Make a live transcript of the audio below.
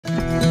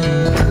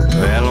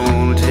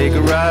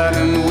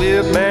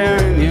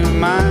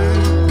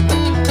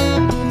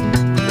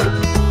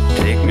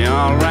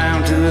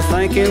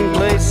picking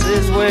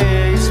places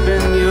where you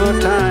spend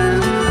your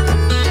time.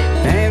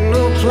 Ain't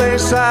no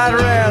place I'd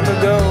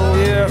rather go.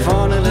 You're a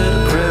funny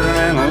little critter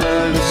and I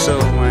love you so.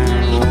 And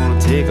I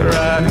wanna take a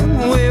ride in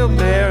the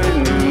wheelbarrow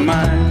in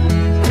mine.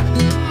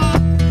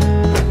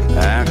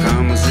 I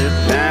come and sit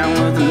down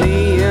with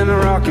me in a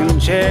rocking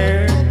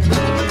chair.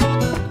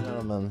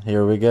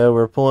 Here we go.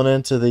 We're pulling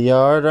into the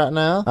yard right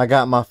now. I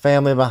got my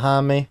family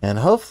behind me, and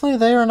hopefully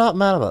they are not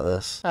mad about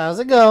this. How's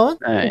it going?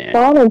 It's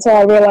fun until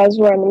I realized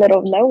we're in the middle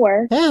of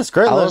nowhere. Yeah, it's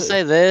great. I will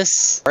say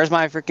this. Where's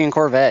my freaking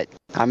Corvette?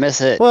 I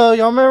miss it. Well,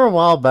 y'all remember a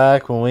while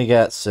back when we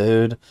got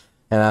sued,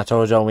 and I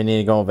told y'all we need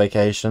to go on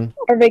vacation?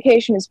 Our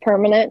vacation is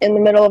permanent in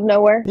the middle of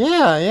nowhere.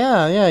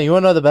 Yeah. You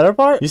want to know the better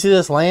part? You see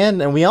this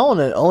land, and we own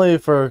it only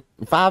for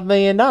 $5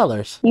 million.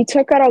 You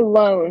took out a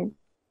loan.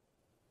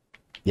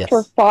 Yes.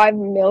 For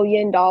 $5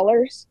 million?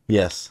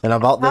 Yes. And I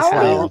bought this land.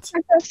 How do you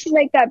expect us to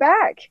make that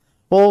back?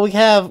 Well,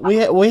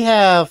 we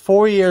have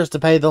 4 years to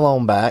pay the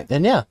loan back.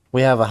 And yeah,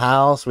 we have a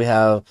house, we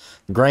have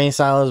grain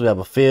silos, we have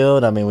a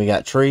field. I mean, we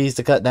got trees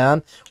to cut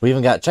down. We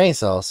even got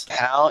chainsaws.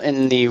 How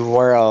in the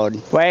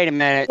world? Wait a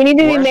minute. We need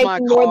to be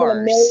making more than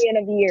 $1 million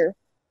a year.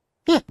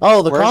 Yeah.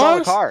 Oh, Where's all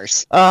the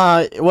cars?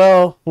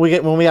 Well,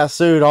 when we got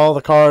sued, all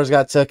the cars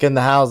got taken,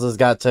 the houses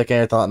got taken,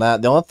 everything like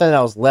that. The only thing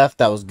that was left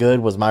that was good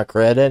was my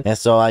credit, and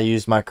so I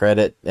used my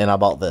credit and I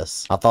bought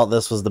this. I thought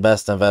this was the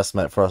best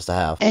investment for us to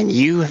have. And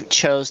you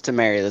chose to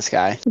marry this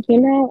guy.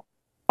 You know,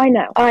 I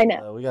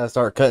know. We gotta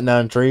start cutting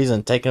down trees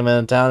and taking them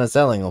in town and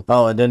selling them.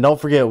 Oh, and then don't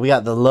forget, we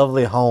got the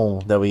lovely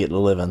home that we get to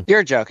live in.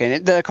 You're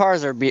joking. The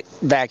cars are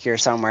back here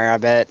somewhere, I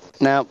bet.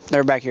 No,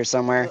 they're back here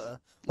somewhere.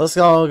 Let's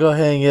all go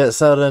ahead and get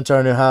settled into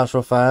our new house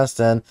real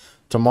fast, and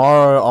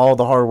tomorrow all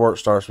the hard work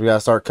starts. We gotta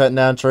start cutting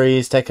down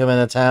trees, taking them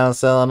into town,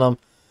 selling them,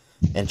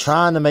 and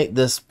trying to make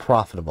this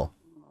profitable.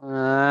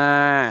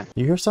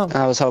 You hear something?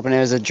 I was hoping it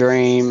was a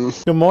dream.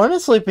 Good morning,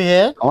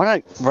 sleepyhead.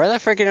 Where the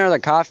freaking are the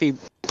coffee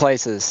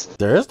places?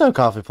 There is no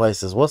coffee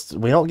places.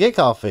 We don't get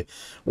coffee.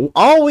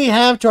 All we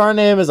have to our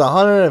name is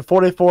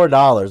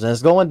 $144, and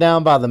it's going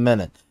down by the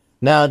minute.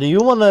 Now, do you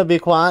want to be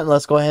quiet?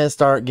 Let's go ahead and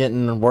start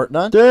getting work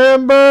done.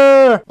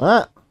 Timber!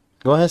 Alright,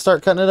 go ahead and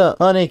start cutting it up.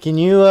 Honey, can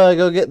you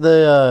go get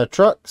the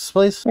trucks,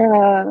 please?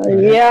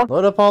 Yeah.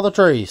 Load up all the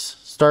trees.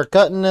 Start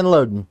cutting and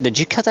loading. Did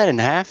you cut that in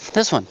half?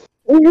 This one.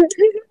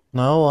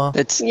 No,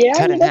 it's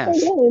cut in half.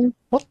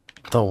 What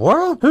the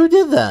world? Who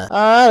did that?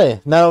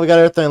 Alrighty, now that we got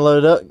everything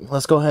loaded up,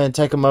 let's go ahead and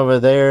take them over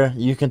there.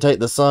 You can take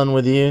the son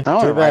with you.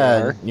 Too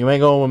bad. You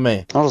ain't going with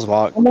me. I'll just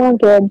walk. Come on,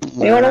 kid.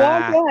 You want to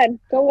walk? Go ahead.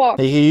 Go walk.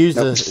 He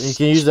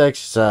can use the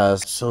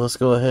exercise. So let's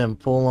go ahead and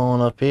pull on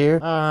up here.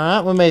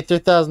 Alright, we made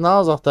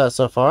 $3,000 off that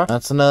so far.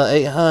 That's another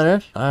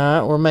 $800.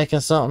 Alright, we're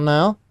making something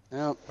now.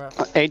 Yep.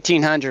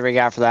 1,800 we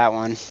got for that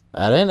one.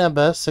 That ain't that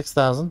bad.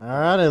 6,000.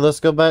 Alrighty, let's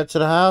go back to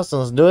the house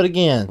and let's do it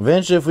again.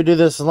 Eventually, if we do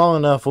this long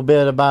enough, we'll be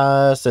able to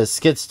buy us a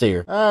skid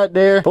steer. Alright,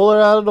 dear. Pull her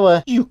out of the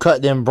way. You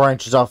cut them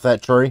branches off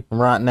that tree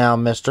right now,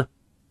 mister.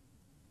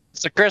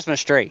 It's a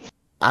Christmas tree.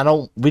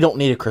 We don't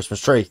need a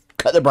Christmas tree.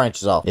 Cut the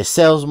branches off. It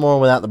sells more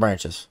without the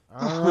branches.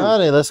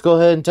 Alrighty, let's go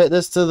ahead and take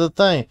this to the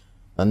thing.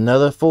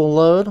 Another full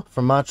load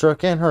from my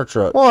truck and her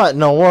truck. What in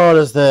the world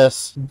is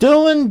this?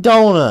 Doing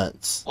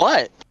donuts.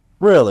 What?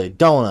 Really,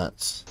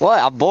 donuts.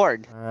 What? I'm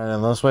bored. Alright,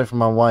 let's wait for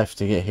my wife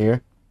to get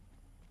here.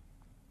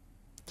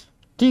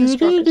 Oh,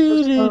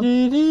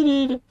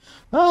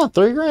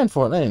 $3,000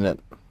 for it. That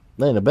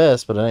ain't the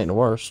best, but it ain't the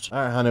worst.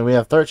 Alright, honey, we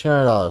have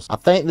 $1,300. I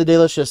think the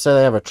dealership said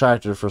they have a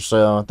tractor for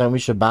sale. I think we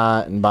should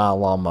buy it and buy a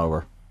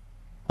lawnmower.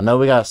 I know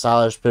we got a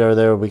silage pit over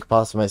there. We could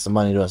possibly make some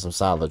money doing some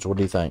silage. What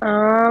do you think?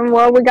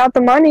 Well, we got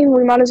the money.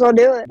 We might as well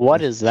do it.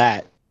 What is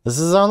that? This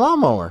is our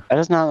lawnmower. That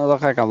does not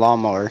look like a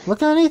lawnmower.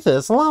 Look underneath it.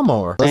 It's a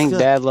lawnmower. I think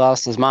Dad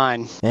lost his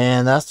mind.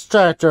 And that's the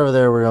tractor over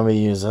there we're going to be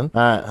using.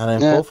 Alright, honey,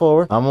 pull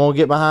forward. I'm going to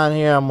get behind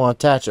here. I'm going to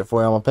attach it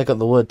for you. I'm going to pick up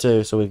the wood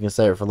too so we can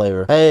save it for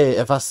later. Hey,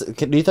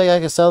 do you think I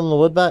can sell them the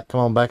wood back? Come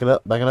on, back it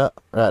up. Back it up.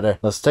 Right there.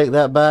 Let's take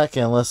that back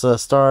and let's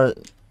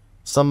start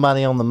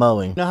somebody on the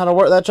mowing. You know how to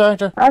work that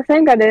tractor? I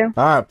think I do.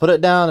 Alright, put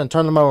it down and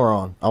turn the mower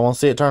on. I want to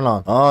see it turn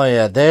on. Oh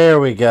yeah, there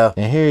we go.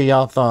 And here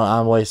y'all thought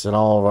I wasted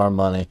all of our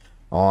money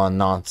on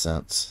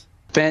nonsense.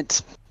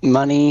 Spent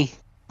money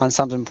on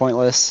something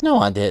pointless. No,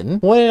 I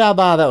didn't. What did I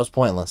buy that was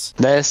pointless?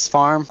 This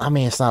farm? I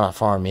mean, it's not a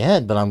farm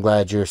yet, but I'm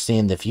glad you're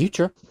seeing the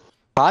future.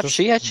 Pop,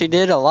 she actually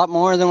did a lot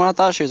more than what I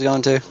thought she was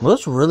going to. Well,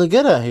 it's really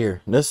good out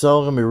here. This is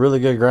all going to be really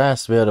good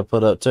grass to be able to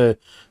put up, too.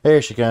 Here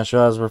she comes. She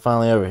realizes we're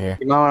finally over here.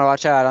 You might want to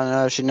watch out. I don't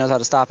know if she knows how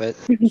to stop it.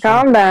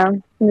 Calm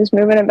down. I'm just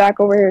moving it back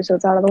over here so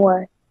it's out of the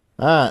way.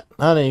 Alright,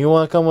 honey, you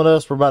want to come with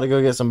us? We're about to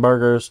go get some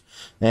burgers,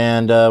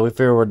 and we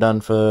figure we're done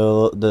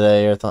for the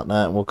day or something like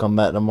that, and we'll come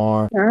back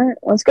tomorrow. Alright,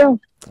 let's go.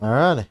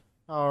 Alrighty,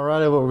 what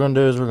we're going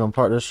to do is we're going to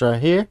park this right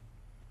here.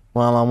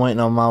 While I'm waiting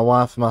on my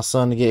wife and my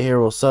son to get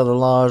here, we'll sell the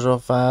lodge real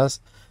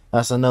fast.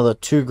 That's another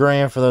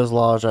 $2,000 for those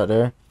logs right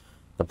there.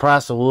 The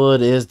price of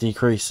wood is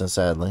decreasing,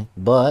 sadly.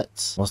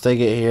 But once they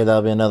get here,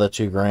 that'll be another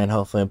 2 grand.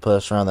 Hopefully, put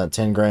us around that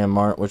 10 grand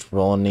mark, which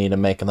we'll need to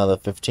make another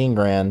 15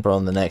 grand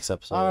from the next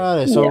episode.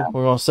 Alrighty, so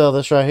we're gonna sell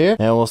this right here,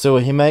 and we'll see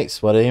what he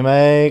makes. What did he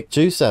make?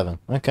 2.7.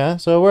 Okay,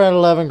 so we're at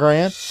 11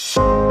 grand.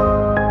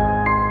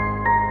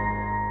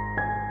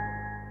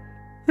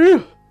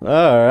 Whew.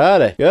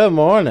 Alrighty. Good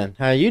morning.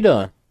 How you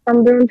doing?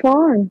 I'm doing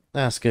fine.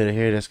 That's good to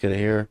hear. That's good to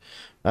hear.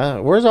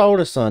 Where's our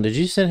oldest son? Did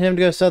you send him to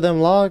go sell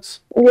them logs?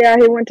 Yeah,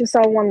 he went to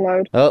sell one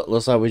load. Oh,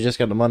 looks like we just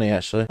got the money,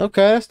 actually.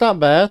 Okay, that's not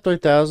bad.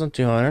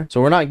 3,200.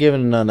 So we're not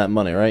giving none of that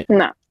money, right?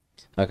 No.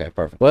 Okay,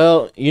 perfect.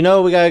 Well, we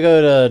gotta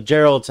go to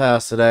Gerald's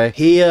house today.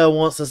 He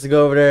wants us to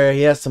go over there.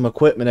 He has some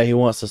equipment that he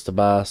wants us to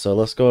buy. So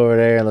let's go over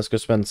there and let's go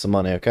spend some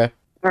money, okay?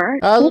 All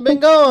right. How's it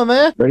been going,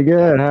 man? Pretty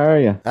good. How are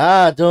you?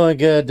 Doing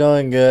good,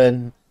 doing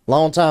good.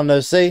 Long time no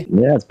see.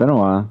 Yeah, it's been a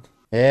while.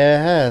 Yeah,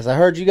 it has. I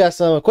heard you got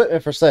some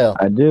equipment for sale.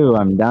 I do.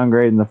 I'm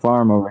downgrading the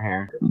farm over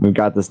here. We've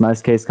got this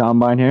nice case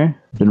combine here.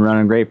 Been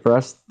running great for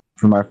us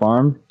from our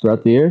farm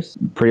throughout the years.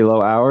 Pretty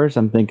low hours.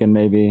 I'm thinking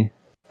maybe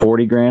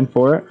 40 grand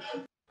for it.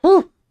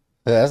 Whew.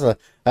 That's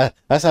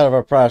out of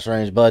our price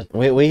range, bud.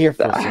 We here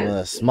for some of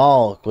the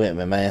small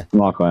equipment, man.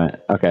 Small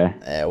equipment. Okay.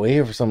 Yeah, we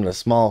here for some of the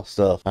small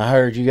stuff. I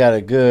heard you got a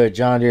good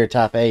John Deere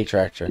Type A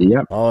tractor.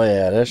 Yep. Oh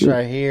yeah, this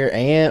right here,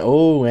 and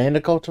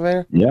a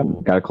cultivator. Yep.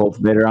 Got a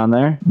cultivator on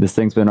there. This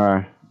thing's been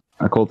our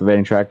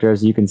cultivating tractor,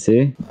 as you can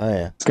see. Oh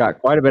yeah. It's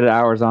got quite a bit of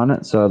hours on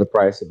it, so the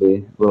price will be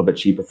a little bit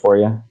cheaper for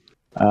you.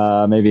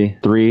 Maybe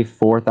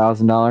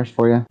 $4,000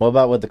 for you. What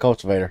about with the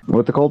cultivator?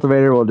 With the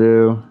cultivator, we'll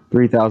do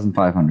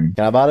 $3,500.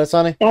 Can I buy this,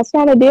 honey? That's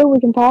not a deal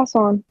we can pass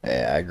on.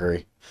 Yeah, I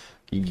agree.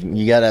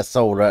 You got that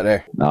sold right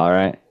there. All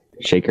right.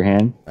 Shake your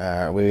hand. All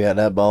right, we got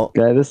that bolt.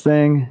 Okay, this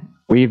thing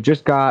we've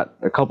just got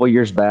a couple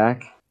years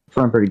back.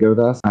 It's pretty good with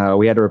us.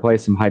 We had to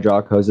replace some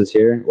hydraulic hoses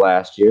here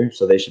last year,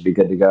 so they should be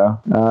good to go.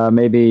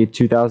 Maybe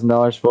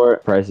 $2,000 for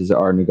it. Prices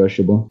are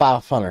negotiable.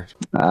 500.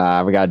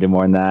 We gotta do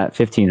more than that.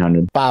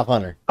 1,500.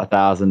 500.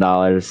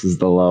 $1,000 is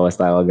the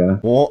lowest I will go.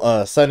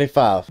 Well,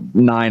 75.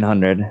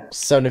 900.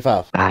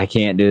 75. I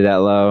can't do that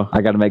low.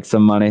 I gotta make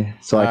some money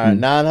so I can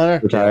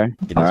 900. retire.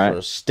 Get this All right. for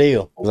a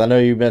steal. Because I know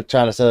you've been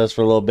trying to sell this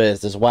for a little bit.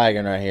 It's this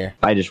wagon right here.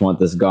 I just want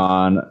this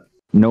gone.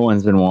 No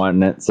one's been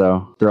wanting it,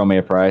 so throw me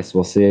a price.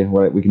 We'll see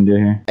what we can do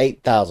here.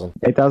 8,000.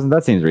 8,000.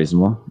 That seems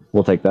reasonable.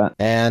 We'll take that.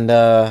 And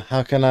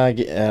how can I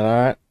get?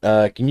 All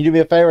right. Can you do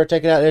me a favor?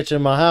 Take it out there to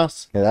my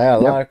house. Cause I got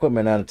a lot of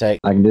equipment now to take.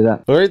 I can do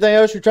that. So anything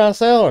else you're trying to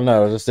sell, or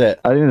no? Is this it?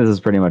 I think this is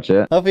pretty much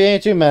it. Hope you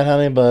ain't too mad,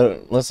 honey.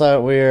 But looks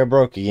like we're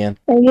broke again.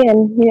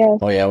 Again, yes.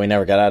 Oh yeah, we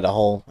never got out of the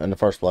hole in the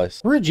first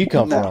place. Where'd you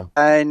come from?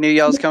 I knew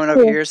y'all was coming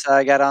over here, so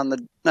I got on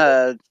the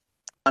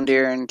John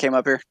Deere and came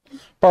up here.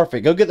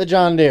 Perfect. Go get the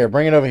John Deere.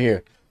 Bring it over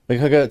here. We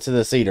hook it to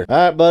the cedar. All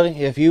right, buddy.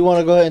 If you want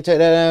to go ahead and take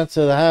that down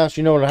to the house,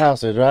 you know where the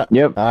house is, right?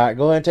 Yep. All right,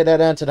 go ahead and take that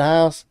down to the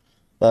house.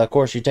 Of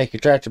course, you take your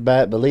tractor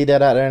back, but leave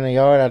that out there in the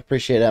yard. I'd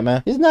appreciate that,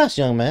 man. He's a nice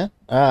young man.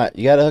 All right,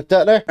 you got it hooked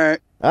up there? All right.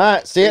 All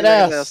right, see you at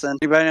the house.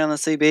 Anybody on the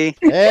CB?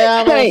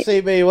 Yeah, I'm on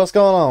CB. What's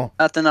going on?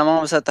 Nothing. I'm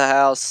almost at the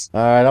house. All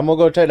right, I'm going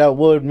to go take that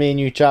wood me and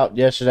you chopped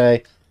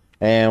yesterday,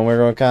 and we're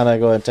going to kind of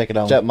go ahead and take it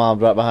on.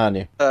 Stepmom's right behind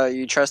you.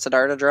 You trusted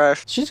her to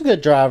drive? She's a good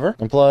driver.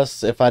 And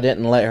plus, if I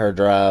didn't let her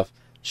drive,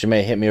 she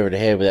may hit me over the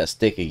head with that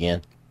stick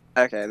again.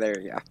 Okay, there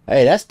you go.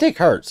 Hey, that stick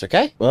hurts,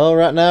 okay? Well,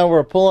 right now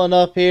we're pulling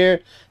up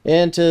here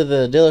into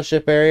the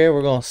dealership area.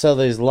 We're going to sell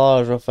these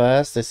logs real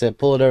fast. They said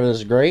pull it over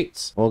this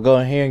grates. We'll go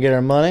in here and get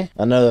our money.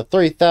 Another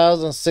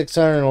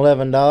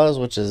 $3,611,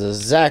 which is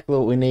exactly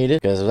what we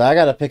needed. Because I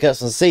got to pick up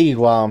some seed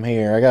while I'm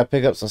here. I got to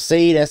pick up some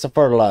seed and some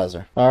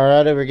fertilizer.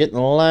 Alrighty, we're getting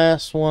the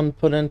last one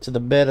put into the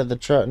bed of the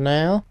truck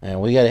now.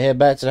 And we got to head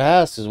back to the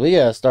house because we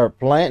got to start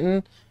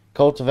planting,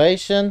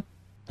 cultivation,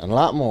 and a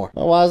lot more.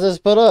 Well, why is this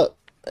put up?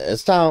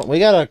 It's time. We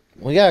gotta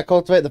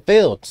cultivate the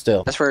field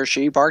still. That's where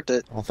she parked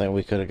it. I don't think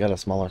we could have got a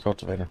smaller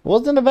cultivator.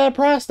 Wasn't a bad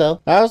price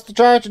though. How's the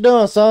tractor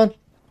doing, son?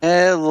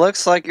 It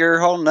looks like you're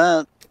holding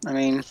up. I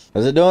mean,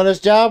 Is it doing its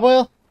job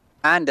well?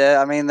 kinda.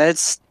 I mean,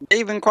 it's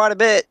even quite a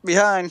bit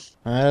behind.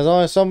 There's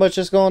only so much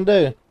it's gonna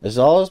do. It's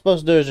all it's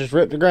supposed to do is just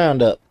rip the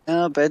ground up.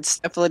 But it's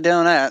definitely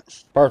doing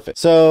that. Perfect.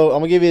 So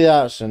I'm gonna give you the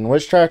option.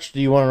 Which tractor do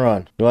you want to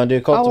run? You want to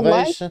do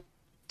cultivation?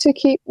 To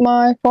keep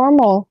my farm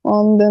all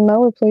on the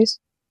mower, please.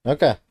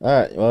 Okay. All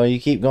right. Well, you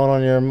keep going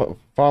on your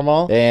farm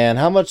all. And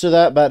how much of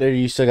that battery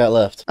you still got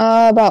left?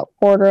 About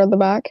quarter of the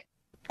back.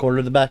 Quarter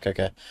of the back.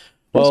 Okay.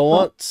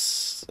 Well,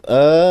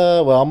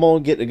 I'm gonna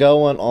get to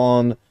going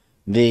on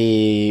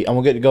the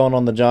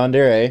John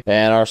Deere,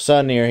 and our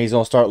son here, he's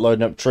gonna start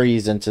loading up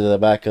trees into the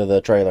back of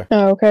the trailer.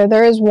 Okay,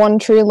 there is one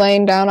tree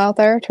laying down out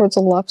there towards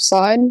the left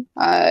side.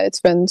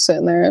 It's been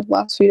sitting there the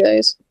last few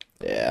days.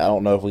 Yeah, I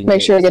don't know if we can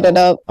Make sure to get it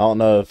up. I don't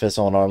know if it's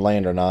on our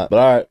land or not. But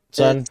all right,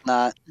 son, It's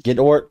not. get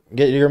to work.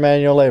 Get your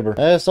manual labor.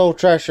 This old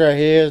tractor right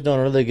here is doing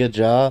a really good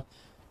job.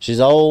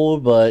 She's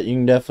old, but you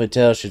can definitely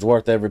tell she's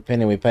worth every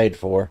penny we paid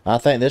for her. I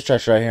think this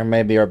tractor right here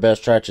may be our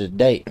best tractor to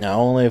date.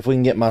 Now, only if we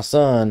can get my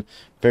son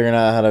figuring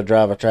out how to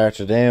drive a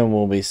tractor, then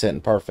we'll be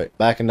sitting perfect.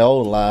 Back in the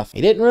old life,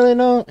 he didn't really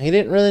know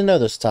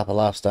this type of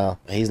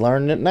lifestyle. He's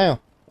learning it now.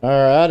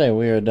 Alrighty,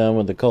 we are done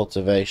with the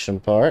cultivation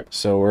part.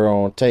 So we're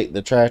going to take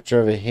the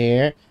tractor over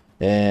here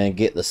and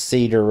get the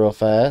seeder real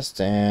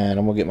fast. And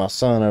I'm going to get my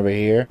son over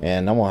here.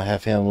 And I'm going to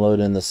have him load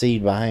in the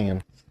seed by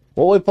hand.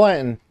 What we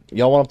planting?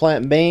 Y'all want to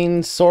plant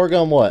beans,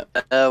 sorghum, what?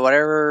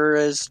 Whatever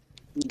is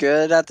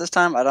good at this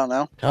time. I don't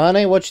know.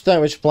 Honey, what you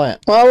think we should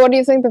plant? Well, what do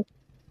you think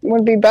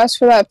would be best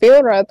for that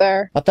field right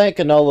there? I think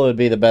canola would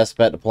be the best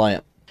bet to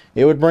plant.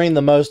 It would bring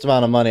the most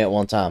amount of money at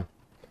one time.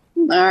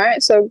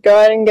 Alright, so go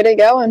ahead and get it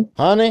going.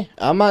 Honey,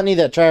 I might need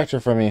that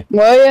tractor from you.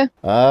 Will ya?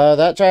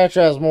 That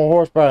tractor has more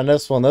horsepower than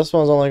this one. This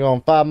one's only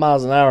going 5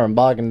 miles an hour and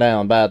bogging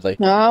down badly.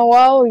 Oh,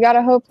 well, we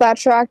gotta hope that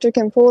tractor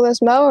can pull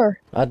this mower.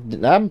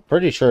 I'm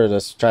pretty sure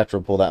this tractor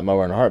will pull that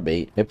mower in a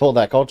heartbeat. It pulled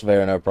that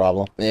cultivator, no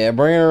problem. Yeah,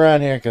 bring her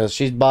around here because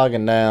she's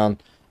bogging down.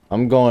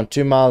 I'm going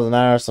 2 miles an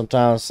hour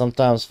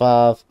sometimes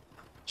 5.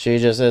 She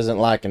just isn't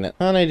liking it.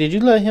 Honey, did you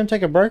let him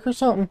take a break or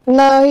something?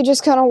 No, he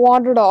just kind of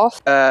wandered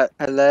off.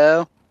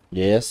 Hello?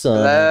 Yes, son.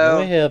 Hello?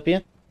 Let me help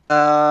you.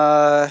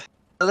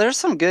 There's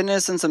some good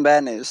news and some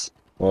bad news.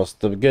 What's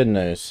the good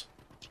news?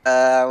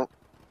 I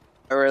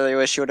really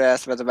wish you would have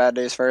asked about the bad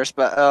news first,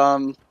 but,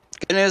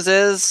 good news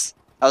is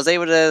I was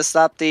able to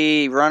stop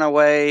the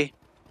runaway,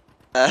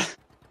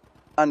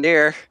 John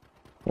Deere.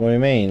 What do you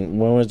mean?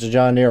 When was the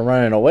John Deere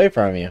running away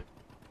from you?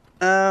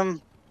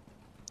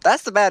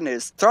 That's the bad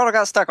news. Throttle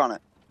got stuck on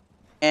it.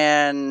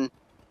 And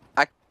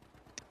I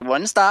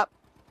wouldn't stop.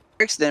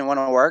 Brakes didn't want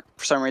to work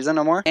for some reason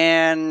no more.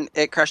 And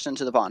it crashed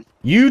into the pond.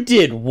 You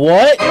did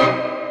what?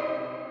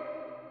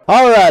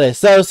 Alrighty,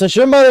 so since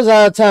your mother's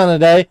out of town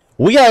today,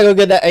 we gotta go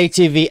get that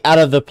ATV out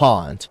of the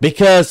pond.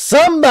 Because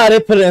somebody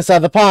put it inside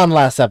the pond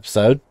last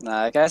episode.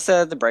 Like I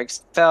said, the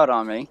brakes failed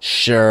on me.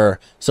 Sure.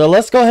 So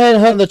let's go ahead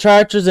and hunt the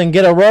tractors and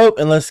get a rope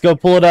and let's go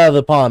pull it out of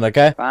the pond,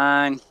 okay?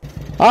 Fine.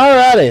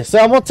 Alrighty, so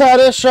I'm gonna tie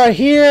this right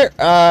here.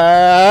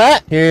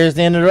 Alright, here's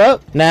the end of the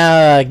rope.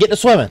 Now, get to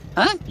swimming.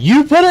 Huh?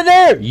 You put it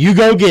there, you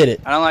go get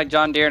it. I don't like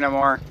John Deere no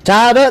more.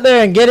 Tie it up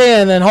there and get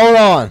in and hold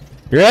on.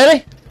 You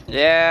ready?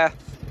 Yeah.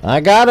 I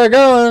got her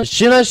going.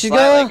 She knows she's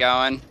Slightly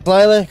going. going.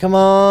 Slightly, come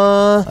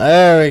on.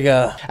 There we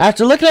go.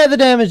 After looking at the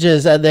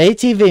damages at the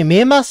ATV, me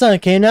and my son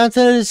came down to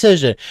the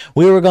decision.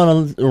 We were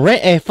going to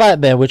rent a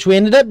flatbed, which we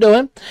ended up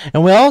doing.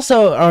 And we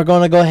also are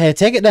going to go ahead and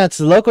take it down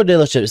to the local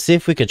dealership to see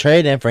if we could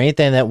trade in for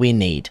anything that we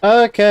need.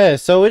 Okay,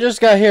 so we just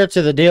got here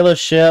to the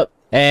dealership.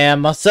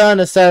 And my son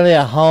is sadly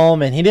at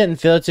home, and he didn't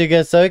feel too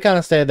good, so he kind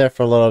of stayed there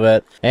for a little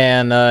bit.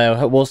 And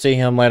we'll see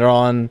him later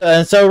on.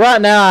 And so right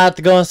now, I have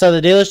to go inside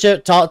the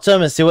dealership, talk to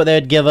them, and see what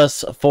they'd give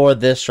us for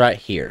this right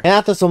here. And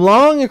after some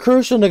long and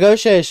crucial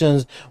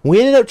negotiations, we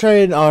ended up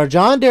trading our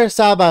John Deere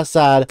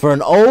side-by-side for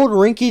an old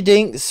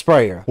rinky-dink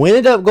sprayer. We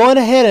ended up going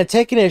ahead and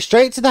taking it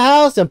straight to the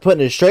house and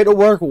putting it straight to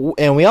work.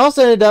 And we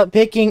also ended up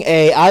picking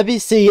a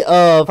IBC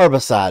of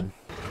herbicide.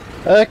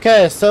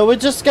 Okay, so we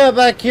just got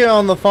back here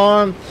on the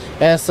farm,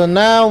 and so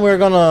now we're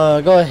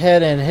gonna go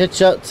ahead and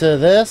hitch up to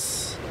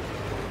this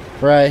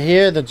right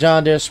here, the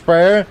John Deere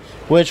sprayer,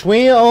 which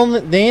they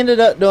ended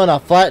up doing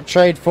a flat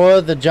trade for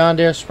the John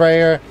Deere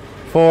sprayer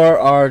for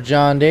our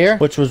John Deere,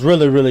 which was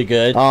really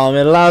good. It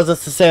allows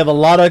us to save a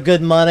lot of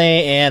good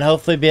money and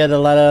hopefully be able to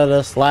let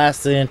us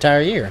last the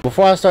entire year.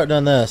 Before I start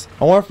doing this,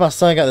 I wonder if my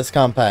son got this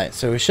compact.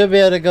 So we should be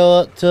able to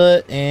go up to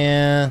it,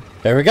 and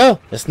there we go.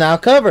 It's now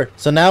covered.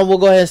 So now we'll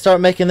go ahead and start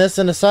making this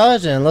into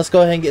silage, and let's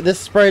go ahead and get this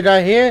sprayed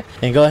right here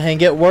and go ahead and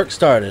get work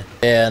started.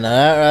 And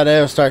that right there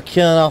will start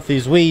killing off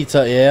these weeds.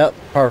 Yep,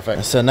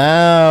 perfect. So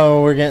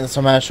now we're getting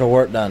some actual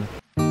work done.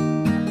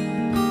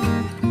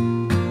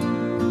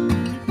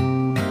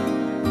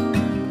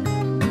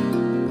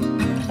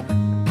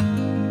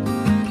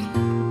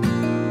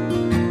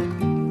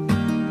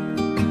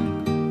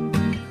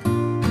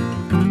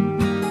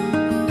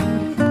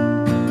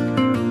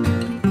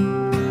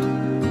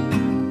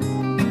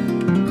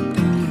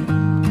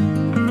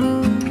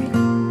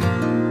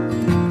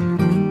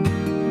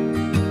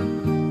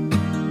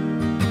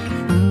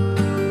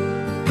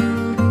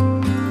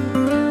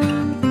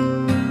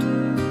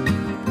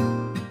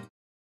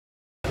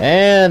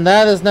 And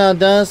that is now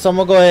done, so I'm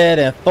gonna go ahead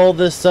and fold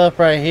this up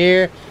right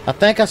here. I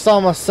think I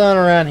saw my son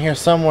around here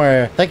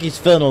somewhere. I think he's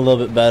feeling a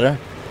little bit better.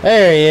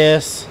 There he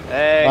is.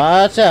 Hey.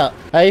 Watch out.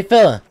 How you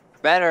feeling?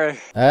 Better.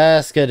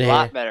 That's good to hear. A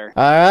lot better.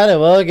 Alrighty,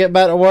 well, get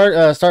back to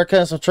work. Start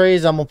cutting some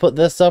trees. I'm gonna put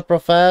this up real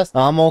fast.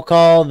 I'm gonna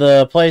call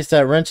the place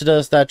that rented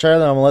us that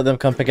trailer. I'm gonna let them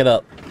come pick it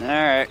up.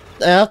 Alright.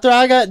 After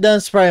I got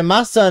done spraying,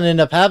 my son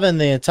ended up having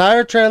the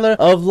entire trailer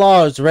of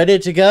logs ready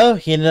to go.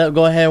 He ended up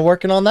going ahead and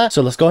working on that.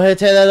 So let's go ahead and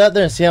take that up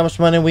there and see how much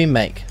money we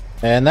make.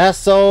 And that's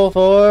sold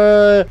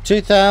for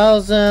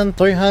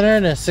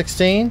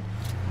 $2,316.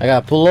 I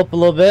gotta pull up a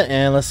little bit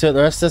and let's see what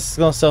the rest of this is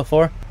gonna sell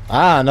for.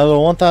 Another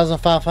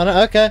 1,500.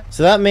 Okay,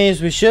 so that means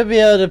we should be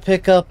able to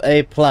pick up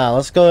a plow.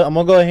 Let's go. I'm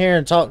gonna go here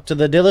and talk to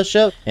the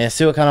dealership and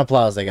see what kind of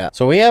plows they got.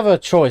 So we have a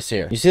choice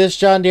here. You see this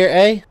John Deere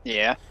A?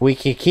 Yeah. We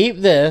could keep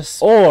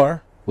this,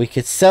 or we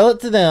could sell it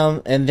to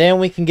them, and then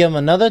we can give them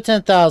another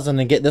 10,000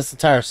 and get this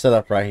entire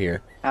setup right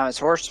here. How much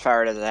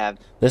horsepower does it have?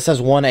 This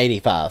has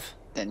 185.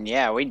 Then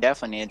yeah, we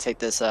definitely need to take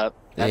this up.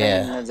 That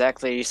Yeah. ain't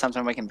exactly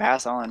something we can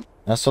pass on.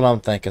 That's what I'm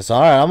thinking. So,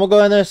 alright, I'm gonna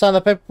go in there and sign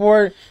the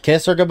paperwork,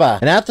 kiss her goodbye.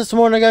 And after some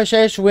more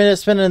negotiation, we ended up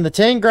spending the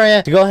 10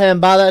 grand to go ahead and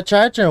buy that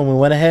tractor, and we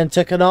went ahead and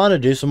took it on to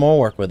do some more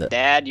work with it.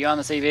 Dad, you on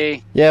the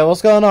CB? Yeah,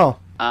 what's going on?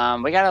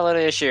 We got a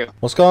little issue.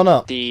 What's going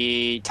on?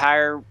 The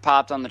tire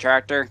popped on the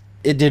tractor.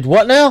 It did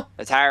what now?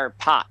 The tire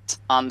popped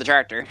on the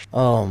tractor.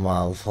 Oh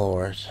my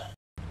lord.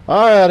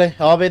 Alrighty,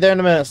 I'll be there in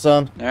a minute,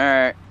 son.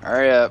 Alright,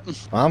 hurry up.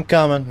 I'm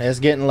coming. It's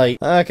getting late.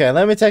 Okay,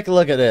 let me take a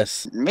look at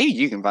this. Maybe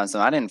you can find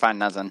some. I didn't find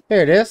nothing.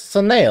 Here it is. It's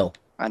a nail.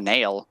 A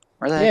nail?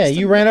 Where the Yeah, heck's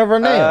you the... ran over a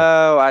nail.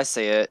 Oh, I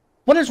see it.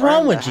 What is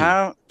wrong with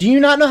you? Do you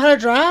not know how to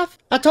drive?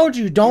 I told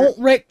you, don't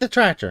wreck the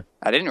tractor.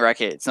 I didn't wreck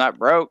it. It's not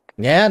broke.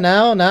 Yeah,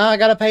 now I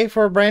gotta pay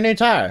for a brand new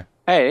tire.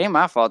 Hey, it ain't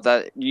my fault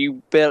that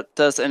you built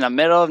us in the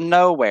middle of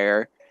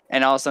nowhere,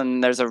 and all of a sudden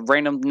there's a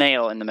random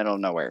nail in the middle of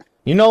nowhere.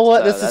 You know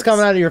what? So This is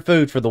coming out of your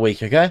food for the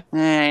week, okay?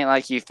 Ain't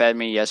like you fed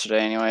me yesterday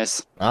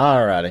anyways.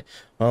 Alrighty.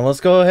 Well,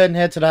 let's go ahead and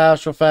head to the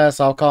house real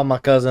fast. I'll call my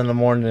cousin in the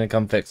morning and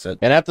come fix it.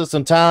 And after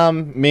some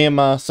time, me and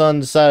my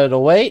son decided to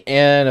wait,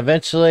 and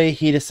eventually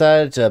he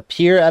decided to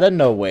appear out of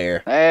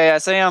nowhere. Hey, I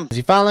see him. Is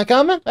he finally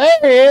coming? There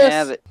he is!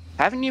 Yeah, but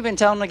haven't you been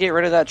telling him to get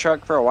rid of that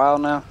truck for a while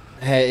now?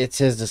 Hey, it's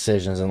his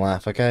decisions in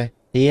life, okay?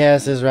 He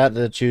has his right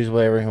to choose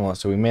whatever he wants,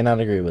 so we may not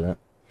agree with it.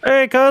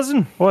 Hey,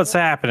 cousin, what's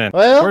happening?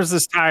 Well- Where's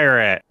this tire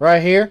at?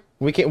 Right here.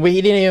 We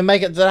didn't even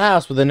make it to the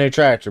house with the new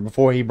tractor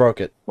before he broke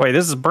it. Wait,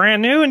 this is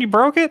brand new and you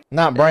broke it?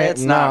 Not brand,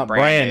 It's not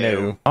brand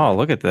new. Oh,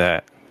 look at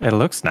that. It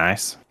looks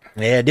nice.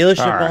 Yeah,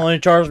 dealership All right. only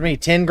charged me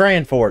 10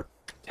 grand for it.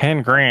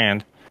 10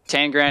 grand.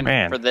 10 grand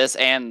Man. for this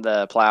and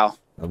the plow.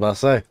 I was about to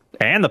say.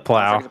 And the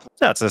plow.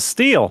 That's a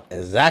steal.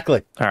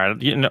 Exactly. All right,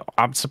 you know,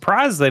 I'm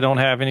surprised they don't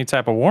have any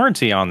type of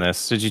warranty on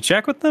this. Did you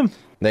check with them?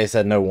 They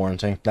said no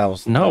warranty. That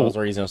was the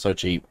reason it was so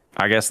cheap.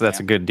 I guess that's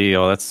a good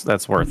deal.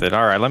 That's worth it.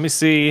 All right, let me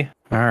see.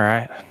 All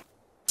right.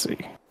 Let's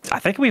see. I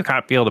think we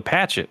might be able to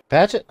patch it.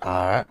 Patch it?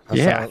 Alright.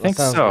 I think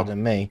sounds so. good to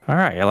me. All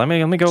right, yeah, let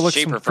me go look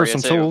cheaper for for you,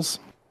 some too. tools.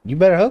 You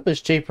better hope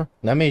it's cheaper.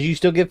 That means you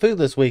still get food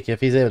this week if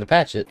he's able to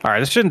patch it. All right,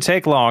 this shouldn't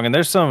take long, and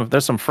there's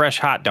some fresh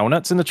hot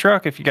donuts in the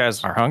truck if you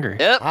guys are hungry.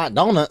 Yep, Hot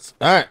donuts.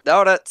 Alright.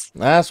 donuts.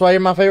 That's why you're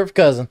my favorite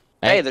cousin.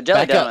 Hey, they're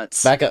jelly back up,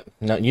 donuts. Back up.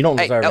 No, you don't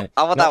Hey, deserve nope, it.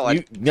 I want that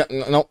one.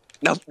 No.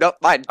 Nope,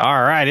 mine.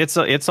 All right,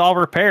 it's all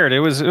repaired. It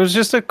was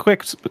just a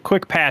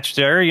quick patch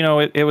there. You know,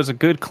 it was a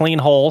good clean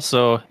hole,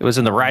 so it was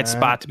in the right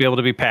spot to be able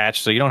to be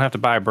patched. So you don't have to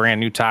buy a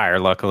brand new tire.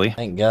 Luckily,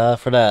 Thank God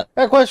for that.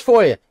 I got a question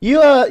for you.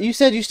 You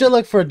said you still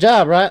look for a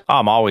job, right?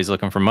 I'm always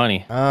looking for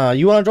money.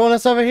 You want to join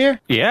us over here?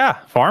 Yeah,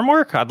 farm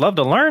work. I'd love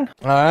to learn.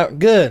 Alright,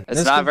 good.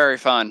 It's not very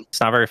fun. It's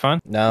not very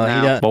fun. No, he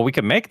No. don't. Well, we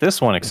can make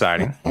this one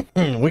exciting.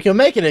 We can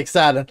make it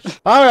exciting.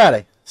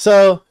 Alrighty.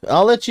 So,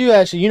 I'll let you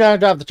you know how to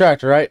drive the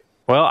tractor, right?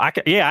 Well,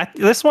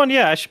 this one,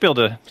 I should be able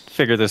to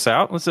figure this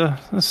out. Let's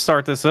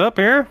start this up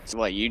here. So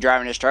what, you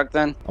driving this truck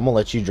then? I'm gonna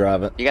let you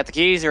drive it. You got the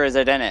keys or is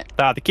it in it?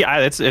 The key,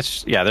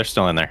 they're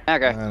still in there.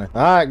 Okay.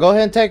 Alright, go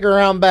ahead and take her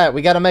around back.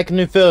 We gotta make a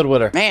new field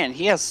with her. Man,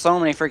 he has so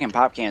many freaking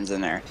pop cans in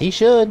there. He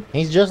should.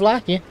 He's just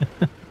like you.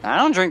 I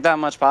don't drink that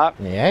much pop.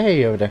 Yeah, I hear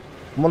you over there.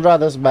 I'm gonna drive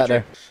this back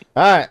there.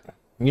 Alright.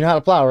 You know how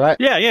to plow, right?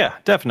 Yeah,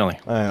 definitely.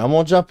 Alright, I'm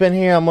gonna jump in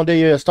here. I'm gonna do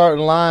you a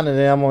starting line, and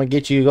then I'm gonna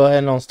get you go ahead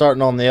and on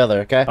starting on the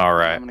other, okay? All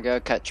right. I'm gonna go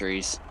cut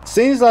trees.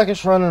 Seems like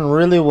it's running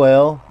really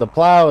well. The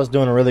plow is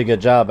doing a really good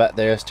job back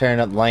there. It's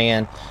tearing up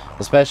land,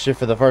 especially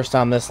for the first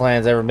time this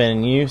land's ever been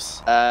in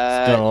use.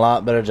 It's doing a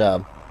lot better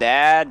job.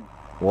 Dad,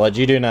 What'd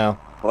you do now?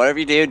 whatever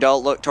you do,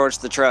 don't look towards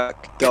the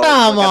truck. Go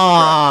Come look at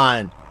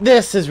on!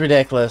 This is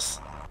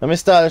ridiculous. Let me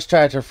start this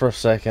tractor for a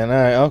second.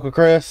 Alright, Uncle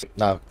Chris.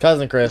 No,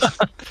 Cousin Chris.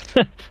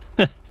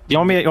 You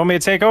want me to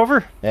take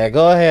over? Yeah,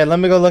 go ahead. Let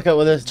me go look at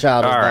what this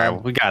child All is right,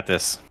 doing. we got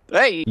this. the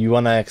truck. Hey, You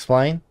wanna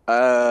explain?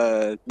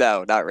 no,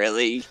 not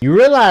really. You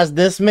realize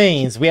this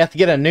means we have to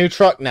get a new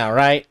truck now,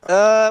 right?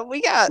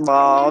 We got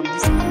mobs.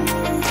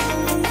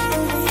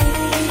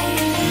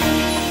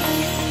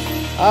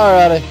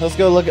 Alrighty, let's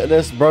go look at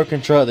this broken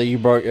truck that you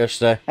broke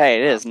yesterday. Hey,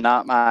 it is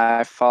not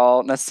my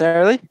fault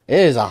necessarily. It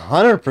is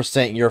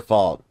 100% your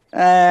fault.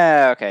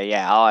 Okay,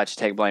 yeah, I'll actually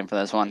take blame for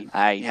this one.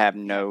 I have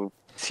no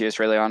excuse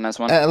really on this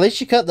one. At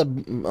least you cut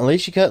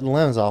the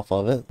lens off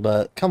of it.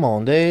 But come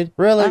on, dude,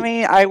 really? I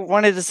mean, I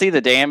wanted to see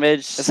the damage.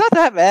 It's not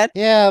that bad.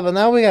 Yeah, but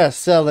now we gotta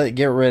sell it,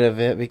 get rid of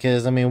it,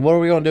 because I mean, what are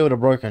we gonna do with a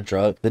broken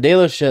truck? The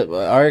dealership,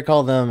 I already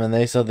called them, and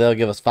they said they'll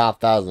give us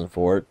 $5,000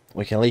 for it.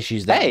 We can at least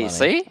use that Hey, money.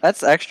 see?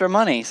 That's extra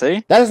money,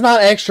 see? That is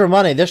not extra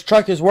money. This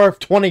truck is worth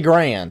 20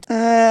 grand.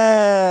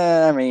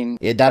 I mean...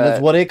 That is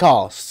what it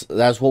costs.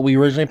 That's what we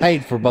originally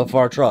paid for both of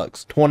our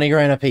trucks. 20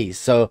 grand a piece.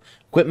 So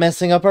quit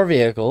messing up our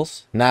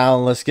vehicles. Now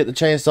let's get the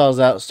chainsaws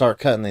out and start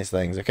cutting these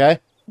things,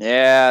 okay?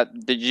 Yeah.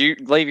 Did you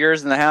leave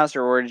yours in the house,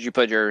 or where did you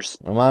put yours?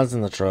 Well, mine's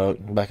in the truck,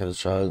 back of the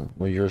truck,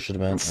 where yours should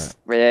have been. All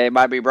right. Yeah, it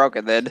might be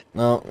broken then.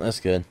 No, that's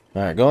good.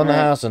 All right, go in the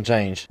Alright. house and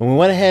change. And we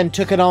went ahead and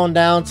took it on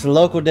down to the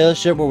local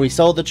dealership where we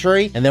sold the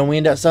tree, and then we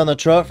ended up selling the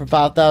truck for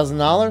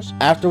 $5,000.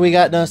 After we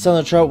got done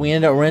selling the truck, we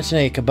ended up renting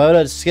a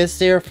Kubota skid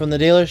steer from the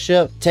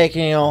dealership,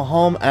 taking it on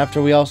home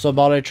after we also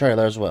bought a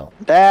trailer as well.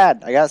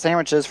 Dad, I got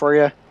sandwiches for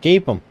you.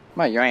 Keep them.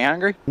 What, you ain't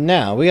hungry?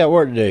 Now, we got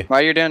work to do.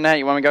 While you're doing that,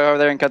 you want me to go over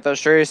there and cut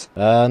those trees?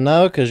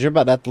 No, because you're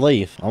about to have to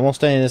leave. I'm going to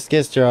stay in the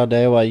skid steer all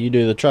day while you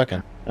do the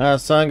trucking. All right,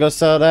 son, go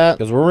sell that,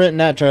 because we're renting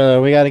that trailer.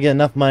 We got to get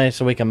enough money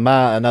so we can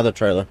buy another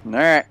trailer.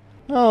 Alright.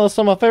 Oh, that's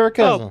my favorite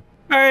cousin. Oh,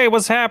 hey,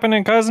 what's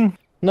happening, cousin?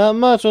 Not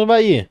much. What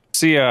about you?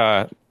 See,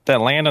 that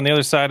land on the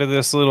other side of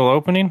this little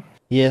opening?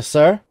 Yes,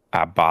 sir.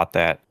 I bought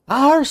that.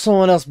 I heard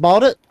someone else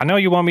bought it. I know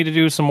you want me to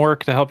do some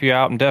work to help you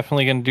out. I'm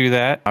definitely going to do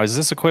that. Is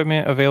this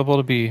equipment available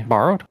to be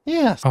borrowed?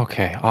 Yes.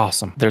 Okay,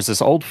 awesome. There's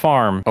this old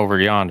farm over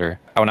yonder.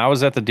 When I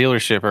was at the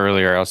dealership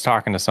earlier, I was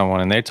talking to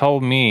someone and they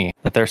told me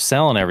that they're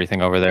selling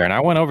everything over there. And I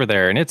went over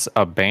there and it's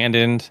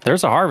abandoned.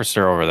 There's a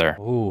harvester over there.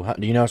 Ooh,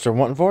 do you know what they're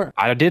wanting for it?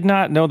 I did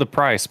not know the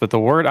price, but the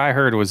word I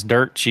heard was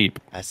dirt cheap.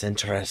 That's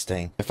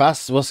interesting. If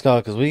what's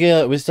called, because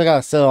we still got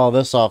to sell all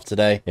this off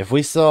today. If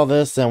we sell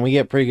this and we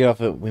get pretty good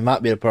off it, we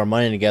might be able to put our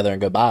money together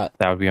and go buy it.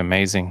 That would be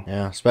amazing.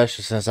 Yeah,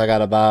 especially since I got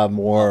to buy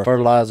more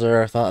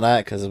fertilizer or something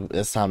like that, because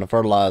it's time to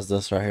fertilize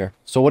this right here.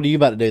 So what are you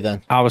about to do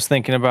then? I was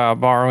thinking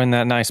about borrowing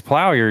that nice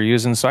plow you're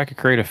using so I could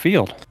create a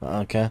field.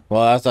 Okay.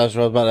 Well, that's what I was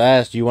about to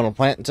ask. Do you want to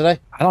plant today?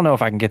 I don't know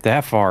if I can get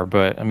that far,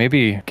 but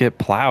maybe get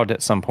plowed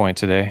at some point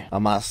today. I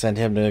might send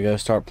him to go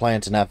start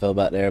planting that field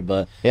back there,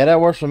 but yeah,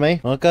 that works for me.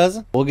 Well,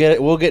 cousin, we'll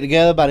get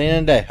together by the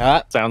end of the day. All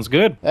right. Sounds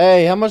good.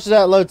 Hey, how much does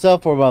that load sell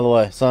for, by the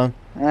way, son?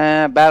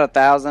 About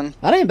 1,000.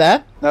 That ain't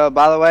bad. No,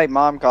 by the way,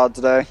 Mom called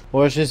today.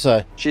 What did she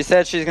say? She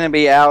said she's gonna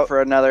be out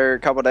for another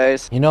couple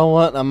days. You know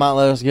what? I might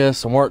let us get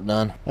some work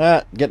done. All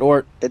right, get to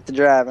work. Get the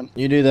driving.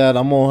 You do that.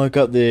 I'm gonna hook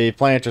up the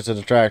planter to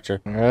the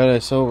tractor.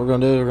 Alright, so what we're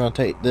gonna do, we're gonna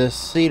take this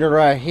cedar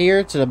right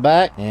here to the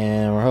back,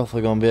 and we're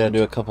hopefully gonna be able to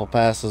do a couple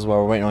passes while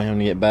we're waiting on him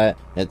to get back.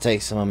 It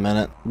takes him a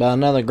minute. About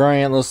another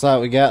grand looks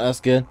like we got. That's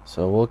good.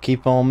 So we'll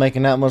keep on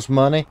making that much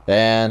money,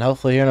 and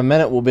hopefully here in a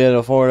minute we'll be able to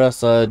afford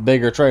us a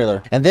bigger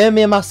trailer. And then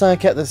me and my son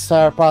kept this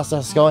entire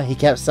process going. He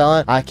kept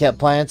selling, I kept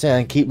planting,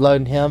 and keep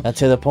loading him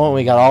until the point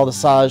we got all the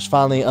silage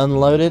finally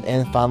unloaded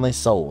and finally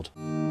sold.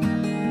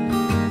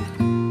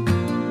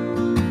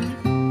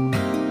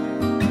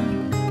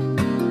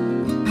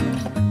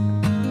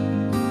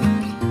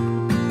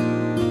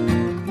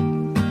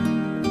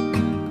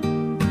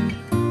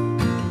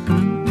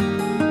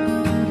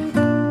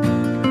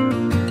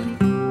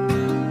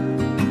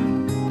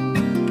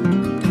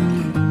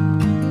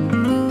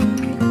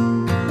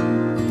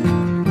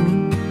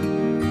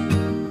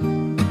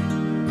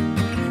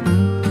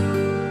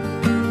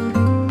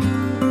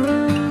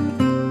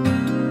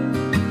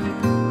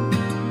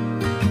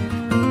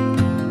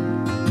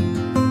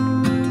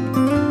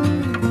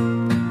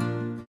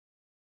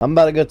 I'm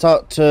about to go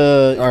talk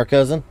to our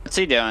cousin. What's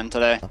he doing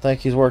today? I think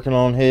he's working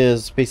on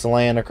his piece of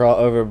land across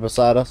over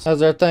beside us.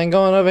 How's everything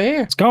going over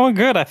here? It's going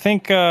good. I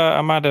think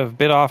I might have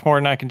bit off more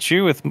than I can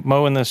chew with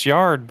mowing this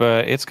yard,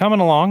 but it's coming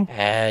along.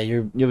 Yeah,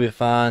 you'll be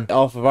fine.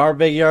 Off of our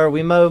big yard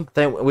we mowed, I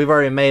think we've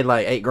already made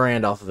like 8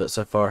 grand off of it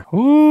so far.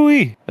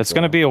 Ooh-wee. It's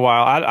going to be a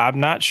while. I'm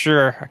not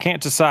sure. I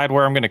can't decide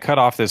where I'm going to cut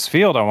off this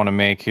field I want to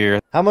make here.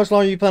 How much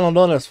longer you plan on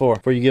doing this for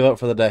before you give up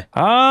for the day?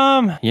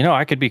 You know,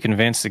 I could be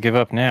convinced to give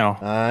up now.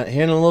 Alright,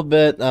 here in a little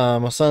bit,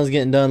 my son's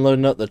getting done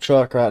loading up the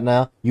truck right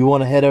now. You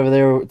want to head over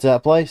there to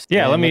that place?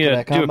 Yeah, and let me look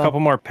at that do a combine? couple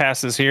more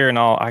passes here, and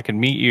I can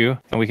meet you,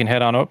 and we can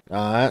head on up.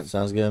 Alright,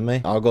 sounds good to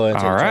me. I'll go ahead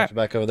and take the Alright. tractor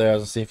back over there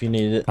and see if you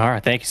need it. All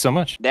right, thank you so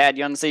much. Dad,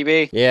 you on the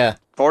CB? Yeah.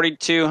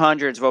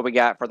 4,200 is what we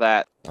got for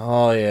that.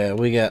 Oh yeah,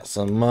 we got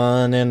some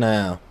money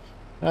now.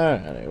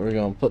 Alright, we're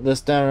gonna put this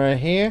down right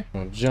here.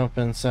 We'll jump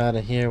inside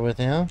of here with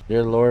him.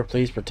 Dear Lord,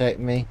 please protect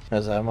me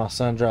as my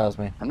son drives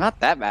me. I'm not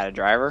that bad a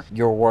driver.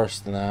 You're worse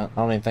than that. I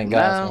don't even think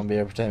God's No. gonna be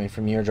able to protect me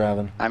from your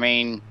driving. I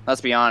mean,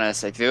 let's be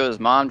honest. If it was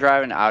Mom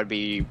driving, I would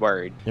be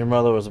worried. Your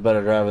mother was a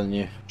better driver than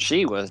you.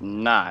 She was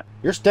not.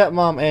 Your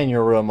stepmom and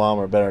your real mom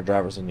are better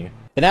drivers than you.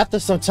 And after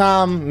some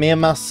time, me and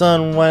my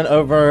son went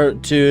over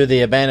to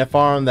the abandoned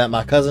farm that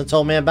my cousin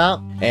told me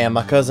about. And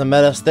my cousin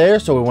met us there,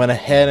 so we went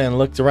ahead and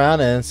looked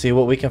around and see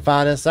what we can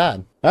find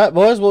inside. Alright,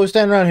 boys, what are we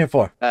standing around here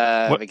for?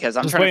 Because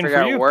I'm Just trying to waiting figure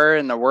for out you. where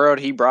in the world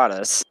he brought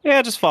us.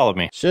 Yeah, just follow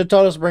me. Should have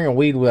told us to bring a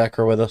weed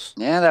whacker with us.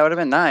 Yeah, that would have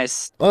been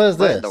nice. What is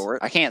Where this? in the world?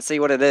 I can't see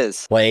what it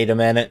is. Wait a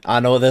minute. I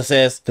know what this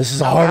is. This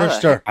is a How the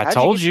harvester. I How'd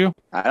told get- you.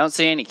 I don't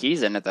see any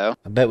keys in it, though.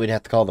 I bet we'd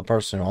have to call the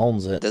person who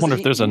owns it. I Does wonder it-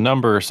 if there's a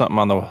number or something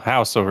on the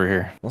house over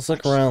here. Let's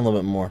look around a little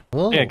bit more.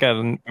 Oh, Yeah, got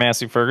a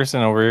Massey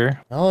Ferguson over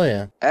here. oh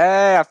yeah.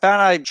 Hey, I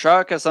found a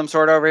truck of some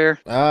sort over here.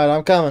 Alright,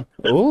 I'm coming.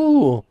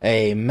 Ooh,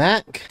 a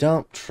Mack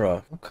dump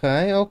truck.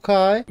 Okay,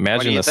 okay. What do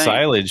Imagine you the think?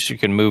 silage you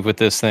can move with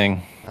this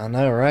thing. I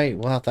know, right?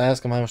 We'll have to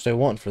ask them how much they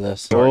want for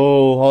this.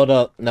 Oh, hold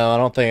up. No, I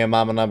don't think it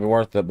might not be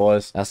worth it,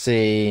 boys. I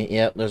see,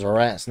 yep, there's a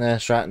rat's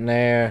nest right in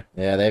there.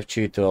 Yeah, they've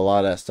chewed through a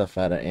lot of that stuff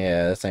out of it.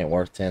 Yeah, this ain't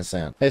worth 10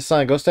 cents. Hey,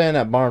 son, go stay in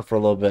that barn for a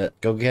little bit.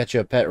 Go get you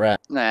a pet rat.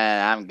 Nah,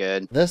 I'm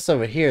good. This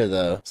over here,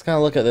 though, let's kind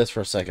of look at this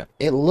for a second.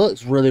 It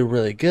looks really,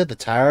 really good. The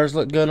tires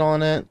look good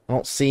on it. I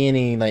don't see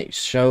any, like,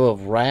 show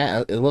of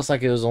rat. It looks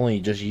like it was only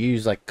just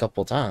used, like, a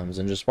couple times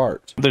and just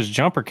sparked. There's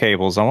jumper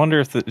cables. I wonder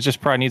if it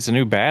just probably needs a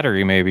new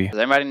battery, maybe. Does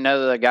anybody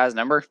know the guy's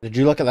number? Did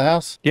you look at the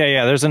house?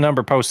 Yeah, there's a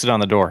number posted on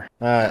the door.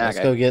 All right, let's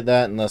Okay. go get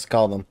that and let's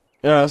call them.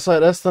 Yeah, so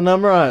that's the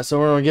number. All right, so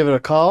we're going to give it a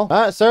call.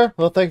 All right, sir.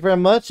 Well, thank you very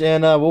much,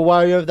 and we'll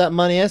wire you over that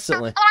money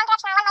instantly.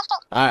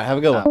 All right, have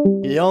a good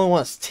one. He only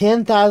wants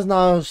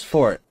 $10,000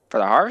 for it, For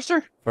the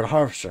harvester? for the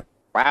harvester.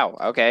 Wow,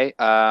 okay.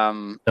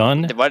 Done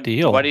What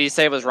deal. What did he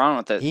say was wrong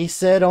with it? He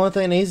said the only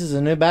thing he needs is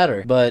a new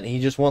battery, but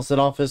he just wants it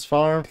off his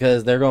farm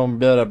because they're going to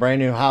build a brand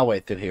new highway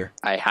through here.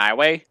 A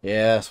highway?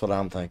 Yeah, that's what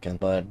I'm thinking,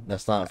 but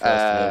that's not for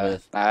us to live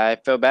with. I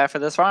feel bad for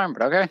this farm,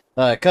 but okay.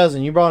 All right,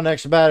 cousin, you brought an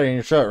extra battery in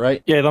your truck,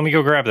 right? Yeah, let me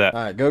go grab that.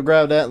 All right, go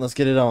grab that and let's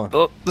get it on.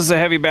 Oh, this is a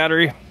heavy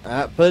battery. All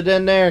right, put it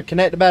in there and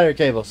connect the battery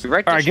cables. We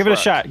wrecked All right, this give it a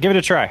truck. shot. Give it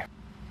a try.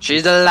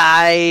 She's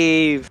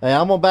alive. Hey,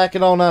 I'm going to back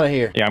it on out of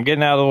here. Yeah, I'm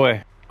getting out of the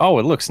way. Oh,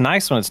 it looks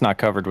nice when it's not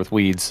covered with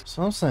weeds.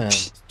 So I'm saying,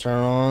 turn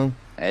on.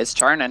 It's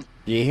turning.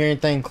 Do you hear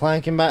anything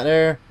clanking back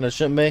there? That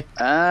shouldn't be.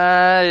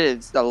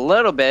 It's a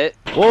little bit.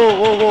 Whoa,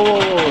 whoa, whoa, whoa,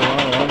 whoa.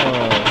 I'm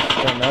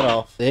gonna turn that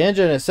off. The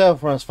engine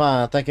itself runs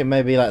fine. I think it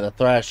may be like the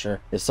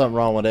Thrasher. There's something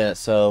wrong with it.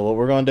 So what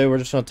we're gonna do, we're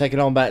just gonna take it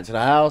on back to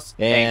the house.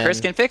 And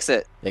Chris can fix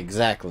it.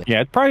 Exactly.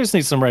 Yeah, it probably just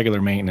needs some regular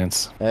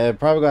maintenance. Probably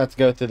gonna have to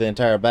go through the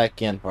entire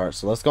back end part.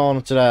 So let's go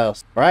on to the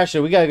house. Or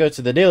actually, we gotta go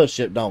to the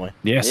dealership, don't we?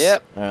 Yes.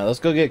 Yep. All right, let's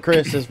go get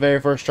Chris his very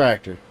first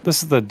tractor.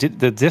 This is the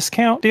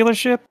discount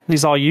dealership?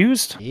 These all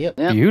used? Yep.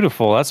 Yep.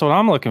 Beautiful. That's what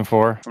I'm looking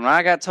for. From what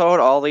I got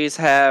told, all these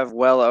have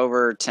well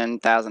over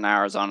 10,000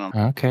 hours on them.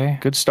 Okay,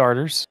 good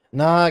starters.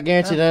 Nah, I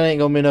guarantee that ain't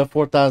gonna be no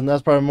 4,000.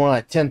 That's probably more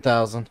like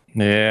 10,000.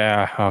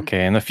 Yeah,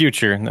 okay. In the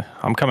future,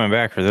 I'm coming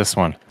back for this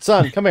one.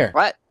 Son, come here.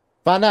 What?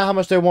 Find out how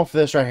much they want for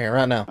this right here,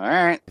 right now. All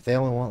right. If they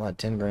only want like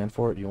 10 grand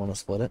for it, do you want to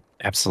split it?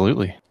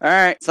 Absolutely. All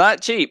right. It's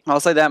not cheap. I'll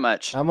say that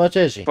much. How much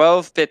is she?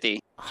 $12.50.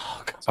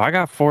 Oh, God. So I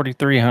got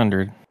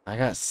 4,300. I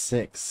got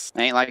 6.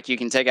 Ain't like you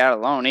can take out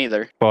a loan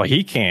either. Well,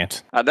 he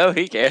can't. I know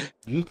he can.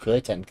 You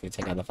could technically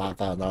take out a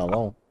 $5,000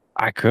 loan.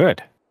 I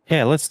could.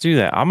 Yeah, let's do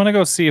that. I'm gonna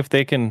go see if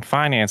they can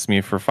finance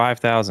me for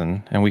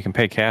 $5,000 and we can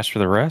pay cash for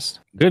the rest.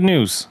 Good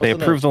news. They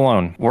the approved the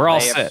loan. We're all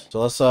They have- set.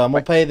 So let's, I'm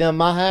gonna pay them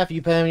my half,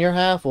 you pay them your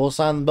half. We'll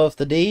sign them both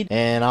the deed,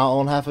 and I'll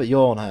own half of it,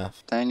 you'll own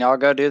half. Then y'all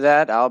go do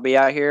that. I'll be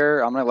out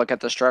here. I'm gonna look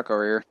at this truck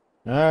over here.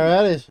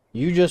 Alrighty.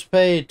 You just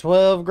paid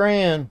 12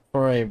 grand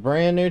for a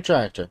brand new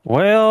tractor.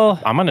 Well,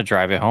 I'm gonna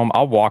drive it home.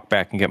 I'll walk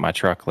back and get my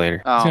truck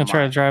later. Oh He's gonna try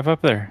my- to drive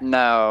up there.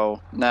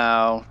 No.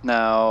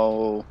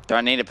 Do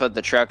I need to put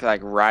the truck like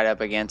right up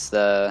against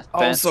the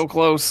fence?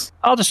 close.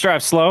 I'll just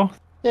drive slow.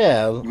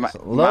 Yeah, You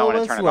might low want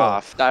to and turn it slow.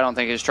 off. I don't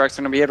think his truck's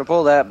gonna be able to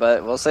pull that,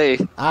 but we'll see.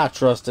 I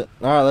trust it.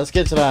 Alright, let's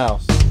get to the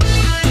house.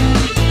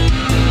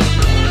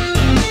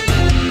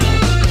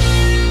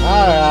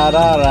 Alright,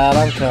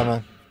 I'm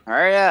coming.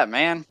 Hurry up,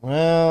 man.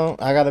 Well,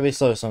 I gotta be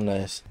slow some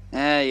days.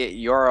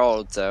 You're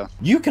old, so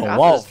You can I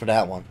walk just- for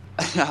that one.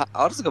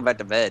 I'll just go back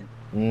to bed.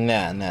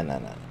 Nah.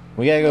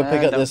 We gotta go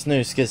pick up don't- this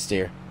new skid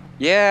steer.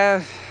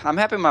 Yeah, I'm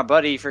happy my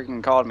buddy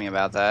freaking called me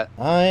about that.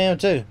 I am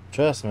too.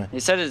 Trust me. He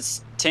said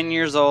it's 10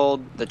 years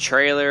old, the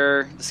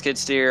trailer, the skid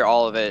steer,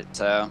 all of it,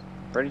 so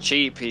pretty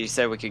cheap. He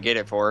said we could get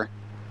it for.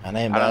 I ain't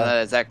I don't know bad.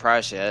 the exact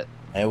price yet.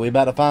 Hey, we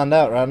about to find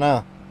out right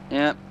now.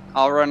 Yep,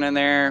 I'll run in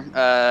there.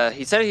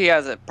 He said he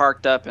has it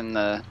parked up in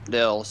the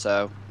dill,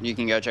 so you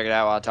can go check it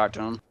out while I talk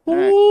to him.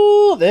 Alright.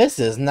 Ooh, this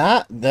is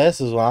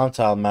what I'm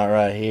talking about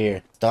right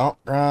here. Stomp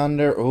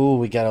grinder. Ooh,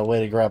 we got a way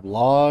to grab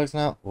logs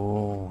now.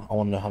 Ooh, I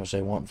want to know how much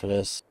they want for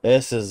this.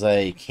 This is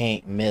a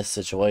can't miss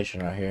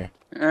situation right here.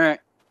 Alright,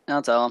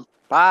 I'll tell him.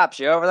 Pops,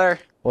 you over there?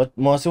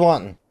 What's he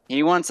wanting?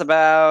 He wants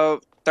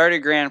about 30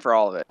 grand for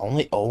all of it.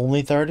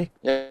 Only 30?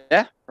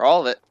 Yeah, for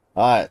all of it.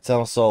 Alright, tell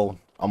him sold.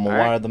 I'm gonna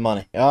All right. wire the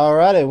money.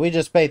 Alrighty, we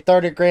just paid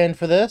 30 grand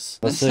for this.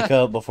 Let's look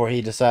up before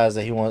he decides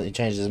that he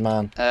changes his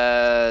mind.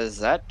 Is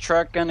that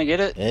truck gonna get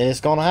it?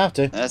 It's gonna have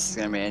to. This is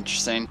gonna be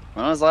interesting.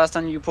 When was the last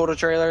time you pulled a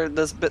trailer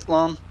this bit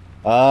long?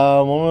 When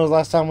was the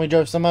last time we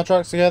drove semi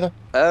trucks together?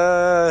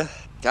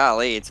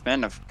 Golly, it's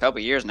been a couple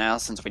years now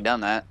since we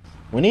done that.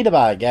 We need to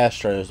buy a gas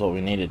trailer is what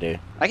we need to do.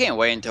 I can't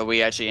wait until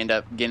we actually end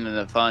up getting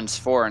the funds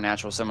for a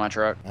natural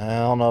semi-truck. I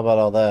don't know about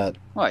all that.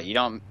 What, you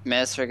don't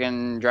miss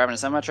freaking driving a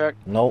semi-truck?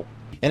 Nope.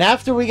 And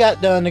after we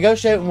got done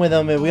negotiating with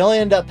them, we only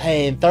ended up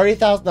paying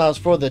 $30,000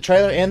 for the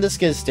trailer and the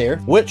skid steer,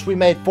 which we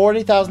made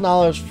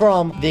 $40,000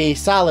 from the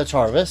silage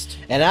harvest.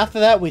 And after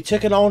that, we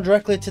took it on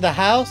directly to the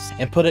house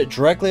and put it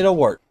directly to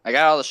work. I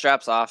got all the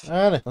straps off.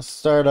 Alrighty, let's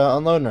start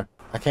unloading her.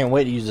 I can't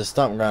wait to use this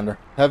stump grinder.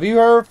 Have you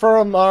heard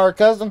from our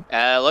cousin?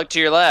 Look to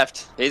your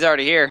left. He's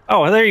already here.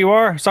 Oh, there you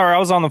are. Sorry, I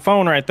was on the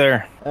phone right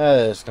there. That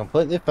is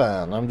completely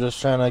fine. I'm just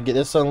trying to get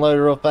this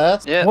unloaded real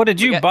fast. Yeah. What did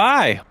you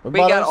buy? We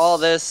bought got us- all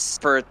this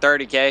for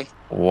 30K.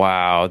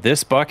 Wow,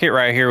 this bucket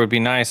right here would be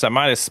nice. I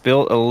might have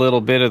spilt a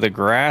little bit of the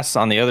grass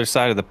on the other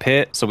side of the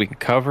pit so we can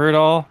cover it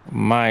all.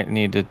 Might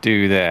need to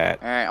do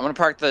that. All right, I'm gonna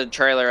park the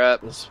trailer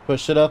up. Let's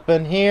push it up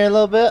in here a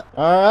little bit.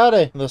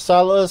 Alrighty, the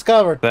solid is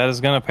covered. That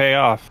is going to pay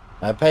off.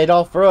 That paid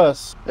off for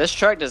us. This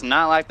truck does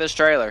not like this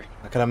trailer.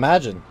 I can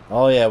imagine.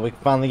 Oh yeah, we can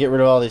finally get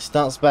rid of all these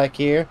stumps back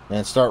here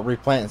and start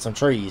replanting some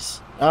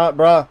trees. Alright,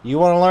 bro, you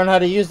want to learn how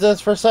to use this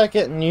for a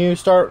second and you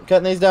start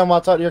cutting these down while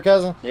I talk to your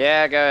cousin?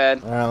 Yeah, go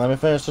ahead. Alright, let me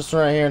finish this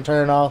one right here and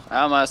turn it off.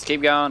 Almost.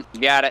 Keep going.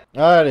 You got it.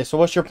 Alrighty, so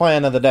what's your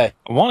plan of the day?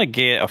 I want to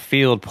get a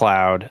field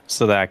plowed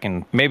so that I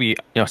can maybe,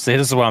 say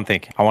this is what I'm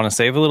thinking. I want to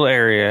save a little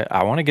area.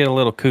 I want to get a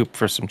little coop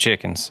for some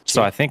chickens.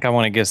 So I think I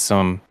want to get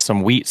some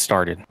wheat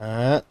started.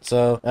 Alright,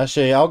 so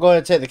actually, I'll go ahead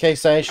and take the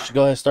case. I should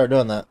go ahead and start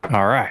doing that.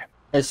 All right.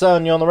 Hey,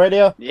 son, you on the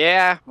radio?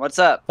 Yeah. What's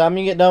up? Time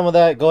you get done with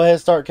that, go ahead and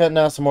start cutting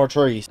down some more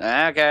trees.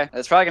 Okay.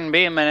 It's probably gonna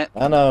be a minute.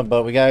 I know,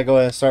 but we gotta go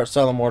ahead and start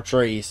selling more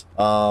trees.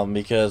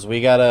 Because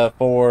we gotta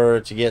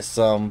afford to get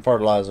some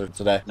fertilizer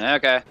today.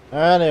 Okay.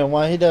 Alright, and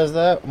while he does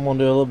that, I'm gonna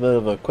do a little bit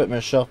of a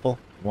equipment shuffle.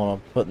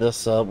 Want to put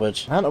this up,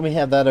 which I know we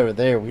have that over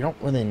there. We don't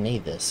really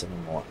need this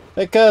anymore.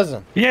 Hey,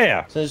 cousin.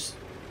 Yeah. Since,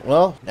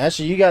 well,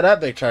 actually, you got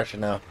that big tractor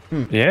now.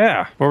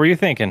 Yeah. What were you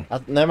thinking?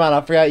 Never mind, I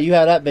forgot you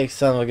had that big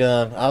son of a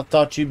gun. I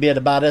thought you'd be able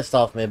to buy this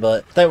off me,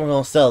 but I think we're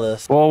gonna sell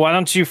this. Well, why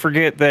don't you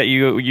forget that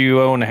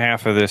you own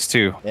half of this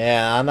too?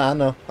 Yeah,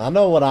 I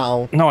know what I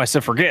own. No, I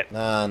said forget.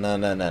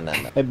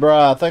 No. Hey,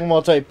 bro, I think I'm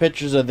gonna take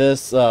pictures of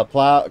this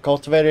plow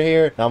cultivator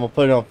here, and I'm gonna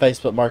put it on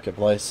Facebook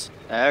Marketplace.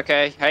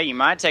 Okay. Hey, you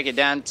might take it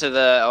down to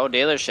the old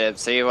dealership,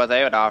 see what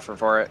they would offer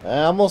for it.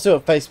 I'm gonna see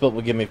what Facebook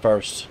will give me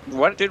first.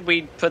 What did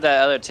we put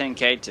that other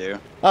 10K to?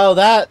 Oh,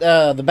 that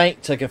the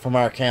bank took it from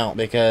our account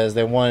because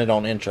they wanted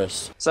on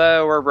interest.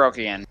 So we're broke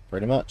again.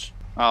 Pretty much.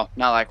 Well,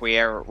 not like we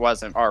ever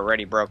wasn't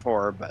already broke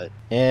for, but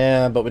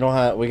Yeah, but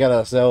we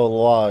gotta sell the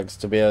logs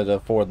to be able to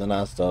afford the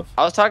nice stuff.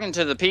 I was talking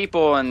to the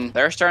people and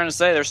they're starting to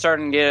say they're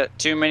starting to get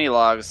too many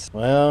logs.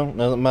 Well,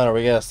 doesn't matter.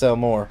 We gotta sell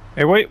more.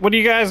 Hey, wait. What do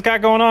you guys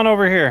got going on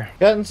over here?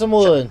 Cutting some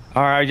wood.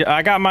 All right,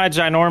 I got my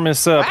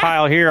ginormous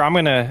pile here. I'm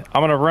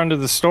gonna run to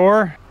the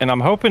store, and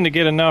I'm hoping to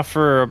get enough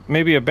for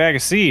maybe a bag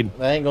of seed.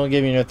 They ain't gonna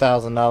give you no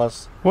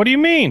 $1,000. What do you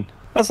mean?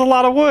 That's a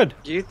lot of wood.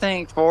 Do you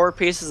think 4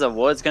 pieces of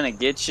wood's gonna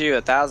get you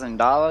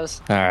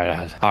 $1,000? All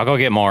right, I'll go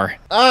get more.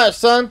 All right,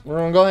 son. We're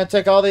gonna go ahead and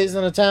take all these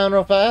into town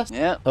real fast.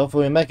 Yep.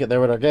 Hopefully, we make it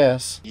there with our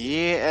gas.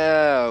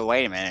 Yeah,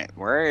 wait a minute.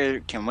 Where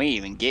can we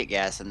even get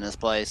gas in this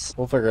place?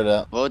 We'll figure it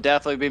out. We'll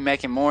definitely be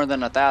making more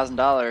than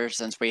 $1,000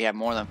 since we have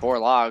more than 4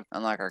 logs,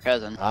 unlike our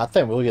cousin. I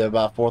think we'll get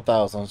about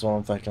 4,000. That's what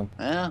I'm thinking.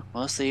 Well,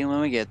 we'll see when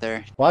we get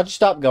there. Why'd you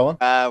stop going?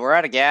 We're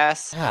out of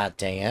gas. God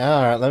dang it.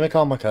 All right, let me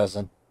call my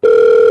cousin.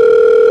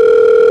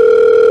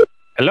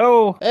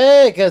 Hello.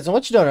 Hey, cousin,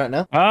 what you doing right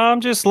now?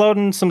 I'm just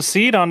loading some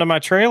seed onto my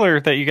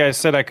trailer that you guys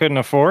said I couldn't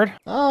afford.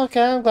 Oh,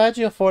 okay. I'm glad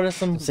you afforded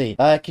some seed.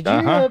 Could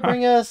you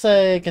bring us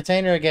a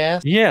container of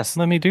gas? Yes,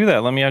 let me do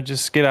that. Let me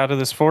just get out of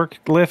this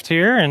forklift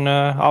here, and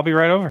I'll be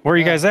right over. Where are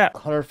you guys at?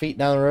 100 feet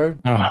down the road.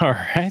 All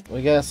right.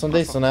 We got some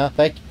diesel now.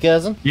 Thank you,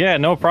 cousin. Yeah,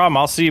 no problem.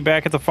 I'll see you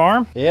back at the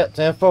farm. Yep,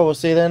 10-4. We'll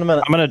see you there in a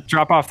minute. I'm gonna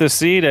drop off this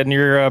seed in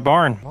your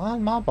barn. Why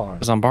in my barn?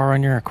 Because I'm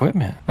borrowing your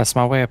equipment. That's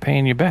my way of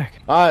paying you back.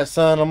 All right,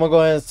 son. I'm going to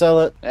go ahead and sell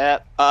it.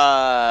 Yep.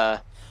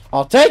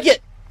 I'll take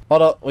it.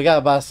 Hold up. We got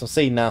to buy some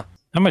seed now.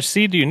 How much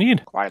seed do you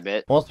need? Quite a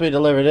bit. Once we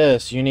deliver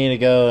this, you need to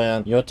go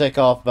and you'll take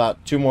off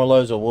about 2 more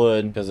loads of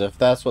wood, because if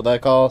that's what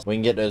that costs, we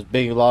can get those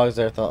big logs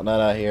there, throwing that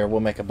out here. We'll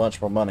make a bunch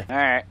more money.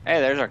 Alright.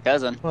 Hey, there's our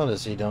cousin. What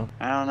is he doing?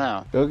 I don't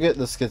know. Go get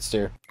the skid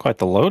steer. Quite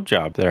the load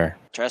job there.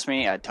 Trust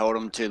me, I told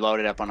him to load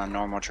it up on a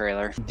normal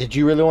trailer. Did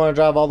you really want to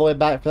drive all the way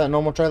back for that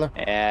normal trailer?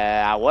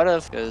 Yeah, I would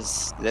have,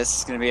 because this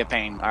is going to be a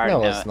pain. I already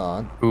No, know it's it.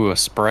 not. Ooh, a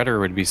spreader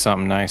would be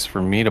something nice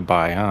for me to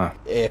buy, huh?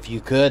 If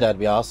you could, that'd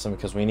be awesome,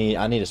 because I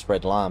need to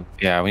spread lime.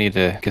 Yeah, we need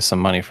to get some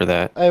money for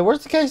that. Hey,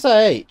 where's the Case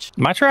IH?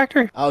 My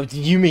tractor? Oh,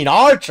 you mean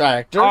our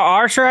tractor? Oh,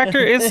 our tractor?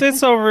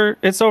 It's over.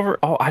 It's over.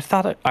 Oh, I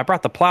thought I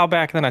brought the plow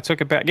back and then I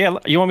took it back. Yeah,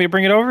 you want me to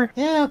bring it over?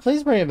 Yeah,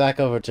 please bring it back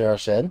over to our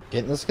shed.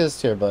 Get in the skid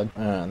steer, bud.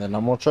 Alright, then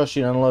I'm gonna trust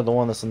you to unload the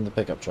one that's in the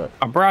pickup truck.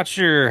 I brought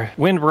your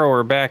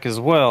windrower back as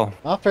well.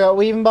 I forgot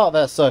we even bought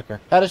that sucker.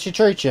 How did she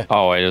treat you?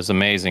 Oh, it was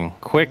amazing.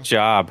 Quick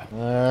job.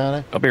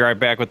 Alrighty. I'll be right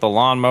back with the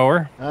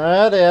lawnmower.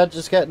 Alrighty, I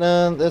just got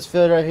done. This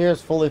field right here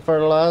is fully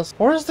fertilized.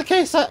 Where's the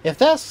Case IH? If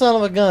that son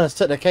of a gun has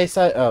took the Case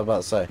IH, I was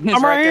about to say. He's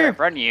I'm right there here. in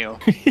front of you.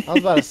 I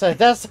was about to say, if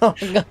that son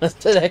of a gun has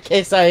took that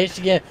Case IH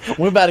again,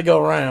 we're about to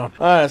go around.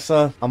 Alright,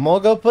 son. I'm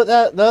gonna go put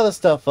the other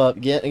stuff up.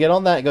 Get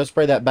on that and go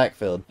spray that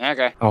backfield.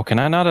 Okay. Oh, can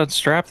I not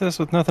unstrap this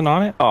with nothing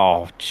on it?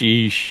 Oh, jeesh.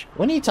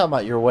 When are you talking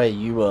about your way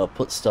you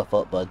put stuff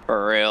up, bud?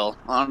 For real.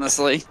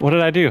 Honestly. What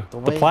did I do? The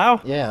way-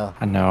 plow? Yeah.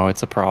 I know,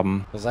 it's a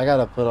problem. Because I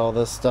gotta put all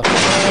this stuff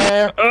in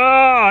there.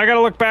 Oh, I gotta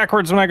look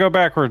backwards when I go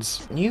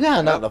backwards. You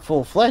got not to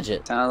full-fledged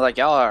it. Sounds like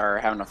y'all are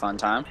having a fun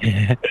time.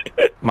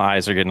 My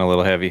eyes are getting a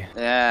little heavy.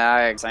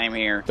 Yeah, same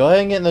here. Go ahead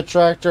and get in the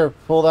tractor.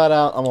 Pull that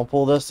out. I'm gonna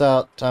pull this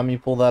out. Time you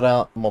pull that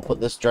out, I'm gonna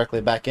put this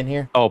directly back in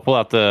here. Oh, pull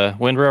out the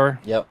windrower?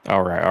 Yep.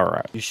 All right, all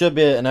right. You should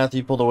be, and after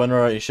you pull the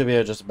windrow out, you should be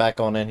able to just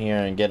back on in here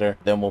and get her.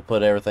 Then we'll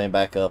put everything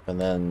back up,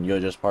 and then you'll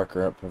just park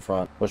her up in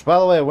front. Which, by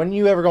the way, when are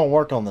you ever gonna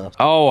work on this?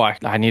 Oh,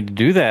 I need to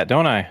do that,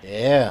 don't I?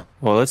 Yeah.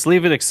 Well, let's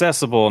leave it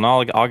accessible, and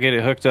I'll get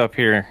it hooked up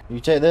here.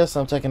 You take this.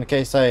 I'm taking the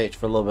case IH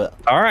for a little bit,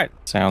 All right,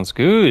 sounds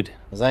good.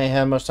 cause I ain't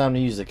had much time to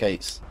use the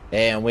case.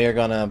 And we are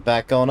gonna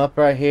back on up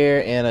right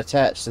here and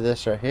attach to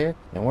this right here.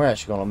 And we're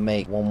actually gonna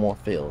make one more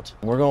field.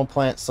 We're gonna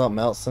plant something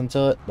else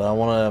into it, but I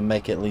want to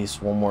make at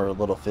least one more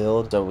little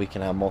field so we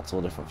can have multiple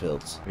different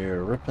fields.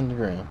 We're ripping the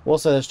ground. We'll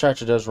say this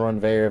tractor does run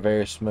very,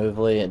 very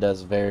smoothly. It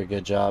does a very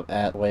good job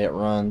at the way it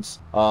runs.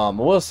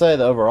 We'll say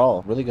the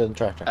overall really good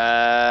tractor.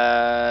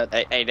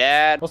 Hey,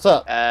 Dad. What's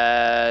up?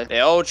 The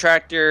old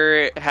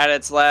tractor had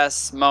its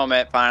last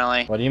moment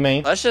finally. What do you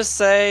mean? Let's just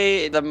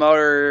say the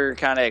motor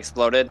kind of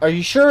exploded. Are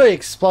you sure it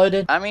exploded?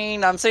 I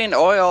mean, I'm seeing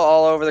oil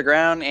all over the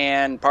ground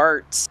and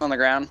parts on the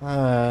ground.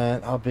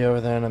 Alright, I'll be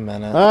over there in a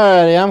minute.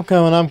 Alrighty,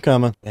 I'm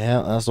coming.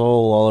 Yeah, that's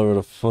oil all over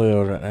the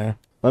field right there.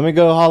 Let me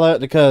go holler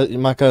at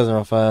my cousin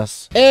real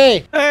fast.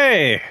 Hey!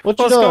 Hey, What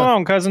you what's doing? going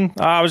on, cousin?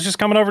 I was just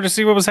coming over to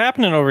see what was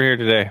happening over here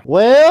today.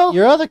 Well,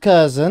 your other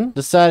cousin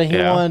decided he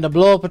Yeah. wanted to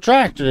blow up a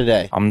tractor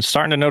today. I'm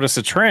starting to notice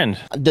a trend.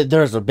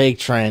 There's a big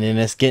trend and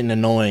it's getting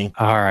annoying.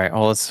 All right,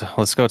 well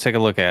let's go take a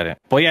look at it.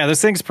 Well, yeah,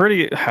 this thing's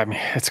pretty. I mean,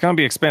 it's gonna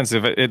be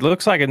expensive. It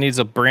looks like it needs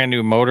a brand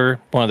new motor.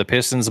 One of the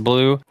pistons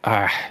blew.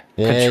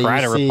 Yeah, Could try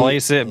you to see-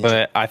 replace it, yeah.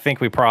 but I think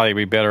we probably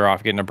be better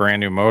off getting a brand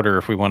new motor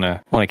if we want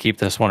to keep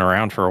this one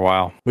around for a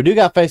while. We do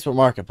got Facebook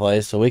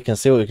Marketplace, so we can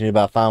see what we can do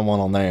about finding one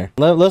on there.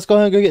 Let's go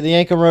ahead and go get the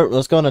yankum rope.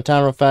 Let's go in the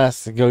time real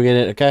fast and go get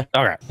it, okay?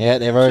 All right. Yeah,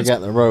 they've already got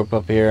the rope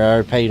up here. I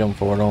already paid them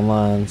for it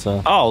online,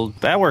 so. Oh,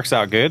 that works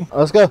out good.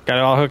 Let's go. Got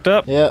it all hooked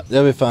up. Yeah,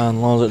 they'll be fine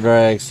as long as it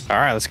drags. All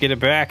right, let's get it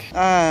back.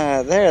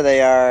 There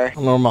they are. I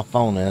don't know where my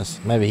phone is.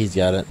 Maybe he's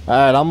got it.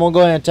 Alright, I'm gonna go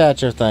ahead and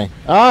attach everything.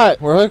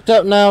 Alright, we're hooked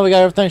up now. We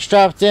got everything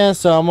strapped in,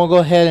 so I'm gonna go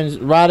ahead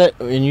and ride it,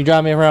 and you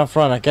drive me around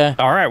front, okay?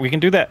 All right, we can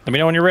do that. Let me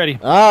know when you're ready.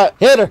 Alright,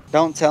 hit her.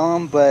 Don't tell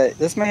him, but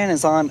this man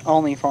is on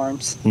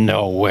OnlyFarms.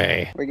 No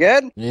way. We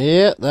good?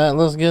 Yeah, that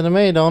looks good to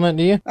me, don't it?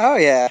 Do you? Oh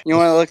yeah. You know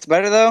what looks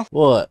better though?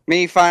 What?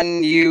 Me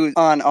finding you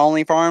on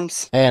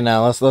OnlyFarms. Hey,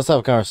 now let's have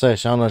a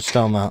conversation. I don't know what you're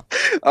talking about.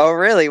 Oh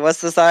really?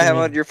 What's this I have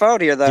on your phone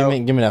here though?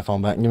 Give me that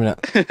phone back. Give me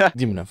that.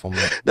 Give me that phone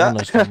back. I don't know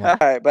what you're talking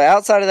about. Alright, but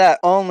outside of that,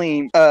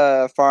 only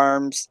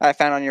farms I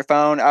found on your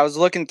phone, I was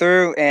looking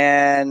through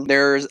and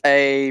there's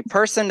a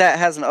person that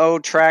has an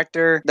old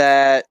tractor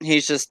that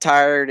he's just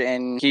tired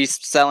and he's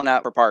selling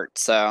out for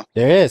parts. So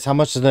There is. How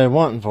much are they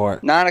wanting for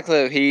it? not a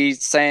clue.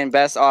 He's saying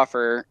best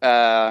offer.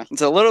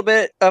 It's a little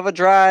bit of a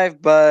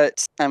drive,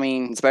 but I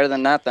mean it's better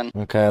than nothing.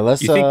 Okay,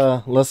 let's You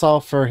think- let's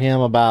offer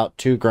him about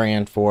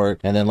 $2,000 for it,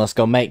 and then let's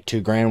go make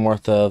 $2,000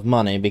 worth of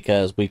money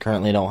because we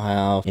currently don't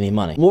have any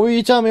money. What were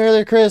you telling me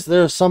earlier, Chris?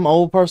 There was some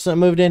old person that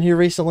moved in here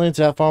recently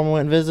to that farm we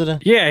went and visited.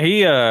 Yeah,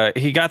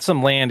 he got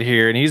some land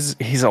here, and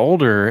he's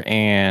older,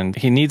 and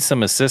he needs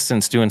some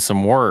assistance doing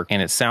some work.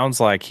 And it sounds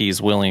like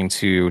he's willing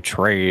to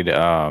trade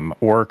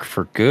work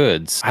for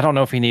goods. I don't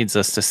know if he needs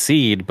us to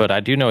seed, but I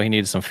do know he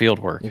needs some field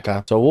work.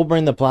 Okay, so we'll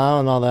bring the plow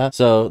and all that.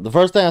 So the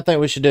first thing I think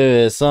we should do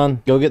is,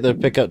 son, go get the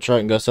pickup truck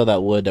and go sell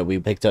that wood that we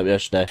picked up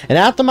yesterday. And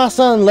after my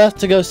son left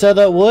to go sell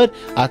that wood,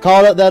 I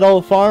called up that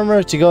old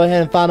farmer to go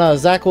ahead and find out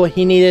exactly what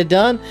he needed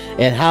done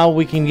and how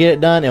we can get it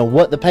done and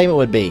what the payment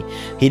would be.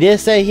 He did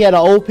say he had an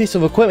old piece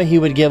of equipment he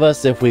would give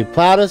us if we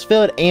plowed his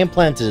field and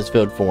planted his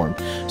field for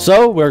him.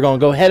 So we're gonna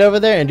go head over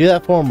there and do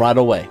that for him right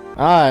away.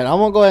 Alright, I'm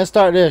gonna go ahead and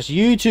start this.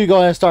 You two go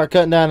ahead and start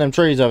cutting down them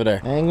trees over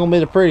there. Ain't gonna be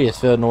the prettiest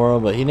field in the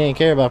world, but he didn't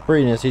care about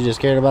prettiness, he just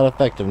cared about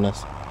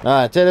effectiveness.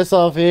 Alright, take this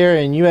off here,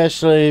 and you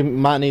actually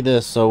might need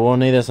this, so we'll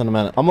need this in a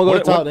minute. I'm gonna go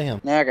talk to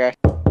him. Okay.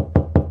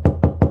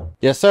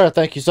 Yes, sir.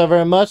 Thank you so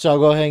very much. I'll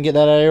go ahead and get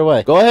that out of your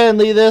way. Go ahead and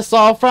leave this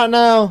off right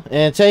now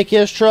and take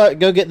his truck.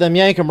 Go get them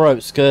yankum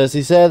ropes because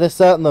he said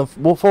it's out in the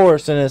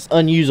forest and it's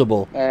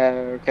unusable.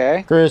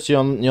 Okay. Chris, you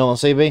on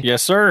CB?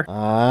 Yes, sir.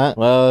 Alright.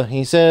 Well,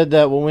 he said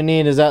that what we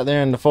need is out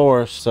there in the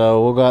forest,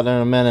 so we'll go out there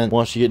in a minute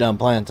once you get done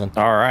planting.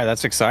 All right,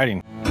 that's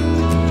exciting.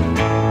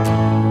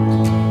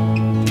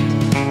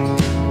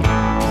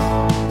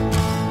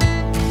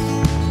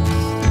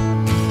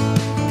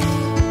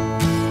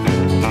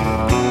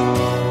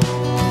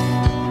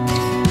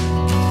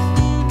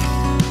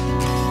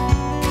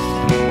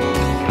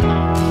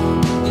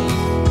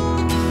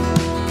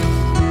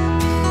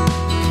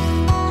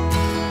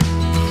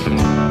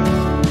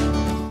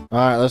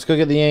 Alright, let's go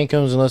get the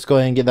yankums and let's go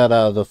ahead and get that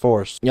out of the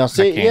forest. Y'all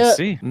see I it can't yet?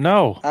 see.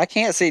 No. I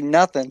can't see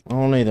nothing. I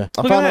don't either.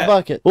 I Look at found a that.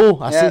 bucket. Oh,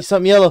 I Yeah. see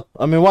something yellow.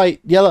 I mean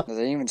white, yellow. Does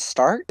it even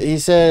start? He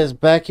says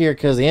back here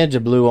because the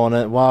engine blew on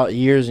it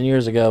years and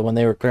years ago when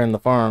they were clearing the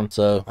farm,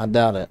 so I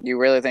doubt it. You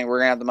really think we're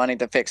gonna have the money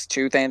to fix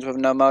two things with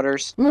no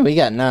motors? I mean, we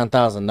got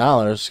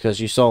 $9,000 because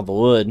you sold the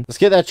wood. Let's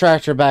get that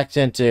tractor backed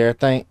into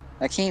everything.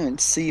 I can't even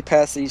see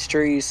past these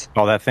trees.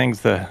 Oh, that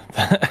thing's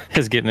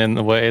is getting in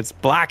the way. It's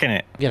blocking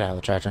it. Get out of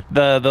the tractor.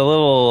 The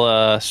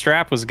little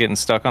strap was getting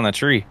stuck on the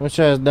tree. What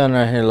you guys done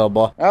right here, little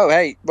boy? Oh,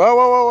 hey.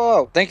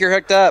 Whoa. Think you're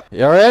hooked up.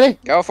 You ready?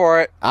 Go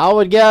for it. I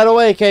would get out of the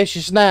way in case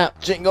she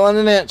snapped. She ain't going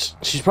an inch.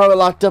 She's probably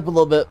locked up a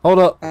little bit. Hold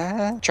up.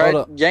 Try Hold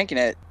up. yanking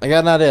it. I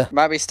got an idea.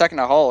 Might be stuck in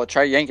a hole.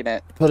 Try yanking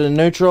it. Put it in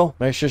neutral.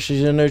 Make sure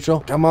she's in neutral.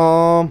 Come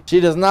on. She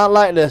does not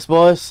like this,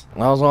 boys.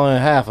 I was only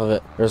half of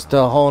it. There's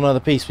still a whole nother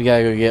piece we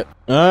gotta go get.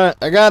 Alright,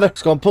 I got her.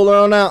 Just gonna pull her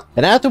on out.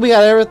 And after we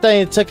got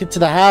everything and took it to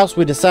the house,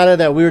 we decided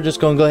that we were just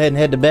gonna go ahead and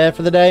head to bed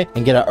for the day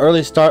and get an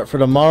early start for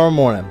tomorrow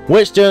morning.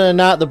 Which during the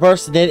night, the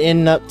person did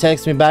end up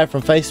texting me back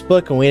from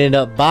Facebook, and we ended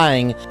up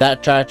buying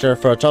that tractor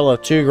for a total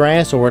of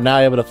 $2,000, so we're now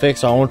able to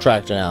fix our own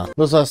tractor now.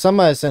 Looks like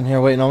somebody's sitting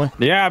here waiting on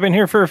me. Yeah, I've been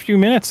here for a few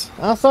minutes.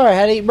 I'm sorry, I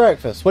had to eat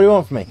breakfast. What do you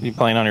want from me? You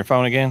playing on your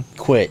phone again?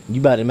 Quit. You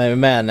about to make me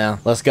mad now.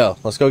 Let's go.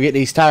 Let's go get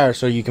these tires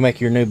so you can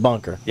make your new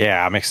bunker.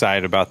 Yeah, I'm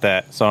excited about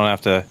that. So I don't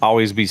have to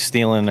always be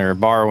stealing or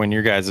borrowing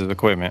your guys'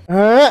 equipment.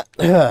 Alright,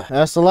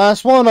 that's the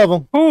last one of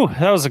them. Ooh,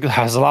 that was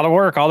a lot of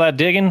work. All that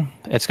digging.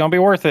 It's gonna be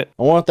worth it.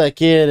 I wonder if that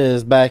kid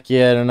is back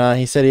yet or not.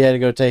 He said he had to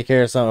go take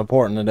care of something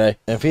important today.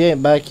 If he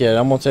ain't back yet,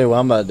 I'm gonna tell you what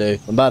I'm about to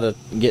do. I'm about to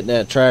get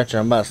that tractor.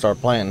 I'm about to start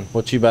planting.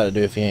 What you about to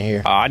do if he ain't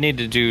here? I need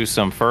to do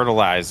some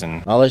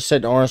fertilizing. I'll let you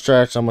take the orange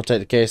tractor. I'm gonna take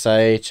the Case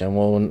IH and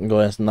we'll go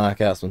ahead and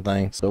knock out some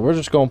things. So we're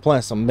just gonna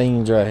plant some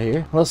beans right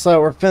here. Looks like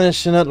we're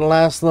finishing up the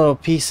last little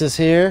pieces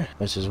here,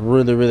 which is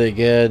really, really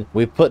good.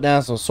 We put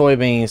down some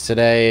soybeans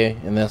today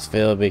in this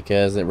field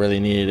because it really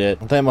needed it.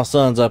 I think my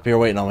son's up here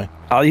waiting on me.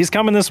 Oh, he's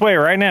coming this way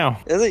right now.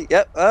 Is he?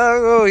 Yep.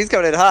 Oh, he's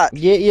coming in hot.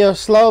 Get your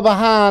slow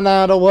behind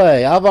out of the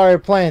way. I've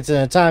already planted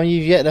in the time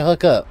you've yet to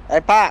hook up.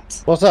 Hey,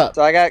 Pops. What's up?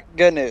 So I got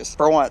good news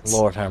for once.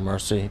 Lord have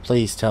mercy.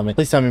 Please tell me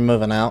you're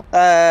moving out.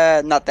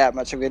 Not that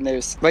much of good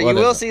news. But What you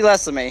is will it? see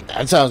less of me.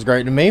 That sounds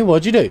great to me.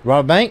 What'd you do?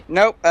 Rob a bank?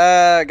 Nope.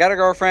 Got a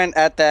girlfriend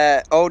at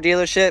that old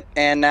dealership,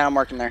 and now I'm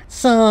working there.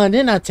 Son,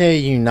 didn't I tell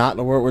you not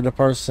to work with the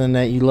person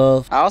that you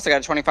love? I also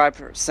got a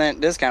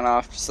 25% discount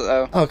off,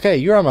 so... Okay,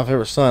 you are my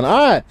favorite son.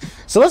 Alright,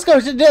 so let's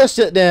go to this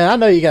shit then. I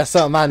know you got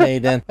something I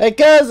need then. Hey,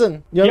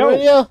 cousin, you on the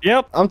radio?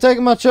 Yep. I'm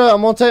taking my truck.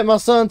 I'm gonna take my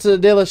son to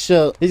the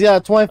dealership. He's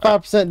got a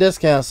 25%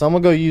 discount, so I'm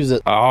gonna go use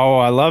it. Oh,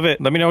 I love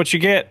it. Let me know what you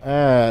get.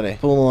 Alrighty,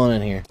 pull on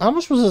in here. How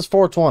much was this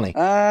 420?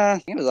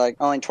 It was like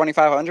only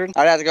 2,500.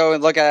 I'd have to go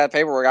and look at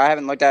paperwork. I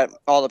haven't looked at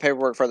all the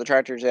paperwork for the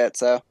tractors yet,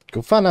 so...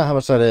 Go find out how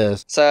much that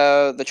is.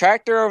 So, the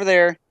tractor over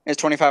there is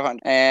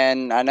 2,500.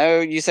 And I know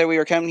you said we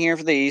were coming here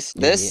for these.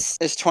 This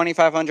is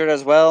 2,500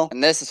 as well,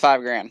 and this is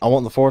 $5,000. I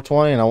want the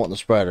 420 and I want the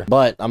spreader,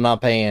 but I'm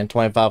not paying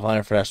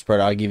 2,500 for that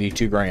spreader. I'll give you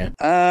 $2,000.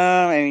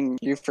 I mean,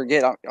 you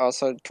forget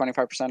also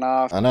 25%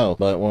 off. I know,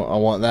 but I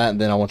want that,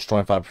 and then I want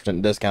your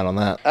 25% discount on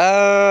that.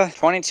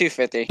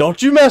 22.50.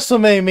 Don't you mess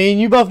with me. Me and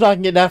you both not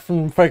can get that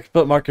from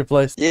Facebook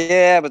Marketplace.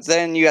 Yeah, but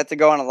then you have to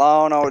go on a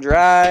long old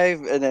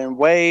drive and then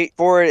wait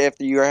for it if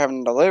you are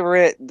having to deliver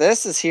it.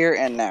 This is here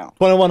and now.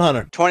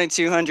 2,100.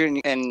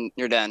 2,200 and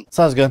you're done.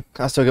 Sounds good.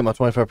 I still get my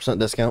 25%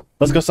 discount.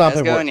 Let's go sign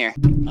Let's go paperwork. in here.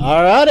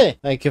 Alrighty.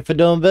 Thank you for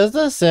doing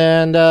business,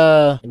 and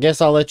I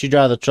guess I'll let you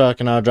drive the truck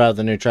and I'll drive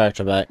the new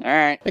tractor back. All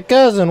right. Hey,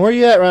 cousin, where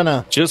you at right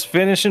now? Just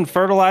finishing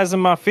fertilizing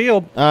my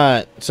field.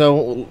 Alright,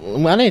 so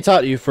I need to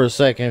talk to you for a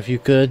second if you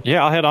could.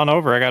 Yeah, I'll head on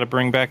over. I got to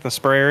bring back the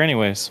sprayer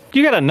anyways.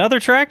 You got another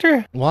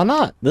tractor? Why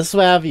not? This is the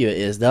way I view it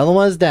is the other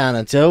one's down.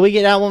 Until we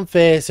get that one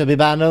fixed, it'll be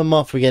about another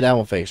month before we get that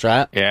one fixed,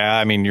 right? Yeah,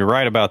 I mean, you're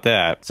right about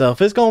that. So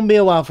if it's gonna be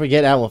a while before we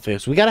get that one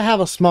fixed, we gotta have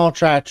a small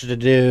tractor to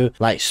do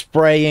like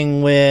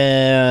spraying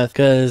with,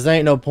 because there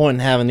ain't no point in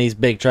having these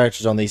big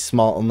tractors on the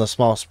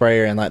small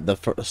sprayer and like the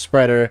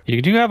spreader.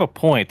 You do have a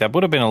point. That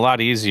would have been a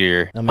lot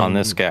easier on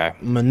this guy.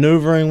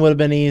 Maneuvering would have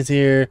been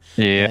easier.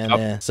 Yeah.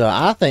 And, so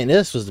I think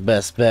this was the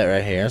best bet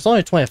right here. It's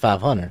only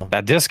 2,500.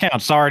 That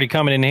discount's already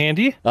coming in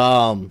handy.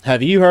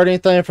 Have you heard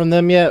anything from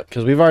them yet?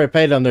 Because we've already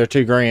paid them their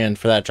 $2,000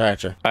 for that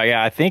tractor.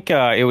 Yeah, I think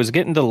it was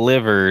getting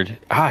delivered.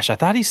 Gosh, I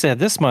thought he said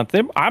this month.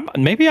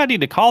 Maybe I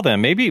need to call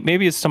them.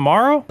 Maybe it's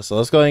tomorrow. So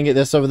let's go ahead and get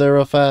this over there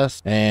real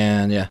fast.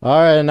 And yeah.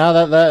 All right, now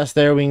that that's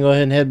there, we can go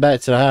ahead and head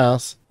back to the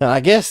house. Now, I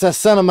guess that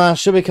son of mine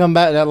should be coming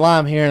back to that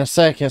lime here in a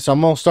second. So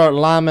I'm going to start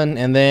liming.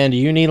 And then, do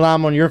you need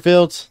lime on your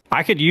fields?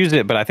 I could use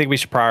it, but I think we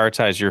should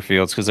prioritize your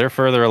fields because they're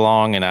further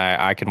along and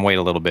I can wait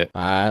a little bit.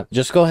 All right.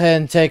 Just go ahead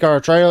and take our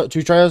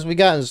two trailers we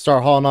got and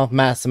start hauling off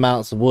massive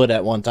amounts of wood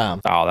at one time.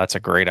 Oh, that's a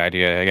great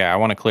idea. Yeah, I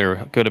want to clear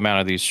a good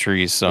amount of these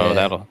trees, so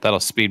that'll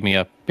speed me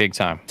up big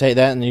time. Take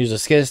that and use a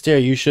skid steer.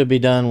 You should be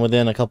done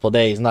within a couple of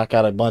days. Knock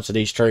out a bunch of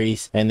these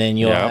trees, and then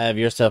you'll have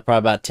yourself probably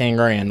about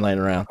 $10,000 laying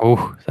around.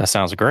 Oh, that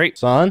sounds great.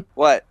 Son?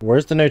 What? What?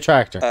 Where's the new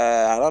tractor?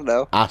 I don't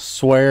know. I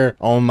swear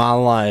on my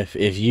life,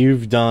 if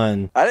you've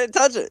done... I didn't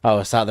touch it. Oh,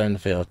 it's out there in the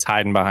field. It's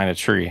hiding behind a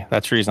tree.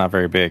 That tree's not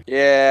very big.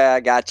 Yeah,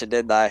 I got you,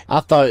 didn't I? I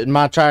thought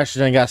my tractor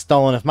done got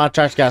stolen. If my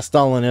tractor got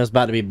stolen, it was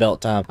about to be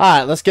belt time. All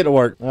right, let's get to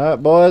work. All right,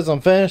 boys,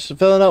 I'm finished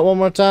filling up one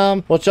more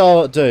time. What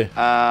y'all up to?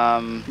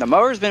 The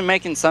mower's been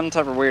making some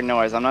type of weird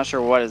noise. I'm not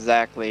sure what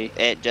exactly.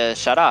 It just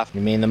shut off.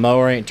 You mean the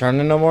mower ain't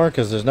turning no more?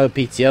 Because there's no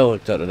PTO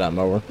hooked up to that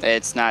mower.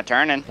 It's not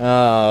turning.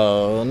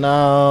 Oh,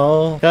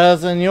 no.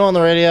 Cousin, you on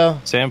the radio?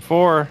 Sam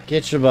 4.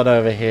 Get your butt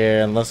over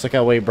here and let's look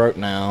how we broke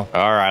now.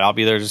 All right, I'll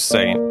be there just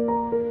saying.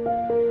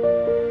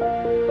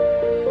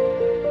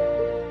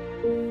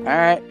 All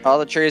right, all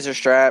the trees are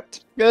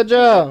strapped. Good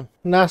job.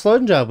 Nice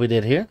loading job we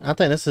did here. I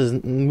think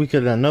we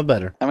could have done no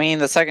better. I mean,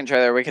 the second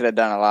trailer, we could have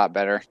done a lot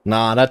better.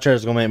 Nah, that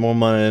trailer's gonna make more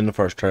money than the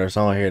first trailer,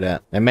 so I don't hear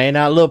that. It may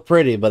not look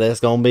pretty, but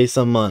it's gonna be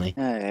some money.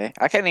 Okay.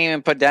 I couldn't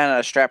even put down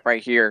a strap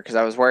right here because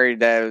I was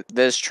worried that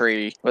this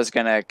tree was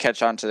gonna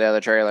catch on to the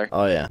other trailer.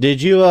 Oh yeah. Did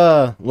you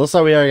looks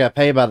like we already got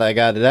paid by that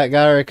guy. Did that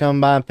guy already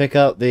come by and pick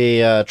up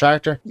the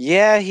tractor?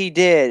 Yeah, he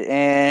did,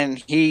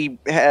 and he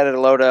had it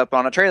load up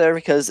on a trailer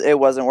because it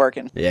wasn't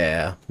working.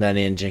 Yeah, that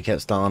engine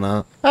kept stalling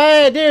out.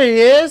 Hey, there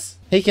he is.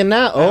 He can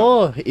now.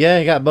 Oh, yeah,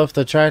 he got both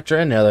the tractor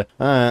and the other.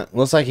 All right,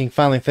 looks like he can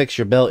finally fix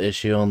your belt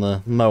issue on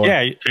the mower.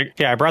 Yeah,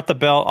 I brought the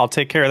belt. I'll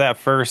take care of that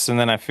first, and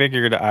then I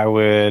figured I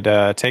would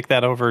take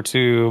that over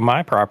to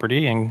my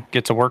property and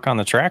get to work on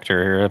the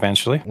tractor here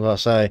eventually. Well, I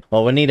say,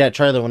 well, we need that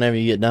trailer whenever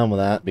you get done with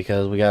that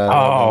because we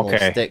got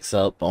little sticks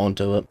up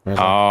onto it.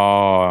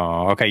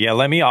 Oh, okay. Yeah,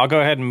 I'll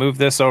go ahead and move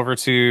this over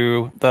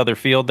to the other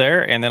field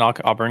there, and then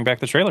I'll bring back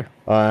the trailer.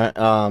 All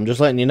right, just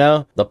letting you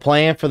know the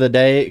plan for the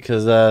day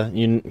because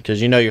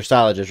you know your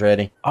silage is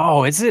ready.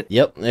 Oh, is it?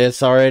 Yep,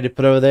 it's already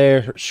put over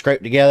there,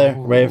 scraped together,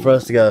 ready for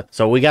us to go.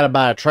 So we got to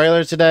buy a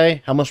trailer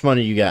today. How much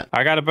money you got?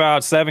 I got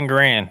about $7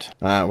 grand.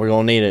 All right, we're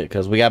gonna need it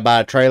because we got to buy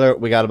a trailer.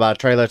 We got to buy a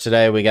trailer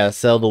today. We got to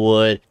sell the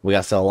wood. We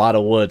got to sell a lot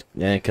of wood,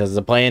 because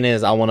the plan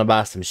is I want to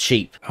buy some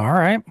sheep. All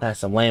right,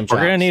 that's some lamb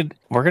chops.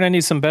 We're gonna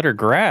need some better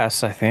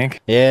grass, I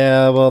think.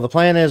 Yeah, well, the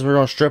plan is we're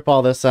gonna strip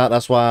all this out.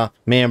 That's why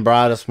me and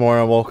Bri this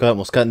morning woke up and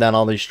was cutting down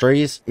all these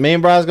trees. Me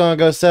and Bri's gonna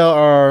go sell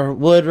our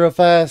wood real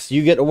fast.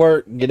 You get to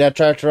work, get that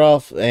tractor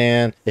off,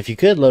 and if you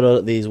could load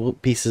up these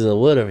pieces of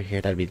wood over here,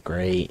 that'd be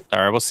great.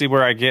 All right, we'll see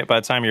where I get by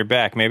the time you're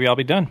back. Maybe I'll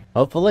be done.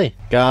 Hopefully.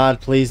 God,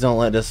 please don't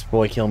let this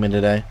boy kill me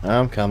today.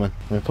 I'm coming.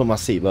 Let me put my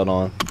seatbelt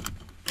on.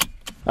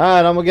 All right,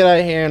 I'm gonna get out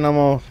of here and I'm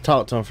gonna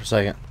talk to him for a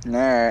second. All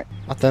right.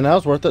 I think that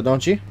was worth it,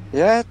 don't you?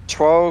 Yeah,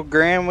 12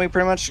 grand we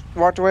pretty much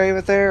walked away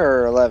with there,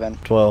 or 11?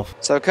 12.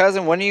 So,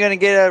 cousin, when are you going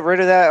to get rid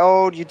of that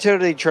old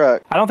utility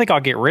truck? I don't think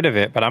I'll get rid of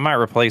it, but I might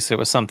replace it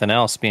with something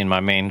else being my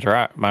main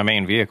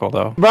vehicle,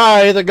 though. Bri,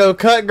 either go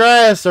cut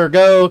grass or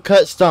go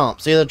cut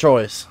stumps. Either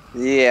choice.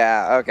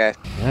 Yeah, okay.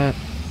 All right,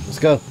 let's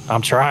go.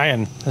 I'm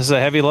trying. This is a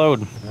heavy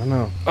load. I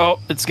know. Oh,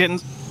 it's getting...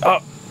 Oh,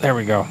 there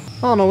we go.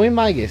 Oh, no, we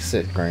might get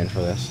 $6 grand for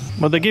this.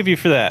 What'd they give you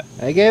for that?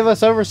 They gave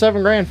us over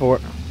 $7 grand for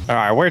it. All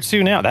right, where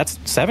to now? That's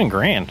 $7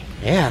 grand.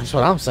 Yeah, that's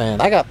what I'm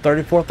saying. I got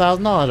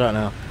 $34,000 right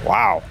now.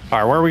 Wow. All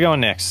right, where are we going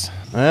next?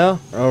 Well,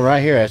 right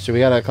here, actually. We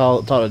got to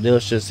talk to the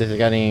dealership, see if they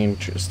got any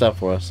stuff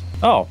for us.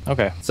 Oh,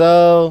 okay.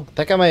 So, I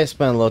think I may have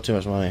spent a little too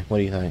much money. What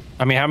do you think?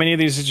 I mean, how many of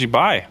these did you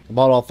buy? I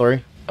bought all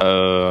 3.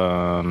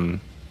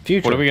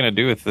 Future. What are we going to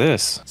do with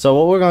this? So,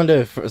 what we're going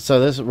to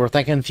do, we're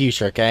thinking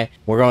future, okay?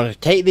 We're going to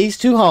take these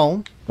 2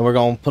 home. And we're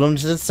going to put them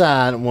to the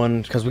side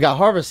because we got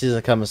harvest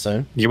season coming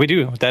soon. Yeah, we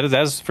do. That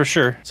is for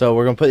sure. So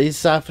we're going to put these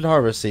aside for the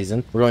harvest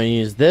season. We're going to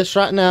use this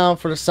right now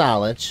for the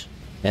silage.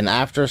 And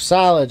after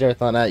silage,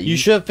 everything like that, you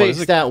should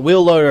fix that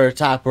wheel loader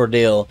type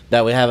ordeal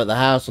that we have at the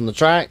house on the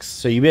tracks.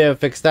 So you'll be able to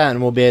fix that,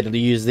 and we'll be able to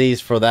use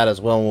these for that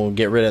as well, and we'll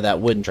get rid of that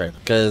wooden trailer.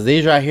 Because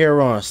these right here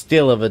are on a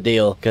steal of a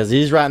deal. Because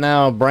these right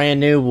now, brand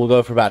new, will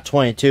go for about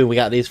 22. We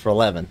got these for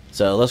 11.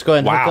 So let's go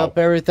ahead and hook up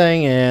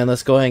everything, and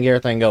let's go ahead and get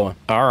everything going.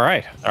 All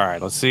right. All right.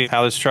 Let's see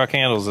how this truck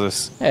handles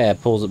this. Yeah,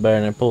 it pulls it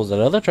better than it pulls that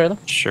other trailer.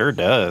 Sure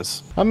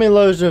does. How many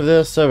loads of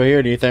this over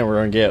here do you think we're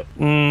going to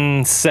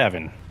get?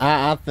 7.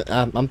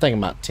 I'm thinking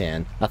about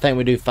 10. I think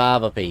we do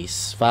 5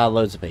 apiece. 5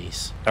 loads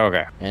apiece.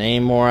 Okay. And any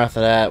more after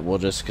that, we'll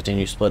just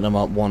continue splitting them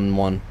up 1 and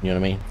 1. You know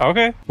what I mean?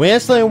 Okay. We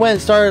instantly went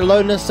and started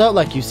loading this up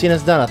like you've seen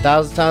us done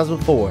 1,000 times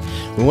before.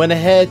 We went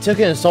ahead, took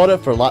it, and sold it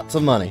for lots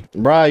of money.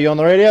 Bri, you on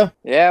the radio?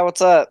 Yeah,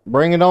 what's up?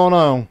 Bring it on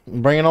home.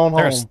 Bring it on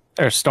home. There's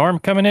a storm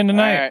coming in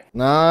tonight. All right.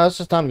 Nah, it's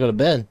just time to go to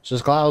bed. It's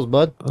just clouds,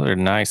 bud. Those are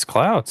nice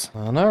clouds.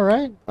 I know,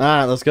 right? All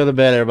right, let's go to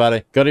bed,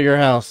 everybody. Go to your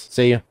house.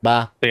 See you.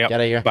 Bye. Yep. Get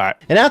out of here. Bye.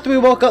 And after we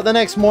woke up the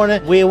next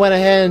morning, we went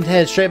ahead and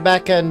headed straight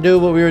back out and do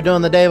what we were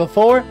doing the day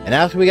before. And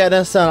after we got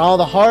done selling all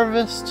the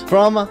harvest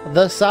from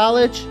the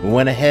silage, we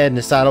went ahead and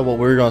decided what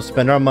we were going to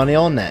spend our money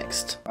on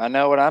next. I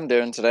know what I'm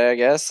doing today, I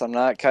guess. I'm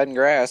not cutting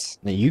grass.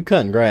 Now, you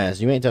cutting grass.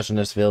 You ain't touching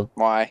this field.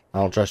 Why? I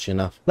don't trust you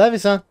enough. Love you,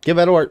 son. Get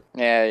back to work.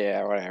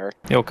 Yeah, whatever.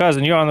 Yo,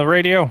 cousin, you on the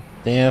radio?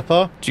 Yeah,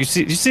 pa? Did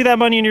you see that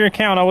money in your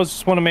account? I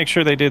just want to make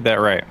sure they did that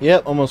right.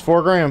 Yep, almost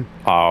 $4 grand.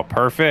 Oh,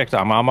 perfect.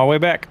 I'm on my way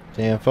back.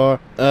 10-4.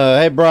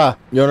 Hey, bro,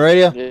 you on the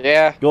radio?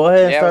 Yeah. Go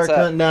ahead and Yeah, start what's up?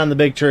 cutting down the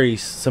big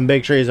trees. Some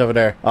big trees over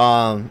there.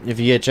 If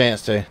you get a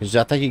chance to. 'Cause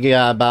I think you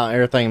got about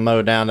everything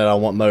mowed down that I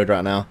want mowed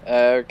right now.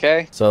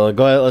 Okay. So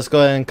go ahead. Let's go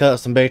ahead and cut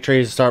some big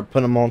trees and start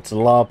putting them onto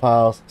the log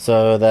piles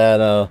so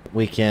that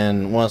we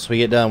can, once we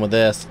get done with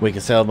this, we can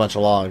sell a bunch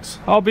of logs.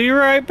 I'll be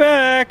right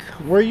back.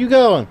 Where are you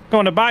going?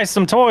 Going to buy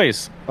some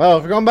toys. Oh,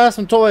 if you're gonna buy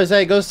some toys,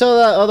 hey, go sell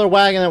that other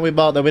wagon that we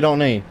bought that we don't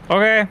need.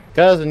 Okay.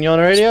 Cousin, you on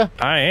the radio?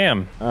 I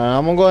am.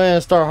 I'm gonna go ahead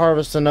and start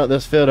harvesting up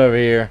this field over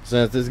here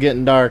since it's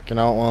getting dark and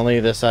I don't want to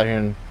leave this out here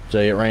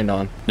until it rained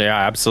on. Yeah,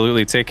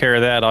 absolutely. Take care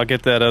of that. I'll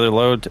get that other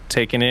load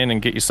taken in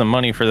and get you some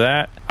money for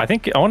that. I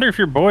wonder if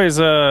your boy's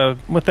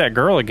with that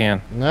girl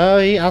again. No,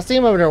 I see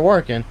him over there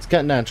working. He's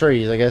cutting down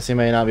trees. I guess he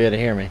may not be able to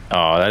hear me.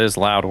 Oh, that is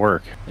loud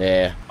work.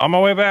 Yeah. On my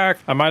way back,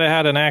 I might have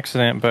had an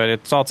accident, but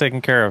it's all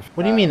taken care of.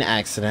 What do you mean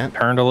accident?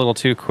 Turned a little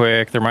too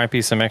quick. There might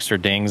be some extra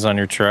dings on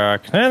your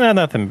truck. No,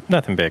 nothing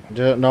big.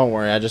 Don't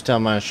worry. I just tell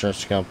my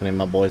insurance company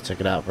my boy took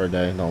it out for a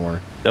day. Don't worry.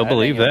 They'll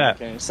believe that.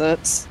 Make any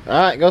sense. All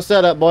right, go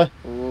set up, boy.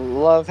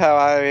 Love how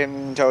I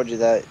haven't told you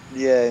that.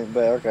 Yeah,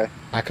 but okay.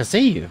 I can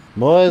see you.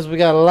 Boys, we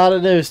got a lot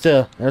to do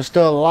still. There's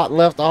still a lot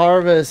left to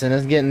harvest, and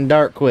it's getting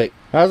dark quick.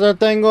 How's our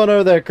thing going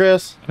over there,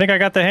 Chris? I think I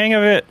got the hang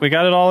of it. We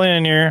got it all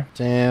in here.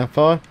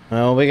 10-4.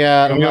 Well, we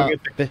got I'm gonna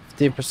about get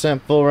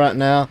 50% full right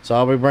now, so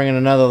I'll be bringing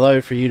another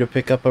load for you to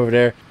pick up over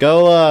there.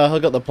 Go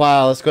hook up the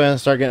plow. Let's go ahead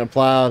and start getting it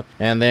plowed,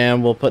 and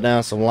then we'll put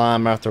down some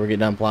lime after we get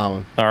done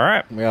plowing. All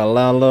right. We got a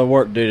lot of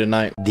work to do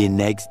tonight. The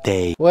next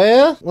day.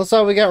 Well, looks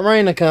like we got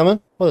rain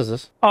coming. What is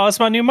this? Oh, it's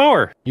my new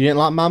mower. You didn't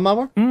like my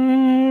mower?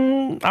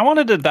 I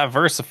wanted to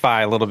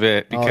diversify a little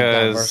bit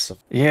because,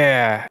 diversify.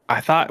 yeah,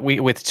 I thought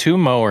with 2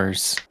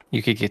 mowers,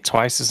 you could get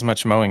twice as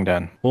much mowing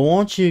done. Well, why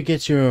don't you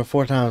get your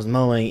 4 times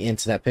mowing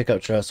into that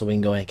pickup truck so we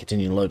can go ahead and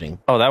continue loading?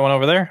 Oh, that one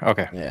over there?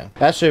 Okay. Yeah.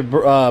 Actually,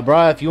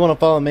 Brian, if you want to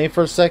follow me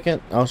for a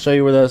second, I'll show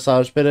you where the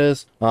silage pit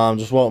is.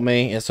 Just walk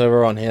me. It's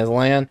over on his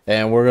land,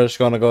 and we're just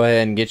going to go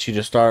ahead and get you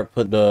to start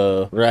put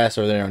the grass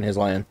over there on his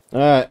land. All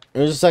right.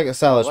 There's a second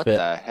silage What pit.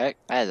 the heck?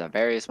 That is a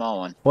very small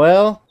one.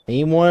 Well,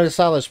 he wanted a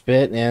silage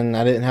pit, and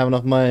I didn't have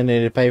enough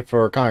money to pay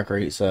for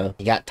concrete, so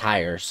he got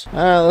tires.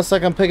 All right, looks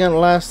like I'm picking the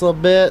last little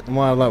bit. I'm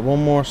gonna have like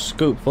one more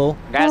scoopful.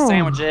 Got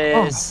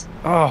sandwiches.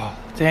 Oh,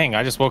 dang.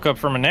 I just woke up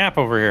from a nap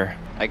over here.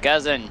 Hey,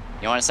 cousin,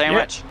 you want a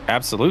sandwich?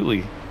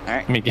 Absolutely. All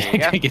right. Let me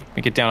here you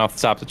go. get down off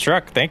the top of the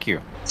truck. Thank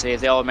you. See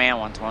if the old man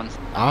wants one.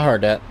 I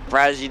heard that.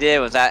 Surprised you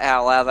did with that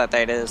how loud that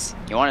thing is.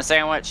 You want a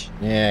sandwich?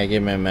 Yeah,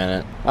 give me a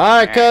minute. All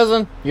right,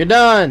 cousin, you're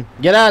done.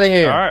 Get out of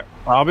here. All right.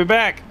 I'll be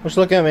back. What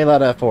you looking at me like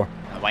that for?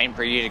 I'm waiting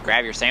for you to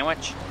grab your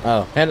sandwich.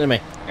 Oh, hand it to me.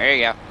 There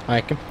you go.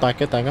 Thank you.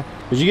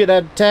 Did you get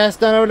that task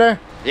done over there?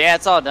 Yeah,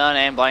 it's all done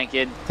and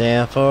blanketed.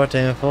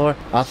 10-4.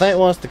 I think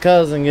once the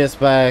cousin gets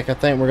back, I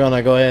think we're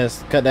gonna go ahead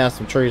and cut down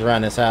some trees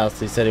around his house.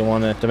 He said he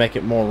wanted to make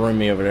it more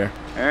roomy over there.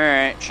 All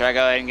right. Should I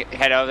go ahead and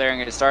head over there and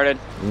get it started?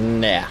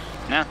 Nah.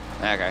 No?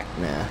 Okay.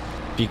 Nah.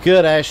 If you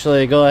could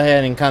actually go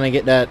ahead and kind of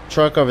get that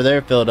truck over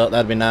there filled up,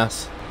 that'd be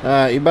nice.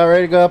 Alright, you about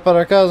ready to go up at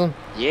our cousin?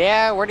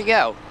 Yeah, where'd he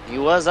go? He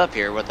was up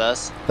here with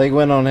us. I think he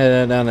went on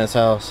heading down his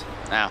house.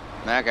 Oh,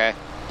 okay.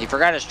 He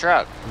forgot his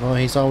truck. Well,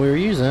 he saw we were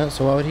using it,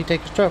 so why would he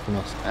take his truck from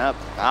us? Yep.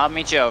 I'll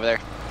meet you over there.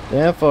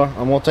 10-4.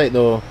 I'm gonna take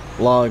the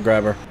log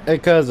grabber. Hey,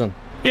 cousin.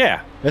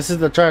 Yeah. This is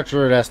the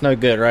tractor that's no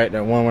good, right?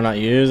 That one we're not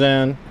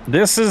using.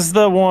 This is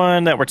the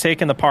one that we're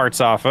taking the parts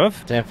off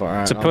of 10-4. All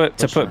right,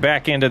 to put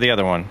back into the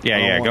other one. Yeah, I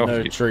don't yeah, want go.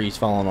 no trees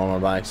falling on our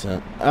by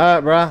accident. All right,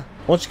 bro. Why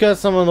don't you cut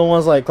some of the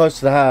ones like close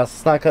to the house?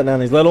 It's not cutting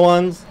down these little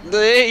ones.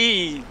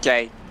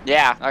 Okay.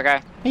 Yeah,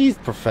 okay. He's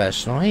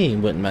professional. He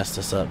wouldn't mess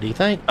this up, do you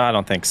think? I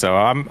don't think so.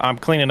 I'm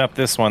cleaning up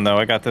this one though.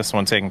 I got this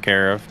one taken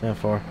care of.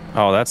 10-4.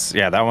 Oh,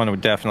 that one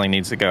would definitely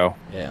needs to go.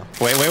 Yeah.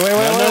 Wait.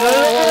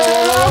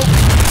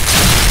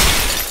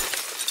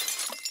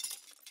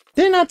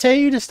 Didn't I tell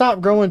you to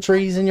stop growing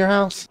trees in your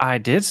house? I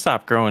did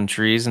stop growing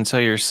trees until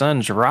your son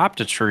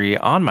dropped a tree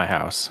on my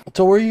house.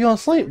 So where are you gonna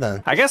sleep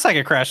then? I guess I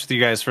could crash with you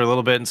guys for a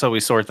little bit until we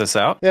sort this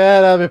out. Yeah,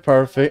 that'd be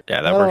perfect.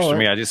 Yeah, that works for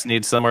me. I just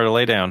need somewhere to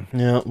lay down.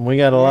 Yeah, we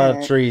got a lot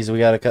of trees we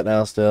got to cut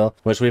down still,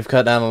 which we've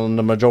cut down on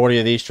the majority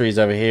of these trees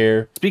over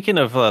here. Speaking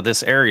of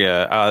this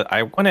area,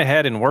 I went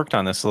ahead and worked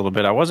on this a little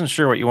bit. I wasn't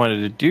sure what you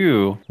wanted to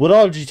do. What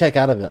all did you take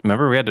out of it?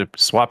 Remember, we had to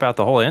swap out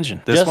the whole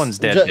engine. This one's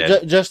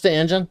dead. Just the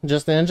engine?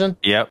 Just the engine?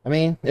 Yep. I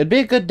mean, it'd be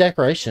a good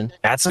decoration.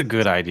 That's a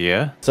good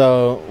idea.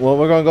 So what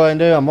we're gonna go ahead and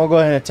do, I'm gonna go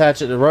ahead and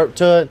attach it to rope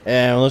to it,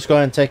 and let's go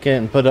ahead and take it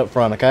and put it up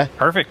front, okay?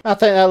 Perfect. I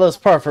think that looks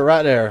perfect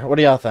right there. What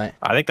do y'all think?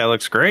 I think that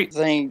looks great. I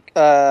think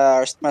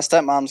my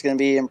stepmom's going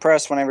to be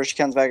impressed whenever she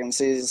comes back and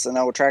sees an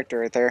old tractor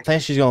right there. I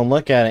think she's gonna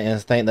look at it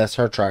and think that's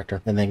her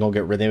tractor, and then gonna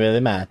get really,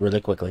 really mad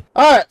really quickly.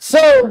 All right,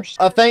 so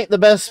I think the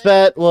best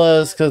bet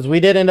was because we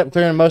did end up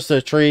clearing most of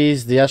the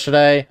trees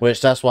yesterday,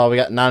 which that's why we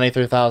got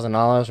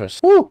 $93,000. Which,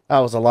 woo, that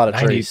was a lot of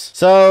trees.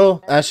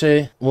 So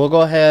Actually, we'll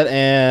go ahead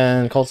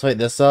and cultivate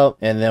this up,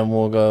 and then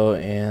we'll go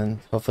and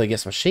hopefully get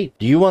some sheep.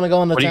 Do you want to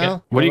go into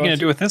town? What are you going to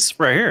do with this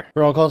right here?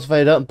 We're going to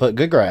cultivate it up and put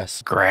good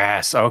grass.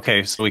 Grass.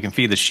 Okay, so we can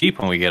feed the sheep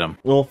when we get them.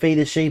 We'll feed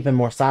the sheep and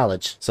more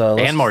silage.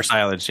 And more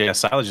silage. Yeah,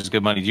 silage is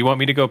good money. Do you want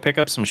me to go pick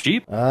up some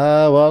sheep?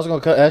 Well, I was going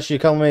to ask you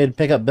to come with me to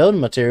pick up building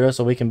materials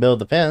so we can build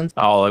the pens.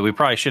 Oh, we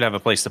probably should have a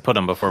place to put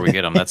them before we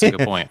get them. That's a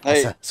good point.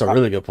 Hey, That's a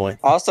really good point.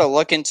 also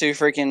look into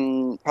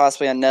freaking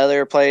possibly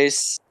another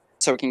place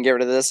so we can get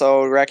rid of this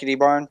old rackety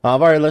barn.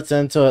 I've already looked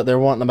into it. They're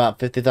wanting about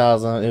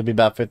 50,000. It'll be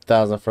about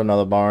 50,000 for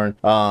another barn.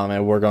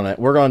 And we're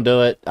gonna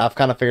do it. I've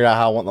kind of figured out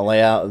how I want the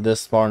layout of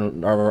this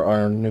barn or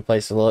our new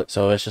place to look.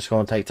 So it's just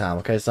gonna take time.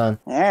 Okay, son.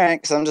 All right,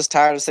 because I'm just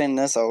tired of seeing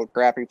this old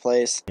crappy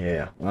place.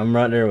 Yeah, I'm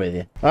right there with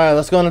you. All right,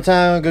 let's go into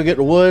town and go get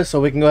the wood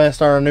so we can go ahead and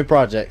start our new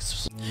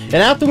projects. And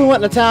after we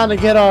went to town to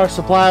get our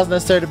supplies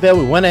necessary to build,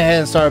 we went ahead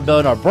and started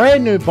building our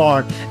brand new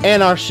barn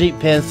and our sheep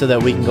pen so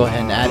that we can go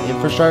ahead and add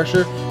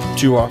infrastructure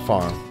to our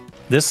farm.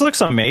 This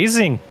looks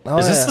amazing. Oh,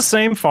 is this the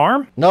same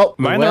farm? Nope.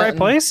 Am I in the right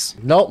place?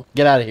 Nope.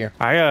 Get out of here.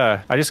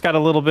 I just got a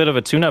little bit of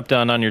a tune-up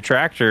done on your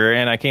tractor,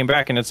 and I came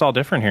back, and it's all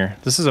different here.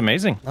 This is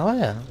amazing. Oh,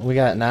 yeah. We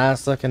got it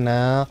nice looking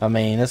now. I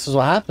mean, this is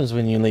what happens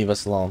when you leave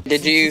us alone.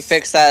 Did you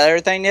fix that other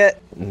thing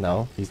yet?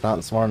 No, he's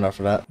not smart enough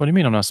for that. What do you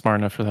mean I'm not smart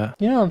enough for that?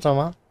 You know what I'm talking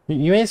about.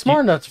 You ain't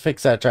smart enough to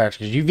fix that tractor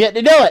because you've yet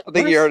to do it. I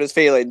think you hurt his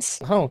feelings.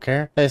 I don't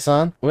care. Hey,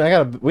 son, we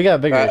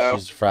got bigger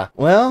issues to fry.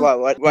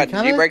 Well, What?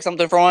 Did you break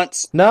something for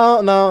once?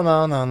 No.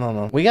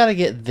 We got to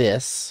get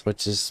this,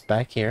 which is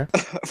back here.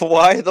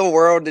 Why in the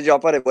world did y'all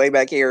put it way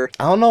back here?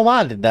 I don't know why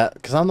I did that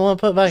because I'm the one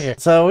put it back here.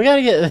 So we got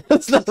to get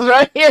this stuff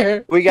right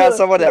here. We got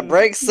someone that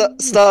breaks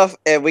stuff,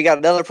 and we got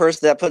another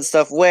person that puts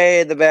stuff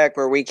way in the back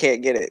where we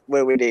can't get it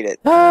when we need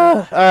it.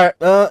 All right.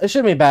 It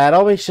shouldn't be bad.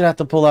 All we should have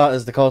to pull out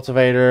is the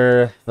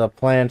cultivator, the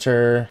planter,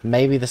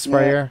 maybe the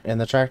sprayer in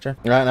the tractor.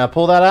 All right, now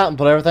pull that out and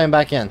put everything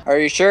back in. Are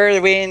you sure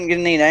that we ain't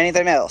gonna need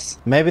anything else?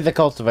 Maybe the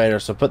cultivator,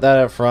 so put that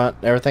up front.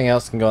 Everything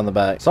else can go in the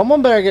back.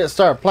 Someone better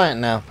start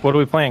planting now. What are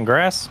we planting,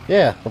 grass?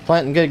 Yeah, we're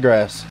planting good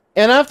grass.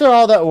 And after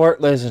all that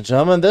work, ladies and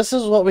gentlemen, this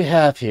is what we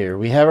have here.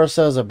 We have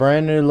ourselves a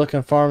brand new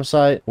looking farm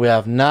site. We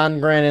have $9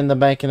 grand in the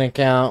banking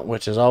account,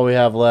 which is all we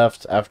have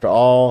left after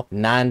all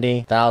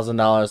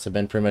 $90,000 have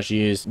been pretty much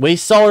used. We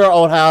sold our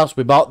old house.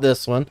 We bought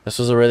this one. This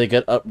was a really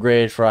good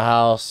upgrade for a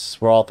house.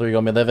 We're all three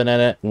going to be living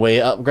in it. We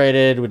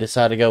upgraded. We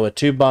decided to go with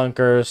 2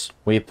 bunkers.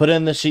 We put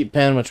in the sheep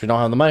pen, which we don't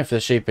have the money for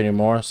the sheep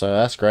anymore, so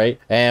that's great.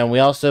 And we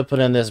also put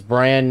in this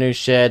brand new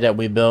shed that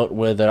we built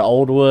with an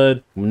old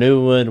wood,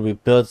 new wood. We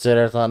built it,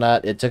 everything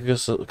like that. It took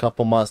us a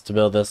couple months to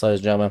build this, ladies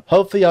and gentlemen.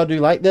 Hopefully y'all do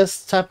like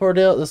this type of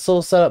deal, this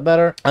little setup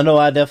better. I know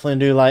I definitely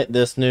do like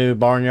this new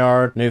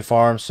barnyard, new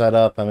farm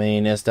setup. I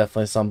mean, it's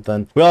definitely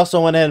something. We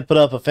also went ahead and put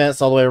up a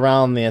fence all the way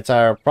around the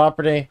entire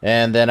property.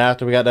 And then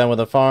after we got done with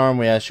the farm,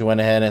 we actually went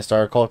ahead and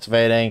started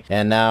cultivating.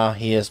 And now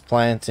he is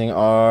planting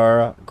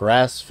our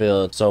grass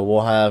field. So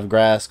we'll have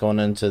grass going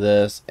into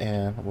this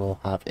and we'll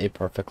have a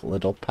perfect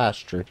little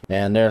pasture.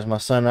 And there's my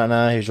son right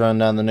now. He's running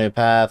down the new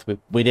path.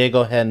 We did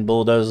go ahead and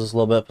bulldoze this a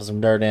little bit, put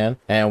some dirt in.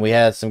 And we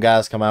had some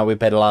guys come out. We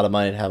paid a lot of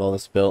money to have all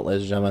this built,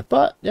 ladies and gentlemen.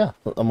 But yeah,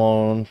 I'm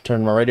gonna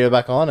turn my radio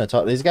back on and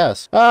talk to these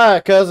guys. All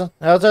right, cousin,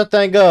 how's that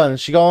thing going?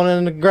 Is she going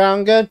in the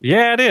ground good?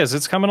 Yeah, it is.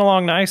 It's coming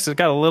along nice. It's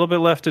got a little bit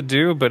left to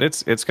do, but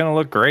it's gonna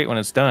look great when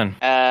it's done.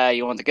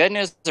 You want the good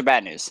news or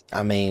bad news?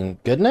 I mean,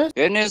 good news.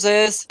 Good news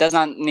is does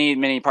not need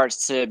many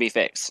parts to be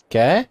fixed.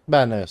 Okay,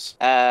 bad news.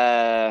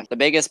 The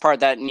biggest part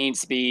that needs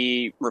to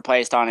be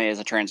replaced on it is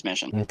a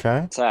transmission.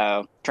 Okay.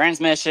 So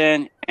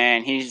transmission,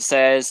 and he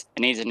says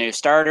it needs a new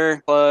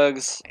starter,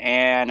 plugs,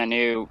 and a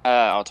new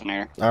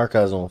alternator. Our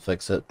cousin will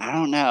fix it. I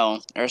don't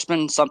know. There's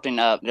been something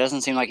up. It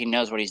doesn't seem like he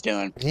knows what he's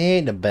doing. He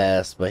ain't the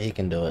best, but he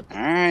can do it.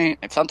 All right.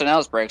 If something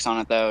else breaks on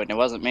it, though, and it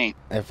wasn't me.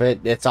 If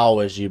it's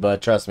always you,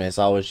 but trust me, it's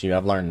always you.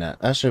 I've learned that.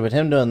 Actually, with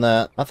him doing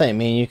that, I think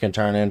me and you can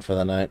turn in for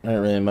the night. There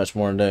ain't really much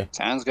more to do.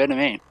 Sounds good to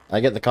me. I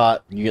get the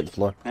cot, you get the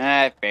floor.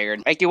 I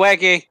figured. Wakey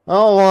wakey. I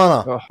don't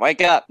wanna. Wake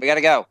up. We gotta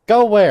go.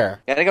 Go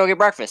where? Gotta go get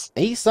breakfast.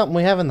 Eat something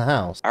we have in the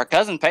house. Our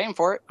cousin paying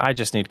for it. I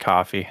just need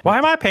coffee. Why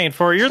am I paying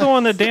for it? You're the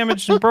one that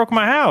damaged and broke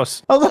my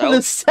house. I was going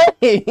to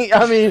say,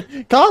 I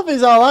mean,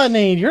 coffee's all I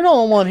need. You're the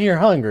only one here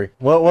hungry.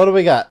 What do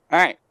we got? All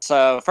right.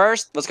 So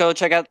first, let's go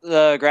check out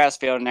the grass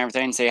field and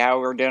everything, see how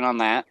we're doing on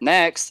that.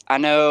 Next, I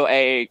know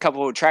a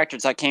couple of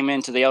tractors that came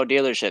into the old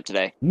dealership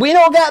today. We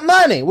don't got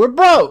money. We're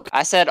broke.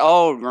 I said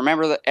old.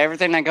 Remember that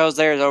everything that goes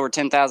there is over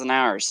 10,000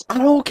 hours. I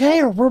don't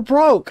care. We're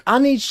broke. I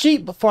need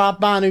sheep before I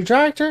buy a new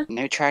tractor.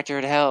 New tractor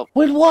would help.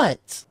 With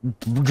what?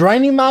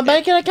 Draining my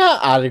banking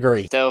account? I'd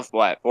agree. Still,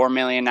 what,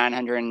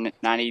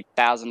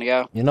 4,990,000 to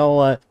go? You know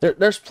what?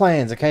 There's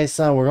plans, okay,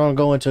 son? We're going to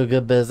go into a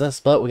good business,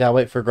 but we got to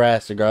wait for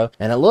grass to grow.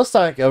 And it looks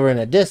like over in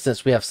the distance,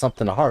 we have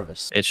something to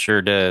harvest. It sure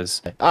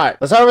does. All right,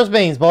 let's harvest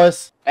beans,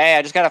 boys. Hey,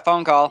 I just got a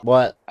phone call.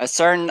 What? A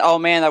certain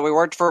old man that we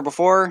worked for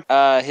before,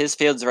 his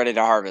field's ready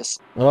to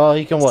harvest. Well,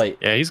 he can wait.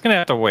 Yeah, he's gonna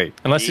have to wait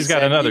unless He he's got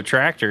said another he-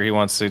 tractor he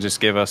wants to just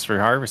give us for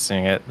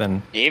harvesting it.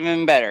 Then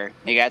Even better,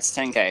 he got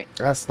 10K.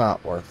 That's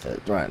not worth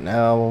it right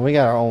now when we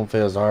got our own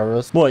fields to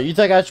harvest. What, you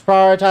think I should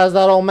prioritize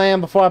that old man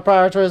before I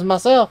prioritize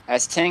myself?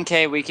 That's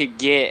 10K we could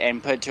get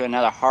and put to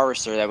another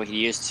harvester that we could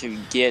use to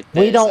get.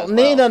 We this don't as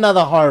need well.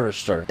 another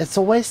harvester. It's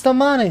a waste of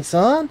money,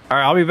 son. all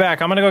right, I'll be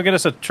back. I'm gonna go get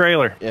us a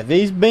trailer. If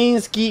these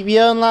beans keep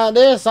yelling like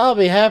this, I'll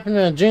be having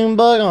a June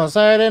bug on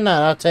Saturday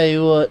night. I'll tell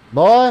you what.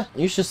 Boy,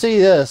 you should see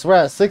this. We're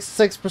at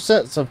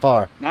 66% so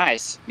far.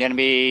 Nice. Gonna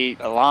be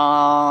a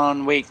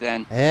long week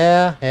then.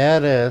 Yeah,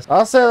 it is.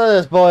 I'll say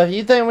this, boy. If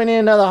you think we need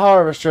another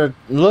harvester,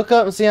 look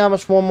up and see how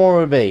much one more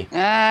would be.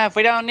 If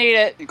we don't need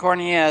it,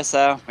 according to you,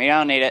 so we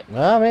don't need it.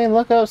 Well, I mean,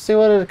 look up, see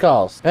what it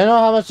costs. Depending on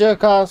how much it'll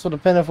cost will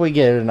depend if we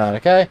get it or not,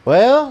 okay?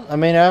 Well, I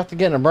mean, after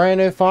getting a brand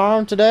new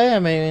farm today,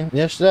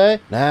 yesterday,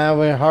 now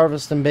we're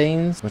harvesting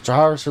beans, which the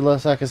harvester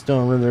looks like it's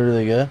doing really,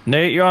 really good.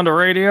 Nate, you on the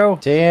radio?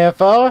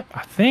 TFR?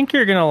 I think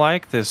you're gonna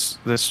like this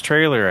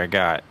trailer I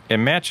got. It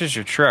matches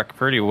your truck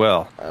pretty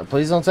well.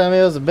 Please don't tell me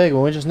it was a big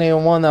one. We just needed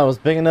one that was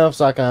big enough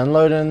so I can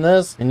unload it in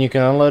this, and you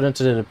can unload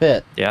into the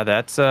pit. Yeah,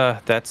 that's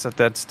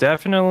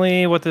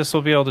definitely what this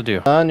will be able to do.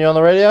 You on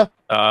the radio?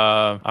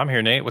 I'm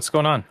here, Nate. What's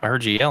going on? I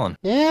heard you yelling.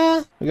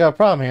 Yeah, we got a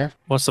problem here.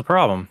 What's the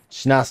problem?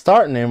 She's not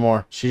starting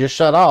anymore. She just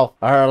shut off.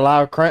 I heard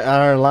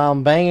a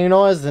loud banging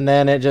noise, and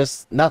then it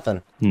just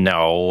nothing.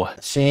 No.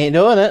 She ain't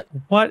doing it.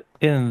 What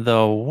in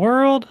the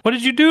world? What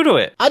did you do to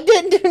it? I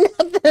didn't do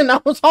nothing. I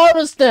was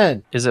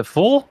harvesting. Is it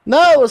full?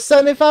 No, it was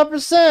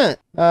 75%.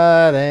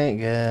 That ain't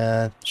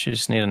good. She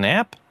just need a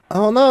nap? I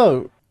don't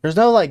know. There's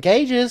no like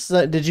gauges.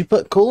 Did you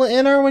put coolant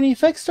in her when you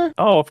fixed her?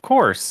 Oh, of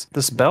course.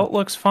 This belt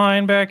looks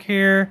fine back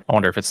here. I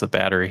wonder if it's the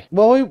battery.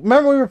 Well,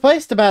 we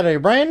replaced the battery,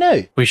 brand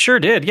new. We sure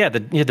did. Yeah,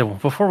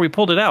 before we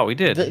pulled it out, we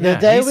did. The Yeah,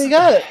 day he's- we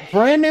got it,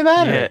 brand new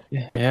battery.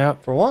 Yeah,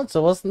 For once,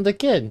 it wasn't the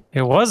kid.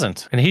 it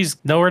wasn't. And he's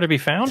nowhere to be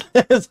found?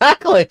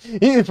 Exactly.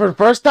 For the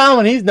first time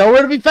when he's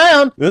nowhere to be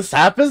found, this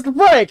happens to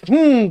break.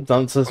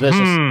 Something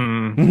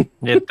suspicious.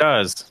 It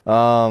does.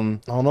 I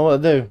don't know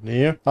what to do. Do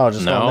you? Oh,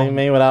 just No. don't leave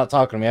me without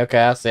talking to me. Okay,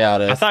 I see how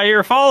it is. I thought you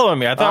were following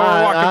me. I thought we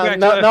were walking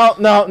back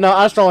to No.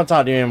 I just don't want to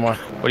talk to you anymore.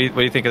 What do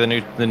you think of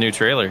the new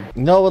trailer?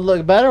 You know what would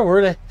look better?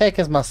 Where the heck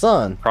is my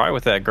son? Probably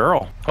with that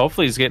girl.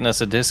 Hopefully he's getting us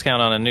a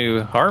discount on a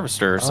new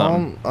harvester or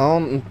something.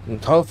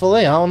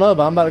 Hopefully, I don't know,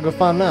 but I'm about to go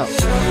find out.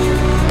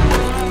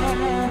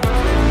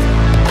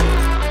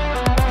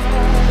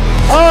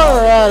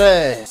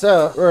 Alrighty.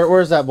 So,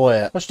 where's that boy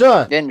at? What you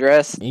doing? Getting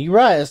dressed. You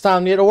right. It's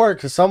time to get to work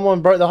because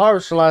someone broke the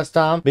harvester last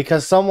time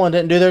because someone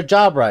didn't do their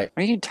job right.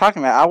 What are you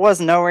talking about? I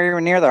wasn't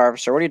nowhere near the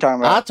harvester. What are you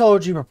talking I about?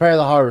 told you prepare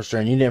the harvester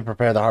and you didn't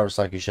prepare the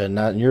harvester like you should.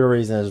 Not your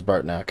reason it's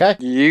broke now. Okay.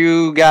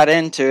 You got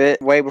into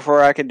it way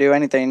before I could do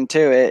anything to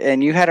it,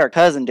 and you had our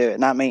cousin do it,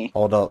 not me.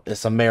 Hold up.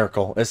 It's a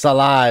miracle. It's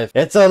alive.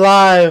 It's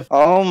alive.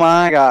 Oh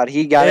my god,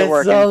 he got it It's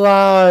working.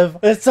 alive.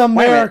 It's a Wait a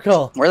minute.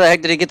 miracle. Where the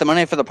heck did he get the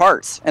money for the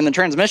parts and the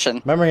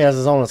transmission? Remember, he has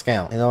his own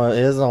account. You know,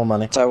 his own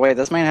money. So wait,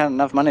 this man had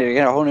enough money to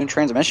get a whole new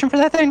transmission for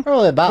that thing?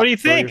 Probably about What do you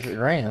 3 think?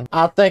 grand.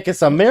 I think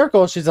it's a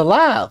miracle she's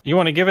alive. You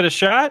want to give it a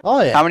shot?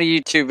 Oh yeah. How many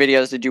YouTube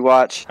videos did you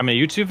watch? How many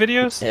YouTube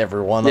videos?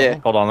 Every one of Yeah.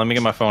 them. Hold on, let me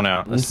get my phone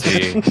out. Let's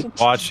see.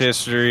 Watch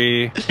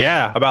history.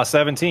 Yeah, about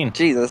 17.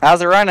 Jesus,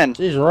 how's it running?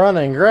 She's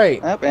running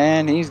great. Up,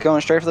 and he's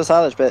going straight for the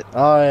silage pit.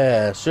 Oh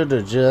yeah, should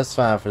do just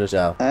fine for the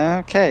job.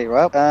 Okay,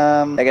 well,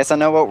 I guess I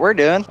know what we're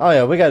doing. Oh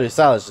yeah, we gotta do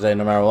silage today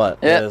no matter what.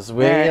 Yeah. 'Cause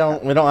we Yeah.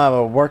 don't have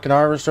a working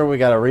harvester.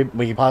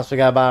 We possibly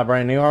gotta buy a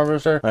brand new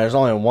harvester. There's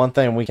only one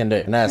thing we can do,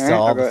 and that's All sell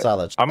right, all I'll the go-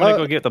 silage. I'm going to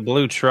go get the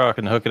blue truck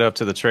and hook it up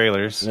to the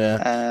trailers.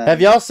 Yeah. Have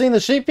y'all seen the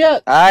sheep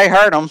yet? I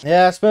heard him.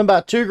 Yeah, I spent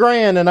about $2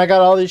 grand and I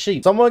got all these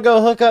sheep. So I'm gonna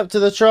go hook up to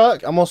the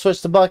truck. I'm gonna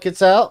switch the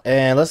buckets out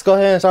and let's go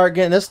ahead and start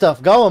getting this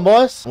stuff going,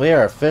 boys. We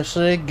are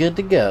officially good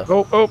to go.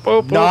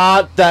 Oh.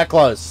 Not that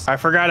close. I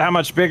forgot how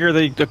much bigger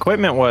the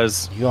equipment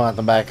was. You gonna have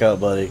to back up,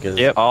 buddy. Cause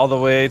Yep, all the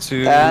way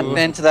to...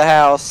 Into the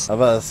house. I'm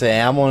about to say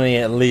I'm gonna need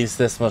at least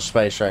this much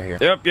space right here.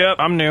 Yep,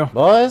 I'm new.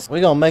 Boys,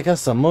 we gonna make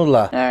us some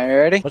moolah. Alright, you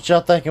ready? What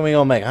y'all thinking we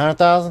gonna make?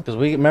 100,000? Because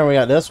we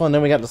got this one,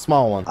 then we got the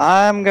small one.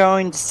 I'm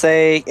going to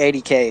say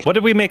 80K. What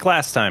did we make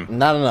last time?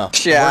 Not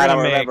enough. Yeah, I don't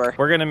We're gonna remember.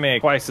 We're going to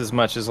make twice as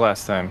much as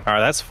last time. All right,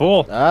 that's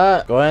full.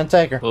 Alright, go ahead and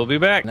take her. We'll be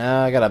back.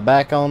 Now I gotta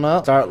back on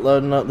up, start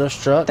loading up this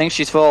I truck. think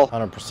she's full.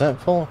 100%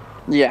 full.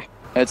 Yeah,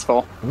 it's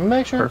full. Let me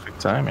make sure. Perfect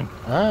timing.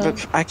 Alright.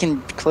 But I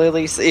can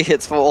clearly see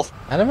it's full.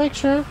 I had to make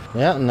sure.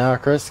 Yeah, now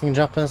Chris can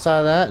jump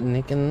inside that and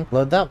he can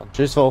load that one.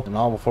 She's full. And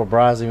all before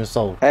Bry's even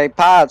sold. Hey,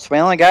 Pops, we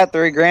only got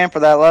 3 grand for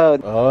that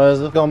load. Oh,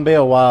 is it gonna be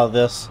a while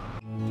this?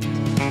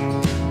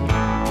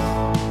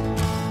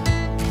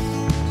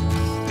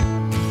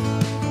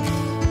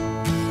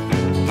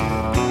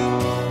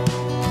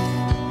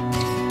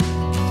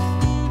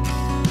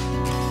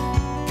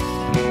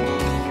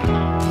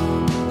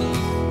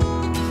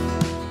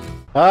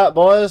 Alright,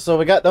 boys, so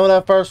we got done with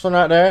that first one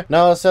right there.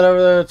 Now let's head over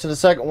there to the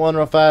second one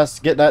real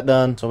fast, get that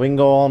done, so we can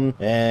go on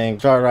and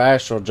start our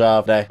actual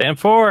job day.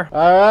 10-4.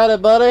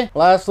 Alrighty, buddy.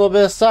 Last little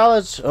bit of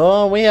silage.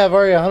 Oh, we have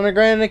already 100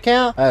 grand in the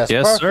account. That's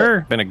Yes, perfect.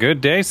 sir. Been a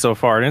good day so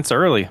far, and it's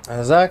early.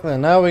 Exactly.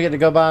 Now we get to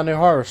go buy a new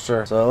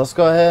harvester. So let's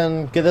go ahead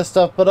and get this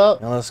stuff put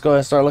up, and let's go ahead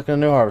and start looking at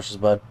new harvesters,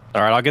 bud.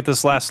 All right, I'll get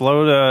this last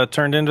load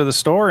turned into the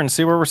store and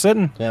see where we're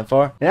sitting.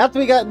 10-4. And after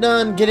we got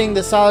done getting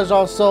the silage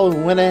all sold,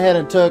 we went ahead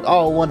and took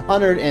all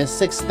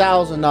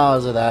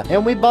 $106,000 of that,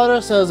 and we bought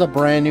ourselves a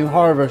brand new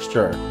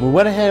harvester. We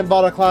went ahead and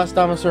bought a class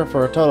diameter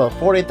for a total of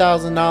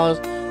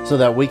 $40,000 so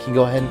that we can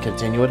go ahead and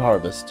continue with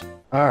harvest.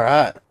 All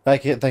right.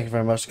 Thank you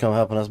very much for coming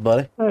helping us,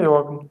 buddy. Hey, you're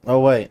welcome.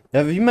 Oh, wait.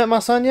 Have you met my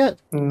son yet?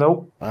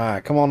 Nope. All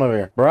right, come on over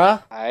here.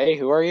 Bruh? Hey,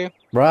 who are you?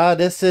 Bruh,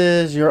 this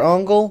is your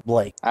uncle,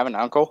 Blake. I have an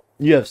uncle.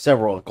 You have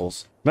several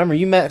uncles. Remember,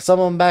 you met some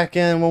of them back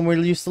in when we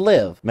used to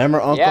live.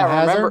 Remember Uncle Yeah, I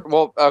Hazard? remember.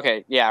 Well,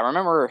 okay, yeah, I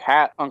remember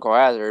Uncle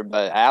Hazard,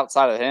 but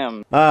outside of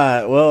him,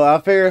 Alright, well,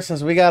 I figure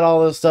since we got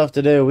all this stuff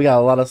to do, we got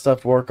a lot of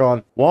stuff to work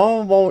on.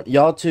 Why won't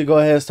y'all two go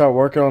ahead and start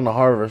working on the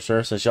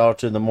harvester, since y'all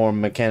two are the more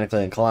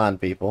mechanically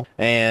inclined people,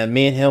 and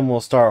me and him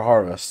will start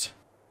harvest.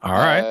 All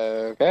right.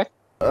 Okay.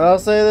 I'll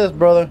say this,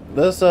 brother.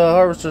 This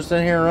harvester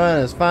sitting here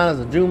running as fine as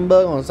a June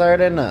bug on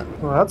Saturday night.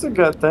 Well, that's a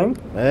good thing.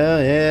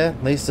 Well, yeah,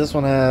 at least this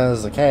one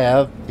has a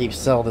cab.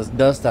 Keeps all this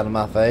dust out of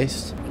my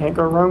face. Can't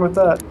go wrong with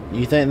that.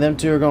 You think them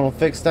two are gonna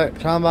fix that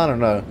combine or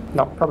no?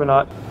 No, probably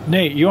not.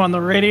 Nate, you on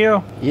the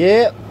radio?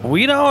 Yep,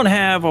 We don't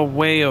have a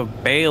way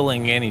of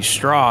baling any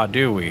straw,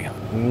 do we?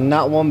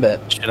 not one bit.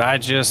 Should I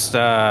just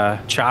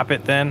chop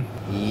it then?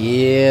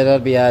 Yeah,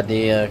 that'd be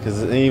idea,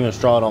 because even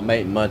straw don't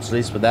make much. At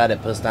least with that,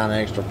 it puts down an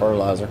extra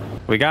fertilizer.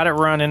 We got it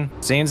running.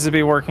 Seems to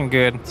be working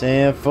good.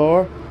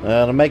 10-4.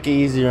 To make it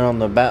easier on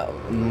the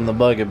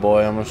buggy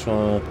boy, I'm just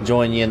gonna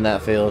join you in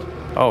that field.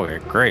 Oh,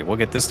 great. We'll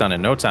get this done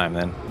in no time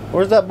then.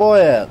 Where's that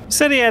boy at? He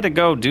said he had to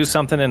go do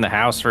something in the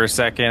house for a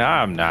second.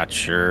 I'm not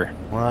sure.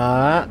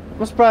 Alright.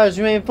 I'm surprised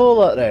you ain't full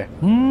up there.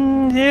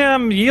 Yeah,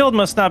 yield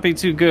must not be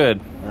too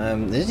good.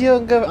 Is you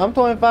good? I'm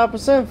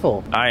 25%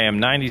 full. I am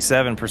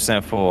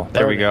 97% full.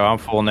 There we go. I'm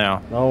full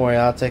now. Don't worry,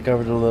 I'll take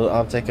over your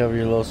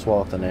little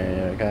swath in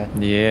there, okay?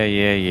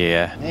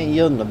 Yeah. Ain't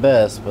yielding the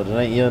best, but it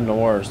ain't yielding the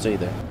worst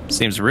either.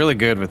 Seems really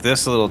good with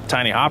this little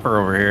tiny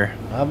hopper over here.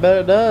 I bet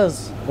it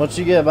does. What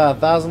you get, about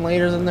 1,000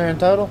 liters in there in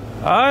total?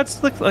 It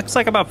looks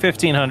like about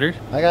 1,500.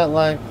 I got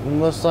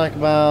looks like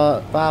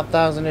about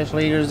 5,000-ish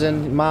liters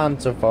in mine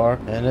so far,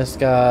 and it's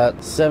got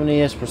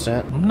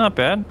 70-ish%. Not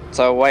bad.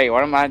 So wait,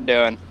 what am I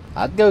doing?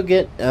 I'd go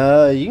get,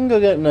 you can go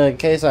get in a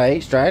Case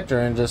IH tractor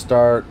and just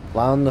start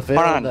plowing the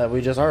field that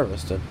we just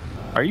harvested.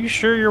 Are you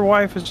sure your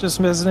wife is just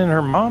visiting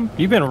her mom?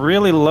 You've been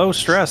really low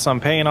stress on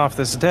paying off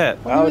this debt.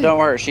 Oh, don't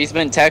worry. She's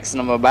been texting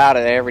him about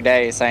it every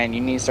day, saying you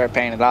need to start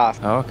paying it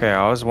off. Okay,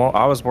 I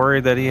was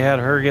worried that he had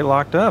her get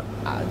locked up.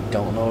 I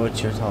don't know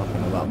what you're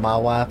talking about. My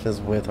wife is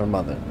with her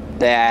mother.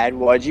 Dad,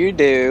 what'd you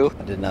do?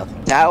 I did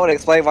nothing. That would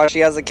explain why she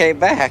hasn't came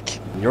back.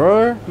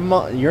 Your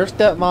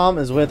stepmom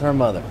is with her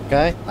mother,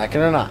 okay? Like it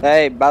or not.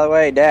 Hey, by the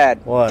way,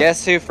 Dad. What?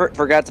 Guess who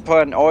forgot to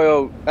put the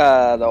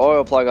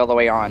oil plug all the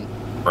way on?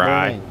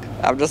 Right.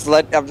 I'm just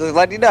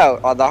letting you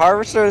know. On the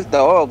harvester, the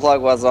oil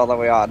plug wasn't all the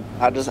way on.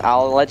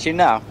 I'll let you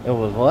know. It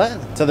was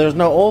what? So there's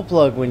no oil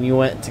plug when you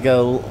went to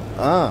go.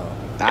 Oh.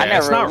 I Yeah,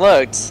 it's never not-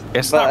 looked.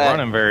 It's but, not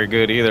running very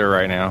good either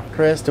right now.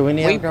 Chris, do we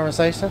need to have a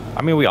conversation?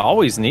 I mean, we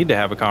always need to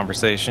have a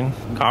conversation.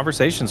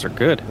 Conversations are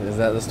good. Is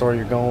that the story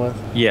you're going with?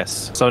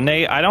 Yes. So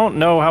Nate, I don't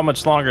know how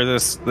much longer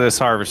this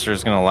harvester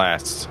is gonna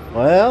last.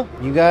 Well,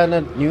 you got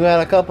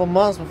a couple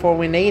months before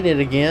we need it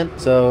again,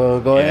 so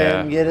go ahead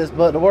and get his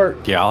butt to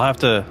work. Yeah,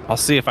 I'll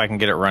see if I can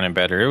get it running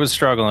better. It was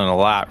struggling a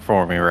lot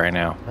for me right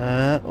now.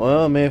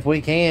 Well, I mean, if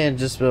we can,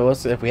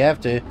 if we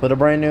have to, put a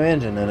brand new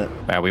engine in it.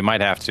 Yeah, we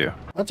might have to.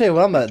 I'll tell you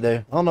what I'm about to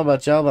do. I don't know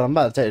about y'all, but I'm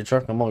about to take the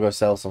truck and I'm gonna go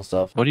sell some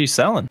stuff. What are you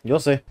selling? You'll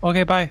see.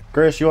 Okay, bye.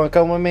 Chris, you wanna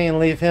come with me and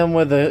leave him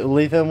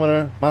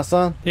with my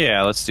son?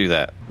 Yeah, let's do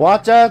that.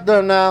 Watch out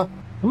there now.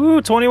 Ooh,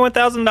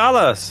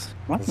 $21,000.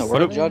 What in the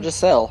world did y'all just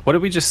sell? What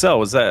did we just sell?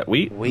 Was that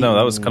wheat? No,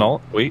 that was canola.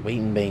 Wheat. Wheat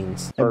and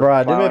beans. Hey, For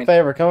Brian, do me a plowing.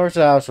 favor. Come over to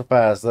the house real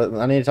fast.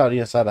 I need to talk to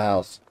you inside the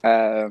house.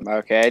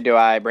 Okay. Do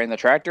I bring the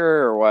tractor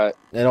or what?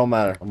 It don't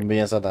matter. I'm gonna be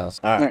inside the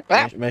house. All right.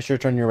 Ah. Make sure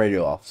to turn your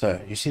radio off.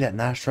 So, you see that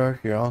nice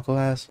truck your uncle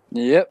has?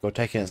 Yep. Go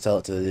take it and sell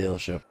it to the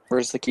dealership.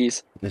 Where's the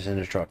keys? It's in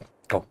his truck.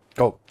 Go,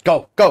 go,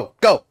 go, go,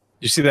 go.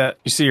 You see that?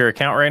 You see your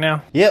account right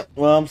now? Yep.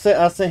 Well,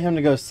 I sent him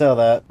to go sell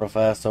that real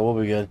fast, so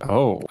we'll be good.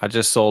 Oh, I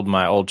just sold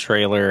my old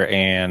trailer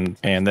and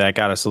that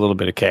got us a little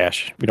bit of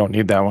cash. We don't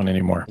need that one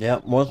anymore.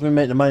 Yep. Once we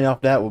make the money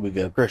off that, we'll be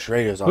good. Chris, your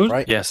radio's off,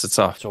 right? Yes, it's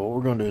off. So what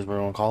we're gonna do is we're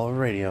gonna call over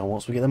radio.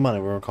 Once we get the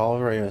money, we're gonna call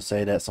over radio and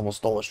say that someone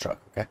stole his truck.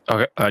 Okay.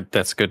 Okay,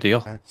 that's a good deal.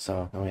 Okay.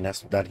 So I mean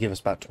that'd give us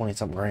about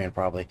 20-something grand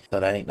probably. So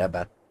that ain't that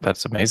bad.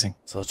 That's amazing.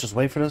 So let's just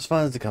wait for those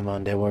funds to come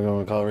on. Then we're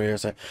gonna call radio and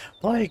say,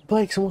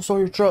 Blake, someone stole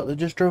your truck. They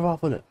just drove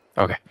off with it.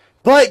 Okay.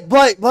 Blake,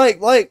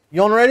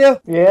 you on the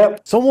radio?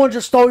 Yep. Someone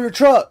just stole your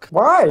truck.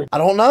 Why? I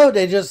don't know.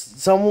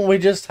 We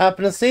just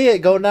happened to see it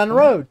going down the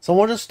road.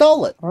 Someone just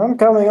stole it. I'm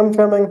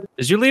coming.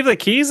 Did you leave the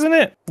keys in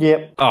it?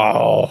 Yep.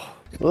 Oh.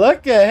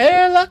 Look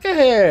at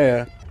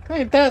here.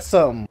 Ain't that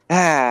something?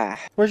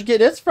 Where'd you get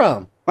this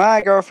from?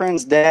 My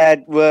girlfriend's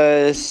dad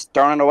was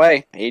throwing it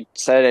away. He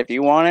said, if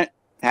you want it,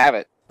 have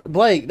it.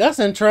 Blake, that's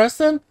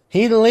interesting.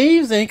 He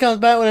leaves and he comes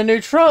back with a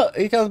new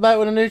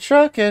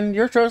truck. And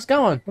your truck's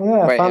gone.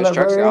 Yeah, Wait, I found his that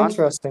truck's very gone?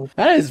 interesting.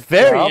 That is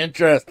very Yeah.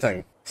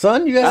 interesting.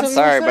 Son, you got I'm something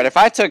sorry, to but say? if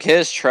I took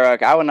his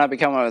truck, I would not be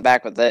coming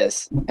back with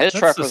this. His That's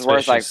truck was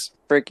worth like suspicious.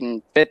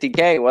 freaking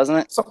 50K, wasn't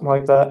it? Something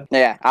like that.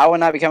 Yeah, I would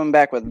not be coming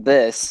back with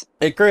this.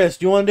 Hey, Chris,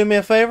 do you want to do me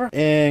a favor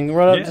and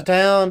run up Yeah. to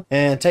town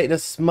and take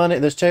this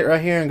check right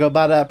here and go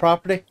buy that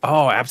property?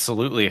 Oh,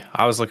 absolutely.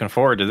 I was looking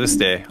forward to this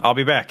day. I'll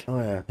be back. Oh,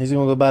 yeah. He's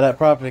going to go buy that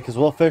property because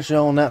we'll officially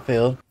own that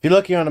field. If you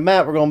look here on the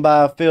map, we're going to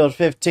buy field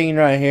 15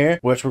 right here,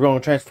 which we're going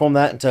to transform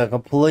that into a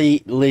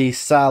completely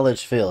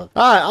silage field.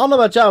 All right, I don't know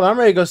about y'all, but I'm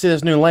ready to go see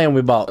this new land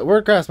we bought.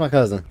 Where's Grass, my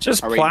cousin?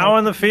 Just Are we-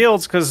 plowing the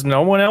fields because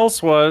no one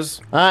else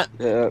was. All right,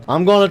 Yeah.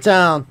 I'm going to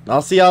town.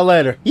 I'll see y'all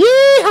later.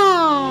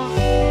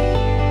 Yeehaw!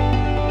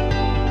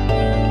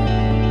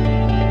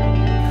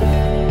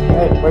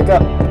 Hey, wake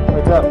up.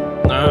 Wake up.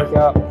 Wake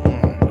up.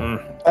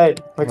 Hey,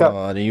 wake up.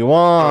 What do you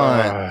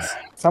want?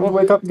 Time to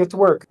wake up and get to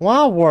work.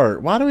 Why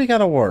work? Why do we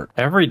gotta work?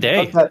 Every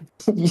day. Got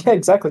that, yeah,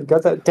 exactly.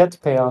 Got that debt to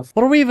pay off.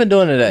 What are we even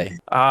doing today?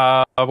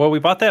 Well, we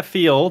bought that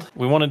field.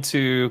 We wanted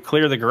to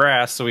clear the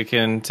grass so we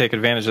can take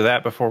advantage of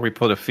that before we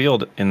put a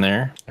field in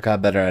there. I got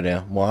a better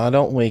idea. Why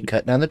don't we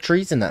cut down the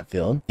trees in that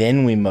field,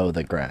 then we mow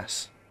the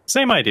grass?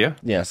 Same idea.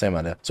 Yeah, same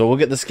idea. So we'll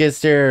get the skid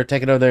steer,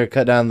 take it over there,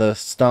 cut down the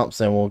stumps,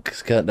 and we'll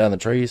cut down the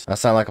trees. That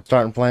sound like a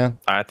starting plan?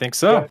 I think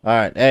so. All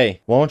right. Hey,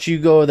 why don't you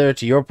go over there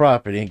to your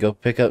property, go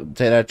take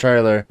that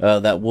trailer,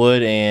 that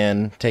wood,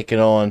 and take it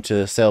on to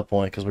the sale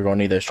point because we're going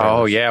to need those trailers.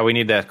 Oh, yeah, we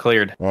need that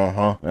cleared.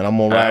 Uh-huh. And I'm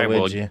going to ride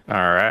with you.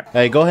 All right.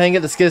 Hey, go ahead and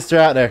get the skid steer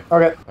out there.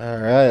 Okay. All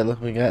right,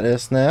 look, we got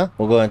this now.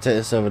 We'll go ahead and take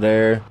this over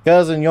there.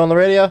 Cousin, you on the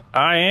radio?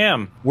 I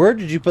am. Where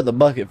did you put the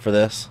bucket for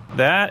this?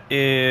 That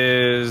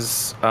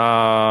is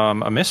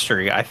a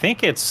mystery. I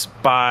think it's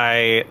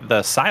by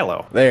the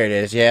silo. There it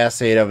is. Yeah, I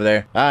see it over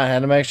there. I had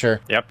to make sure.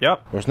 Yep.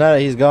 Of course, now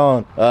that he's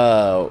gone,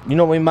 you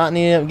know what we might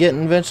need to get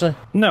eventually?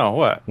 No,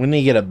 what? We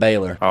need to get a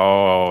baler.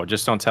 Oh,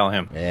 just don't tell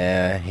him.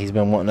 Yeah, he's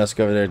been wanting us to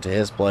go over there to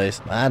his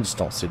place. I just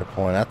don't see the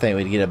point. I think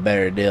we'd get a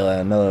better deal at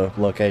another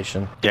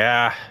location.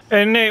 Yeah.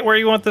 Hey, Nate, where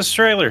you want this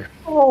trailer?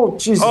 Oh,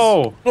 Jesus.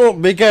 Oh, Oh,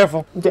 be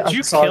careful. Yeah, did you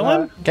I saw kill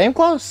him? that. Came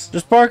close.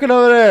 Just park it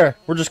over there.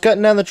 We're just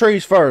cutting down the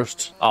trees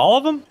first. All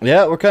of them?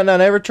 Yeah, we're cutting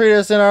down every tree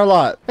that's in our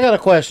lot. I got a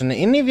question.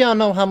 Any of y'all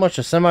know how much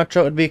a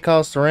semi-truck would be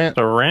cost to rent?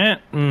 The rent?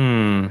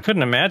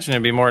 Couldn't imagine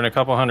it'd be more than a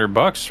couple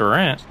 $100 to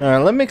rent. All right,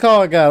 let me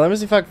call a guy. Let me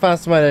see if I can find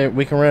somebody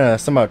we can rent a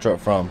semi-truck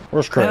from.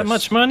 Where's Chris? That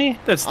much money?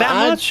 That's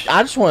that much?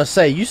 I just want to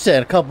say, you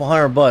said a couple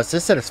 $100.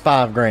 This said it's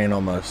 $5,000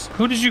 almost.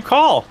 Who did you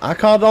call? I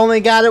called the only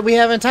guy that we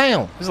have in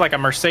town. Is it like a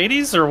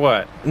Mercedes or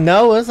what?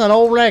 No, it's an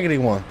old raggedy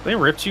one. They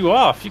ripped you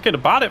off. You could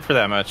have bought it for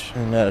that much.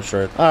 That's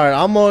right. All right,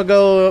 I'm gonna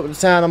go up to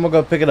town. I'm gonna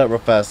go pick it up real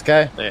fast.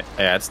 Okay?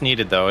 Yeah, it's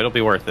needed though. It'll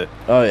be worth it.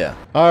 Oh yeah.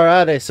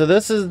 Alrighty. So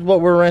this is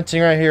what we're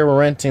renting right here. We're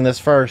renting this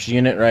first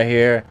unit right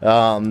here.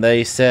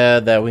 They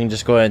said that we can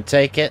just go ahead and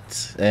take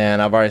it,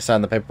 and I've already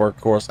signed the paperwork.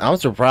 Of course, I'm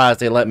surprised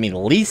they let me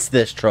lease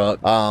this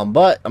truck.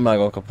 But I'm not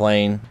gonna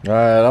complain. All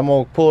right, I'm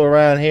gonna pull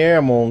around here.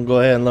 I'm gonna go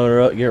ahead and load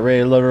her up. Get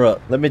ready to load her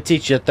up. Let me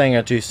teach you a thing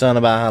or two, son,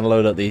 about how to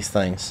load up these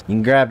things.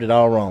 You grabbed it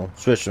all wrong.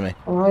 Switch with me.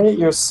 I ain't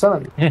your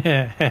son.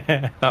 It's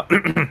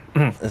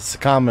a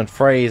common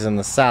phrase in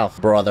the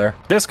South, brother.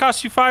 This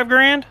cost you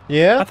 $5,000? I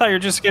Yeah? thought you were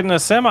just getting a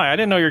semi. I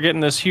didn't know you were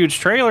getting this huge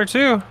trailer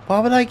too. Why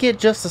would I get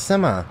just a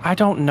semi? I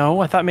don't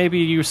know. I thought maybe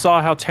you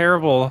saw how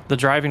terrible the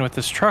driving with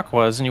this truck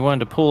was and you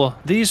wanted to pull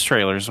these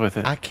trailers with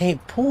it. I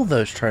can't pull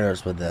those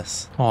trailers with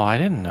this. Well, I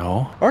didn't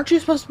know. Aren't you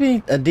supposed to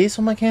be a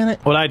diesel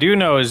mechanic? What I do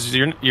know is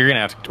we're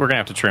gonna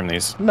have to trim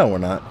these. No, we're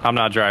not. I'm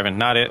not driving.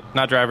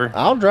 Not driver.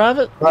 I'll drive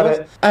it. Drive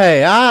it.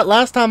 Hey,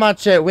 last time I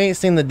checked, we ain't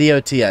seen the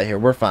DOT out here.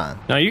 We're fine.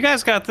 No, you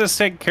guys got this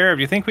taken care of.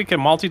 Do you think we can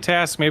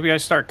multitask? Maybe I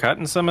start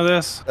cutting some of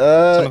this?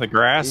 Some of the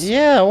grass?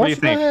 Yeah, What why do you don't you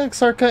go think? ahead and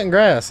start cutting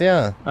grass?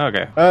 Yeah.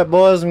 Okay. All right,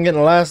 boys, I'm getting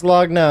the last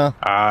log now.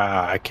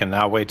 I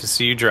cannot wait to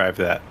see you drive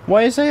that.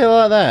 Why you say it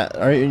like that?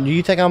 Do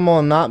you think I'm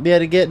gonna not be able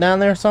to get down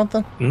there or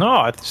something? No,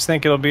 I just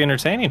think it'll be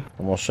entertaining.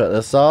 I'm gonna shut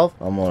this off.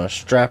 I'm gonna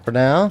strap her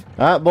down.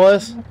 All right,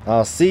 boys.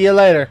 I'll see you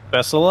later.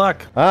 Best of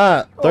luck. All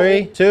right,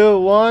 3, 2,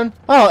 1.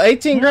 Oh,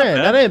 18 Not grand.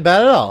 bad. That ain't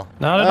bad at all.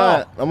 Not at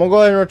all. I'm gonna go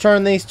ahead and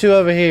return these two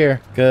over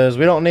here because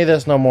we don't need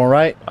this no more,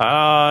 right?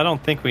 I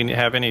don't think we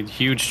have any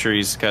huge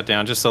trees cut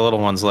down, just the little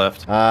ones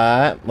left.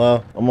 Alright,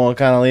 well, I'm gonna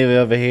kind of leave it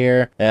over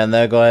here, and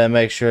they'll go ahead and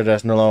make sure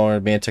that's no longer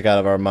being took out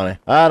of our money.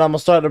 Alright, I'm gonna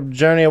start the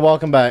journey of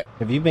walking back.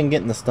 Have you been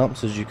getting the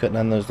stumps as you cutting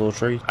down those little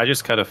trees? I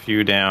just cut a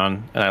few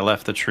down, and I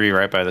left the tree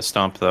right by the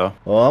stump, though.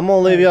 Well, I'm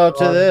gonna leave y'all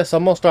to this.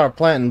 I'm gonna start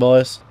planting,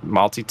 boys.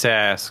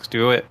 Multitask,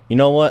 do it. You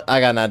know what? I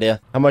got an idea.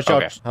 How much y'all?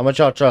 Okay. How much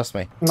y'all trust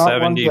me? Not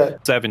one 70. bit.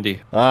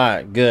 70. Alright.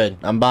 Alright, good.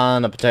 I'm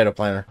buying a potato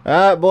planter.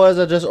 Alright, boys,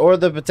 I just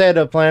ordered the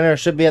potato planter. It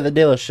should be at the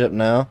dealership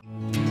now.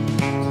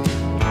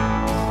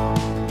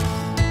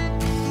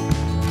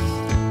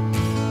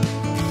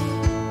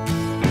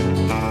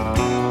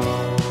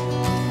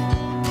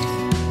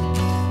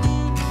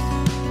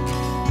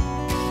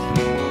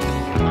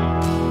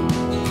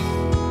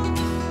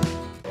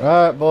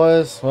 Alright,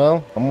 boys.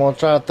 Well, I'm gonna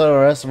try to throw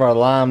the rest of our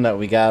lime that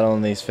we got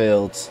on these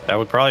fields. That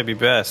would probably be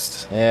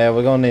best. Yeah,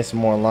 we're gonna need some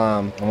more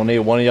lime. I'm gonna need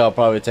one of y'all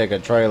probably take a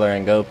trailer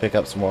and go pick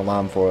up some more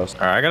lime for us.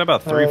 All right, I got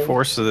about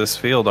 3/4 of this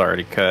field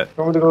already cut.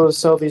 You want me to go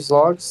sell these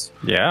logs?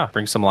 Yeah,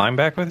 bring some lime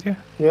back with you.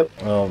 Yep.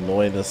 Oh, the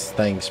way this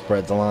thing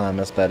spreads the lime,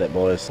 that's bad it,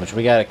 boys. Which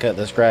we gotta cut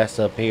this grass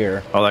up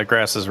here. Oh, that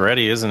grass is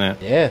ready, isn't it?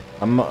 Yeah,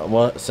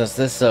 well, since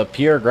this is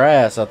pure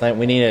grass, I think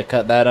we need to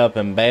cut that up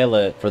and bale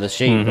it for the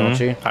sheep, don't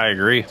you? I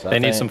agree. So they I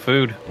need think- some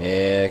food.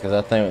 Yeah, because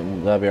I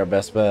think that'll be our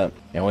best bet.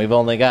 And we've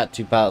only got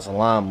 2 pallets of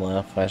lime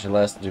left. Actually,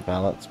 less than 2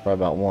 pallets. Probably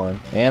about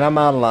 1. And I'm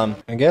out of lime.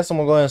 I guess I'm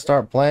going to go ahead and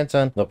start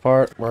planting the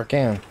part where I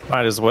can.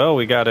 Might as well.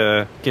 We got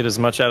to get as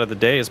much out of the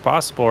day as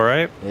possible,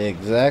 right?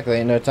 Exactly.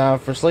 Ain't no time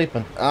for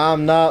sleeping.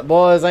 I'm not,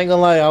 boys, ain't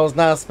gonna lie. I was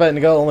not expecting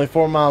to go only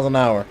 4 miles an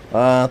hour.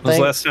 When was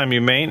the last time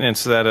you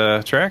maintenance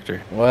that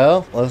tractor?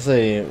 Well, let's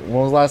see. When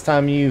was the last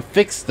time you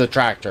fixed the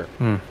tractor?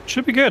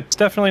 Should be good. It's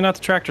definitely not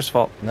the tractor's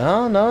fault.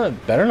 No,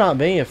 it better not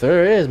be. If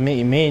there is,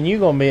 me and you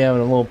gonna be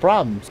having a little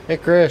problems. Hey,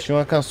 Chris, you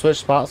wanna come switch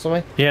spots with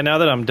me? Yeah, now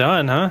that I'm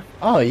done, huh?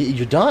 Oh,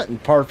 you're done.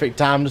 Perfect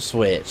time to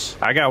switch.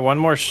 I got one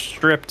more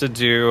strip to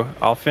do.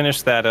 I'll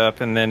finish that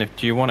up, and then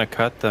do you want to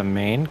cut the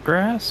main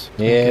grass?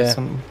 Yeah.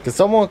 Cause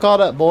someone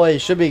called that boy. He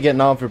should be getting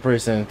off here pretty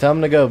soon. Tell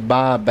him to go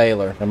buy a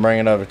baler and bring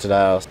it over to the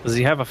house. Does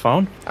he have a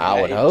phone?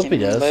 I would hope he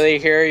does. Literally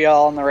hear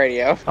y'all on the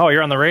radio. Oh,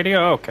 you're on the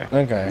radio? Okay.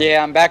 Okay.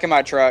 Yeah, I'm back in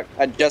my truck.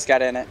 I just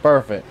got in it.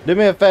 Perfect. Do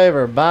me a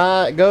favor.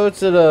 Go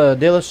to the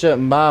dealership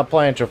and buy a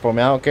planter for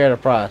me. I don't care the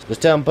price.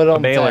 Just tell him put it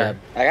on the baler. tab.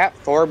 I got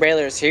 4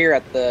 balers here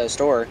at the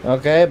store.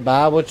 Okay,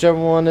 buy whichever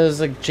one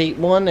is a cheap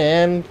one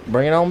and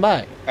bring it on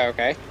back.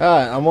 Okay.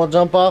 Alright, I'm gonna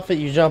jump off it,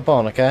 you jump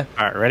on, okay?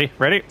 All right, ready?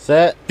 Ready?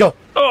 Set, go!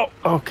 Oh,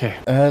 okay.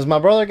 Has my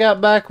brother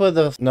got back with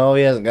us? No,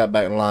 he hasn't got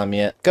back in line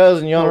yet.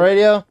 Cousin, you on the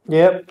radio?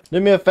 Yep.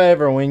 Do me a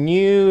favor, when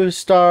you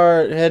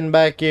start heading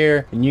back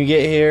here and you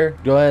get here,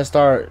 go ahead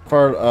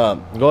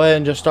and go ahead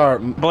and just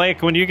start.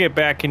 Blake, when you get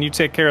back, can you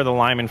take care of the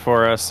lineman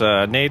for us?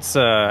 Nate's,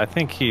 I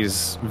think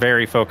he's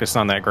very focused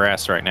on that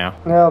grass right now.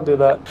 Yeah, I'll do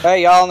that.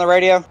 Hey, y'all on the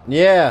radio?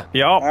 Yeah.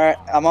 Y'all. All right,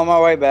 I'm on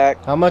my way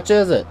back. How much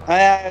is it?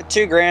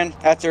 $2 grand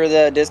after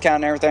the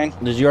discount and everything.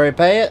 Did you already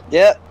pay it?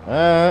 Yep.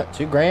 Alright,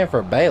 $2 grand for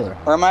a baler.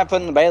 Where am I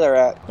putting the baler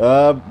at?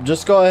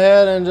 Just go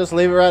ahead and just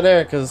leave it right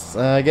there, because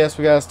I guess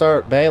we gotta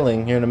start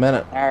baling here in a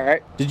minute. All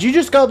right. Did you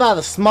just go buy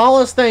the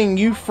smallest thing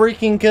you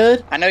freaking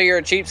could? I know you're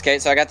a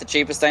cheapskate, so I got the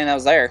cheapest thing that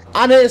was there.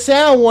 I didn't say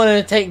I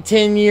wanted to take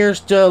 10 years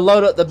to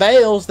load up the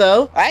bales,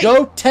 though. Hey.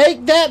 Go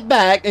take that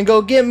back and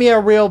go get me a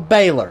real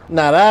baler.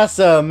 Now, that's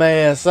a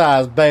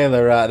man-sized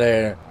baler right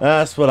there.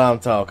 That's what I'm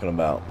talking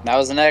about. That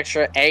was an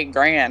extra $8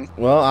 grand.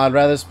 Well, I'd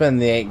rather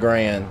spend the 8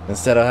 grand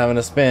instead of having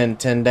to spend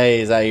 10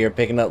 days out here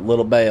picking up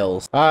little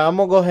bales. Alright, I'm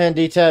gonna go ahead and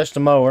detach the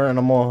mower and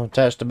I'm gonna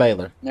attach the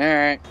baler. All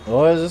right.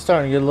 Boys, it's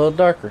starting to get a little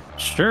darker.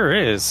 Sure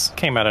is.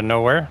 Came out of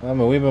nowhere. I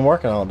mean, we've been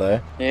working all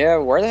day. Yeah,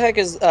 where the heck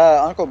is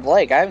Uncle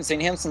Blake? I haven't seen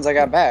him since I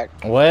got back.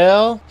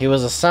 Well, he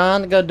was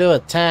assigned to go do a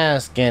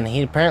task, and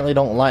he apparently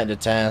don't like the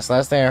task.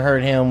 Last thing I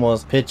heard him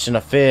was pitching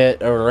a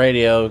fit over the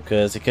radio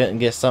because he couldn't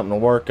get something to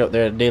work up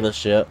there at the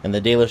dealership, and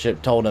the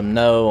dealership told him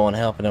no on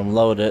helping him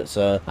load it,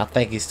 so I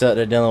think he's stuck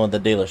there dealing with the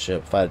dealership,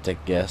 if I had to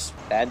take a guess.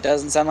 That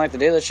doesn't sound like the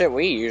dealership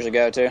we usually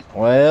go to.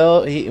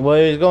 Well, he's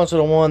going to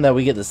the one that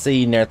we get the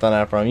seed and everything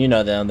out from. You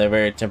know them, they're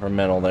very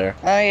temperamental there.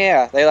 Oh,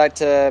 yeah. They like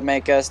to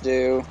make us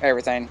do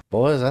everything.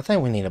 Boys, I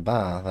think we need to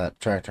buy that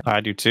tractor.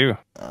 I do too.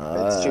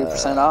 It's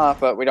 2% off,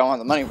 but we don't have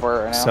the money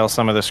for it right now. Sell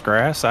some of this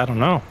grass? I don't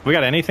know. We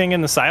got anything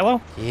in the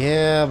silo?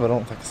 Yeah, but I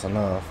don't think it's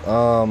enough.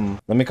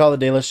 Let me call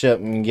the dealership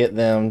and get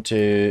them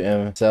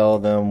to sell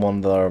them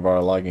one of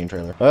our logging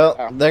trailers. Well,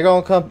 they're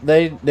gonna come.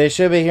 They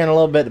should be here in a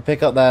little bit to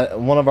pick up that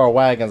one of our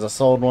wagons. I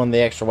sold one of the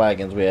extra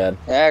wagons we had.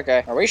 Yeah,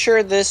 okay. Are we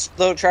sure this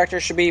little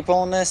tractor should be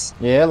pulling this?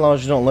 Yeah, as long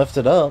as you don't lift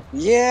it up.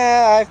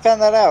 Yeah, I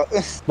found that out.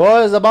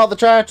 Boys, I bought the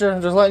tractor.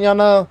 Just letting y'all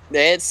know.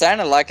 It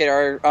sounded like it.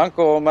 Our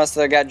uncle must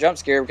have got jump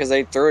scared because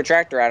they threw a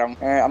tractor at him.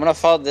 All right, I'm gonna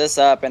fold this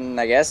up and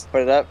I guess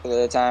put it up for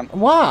the time.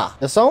 Why?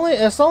 It's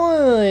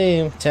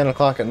only 10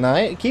 o'clock at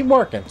night. Keep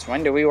working. So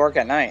when do we work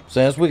at night?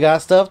 Since we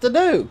got stuff to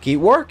do, keep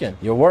working.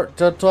 You'll work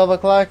till 12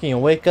 o'clock and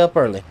you'll wake up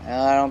early.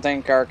 Well, I don't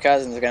think our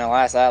cousin's gonna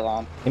last that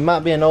long. He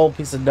might be an old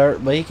piece of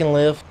dirt, but he can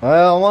live.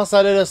 Well, once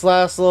I do this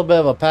last little bit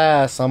of a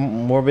pass,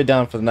 we'll be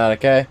done for the night,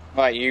 okay?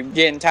 What, you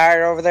getting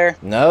tired over there?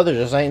 No, there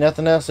just ain't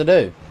nothing else to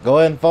do. Go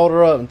ahead and fold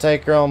her up and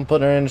take her on and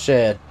put her in the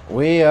shed.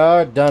 We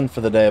are done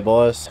for the day,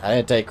 boys. I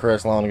didn't take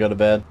Chris long to go to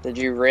bed. Did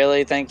you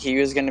really think he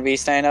was gonna be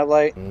staying up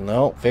late?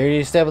 Nope. Figured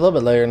he'd stay up a little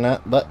bit later than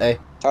that, but hey.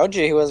 Told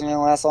you he wasn't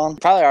gonna last long.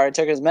 Probably already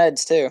took his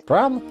meds too.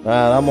 Problem?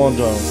 Alright, I'm on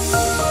drone.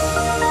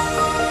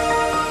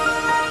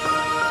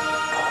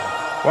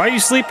 Why are you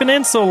sleeping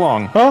in so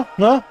long? Huh?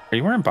 No? Are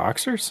you wearing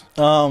boxers?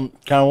 Kind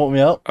of woke me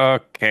up.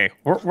 Okay,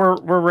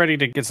 we're ready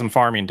to get some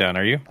farming done.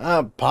 Are you?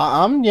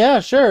 Yeah,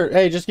 sure.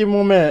 Hey, just give me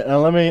 1 minute.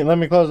 Let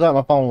me close out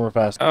my phone real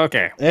fast.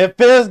 Okay. It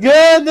feels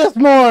good this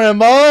morning,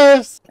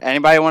 boys.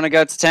 Anybody want to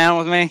go to town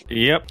with me?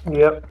 Yep.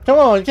 Yep. Come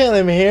on, you can't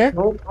leave me here.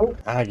 Nope.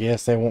 I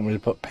guess they want me to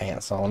put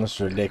pants on. This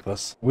is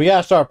ridiculous. We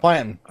gotta start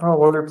planting Oh,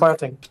 what are we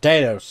planting?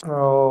 potatoes.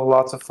 Oh,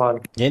 lots of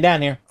fun. Get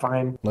down here.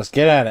 Fine. Let's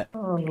get at it.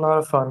 Oh, a lot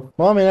of fun.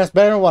 Well, I mean, that's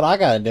better than what I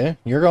gotta do.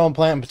 You're going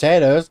planting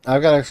potatoes.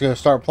 I've got to go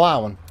start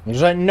plowing. You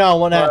just no, I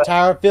want that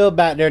entire field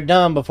back there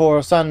done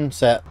before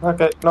sunset.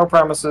 Okay, no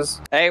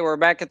promises. Hey, we're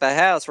back at the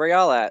house. Where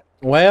y'all at?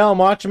 Well, I'm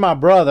watching my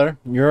brother,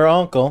 your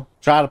uncle,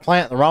 try to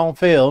plant the wrong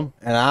field,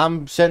 and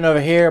I'm sitting over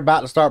here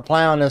about to start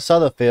plowing this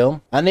other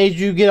field. I need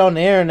you to get on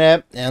the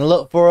internet and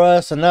look for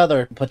us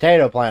another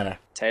potato planter.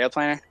 Potato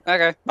planter?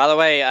 Okay. By the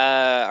way,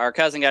 our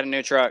cousin got a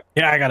new truck.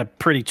 Yeah, I got a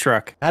pretty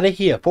truck. How did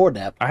he afford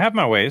that? I have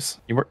my ways.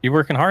 You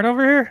working hard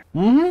over here?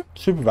 Mm-hmm.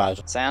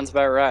 Supervisor. Sounds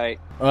about right.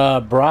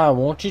 Brian,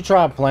 won't you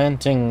try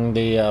planting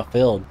the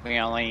field? We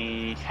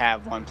only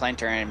have one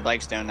planter and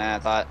Blake's doing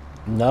that, I thought.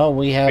 No,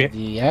 we have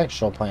the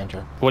actual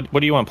planter. What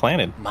do you want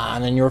planted?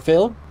 Mine in your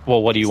field?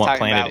 Well, what do you He's want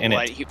talking planted about in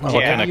what it? he- What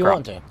yeah. kind of you crop?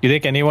 want to? You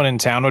think anyone in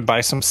town would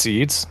buy some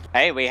seeds?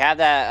 Hey, we have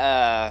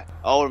that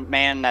old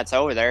man that's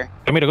over there.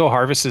 Want me to go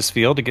harvest his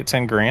field to get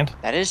 10 grand?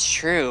 That is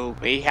true.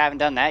 We haven't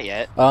done that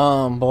yet.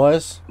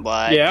 Boys.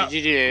 What Yeah. did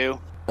you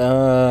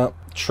do?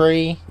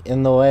 Tree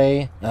in the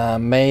way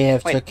may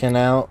have Wait. taken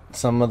out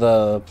some of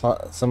the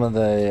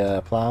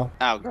plow.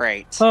 Oh,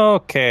 great.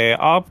 Okay,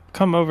 I'll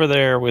come over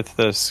there with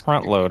this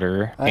front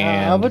loader. I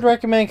And would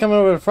recommend coming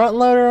over with a front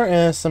loader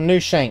and some new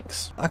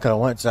shanks. I could have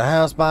went to the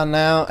house by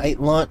now, ate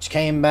lunch,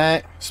 came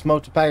back,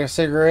 smoked a pack of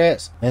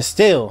cigarettes, and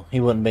still he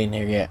wouldn't be in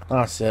here yet.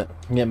 That's it.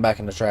 I'm getting back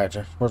in the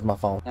tractor. Where's my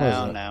phone? Where is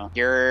Oh, it? no.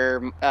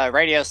 Your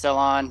radio's still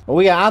on.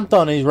 Well, I'm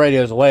throwing these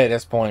radios away at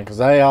this point because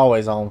they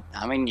always on.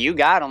 I mean, you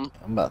got them.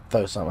 I'm about to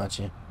throw something at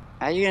you.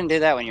 How you gonna do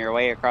that when you're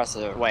way across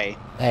the way?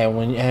 Hey,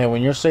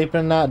 when you're sleeping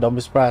at night, don't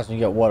be surprised when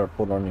you get water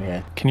poured on your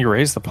head. can you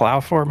raise the plow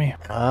for me?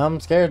 I'm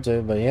scared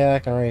to, but yeah, I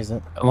can raise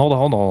it. Hold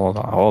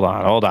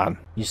on.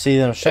 You see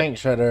them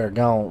shanks right there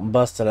gone,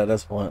 busted at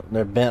this point.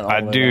 They're bent all I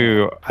the way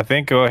do. I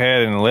think go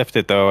ahead and lift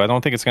it though. I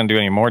don't think it's gonna do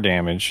any more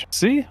damage.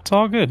 See, it's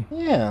all good. down.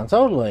 Yeah,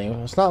 totally.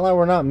 It's not like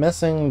we're not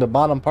missing the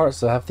bottom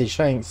parts of half these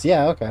shanks.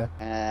 Yeah, okay.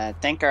 I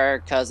think our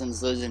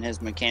cousin's losing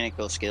his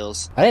mechanical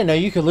skills. I didn't know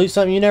you could lose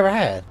something you never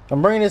had.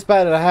 I'm bringing this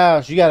back to the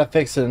house. You gotta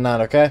fix it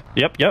tonight, okay?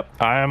 Yep.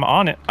 I'm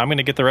on it. I'm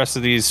gonna get the rest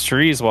of these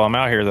trees while I'm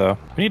out here though.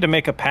 We need to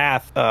make a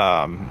path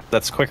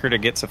that's quicker to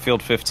get to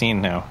field 15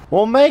 now.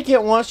 We'll make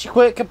it once you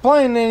quit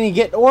complaining and you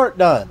get the work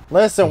done.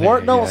 Listen,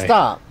 work don't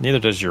stop. Neither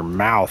does your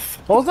mouth.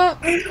 What was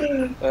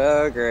that?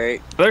 Oh,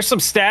 great. There's some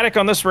static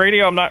on this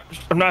radio. I'm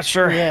not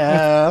sure.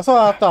 Yeah, that's what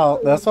I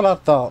thought. That's what I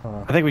thought.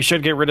 I think we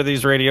should get rid of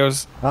these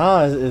radios.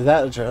 Oh, is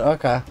that the truth?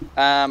 Okay.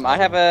 I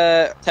have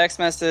a text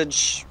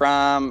message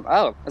from,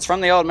 it's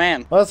from the old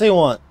man. What does he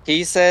want?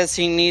 He says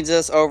he needs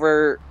us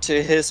over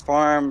to his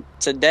farm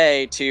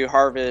today to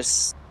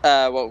harvest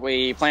what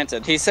we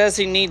planted. He says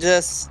he needs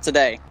us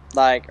today,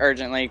 like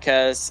urgently,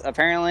 because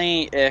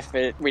apparently if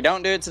we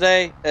don't do it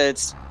today,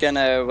 it's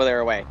gonna wither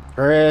away.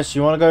 Chris,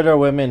 you want to go there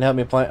with me and help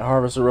me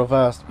harvest it real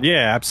fast?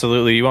 Yeah,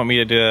 absolutely. You want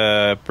me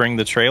to bring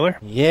the trailer?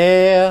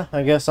 Yeah,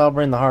 I guess I'll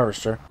bring the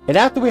harvester. And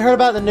after we heard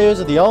about the news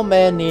of the old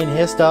man needing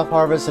his stuff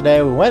harvested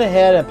today, we went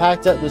ahead and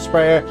packed up the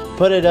sprayer,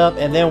 put it up,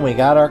 and then we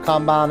got our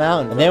combine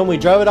out, and then we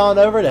drove it on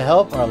over to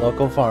help our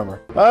local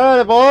farmer.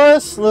 Alright,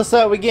 boys, looks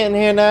like we're getting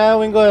here now.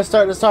 We can go ahead and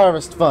start this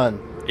harvest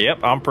fun. Yep,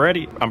 I'm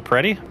ready. I'm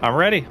pretty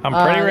ready.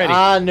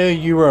 I knew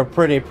you were a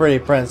pretty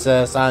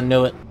princess. I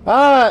knew it.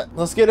 Alright,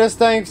 let's get this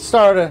thing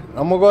started.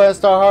 I'm gonna go ahead and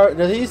start.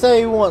 Did he say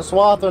he wants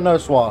swath or no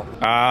swath?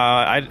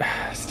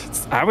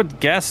 I would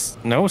guess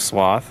no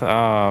swath.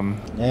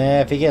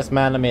 Yeah, if he gets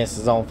mad at me, it's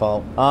his own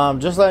fault.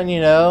 Just letting you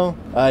know,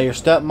 your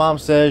stepmom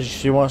says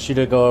she wants you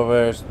to go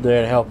over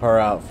there to help her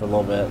out for a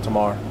little bit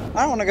tomorrow.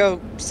 I don't want to go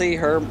see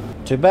her.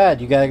 Too bad,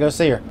 you gotta go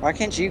see her. Why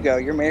can't you go?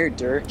 You're married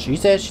to her. She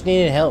said she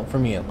needed help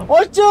from you.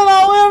 What you doing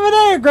all over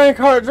there, grain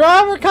cart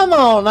driver? Come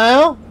on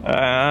now.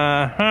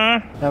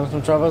 Having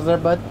some troubles there,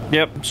 bud?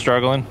 Yep,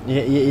 struggling.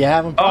 You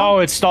having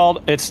problems?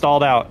 problems? It's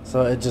stalled out.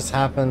 So it just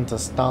happened to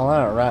stall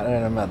out right there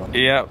in the middle.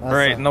 Yep,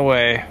 right in the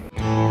way.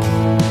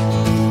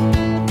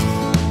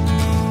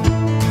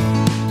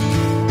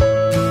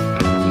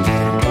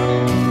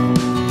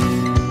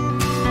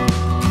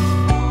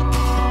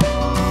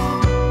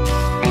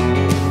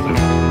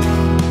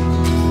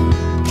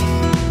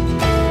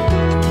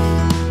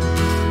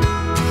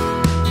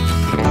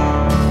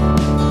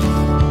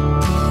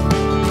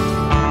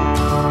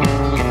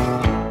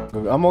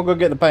 I'm gonna go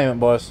get the payment,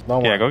 boys.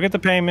 Don't worry. Yeah, go get the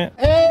payment.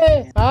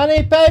 Hey, I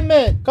need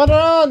payment. Cut it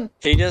on.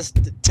 He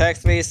just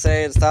text me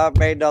saying stop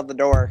banging on the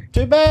door.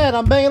 Too bad.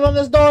 I'm banging on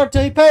this door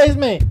till he pays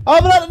me.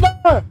 Open up the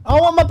door. I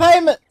want my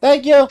payment.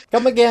 Thank you.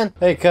 Come again.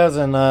 Hey,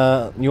 cousin,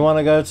 you want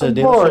to go to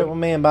the dealership with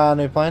me and buy a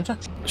new planter?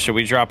 Should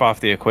we drop off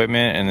the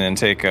equipment and then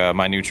take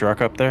my new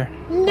truck up there?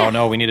 No. Oh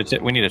no, we need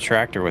a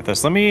tractor with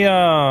us. Let me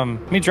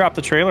drop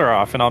the trailer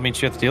off and I'll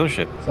meet you at the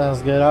dealership.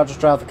 Sounds good. I'll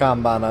just drive the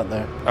combine up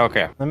there.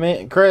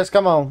 Okay. Chris,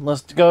 come on.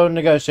 Let's go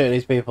negotiate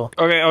these people.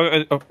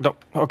 Okay.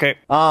 Okay.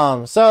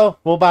 So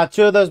we'll buy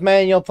 2 of those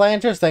manual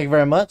planters. Thank you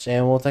very much,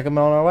 and we'll take them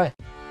on our way.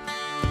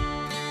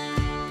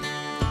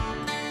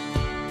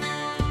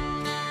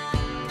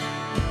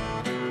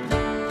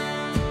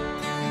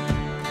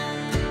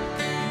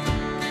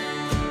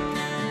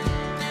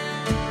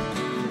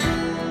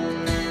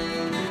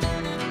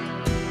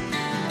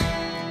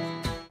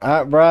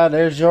 Alright, Brad,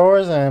 there's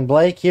yours, and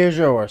Blake, here's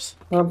yours.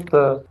 What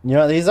the? You know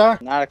what these are?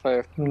 Not a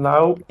clue.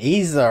 No.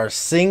 These are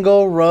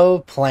single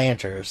row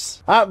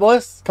planters. Alright,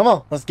 boys, come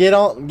on. Let's get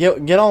on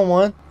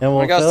one, and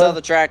we'll go sell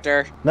the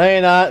tractor. No,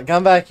 you're not.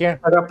 Come back here.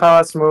 I got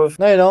power smooth.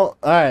 No, you don't.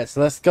 Alright, so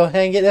let's go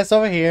ahead and get this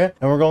over here,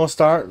 and we're going to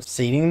start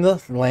seeding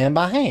the land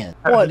by hand.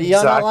 What, do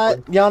y'all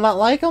not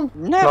like them?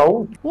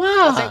 No.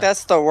 Why? I think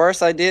that's the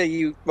worst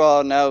idea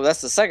well, no,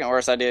 that's the second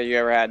worst idea you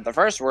ever had. The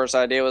first worst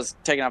idea was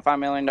taking a $5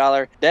 million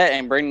debt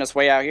and bringing us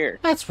way out here.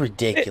 That's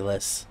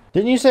ridiculous.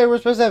 Didn't you say we're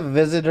supposed to have a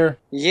visitor?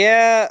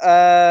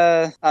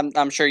 Yeah,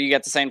 I'm sure you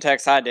got the same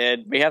text I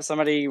did. We have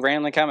somebody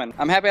randomly coming.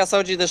 I'm happy I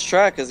sold you this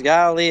truck, because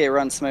golly, it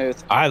runs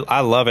smooth. I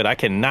love it. I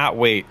cannot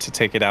wait to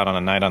take it out on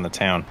a night on the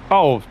town.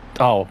 Oh,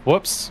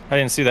 whoops. I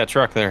didn't see that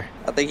truck there.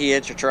 I think he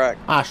hit your truck.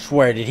 I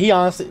swear, did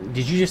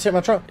you just hit my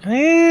truck?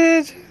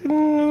 It's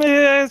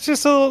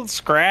just a little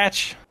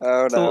scratch.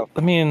 Oh, no.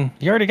 I mean,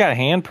 you already got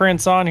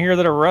handprints on here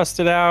that are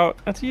rusted out.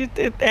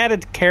 It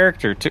added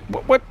character to...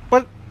 What?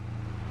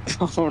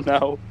 Oh,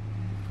 no.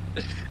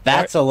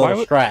 That's a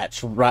little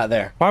scratch right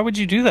there. Why would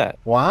you do that?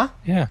 Why?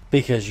 Yeah.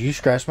 Because you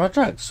scratched my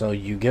truck, so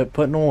you get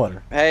put in the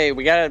water. Hey,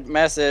 we got a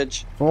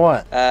message. For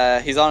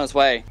what? He's on his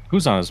way.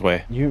 Who's on his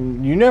way? You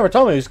never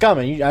told me he was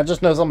coming. I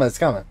just know somebody's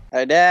coming.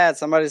 Hey, Dad,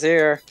 somebody's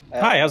here.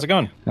 Hi, how's it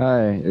going?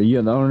 Hi, are you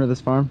the owner of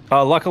this farm?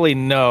 Luckily,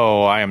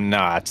 no, I am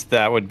not.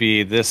 That would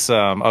be this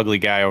ugly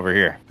guy over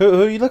here.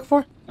 Who are you looking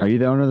for? Are you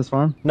the owner of this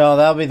farm? No,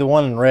 that'll be the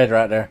one in red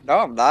right there. No,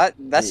 I'm not.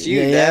 That's you,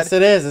 Dad. Yes,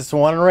 it is. It's the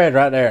one in red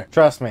right there.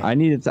 Trust me. I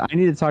need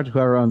to talk to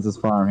whoever owns this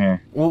farm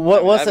here.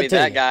 What's That'd it be to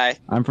that you? guy.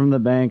 I'm from the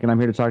bank, and I'm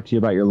here to talk to you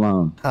about your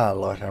loan. Oh,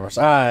 Lord have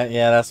mercy. All right,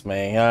 yeah, that's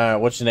me. All right,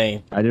 what you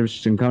need? I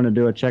just come to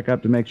do a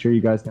checkup to make sure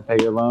you guys can pay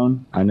your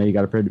loan. I know you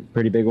got a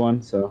pretty big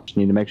one, so just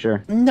need to make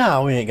sure.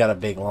 No, we ain't got a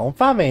big loan.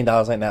 $5 million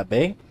ain't that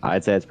big.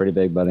 I'd say it's pretty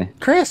big, buddy.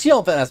 Chris, you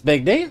don't think that's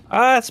big, do you?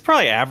 It's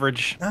probably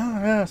average. Oh,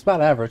 yeah, it's about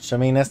average. I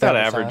mean, that's About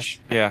not average.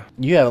 Yeah.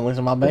 You haven't looked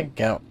at my bank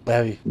account,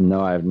 have you?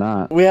 No, I have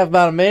not. We have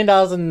about $1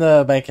 million in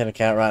the banking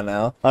account right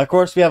now. Of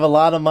course, we have a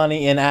lot of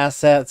money in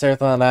assets,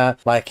 everything like that,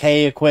 like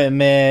hay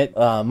equipment,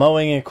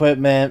 mowing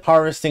equipment,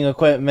 harvesting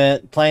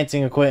equipment,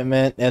 planting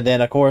equipment, and then,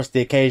 of course,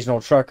 the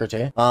occasional truck or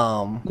two.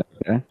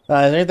 Okay. Is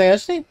there anything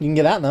else you need? You can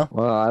get out now.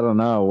 Well, I don't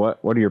know.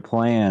 What are your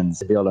plans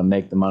to be able to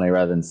make the money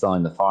rather than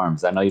selling the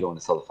farms? I know you don't want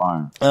to sell the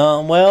farm.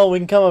 Well, we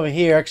can come over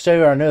here. I can show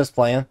you our newest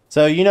plan.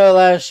 So,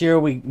 last year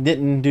we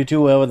didn't do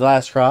too well with the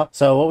last crop.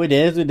 So, what we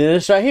did is we did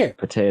this right here.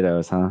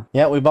 Potatoes, huh?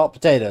 Yeah, we bought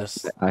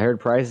potatoes. I heard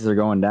prices are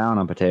going down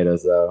on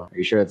potatoes, though. Are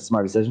you sure it's a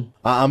smart decision?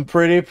 I'm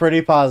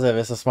pretty positive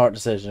it's a smart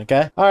decision,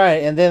 okay? All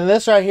right, and then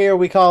this right here,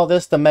 we call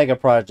this the mega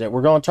project.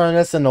 We're going to turn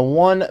this into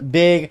one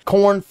big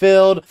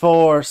cornfield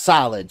for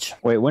silage.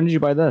 Wait, when did you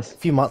buy this? A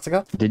few months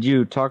ago. Did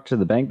you talk to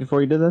the bank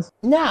before you did this?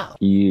 No.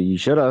 You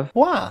should have.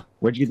 Why?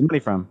 Where'd you get the money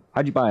from?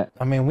 How'd you buy it?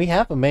 I mean, we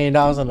have $1 million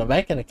in the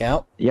banking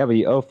account. Yeah, but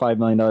you owe $5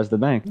 million to the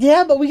bank.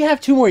 Yeah, but we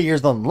have 2 more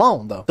years on the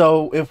loan, though.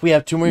 So if we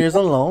have 2 more years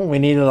on the loan, we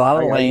need a lot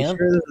of Are you land.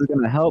 sure this is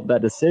going to help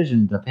that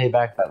decision to pay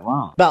back that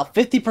loan? About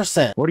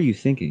 50%. What are you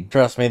thinking?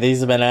 Trust me,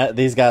 these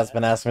guys have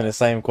been asking me the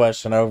same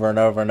question over and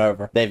over and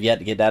over. They've yet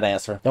to get that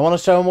answer. You want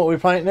to show them what we're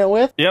planting it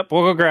with? Yep,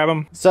 we'll go grab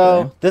him.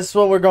 So this is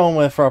what we're going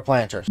with for our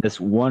planters. This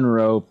one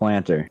row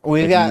planter.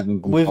 We've got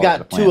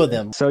 2 of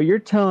them. So you're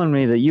telling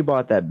me that you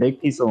bought that big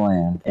piece of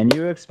land and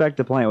you expect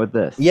to plant with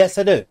this? Yes,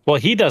 I do. Well,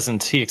 he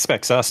doesn't. He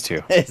expects us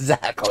to.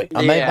 Exactly.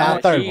 I made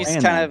about 30.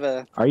 He's kind of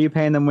a... Are you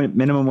paying them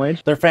minimum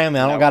wage? They're family.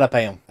 I don't gotta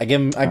pay them. I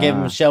give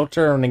them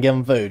shelter and I give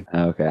them food.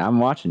 Okay, I'm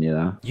watching you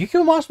though. You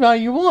can watch me all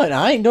you want.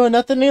 I ain't doing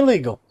nothing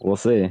illegal. We'll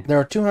see.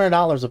 They're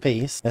 $200 a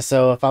piece, and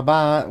so if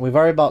we've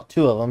already bought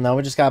 2 of them. Now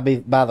we just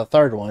gotta buy the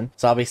 3rd one.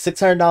 So I'll be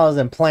 $600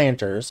 in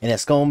planters, and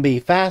it's gonna be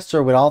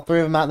faster with all 3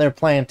 of them out there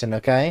planting.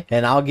 Okay,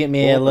 and I'll get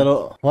me a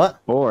little what?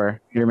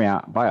 4. Hear me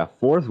out. Buy a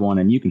fourth one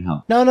and you can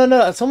help.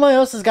 No. Somebody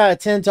else has got to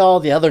tend to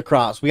all the other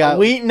crops. We got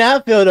wheat in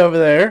that field over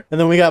there, and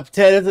then we got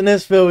potatoes in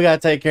this field we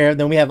got to take care of.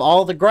 Then we have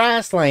all the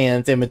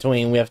grasslands in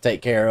between we have to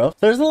take care of.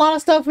 There's a lot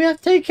of stuff we have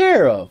to take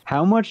care of.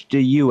 How much do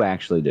you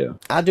actually do?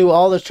 I do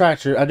all the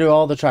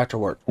tractor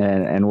work.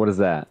 And what is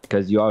that?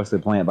 Because you obviously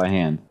plant by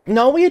hand.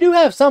 No, we do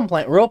have some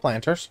real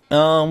planters.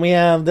 We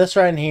have this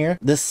right in here,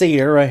 this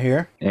seeder right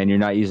here. And you're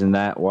not using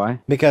that? Why?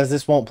 Because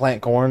this won't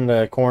plant corn.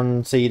 The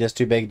corn seed is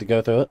too big to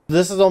go through it.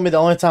 This is only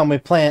the only time we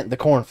plant the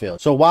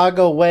cornfield. So why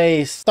go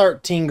waste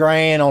 13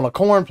 grand on a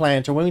corn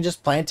planter when we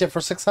just plant it for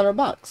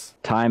 $600?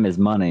 Time is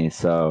money,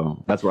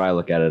 so that's what I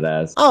look at it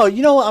as. Oh,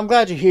 you know what? I'm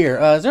glad you're here.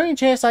 Is there any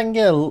chance I can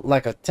get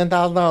like a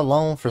 $10,000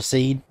 loan for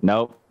seed?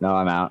 Nope. No,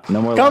 I'm out.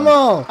 No more Come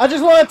loans. on. I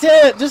just want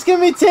 10. Just give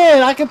me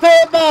 10. I can pay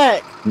it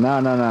back. No.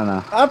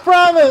 I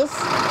promise.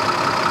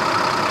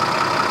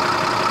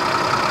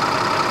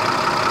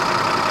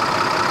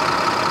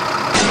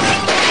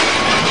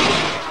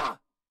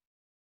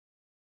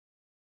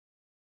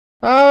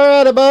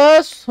 Alrighty,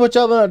 boss. What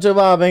y'all been up to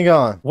while I've been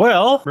gone?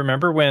 Well,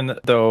 remember when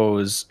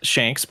those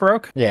shanks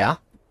broke? Yeah.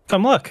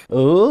 Come look.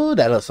 Ooh,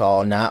 that looks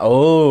all nice.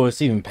 Oh, it's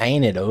even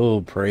painted.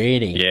 Oh,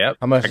 pretty. Yep.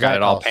 How much I got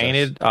it all cost us?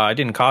 painted. It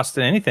didn't cost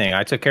anything.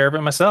 I took care of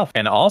it myself.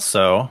 And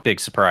also,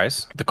 big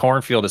surprise, the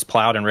cornfield is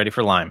plowed and ready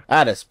for lime.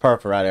 That is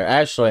perfect right there.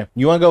 Actually,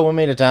 you want to go with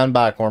me to town and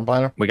buy a corn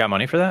planter? We got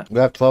money for that? We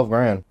have 12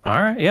 grand. All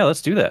right. Yeah,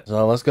 let's do that.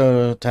 So let's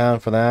go to town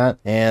for that.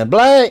 And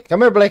Blake, come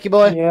here, Blakey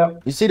boy.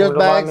 Yep. You see those Where the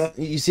bags?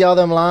 lime You see all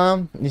them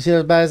lime? You see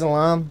those bags of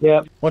lime?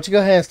 Yep. Why don't you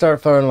go ahead and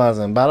start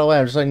fertilizing? By the way,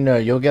 I'm just letting you know,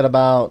 you'll get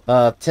about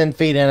 10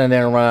 feet in and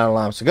then run out of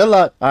lime. So good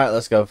luck. All right,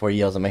 let's go before he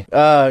yells at me.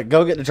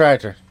 Go get the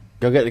tractor.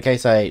 Go get the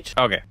Case IH.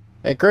 Okay.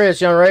 Hey,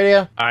 Chris, you on the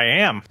radio? I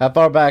am. How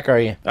far back are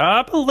you?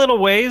 Up a little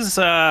ways.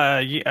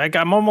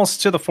 I'm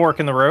almost to the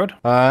fork in the road.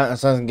 All right, that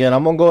sounds good.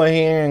 I'm going to go in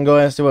here and go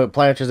ahead and see what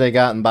planters they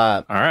got and buy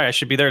it. All right. I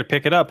should be there to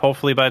pick it up.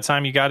 Hopefully by the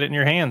time you got it in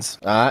your hands.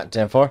 All right,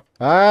 10-4.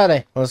 All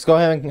righty, let's go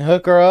ahead and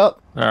hook her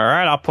up. All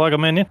right. I'll plug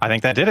them in. I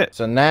think that did it.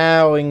 So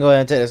now we can go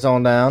ahead and take this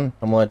on down.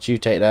 I'm going to let you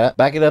take that.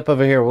 Back it up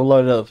over here. We'll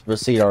load it up with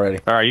receipt already.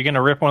 All right. You going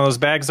to rip one of those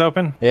bags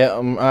open? Yeah,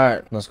 all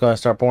right. Let's go ahead and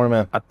start pouring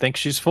them in. I think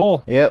she's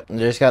full. Yep,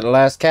 just got the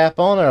last cap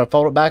on it. I'll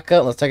fold it back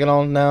up. Let's take it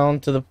on down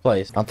to the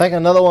place. I'm thinking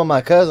another one of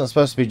my cousins is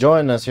supposed to be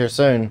joining us here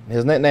soon.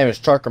 His nickname is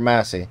Trucker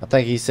Massey. I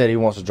think he said he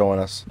wants to join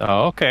us.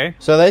 Oh, okay.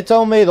 So they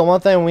told me the one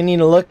thing we need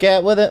to look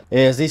at with it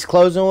is these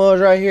closing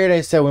wheels right here.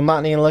 They said we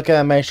might need to look at it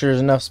and make sure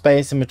there's enough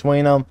space in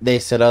between them. They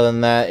said other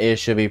than that,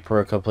 it should be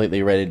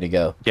completely ready to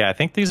go. Yeah, I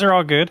think these are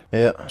all good.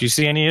 Yeah. Do you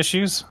see any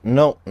issues?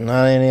 Nope,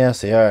 not any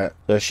SE. All right.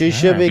 So she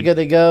should be good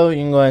to go. You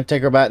can go ahead and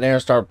take her back there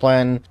and start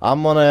planting.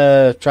 I'm going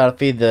to try to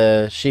feed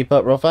the sheep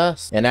up real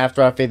fast. And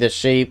after I feed the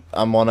sheep,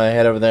 I'm going to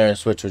head over there and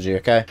switch with you,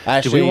 okay?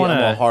 Actually, I'm going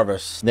to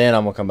harvest. Then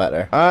I'm going to come back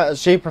there. All right, the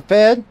sheep are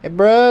fed. Hey,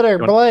 brother,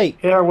 Blake.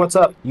 Yeah, what's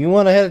up? You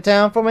want to head to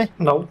town for me?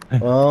 Nope.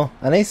 Well,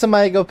 I need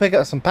somebody to go pick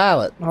up some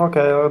pallet. Okay,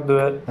 I'll do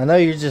it. I know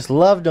you just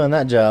love doing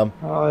that job.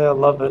 Oh, yeah,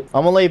 love it.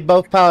 I'm going to leave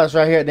both pallets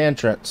right here at the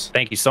entrance.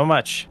 Thank you so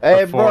much.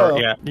 Hey, bro.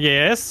 Yeah.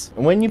 Yes?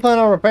 When you plan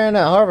on repairing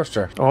that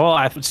harvester? Well,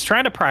 I was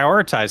trying to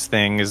prioritize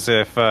things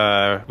if we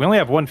only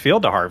have one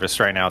field to harvest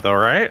right now, though,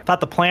 right? Thought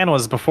the plan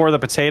was before the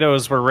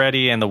potatoes were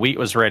ready and the wheat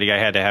was ready, I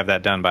had to have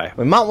that done by.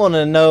 We might want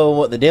to know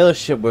what the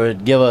dealership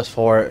would give us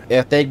for it.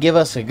 If they'd give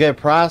us a good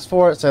price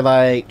for it, so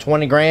like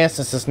 20 grand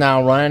since it's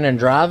now running and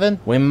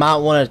driving, we might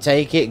want to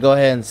take it, go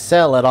ahead and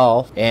sell it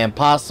off, and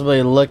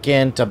possibly look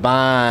into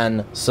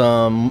buying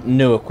some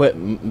new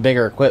equipment,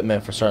 bigger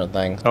equipment for certain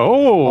things. Oh!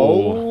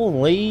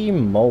 Holy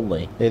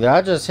moly. Either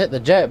I just hit the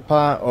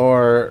jackpot,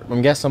 or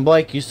I'm guessing,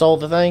 Blake, you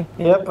sold the thing?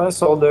 Yep, I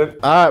sold it.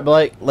 Alright,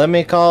 Blake, let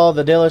me call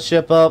the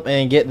dealership up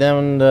and get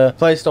them to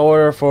place the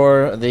order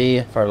for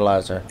the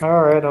fertilizer.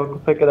 Alright, I'll go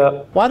pick it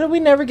up. Why did we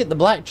never get the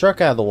black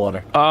truck out of the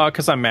water?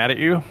 Because I'm mad at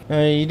you.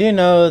 You do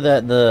know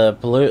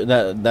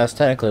that that's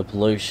technically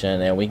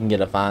pollution, and we can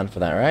get a fine for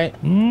that, right?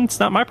 It's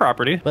not my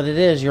property. But it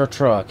is your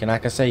truck, and I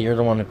can say you're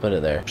the one who put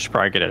it there. Should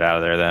probably get it out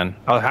of there then.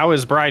 Oh, how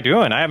is Bry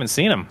doing? I haven't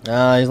seen him.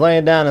 He's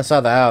laying down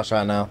inside the house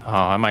right now. Oh,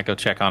 I might go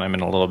check on him in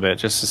a little bit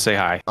just to say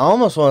hi. I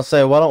almost want to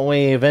say, why don't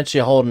we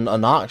eventually hold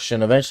an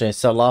auction, eventually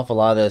sell off a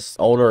lot of this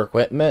older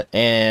equipment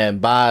and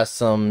buy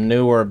some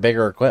newer,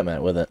 bigger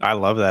equipment with it. I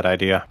love that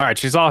idea. All right,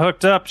 she's all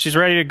hooked up. She's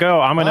ready to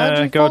go. I'm going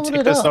to go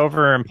take this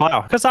over and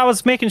plow. Because I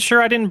was making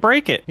sure I didn't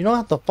break it. You don't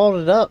have to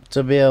fold it up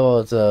to be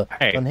able to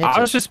Hey, unhitch I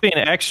was it. just being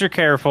extra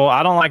careful.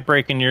 I don't like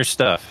breaking your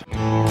stuff.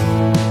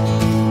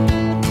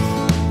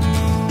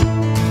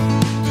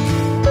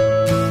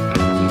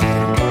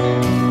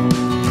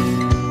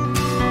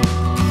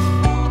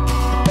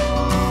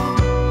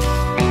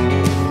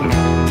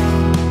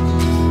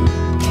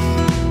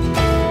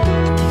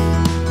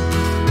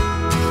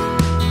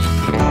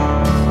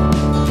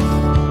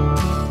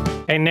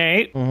 Hey,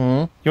 Nate.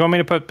 Mm-hmm. You want me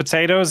to put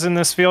potatoes in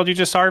this field you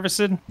just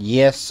harvested?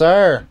 Yes,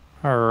 sir.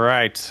 All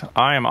right,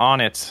 I am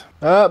on it.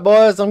 All right,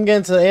 boys, I'm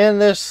getting to the end of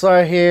this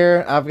right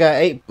here. I've got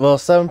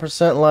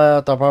 7%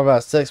 left. I'm probably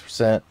about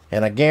 6%,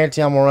 and I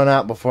guarantee I'm gonna run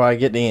out before I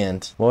get the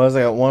end. Boys,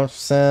 I got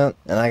 1%,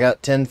 and I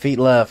got 10 feet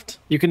left.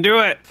 You can do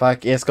it.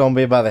 It's gonna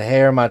be by the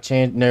hair of my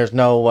chin. There's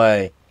no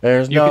way.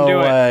 There's You can no do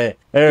it. way.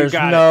 There's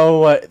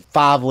no way.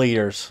 5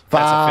 liters.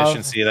 That's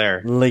efficiency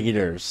there.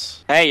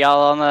 Liters. Hey,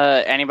 y'all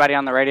anybody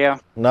on the radio?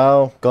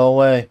 No, go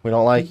away. We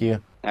don't like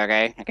you.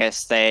 Okay, I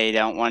guess they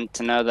don't want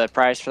to know the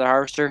price for the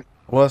harvester.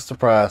 What's the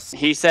price?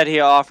 He said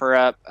he'll offer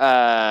up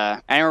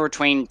anywhere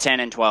between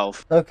 10 and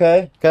 12.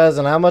 Okay,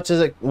 cousin, how much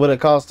would it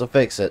cost to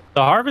fix it?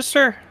 The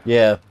harvester?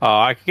 Yeah. Oh,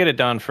 I could get it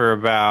done for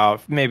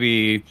about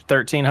maybe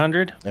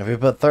 $1,300. If we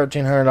put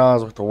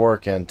 $1,300 worth of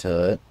work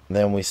into it,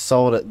 then we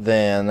sold it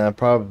then, I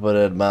probably put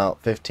it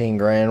about 15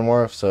 grand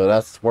worth, so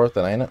that's worth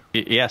it, ain't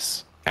it?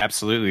 Yes,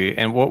 absolutely.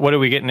 And what are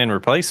we getting in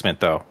replacement,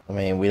 though? I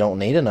mean, we don't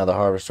need another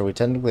harvester. We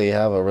technically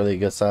have a really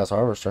good sized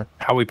harvester.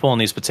 How are we pulling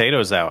these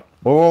potatoes out?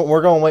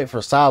 We're going to wait for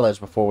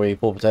silage before we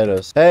pull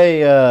potatoes.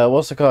 Hey,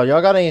 what's it called?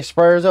 Y'all got any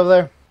sprayers over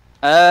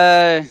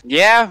there?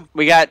 Yeah,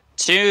 we got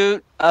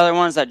 2 other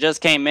ones that just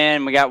came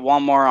in. We got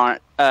 1 more on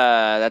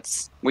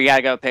we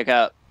gotta go pick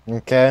up.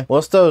 Okay.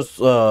 What's those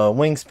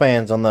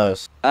wingspans on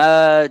those?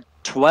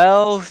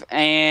 12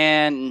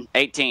 and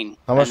 18.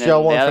 How much And y'all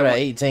then want the for other that one-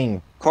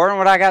 18? According to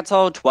what I got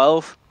told,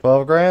 12.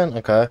 12 grand?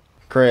 Okay.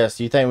 Chris,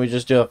 you think we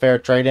just do a fair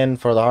trade-in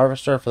for the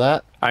harvester for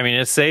that? I mean,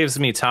 it saves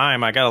me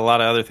time. I got a lot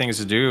of other things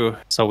to do.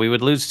 So we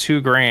would lose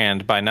 $2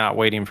 grand by not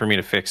waiting for me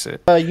to fix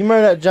it. You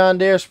remember that John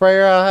Deere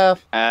sprayer I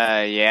have?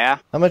 Yeah.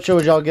 How much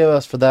would y'all give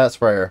us for that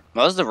sprayer?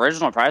 What was the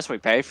original price we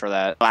paid for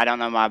that? I don't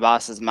know my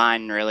boss's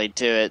mind really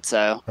to it,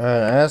 so.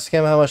 Alright, ask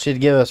him how much he'd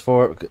give us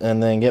for it,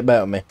 and then get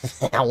back with me.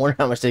 I wonder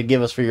how much they'd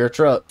give us for your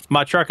truck.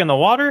 My truck in the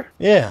water?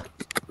 Yeah.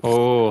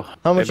 Oh,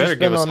 How much they you better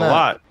give spend us on a that?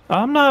 lot.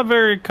 I'm not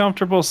very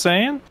comfortable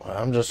saying. Well,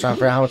 I'm just trying to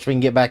figure out how much we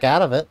can get back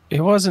out of it. It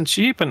wasn't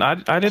cheap, and I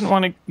didn't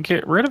want to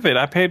get rid of it.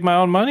 I paid my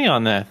own money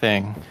on that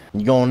thing.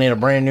 You're gonna need a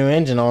brand new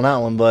engine on that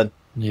one, bud.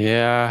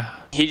 Yeah.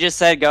 He just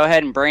said go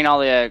ahead and bring all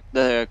the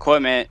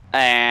equipment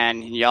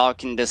and y'all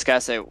can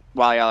discuss it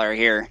while y'all are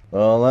here.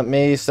 Well, let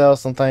me sell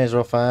some things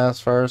real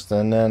fast first,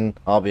 and then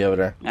I'll be over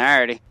there.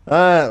 Alrighty.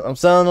 Alright, I'm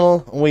selling a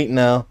little wheat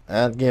now.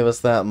 That'd give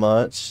us that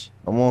much.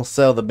 I'm gonna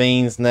sell the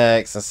beans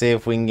next and see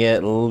if we can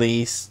get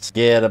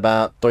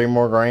about 3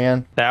 more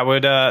grand. That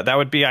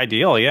would be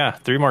ideal, yeah.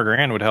 3 more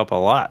grand would help a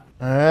lot.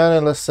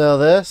 Alright, let's sell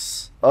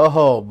this.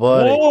 Oh,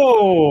 buddy.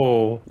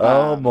 Whoa!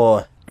 Oh,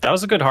 boy. That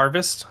was a good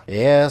harvest.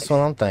 Yeah, that's what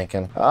I'm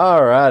thinking.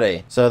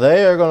 Alrighty. So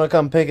they are going to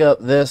come pick up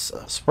this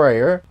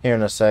sprayer here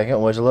in a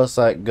second, which looks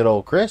like good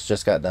old Chris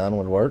just got done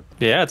with work.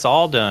 Yeah, it's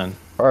all done.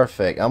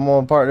 Perfect. I'm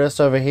going to park this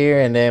over here,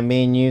 and then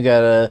me and you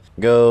got to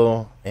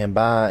go and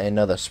buy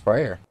another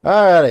sprayer.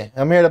 Alrighty.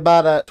 I'm here to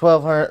buy that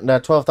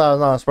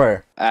 $12,000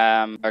 sprayer.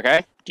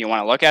 Okay. Do you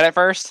want to look at it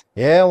first?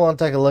 Yeah, I want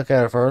to take a look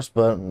at it first,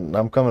 but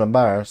I'm coming to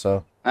buy her,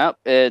 so. Oh,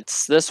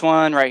 it's this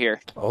one right here.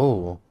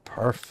 Oh,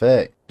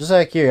 perfect. Just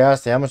out of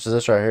curiosity, how much is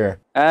this right here?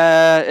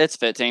 It's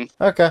 15.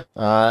 Okay.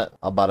 Alright,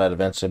 I'll buy that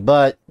eventually.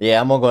 But, yeah,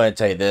 I'm going to go ahead and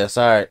take this.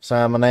 Alright,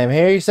 sign my name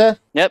here, you said?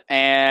 Yep,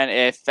 and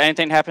if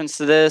anything happens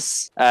to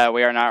this,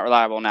 we are not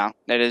reliable now.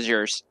 It is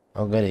yours.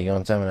 Oh, good. You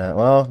going to tell me that?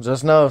 Well,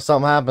 just know if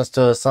something happens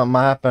to us, something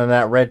might happen to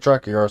that red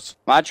truck of yours.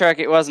 My truck,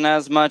 it wasn't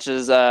as much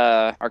as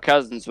our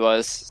cousin's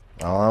was.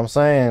 All I'm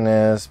saying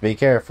is be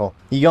careful.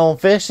 You going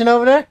fishing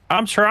over there?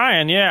 I'm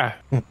trying, yeah.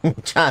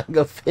 Trying to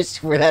go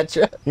fishing for that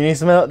truck? You need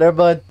some help there,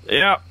 bud?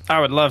 Yeah, I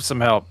would love some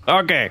help.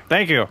 Okay,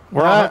 thank you.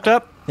 We're all Alright. hooked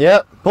up?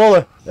 Yep, pull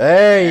her.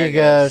 There you it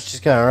go. goes.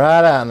 She's coming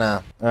right out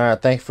now.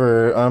 Alright, thanks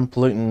for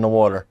unpolluting the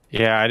water.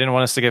 Yeah, I didn't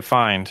want us to get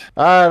fined.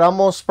 Alright, I'm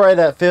going to spray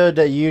that field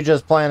that you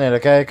just planted,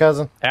 okay,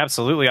 cousin?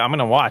 Absolutely, I'm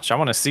gonna watch. I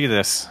want to see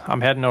this.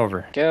 I'm heading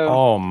over. Go.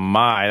 Oh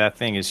my, that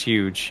thing is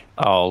huge.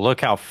 Oh,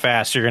 look how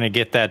fast you're gonna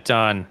get that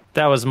done.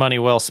 That was money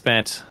well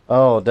spent.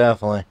 Oh,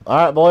 definitely.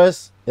 Alright,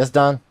 boys. It's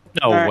done.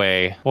 No All right.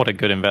 way. What a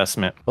good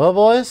investment. Well,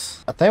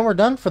 boys, I think we're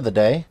done for the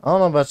day. I don't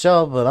know about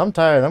y'all, but I'm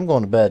tired. I'm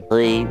going to bed.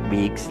 3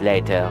 weeks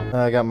later.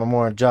 I got my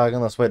morning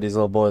jogging. Let's wake these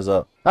little boys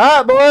up.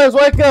 Alright, boys,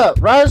 wake up.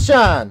 Rise and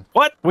shine.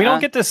 What? We Huh?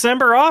 don't get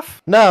December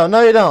off? No,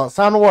 you don't. It's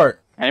time to work.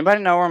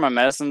 Anybody know where my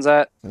medicine's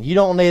at? You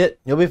don't need it.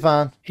 You'll be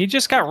fine. He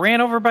just got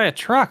ran over by a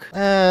truck.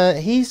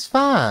 He's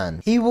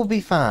fine. He will be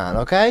fine,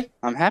 okay?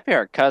 I'm happy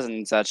our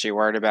cousin's actually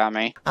worried about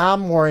me.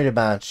 I'm worried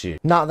about you.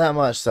 Not that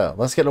much, so.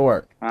 Let's get to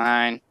work.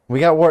 Fine. We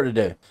got work to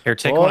do. Here,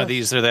 take one of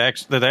these. They're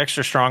the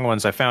extra strong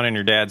ones I found in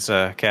your dad's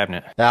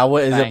cabinet. Now,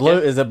 is it Thank blue? you.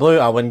 Is it blue?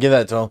 I wouldn't give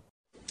that to him.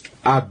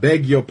 I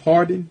beg your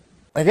pardon?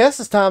 I guess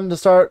it's time to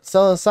start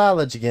selling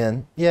silage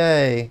again.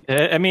 Yay.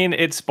 I mean,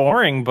 it's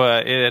boring,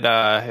 but it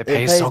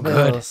pays so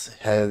good. bills.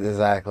 Yeah,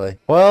 exactly.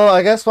 Well,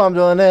 I guess while I'm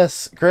doing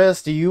this,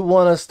 Chris, do you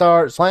want to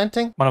start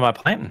planting? What am I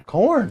planting?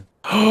 Corn.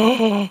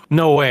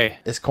 No way.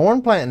 It's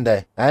corn planting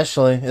day.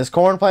 Actually, it's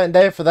corn planting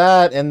day for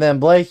that, and then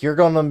Blake, you're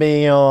gonna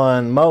be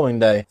on mowing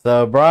day.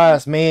 So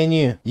Bryce, me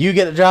and you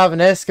get to drive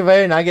an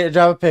excavator, and I get to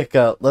drive a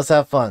pickup. Let's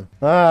have fun.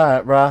 All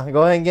right, Bri,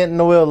 go ahead and get in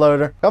the wheel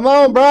loader. Come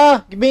on,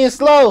 Bri, you're being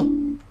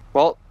slow.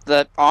 Well,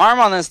 The arm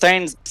on this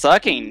thing's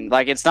sucking.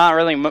 Like, it's not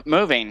really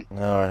moving.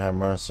 Lord have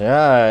mercy.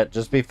 Alright,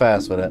 just be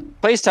fast with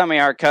it. Please tell me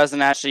our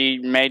cousin actually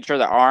made sure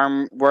the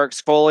arm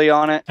works fully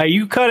on it. Hey,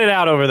 you cut it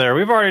out over there.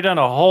 We've already done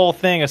a whole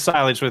thing of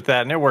silage with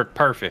that, and it worked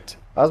perfect.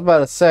 I was about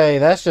to say,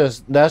 that's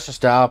just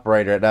the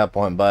operator at that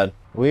point, bud.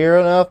 We're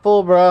enough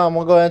full, bro. I'm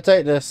gonna go ahead and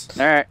take this.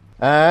 Alright.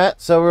 Alright,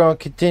 so we're gonna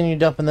continue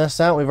dumping this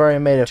out. We've already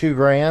made a 2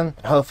 grand.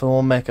 Hopefully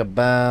we'll make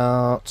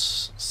about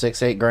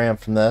 6-8 grand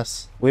from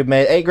this. We've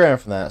made 8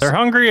 grand from that. They're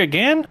hungry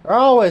again? They're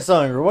always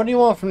hungry. What do you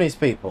want from these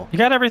people? You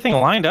got everything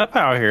lined up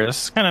out here.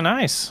 This is kind of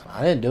nice.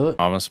 I didn't do it.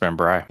 Almost been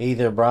Bri.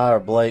 Either Bri or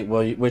Blake.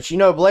 Well, which you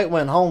know Blake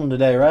went home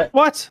today, right?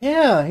 What?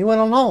 Yeah, he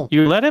went on home.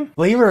 You let him?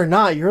 Believe it or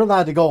not, you're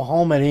allowed to go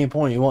home at any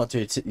point you want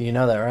to. You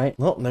know that, right?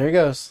 Well, there he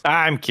goes.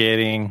 I'm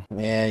kidding.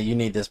 Yeah, you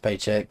need this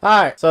paycheck.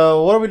 All right,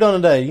 so what are we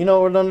doing today? You know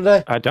what we're doing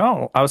today? I don't.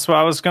 I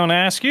was going to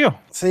ask you.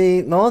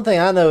 See, the only thing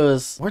I know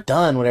is we're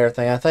done with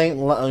everything. I think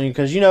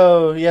because you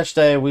know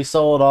yesterday we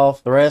sold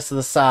off the rest of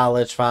the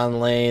silage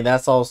finally.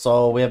 That's all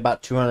sold. We have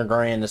about 200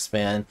 grand to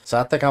spend. So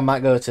I think I might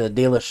go to the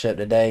dealership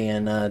today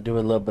and do a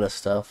little bit of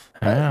stuff.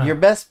 Yeah. Your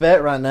best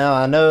bet right now,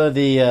 I know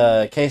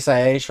the Case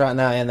IH right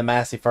now and the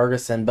Massey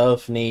Ferguson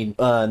both need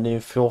new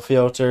fuel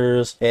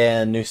filters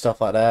and new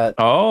stuff like that.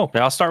 Oh,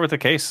 yeah, I'll start with the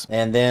case.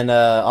 And then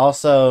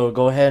also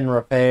go ahead and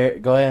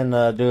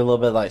do a little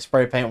bit of, like,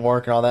 spray paint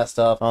work and all that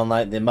stuff on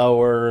like the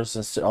mowers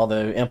and all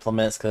the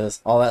implements,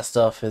 because all that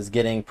stuff is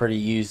getting pretty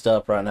used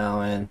up right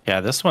now. And yeah,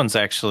 this one's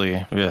actually,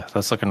 yeah,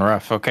 that's looking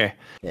rough. Okay.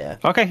 Yeah.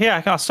 Okay,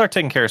 yeah, I'll start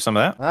taking care of some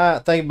of that. All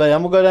right, thank you, buddy.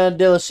 I'm gonna go down to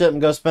the dealership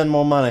and go spend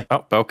more money.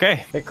 Oh,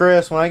 okay. Hey,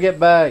 Chris, when I get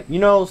back, you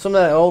know some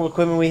of that old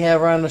equipment we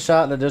have around the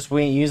shop that just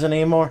we ain't using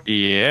anymore?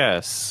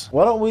 Yes.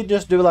 Why don't we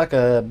just do like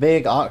a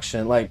big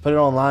auction, like put it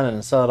online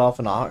and sell it off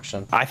in an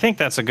auction? I think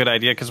that's a good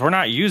idea because we're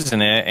not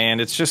using it, and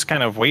it's just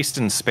kind of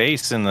wasting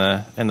space in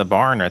the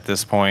barn at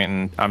this point.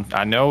 And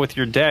I know with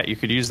your debt, you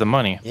could use the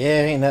money.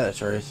 Yeah, ain't that the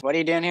truth? What are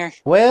you doing here?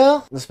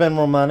 Well, to spend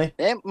more money.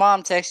 Didn't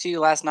Mom text you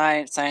last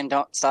night saying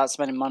don't stop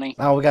spending money?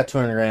 Oh, we got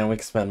 200 grand. We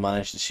can spend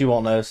money. She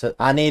won't notice it.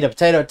 I need a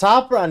potato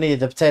topper. I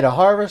need a potato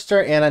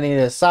harvester, and I need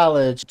a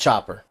silage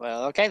chopper.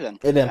 Well, okay then.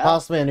 And then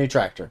possibly a new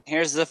tractor.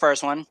 Here's the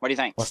first one. What do you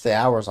think? What's the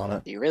hours on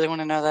it? Do you really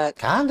want to know that?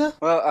 Kinda.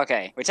 Well,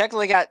 okay. We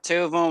technically got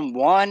 2 of them.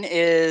 One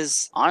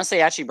is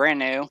honestly actually brand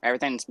new.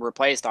 Everything's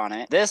replaced on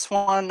it. This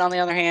one, on the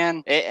other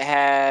hand, it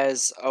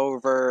has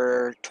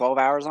over 12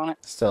 hours on it.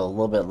 Still a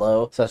little bit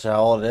low, such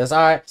how old it is. All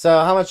right, so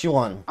how much you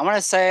want? I'm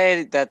gonna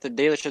say that the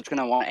dealership's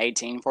gonna want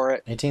 18 for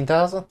it.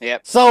 18,000?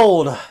 Yep.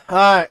 Sold. All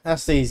right,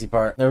 that's the easy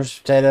part. There's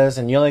potatoes,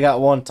 and you only got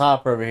one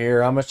topper over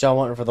here. How much y'all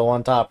wanting for the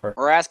one topper?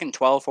 We're asking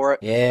 12 for it.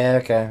 Yeah,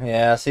 okay.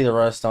 Yeah, I see the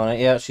rust on it.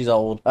 Yeah, she's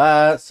old.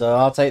 All right, so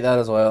I'll take that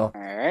as well.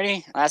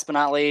 Alrighty. Last but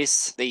not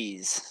least,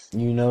 these.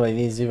 You know what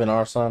these even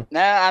are, son?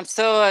 No, I'm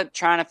still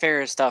trying to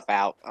figure stuff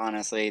out.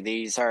 Honestly,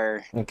 these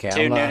are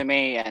too new to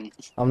me, and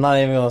I'm not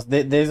even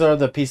gonna. These are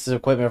the pieces of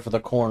equipment for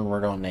the corn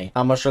we're gonna need.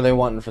 How much are they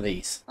wanting for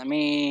these? let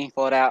me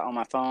pull it out on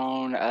my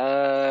phone.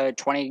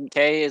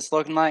 20K is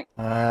looking like.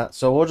 Alright,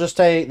 so we'll just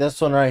take this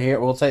one right here.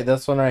 We'll take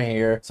this one right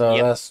here. So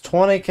Yep. that's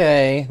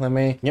 20K. Let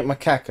me get my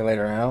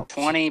calculator out.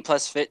 20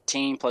 plus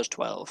 15 plus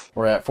 12.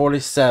 We're at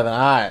 47.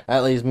 Alright,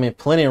 that leaves me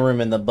plenty of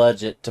room in the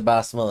budget to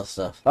buy some other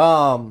stuff.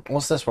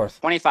 What's this worth?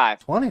 25.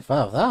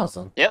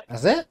 25,000. Yep.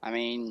 That's it? I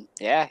mean,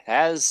 yeah, it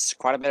has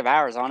quite a bit of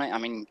hours on it. I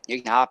mean,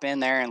 you can hop in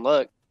there and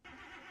look.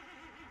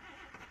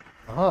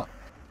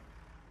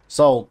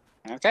 Sold.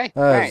 Okay.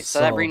 Oh, Alright, so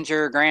that sold. brings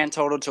your grand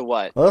total to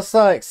what? Looks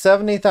like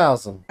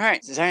 70,000.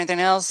 Alright, is there anything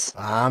else?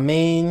 I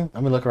mean,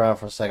 let me look around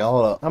for a second.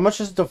 Hold up. How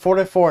much is the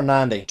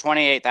 44.90?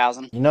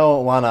 28,000. You know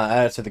what? Why not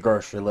add it to the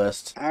grocery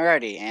list?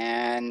 Alrighty,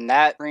 and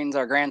that brings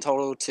our grand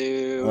total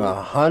to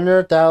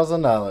 $100,000.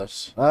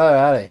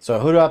 Alrighty. So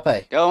who do I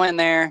pay? go in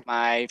there.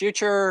 My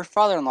future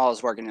father-in-law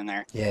is working in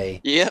there.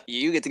 Yay. Yep,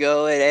 you get to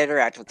go and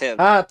interact with him.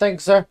 Alright, thank you,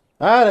 sir.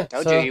 Alrighty.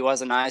 Told so, you he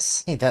wasn't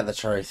nice. ain't that the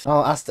truth? Oh,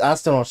 I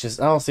still don't.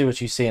 I don't see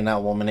what you see in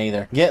that woman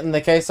either. Get in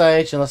the Case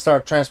IH and let's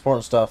start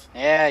transporting stuff.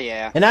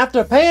 Yeah. And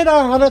after paying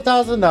our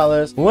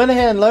 $100,000, we went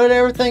ahead and loaded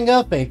everything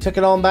up and took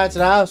it on back to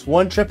the house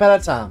one trip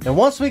at a time. And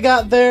once we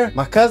got there,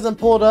 my cousin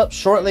pulled up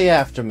shortly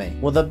after me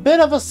with a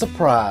bit of a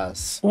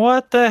surprise.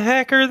 What the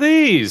heck are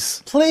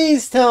these?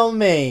 Please tell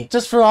me,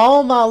 just for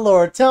all my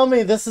lord, tell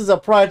me this is a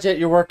project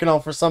you're working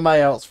on for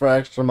somebody else for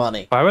extra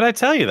money. Why would I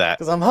tell you that?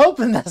 Because I'm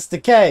hoping that's the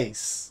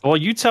case. Well,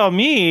 you tell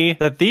me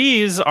that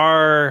these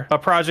are a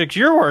project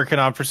you're working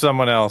on for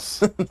someone else.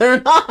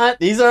 They're not.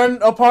 These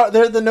aren't a part.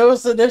 They're the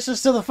newest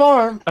additions to the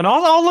farm. And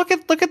all look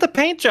at the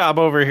paint job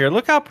over here.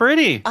 Look how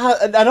pretty.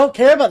 I don't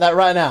care about that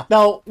right now.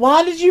 No,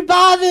 why did you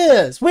buy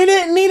this? We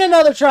didn't need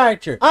another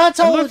tractor. I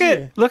told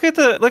you. Look at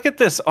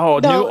this. Oh,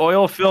 No, new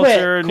oil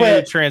filter, new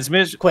quit.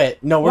 transmission.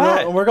 Quit. No,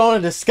 What? we're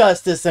going to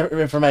discuss this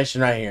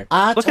information right here.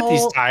 Look at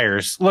these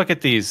tires. Look at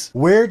these.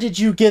 Where did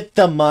you get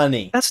the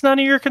money? That's none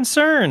of your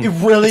concern. It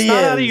really it's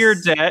not out of is. your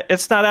debt. debt.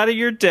 It's not out of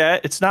your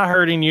debt. It's not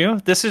hurting you.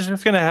 This is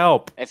just going to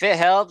help. If it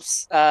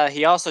helps,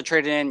 he also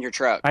traded in your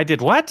truck. I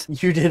did what?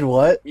 You did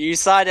what? You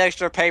signed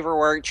extra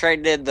paperwork,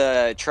 traded in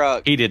the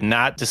truck. He did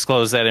not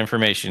disclose that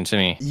information to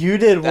me. You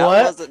did That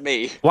what? wasn't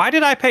me. Why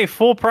did I pay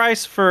full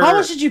price for How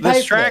much did you pay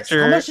this for this?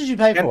 tractor? How much did you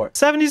pay for it?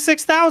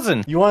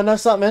 76,000. You want to know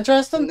something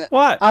interesting?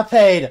 What? I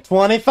paid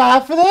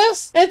 25 for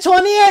this and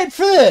 28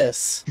 for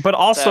this. But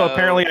also, So-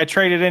 apparently, I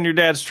traded in your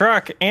dad's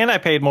truck, and I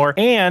paid more,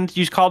 and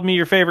you called me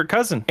your favorite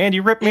cousin, and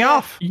you ripped me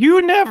off.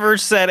 You never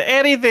said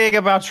anything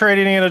about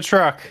trading in a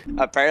truck.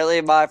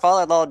 Apparently, my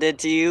father-in-law did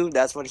to you.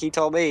 That's what he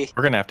told me.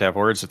 We're gonna have to have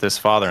words with this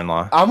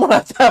father-in-law. I'm gonna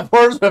have to have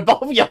words with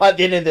both of y'all at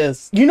the end of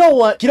this. You know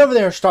what? Get over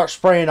there and start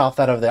spraying off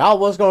that over there. I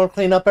was gonna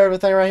clean up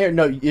everything right here.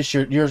 No, it's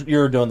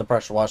you're doing the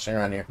pressure washing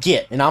around here.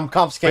 Get, and I'm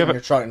confiscating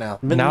your truck now.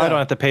 But Now no. I don't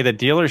have to pay the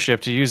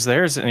dealership to use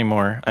theirs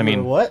anymore. I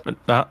mean, what?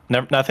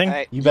 Nothing.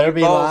 Hey, You better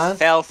be both lying.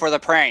 fell for the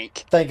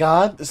prank. Thank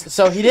God.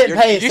 So he didn't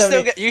pay.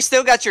 You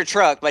still got your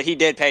truck, but he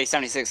did pay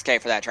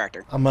 $76K for that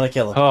tractor. I'm gonna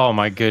kill him. Oh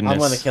my goodness! I'm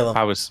gonna kill him.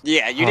 I was.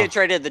 Yeah, you did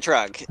trade in the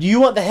truck. Do you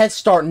want the head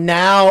start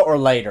now or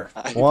later?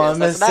 guess 1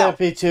 that's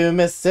Mississippi, 2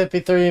 Mississippi,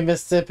 3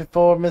 Mississippi,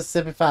 4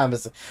 Mississippi, 5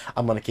 Mississippi.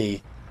 I'm gonna kill you.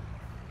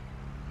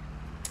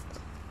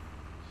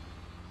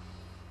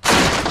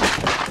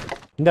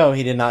 No,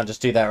 he did not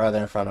just do that right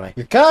there in front of me.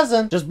 Your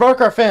cousin just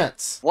broke our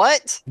fence.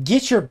 What?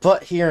 Get your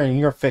butt here and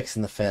you're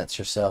fixing the fence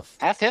yourself.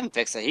 Have him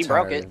fix it. He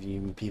broke Tired it. of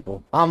you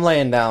people. I'm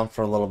laying down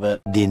for a little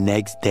bit. The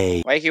next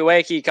day. Wakey,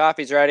 wakey,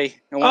 coffee's ready.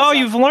 Who wants Oh, some?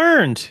 you've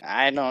learned.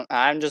 I don't.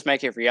 I'm just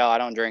making it for y'all. I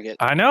don't drink it.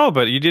 I know,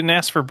 but you didn't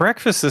ask for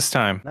breakfast this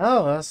time.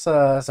 No,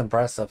 that's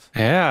impressive.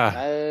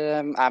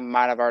 Yeah. I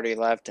might have already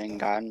left and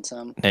gotten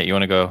some. Nate, you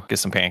want to go get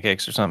some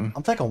pancakes or something?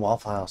 I'm thinking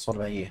Waffle House. What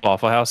about you?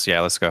 Waffle House? Yeah,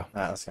 let's go. All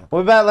right, let's go.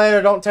 We'll be back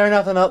later. Don't tear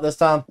nothing up this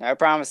time. No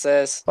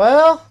promises.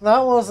 Well, that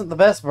wasn't the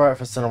best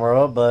breakfast in the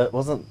world, but it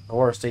wasn't the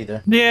worst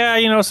either. Yeah,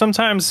 you know,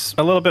 sometimes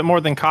a little bit more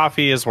than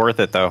coffee is worth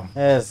it, though.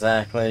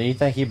 Exactly. You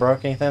think he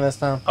broke anything this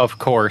time? Of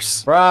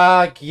course.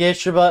 Brock,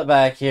 get your butt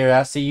back here.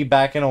 I see you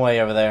backing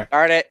away over there.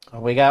 Start it.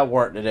 We got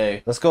work to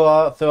do. Let's go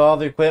out through all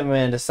the equipment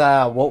and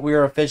decide what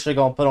we're officially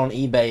going to put on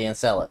eBay and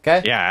sell it,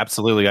 okay? Yeah,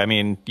 absolutely. I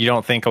mean, you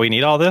don't think we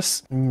need all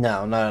this?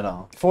 No, not at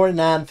all.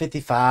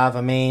 $49.55,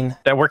 I mean.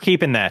 That we're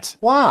keeping that.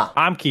 Why?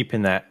 I'm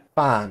keeping that.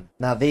 Fine.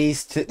 Now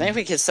these two. I think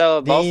we could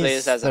sell both of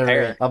these as a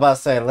pair. I'm about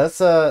to say, let's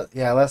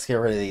get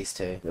rid of these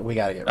two. We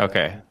gotta get rid of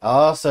them. I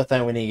also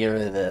think we need to get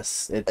rid of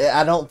this.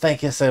 I don't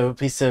think it's a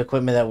piece of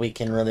equipment that we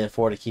can really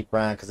afford to keep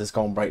around because it's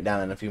gonna break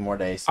down in a few more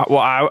days. Well,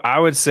 I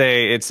would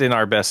say it's in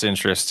our best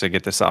interest to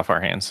get this off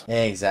our hands.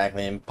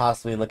 Exactly, and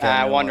possibly look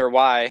at. I wonder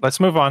why. Let's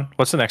move on.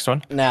 What's the next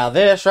one? Now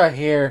this right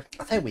here,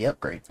 I think we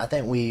upgrade. I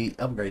think we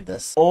upgrade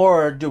this.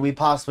 Or do we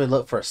possibly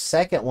look for a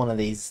second one of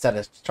these instead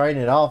of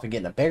trading it off and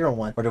getting a bigger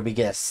one? Or do we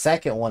get a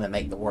second one and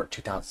make the work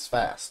 2 times as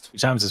fast? 2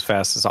 times as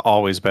fast is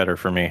always better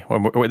for me.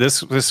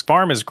 This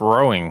farm is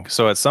growing,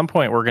 so at some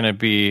point we're not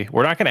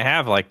going to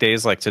have like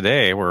days like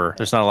today where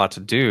there's not a lot to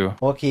do.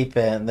 We'll keep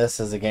it, and this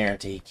is a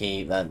guaranteed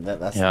keep. That's the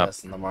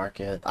best in the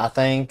market. I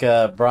think,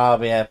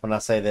 probably when I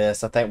say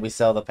this, I think we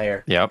sell the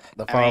pair. Yep.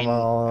 The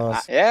farm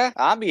yeah,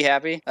 I'd be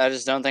happy. I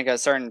just don't think a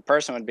certain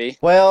person would be.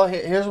 Well,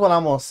 here's what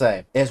I'm gonna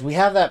say: is we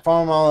have that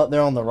farm all up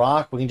there on the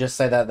rock. We can just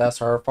say that that's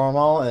her farm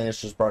all, and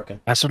it's just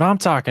broken. That's what I'm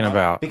talking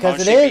about. Because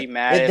Won't it she is. be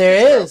mad if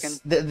There it's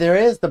there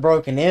is the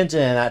broken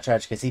engine in that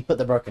tractor because he put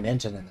the broken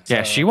engine in it.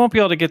 Yeah, she won't be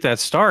able to get that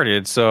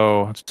started,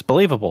 so it's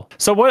believable.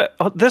 So what?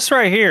 This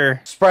right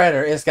here.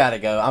 Spreader, it's got to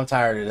go. I'm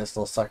tired of this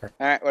little sucker.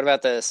 All right, what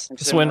about this?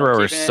 This wind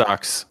rower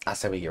sucks. I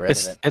say we get rid of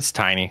it. It's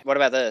tiny. What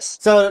about this?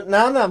 So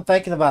now that I'm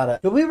thinking about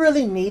it, do we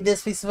really need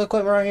this piece of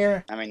equipment right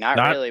here? I mean, not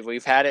really.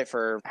 We've had it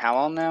for how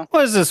long now?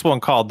 What is this one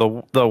called?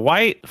 The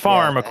white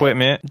farm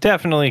equipment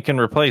definitely can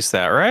replace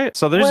that, right?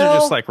 So these are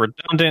just like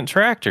redundant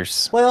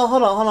tractors. Well,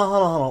 hold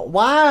on.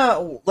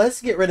 Why?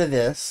 Let's get rid of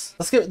this.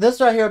 Let's get this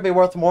right here would be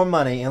worth more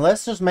money, and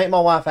let's just make my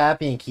wife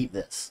happy and keep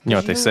this. You know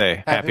what they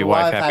say? Happy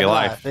wife, happy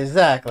life.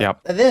 Exactly.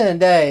 Yep. At the end of the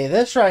day,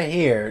 this right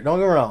here, don't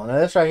get me wrong, now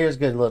this right here is a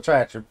good little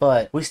tractor,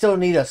 but we still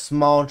need a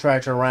small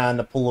tractor around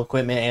to pull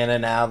equipment in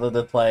and out of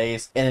the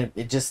place, and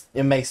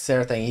it makes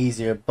everything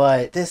easier.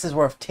 But this is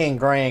worth 10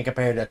 grand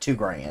compared to 2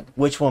 grand.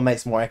 Which one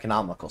makes more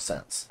economical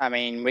sense? I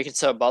mean, we could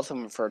sell both of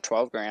them for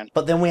 12 grand.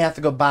 But then we have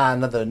to go buy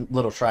another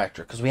little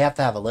tractor because we have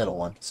to have a little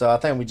one. So I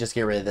think we just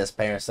get rid of this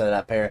pair instead of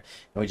that pair,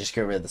 and we just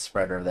get rid of the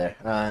spreader over there.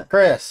 All right,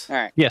 Chris. All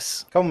right.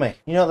 Yes. Come with me.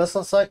 You know what this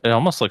looks like? It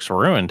almost looks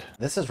ruined.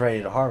 This is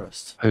ready to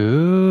harvest.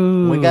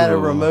 Ooh. We gotta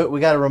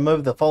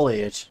remove the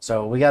foliage.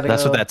 So we gotta.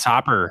 That's what that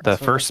topper. The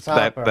first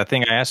that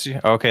thing I asked you.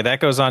 Okay, that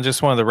goes on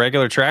just one of the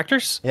regular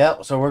tractors.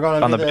 Yep. So we're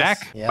gonna on do the this.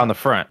 back. Yep. On the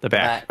front. The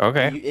back.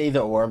 Okay. Either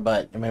or,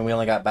 but I mean we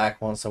only got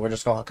back one, so we're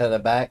just gonna cut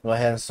it back. Go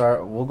ahead and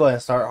start. We'll go ahead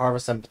and start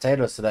harvesting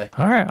potatoes today.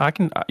 All right. I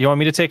can. You want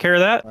me to take care of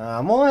that?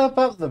 I'm gonna help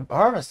out the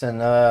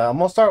harvesting. I'm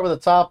gonna start with the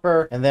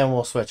topper, and then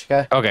we'll switch,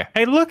 okay? Okay.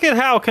 Hey, look at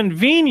how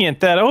convenient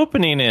that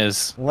opening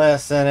is.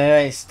 Listen, it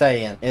ain't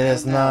staying. It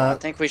is I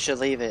not. think we should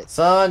leave it.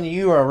 Son,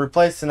 you are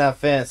replacing that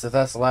fence if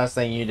that's the last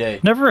thing you do.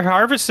 Never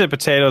harvested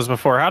potatoes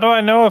before. How do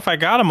I know if I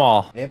got them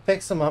all? It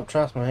picks them up,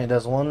 trust me. It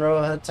does one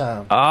row at a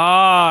time.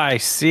 Ah, I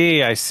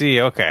see.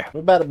 Okay.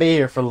 We're about to be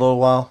here for a little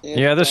while.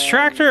 Yeah, this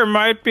tractor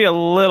might be a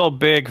little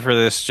big for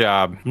this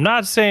job. I'm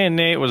not saying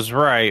Nate was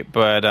right,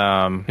 but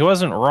he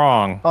wasn't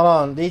wrong. Hold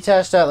on,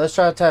 detach that. Let's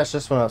try to attach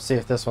this one up, see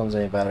if this one's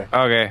any better.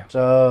 Okay.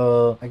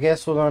 So, I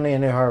guess we're gonna need a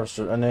new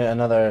harvester,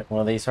 another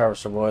one of these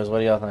harvester boys. What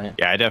do y'all think?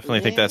 Yeah, I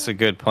definitely think that's a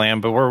good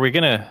plan. But were we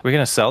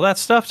gonna sell that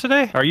stuff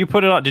today? Are you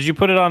put it on? Did you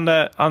put it on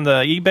the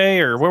eBay,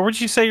 or where would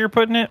you say you're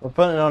putting it? We're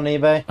putting it on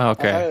eBay.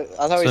 Okay.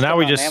 I thought So now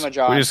we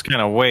just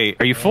kind of wait.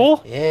 Are you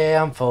full?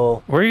 Yeah, I'm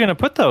full. Where are you gonna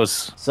put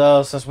those?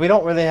 So, since we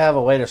don't really have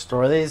a way to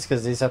store these,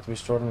 because these have to be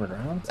stored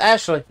underground.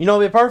 Actually, you know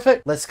what'd be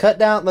perfect? Let's cut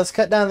down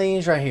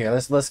these right here.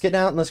 Let's get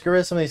rid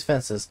of some of these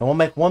fences. And we'll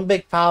make one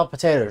big pile of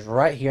potatoes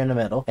right here in the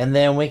middle. And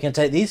then we can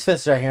take these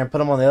fences right here and put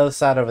them on the other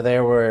side over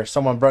there where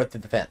someone broke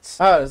through the fence.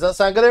 Alright, does that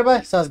sound good,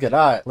 everybody? Sounds good.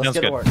 Alright, let's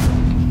get to work.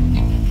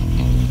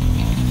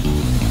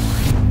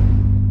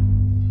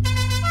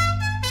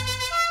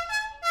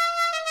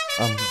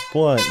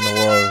 What in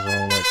the world is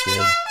wrong with that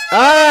kid?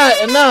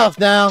 Alright, enough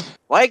now.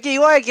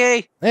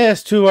 Wakey!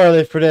 It's too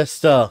early for this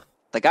stuff.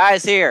 The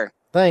guy's here.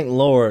 Thank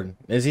Lord.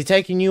 Is he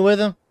taking you with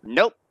him?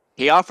 Nope.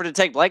 He offered to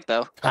take Blake,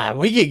 though.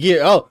 We could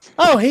get...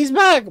 Oh, he's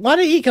back. Why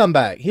did he come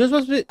back? He was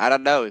supposed to be... I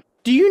don't know.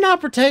 Do you not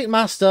protect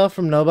my stuff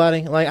from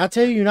nobody? Like, I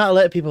tell you not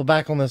let people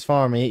back on this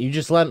farm. You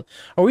just let...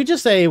 Are we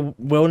just a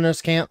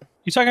wilderness camp?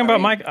 You talking about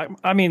Mike?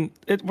 I mean,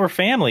 we're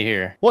family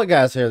here. What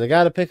guy's here? The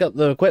guy to pick up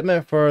the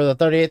equipment for the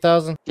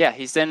 38,000? Yeah,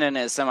 he's sending in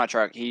his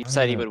semi-truck. He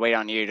said he would wait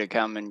on you to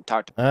come and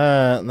talk to him.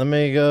 Alright, let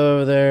me go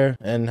over there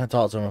and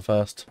talk to him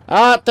first.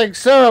 Alright, thanks,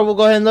 sir. We'll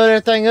go ahead and load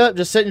everything up.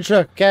 Just sit in the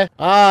truck, okay?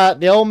 Alright,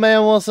 the old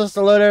man wants us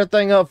to load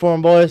everything up for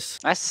him, boys.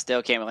 I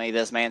still can't believe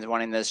this man's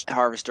wanting this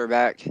harvester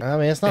back. I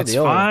mean, it's not It's the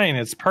old fine.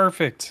 It's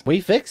perfect.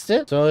 We fixed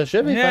it, so it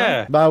should be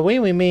Yeah. fine. By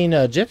we mean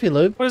Jiffy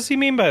Lube. What does he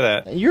mean by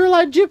that? You're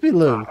like Jiffy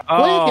Lube. Quick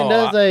and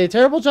does a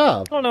terrible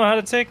job. I don't know how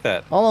to take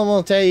that. All I'm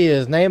gonna tell you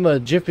is name a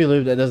Jiffy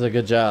Lube that does a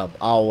good job.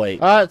 I'll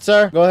wait. Alright,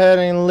 sir. Go ahead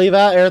and leave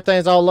out.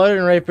 Everything's all loaded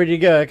and ready for you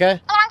to go,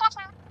 okay?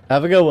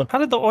 Have a good one. How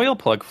did the oil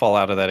plug fall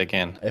out of that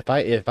again? If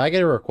I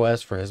get a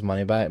request for his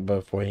money back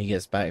before he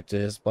gets back to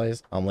his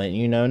place, I'm letting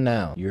you know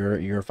now.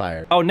 You're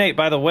fired. Oh, Nate,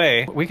 by the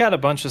way, we got a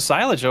bunch of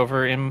silage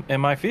over in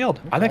my field.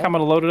 I think I'm going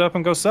to load it up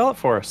and go sell it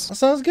for us. That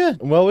sounds good.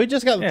 Well, we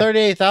just got the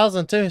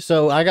 38,000 too,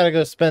 so I got to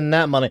go spend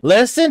that money.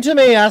 Listen to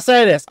me. I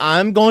say this.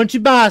 I'm going to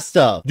buy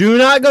stuff. Do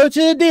not go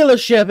to the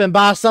dealership and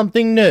buy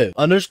something new.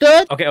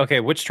 Understood? Okay.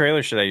 Which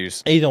trailer should I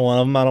use? Either one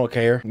of them. I don't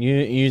care. You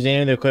use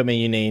any of the equipment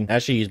you need.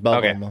 Actually, use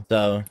both of them.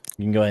 So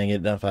you can go ahead and get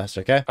it done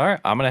faster, okay? All right,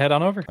 I'm going to head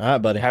on over. All right,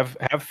 buddy. Have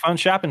fun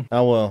shopping. I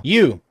will.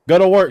 You go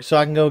to work so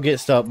I can go get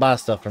stuff, buy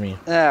stuff from you.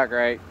 Oh,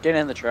 great. Get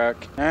in the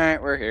truck. All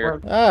right, we're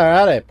here. All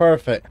righty,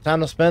 perfect.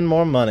 Time to spend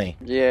more money.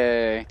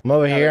 Yay. I'm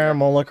over here. I'm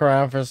gonna look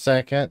around for a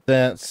second.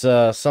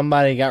 Since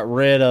somebody got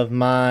rid of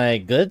my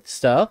good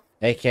stuff,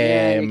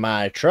 aka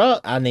my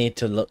truck, I need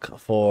to look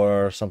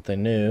for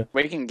something new.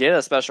 We can get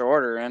a special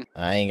order in.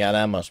 I ain't got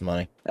that much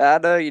money. I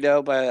know you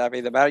know, but I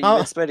mean, the amount you've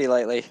been spending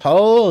lately.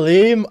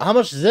 Holy, how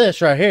much is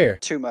this right here?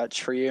 Too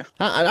much for you.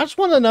 I just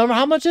want a number.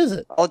 How much is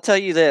it? I'll tell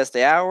you this.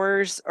 The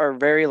hours are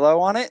very low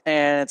on it,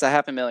 and it's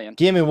 $500,000.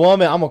 Give me 1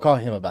 minute. I'm gonna call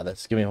him about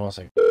this. Give me 1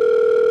 second.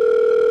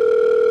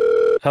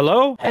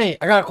 Hello? Hey,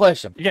 I got a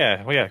question.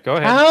 Yeah, go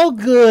ahead. How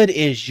good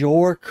is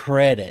your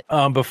credit?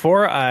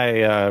 Before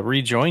I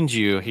rejoined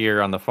you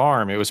here on the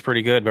farm, it was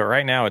pretty good, but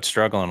right now it's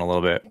struggling a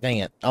little bit. Dang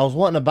it. I was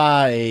wanting to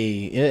buy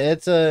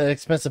it's an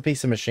expensive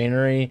piece of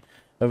machinery.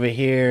 Over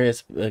here,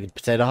 it's a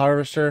potato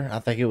harvester. I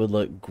think it would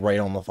look great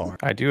on the farm.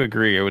 I do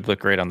agree. It would look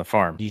great on the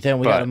farm. Do you think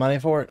we got the money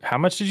for it? How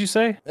much did you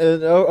say?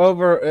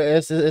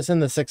 It's in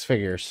the 6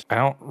 figures. I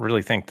don't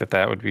really think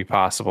that would be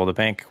possible. The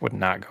bank would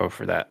not go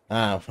for that.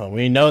 Well,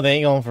 we know they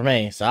ain't going for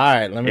me. So, all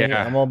right, I'm going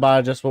to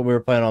buy just what we were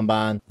planning on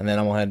buying, and then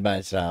I'm going to head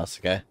back to the house,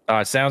 okay?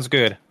 It sounds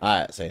good. All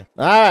right, see.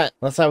 All right,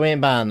 looks like we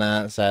ain't buying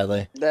that,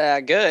 sadly.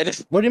 Good.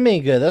 What do you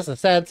mean good? That's a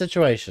sad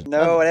situation.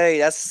 No, hey,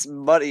 that's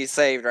money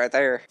saved right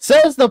there.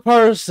 Says the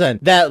person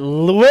that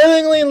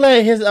willingly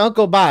let his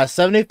uncle buy a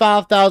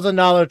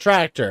 $75,000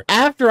 tractor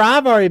after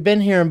I've already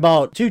been here and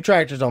bought 2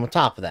 tractors on the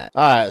top of that.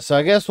 All right, so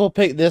I guess we'll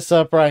pick this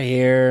up right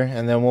here,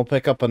 and then we'll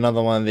pick up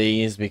another one of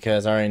these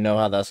because I already know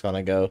how that's going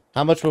to go.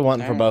 How much we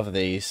wanting for both of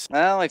these?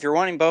 Well, if you're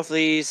wanting both of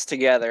these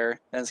together,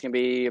 then it's going to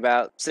be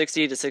about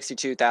 60 to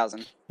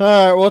 62,000. All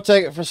right, we'll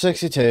take it for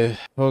 62.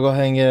 We'll go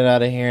ahead and get it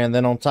out of here, and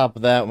then on top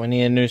of that, we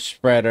need a new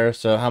spreader.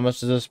 So how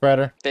much is the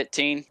spreader?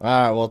 15. All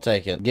right, we'll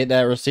take it. Get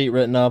that receipt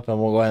written up,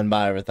 and we'll go ahead and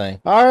buy everything.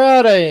 All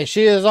righty,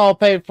 she is all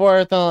paid for,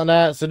 everything on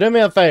that. So do me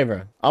a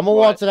favor. I'm gonna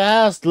walk to the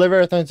house, deliver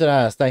everything to the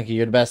house. Thank you.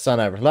 You're the best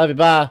son ever. Love you.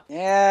 Bye.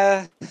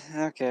 Yeah.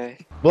 Okay.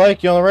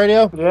 Blake, you on the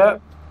radio?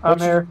 Yep. I'm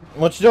here.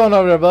 What you doing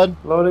over there, bud?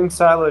 Loading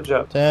silage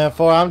up.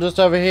 10-4. I'm just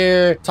over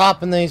here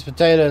topping these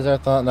potatoes. I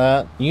thought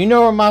that. You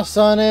know where my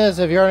son is?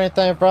 Have you heard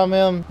anything from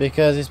him?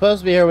 Because he's supposed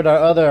to be here with our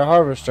other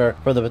harvester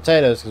for the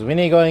potatoes. Because we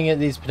need to go ahead and get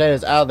these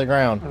potatoes out of the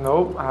ground.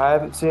 Nope, I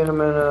haven't seen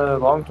him in a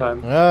long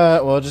time.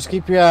 Alright, well, just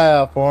keep your eye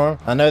out for him.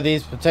 I know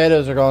these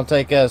potatoes are going to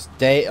take us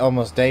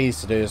almost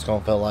days to do, it's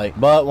going to feel like.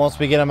 But once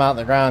we get them out in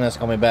the ground, it's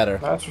going to be better.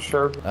 That's for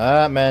sure.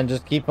 Alright, man,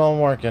 just keep on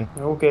working.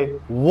 Okay.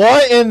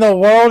 What in the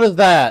world is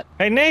that?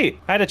 Hey, Nate,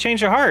 I had to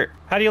change your heart.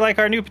 How do you like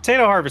our new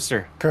potato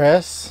harvester?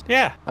 Chris?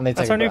 Yeah, I need to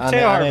that's take our new potato I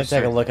need to harvester.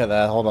 take a look at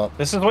that. Hold up.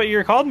 This is what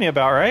you called me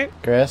about, right?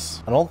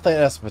 Chris, I don't think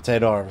that's a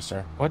potato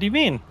harvester. What do you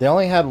mean? They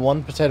only had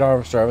one potato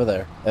harvester over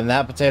there. And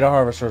that potato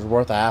harvester is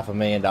worth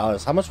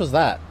 $500,000. How much was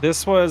that?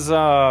 This was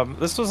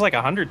like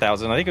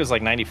 100,000. I think it was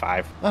like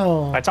 95.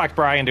 Oh. I talked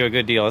Brian to a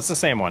good deal. It's the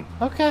same one.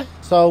 Okay.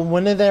 So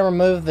when did they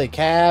remove the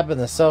cab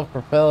and the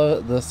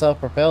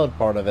self-propelled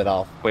part of it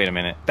off? Wait a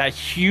minute. That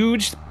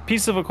huge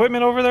piece of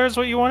equipment over there is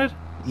what you wanted?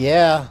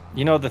 Yeah.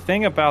 You know, the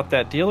thing about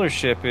that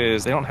dealership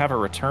is they don't have a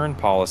return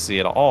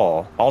policy at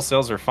all. All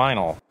sales are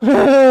final.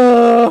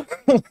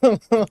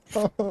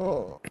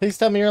 Please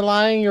tell me you're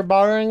lying. You're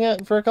borrowing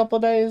it for a couple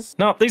of days.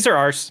 No, these are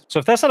ours. So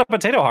if that's not a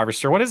potato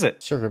harvester, what is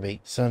it? Sugar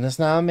beet. So this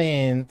now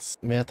means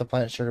we have to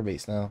plant sugar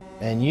beets now.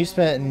 And you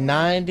spent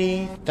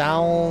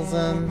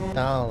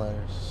 $90,000.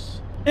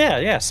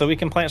 Yeah. So we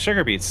can plant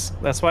sugar beets.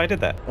 That's why I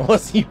did that.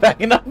 What's he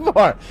backing up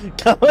for?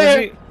 Come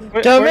here.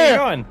 Where Come are here. you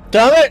going?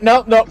 Come here.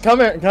 No, come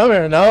here.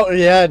 No,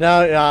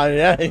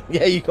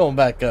 yeah, you going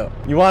back up.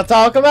 You want to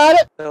talk about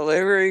it?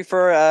 Delivery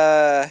for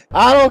I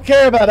don't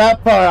care about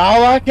that part.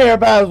 All I care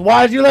about is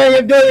why'd you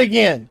let him do it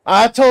again?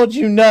 I told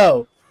you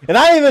no. And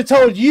I even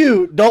told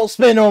you don't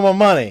spend all my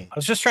money. I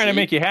was just trying to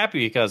make you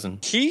happy, cousin.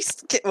 He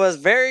was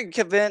very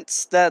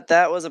convinced that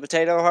that was a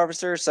potato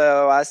harvester,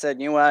 so I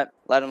said, you know what?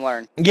 Let him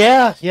learn.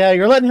 Yeah,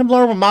 you're letting him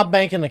learn with my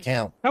banking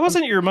account. That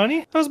wasn't your money.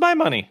 That was my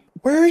money.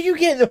 Where are you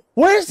getting?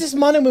 Where's this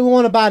money we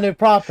want to buy new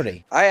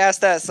property? I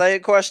asked that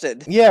same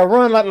question. Yeah,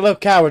 run like the little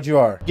coward you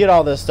are. Get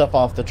all this stuff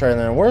off the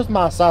trailer. And where's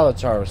my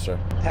silage harvester?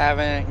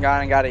 Haven't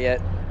gone and got it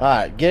yet.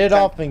 Alright, get it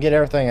off and get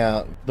everything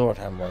out. Lord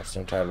have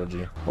mercy, entitled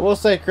you. I will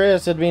say,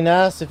 Chris, it'd be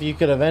nice if you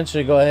could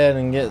eventually go ahead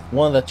and get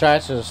one of the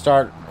tractors to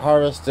start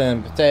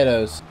harvesting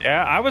potatoes.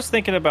 Yeah, I was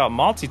thinking about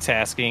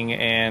multitasking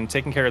and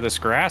taking care of this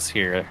grass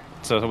here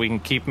so that we can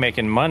keep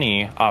making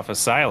money off of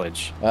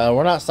silage.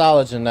 We're not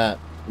silaging that.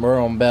 We're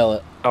gonna bale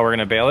it. Oh, we're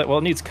gonna bale it? Well,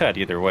 it needs cut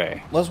either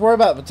way. Let's worry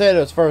about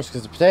potatoes first,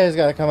 because the potatoes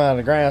got to come out of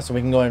the ground so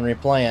we can go and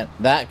replant.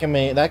 That can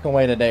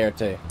wait a day or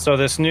two. So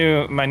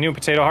my new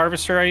potato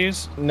harvester I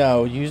use?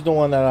 No, use the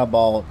one that I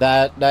bought.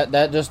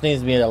 That just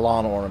needs to be a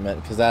lawn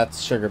ornament, because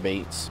that's sugar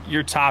beets.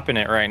 You're topping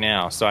it right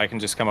now, so I can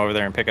just come over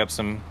there and pick up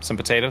some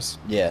potatoes?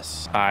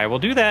 Yes. I will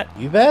do that.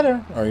 You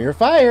better, or you're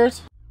fired.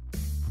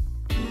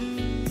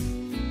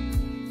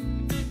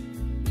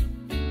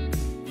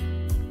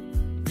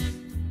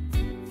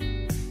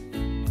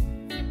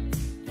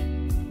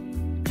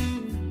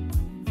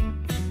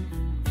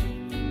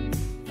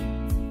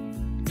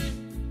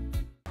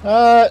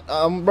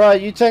 Bro,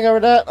 you take over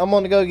that. I'm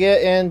gonna go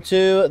get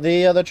into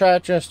the other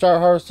tractor and start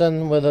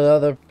harvesting with the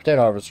other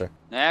potato harvester.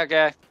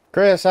 Okay.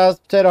 Chris, how's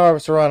the potato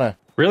harvester running?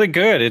 Really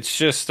good. It's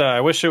just,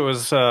 I wish it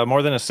was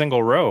more than a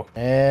single row.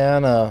 Yeah, I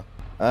know.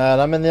 Alright,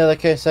 I'm in the other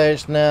case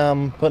stage now.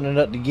 I'm putting it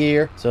up to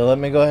gear. So let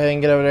me go ahead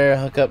and get over there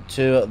and hook up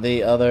to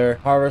the other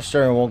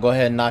harvester, and we'll go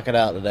ahead and knock it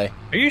out today.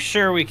 Are you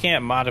sure we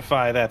can't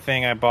modify that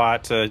thing I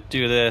bought to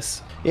do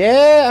this?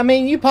 Yeah, I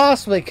mean, you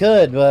possibly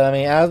could, but I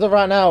mean, as of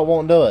right now, it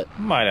won't do it.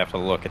 Might have to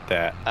look at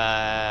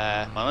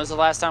that. When was the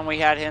last time we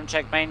had him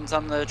check maintenance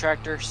on the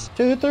tractors?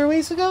 2-3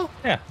 weeks ago?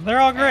 Yeah, they're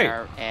all great.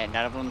 And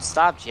none of them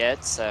stopped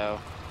yet,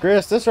 so...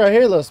 Chris, this right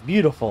here looks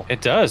beautiful. It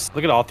does.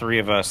 Look at all three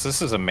of us.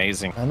 This is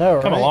amazing. I know,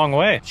 right? Come a long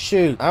way.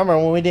 Shoot, I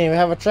remember when we didn't even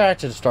have a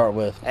tractor to start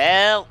with.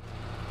 Help!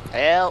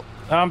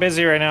 I'm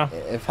busy right now.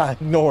 If I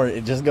ignore it,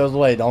 it just goes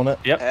away, don't it?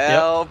 Yep.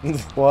 Help.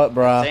 What,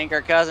 bruh? I think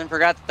our cousin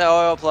forgot the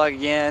oil plug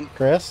again.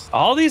 Chris?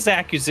 All these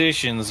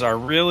accusations are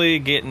really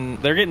getting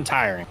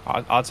tiring.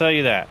 I'll tell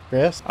you that.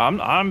 Chris? I'm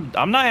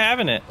not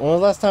having it. When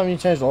was the last time you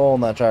changed the oil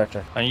in that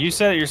tractor? And you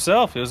said it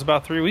yourself. It was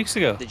about 3 weeks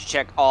ago. Did you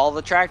check all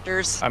the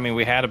tractors? I mean,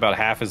 we had about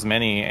half as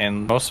many,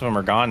 and most of them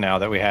are gone now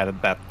that we had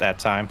at that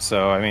time.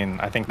 So, I mean,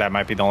 I think that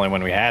might be the only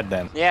one we had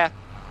then. Yeah.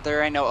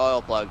 There ain't no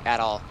oil plug at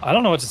all. I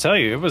don't know what to tell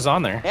you. It was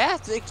on there. Yeah, I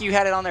think you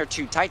had it on there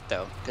too tight,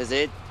 though, because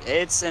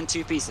it's in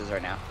two pieces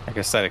right now. I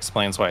guess that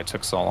explains why it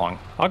took so long.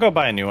 I'll go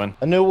buy a new one.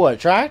 A new what,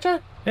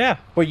 tractor? Yeah.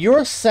 For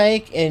your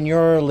sake and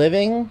your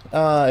living,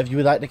 if you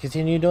would like to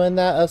continue doing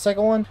that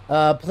second one,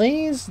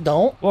 please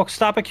don't. Well,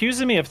 stop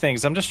accusing me of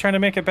things. I'm just trying to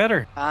make it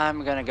better.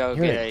 I'm gonna go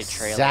You're get a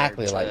trailer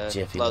exactly to like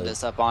Jiffy load Lube.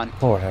 this up on.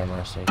 Lord have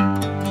mercy.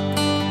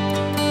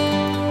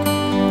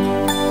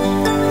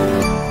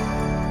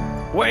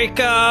 Wake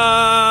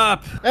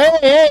up!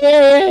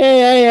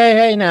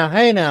 Hey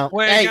now.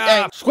 Wake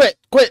up! Quit.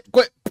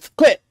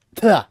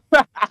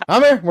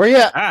 I'm here. Where you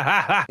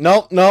at?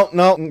 Nope.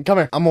 Come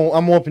here.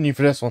 I'm whooping you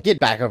for this one. Get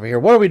back over here.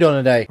 What are we doing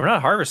today? We're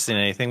not harvesting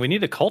anything. We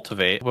need to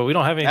cultivate, but we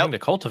don't have anything to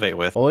cultivate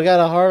with. Well, we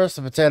gotta harvest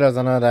the potatoes.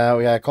 I know that.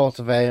 We gotta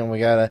cultivate and we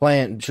gotta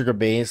plant sugar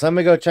beets. Let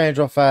me go change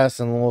real fast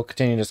and we'll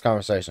continue this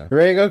conversation. You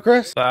ready to go,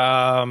 Chris? If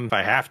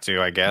I have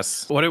to, I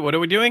guess. What are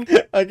we doing?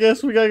 I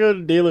guess we gotta go to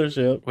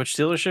dealership. Which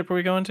dealership are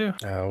we going to?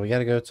 We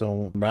gotta go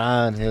to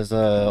Brian, his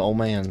old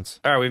man's.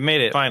 All right, we've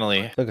made it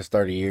finally. Took us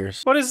 30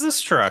 years. What is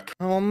this truck?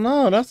 Oh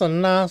no, that's a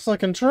nice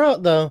looking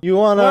truck though. You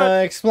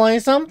wanna explain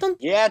something?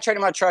 Yeah, I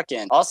traded my truck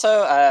in.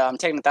 Also, I'm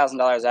taking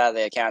 $1,000 out of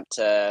the account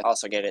to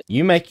also get it.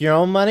 You make your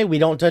own money. We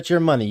don't touch your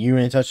money. You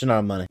ain't touching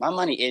our money. My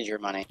money is your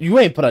money. You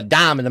ain't put a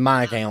dime into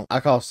my account. I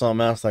caught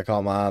something else that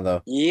caught my eye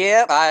though.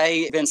 Yep,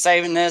 I've been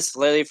saving this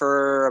literally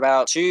for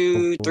about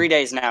 2-3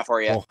 days now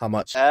for you. Oh, how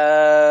much?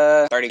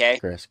 30K.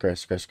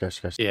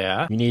 Chris.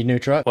 Yeah. You need a new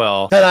truck?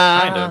 Well,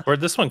 Ta-da! kind of.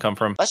 Where'd this one come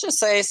from? Let's just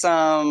say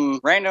some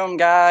random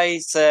guy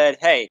said,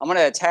 hey, I'm going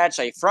to attach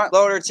a front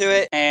loader to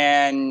it.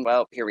 And,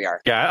 well, here we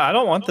are. Yeah, I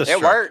don't want this It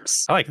truck.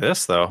 works. I like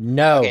this, though.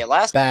 No. Okay,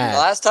 last time.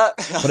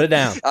 Put it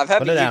down. I've had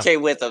Put the it UK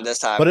down. with them this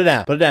time. Put it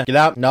down. Get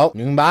out. Nope.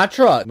 You can buy a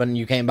truck, but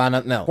you can't buy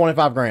nothing else.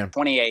 25 grand.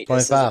 28. 25.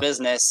 This is a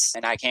business,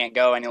 and I can't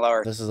go any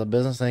lower. This is a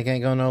business and it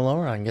can't go no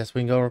lower. I guess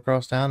we can go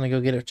across town and go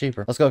get it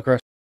cheaper. Let's go, Chris.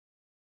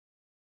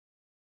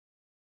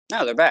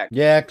 No, they're back.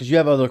 Yeah, because you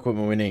have other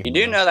equipment we need. You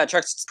do know that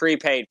truck's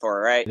prepaid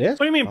for, right? It is? What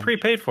do you mean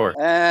prepaid for?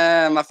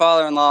 My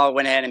father-in-law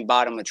went ahead and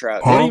bought him the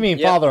truck. What do you mean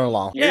Yep.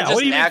 father-in-law? You're Yeah, just what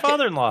do you mean now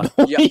father-in-law?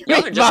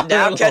 Y'all are just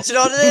now catching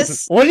on to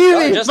this? What do you Y'all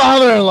mean just-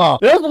 father-in-law?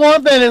 There's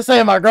one thing to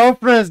say my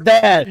girlfriend's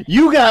dad.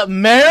 You got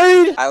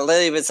married? I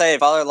literally been saying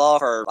father-in-law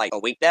for like a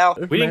week now.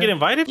 We didn't get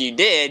invited? You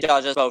did,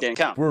 y'all just both didn't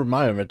come. Where's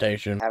my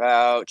invitation? How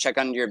about check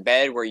under your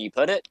bed where you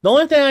put it? The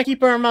only thing I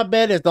keep under my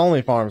bed is the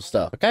only farm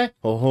stuff, okay?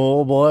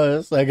 Oh,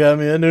 boys, they got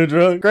me a new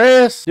truck.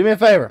 Chris, do me a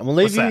favor. I'm gonna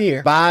leave What's you that?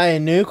 here. Buy a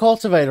new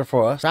cultivator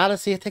for us. Try to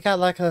see if they got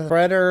like a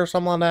spreader or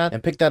something like that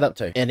and pick that up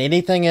too. And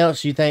anything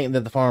else you think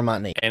that the farm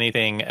might need.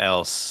 Anything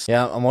else?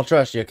 Yeah, I'm gonna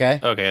trust you,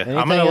 okay? Okay, Anything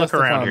I'm gonna else look the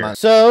around farm here. might-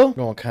 So, we're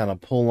gonna kind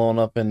of pull on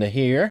up into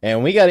here.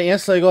 And we gotta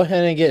instantly go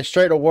ahead and get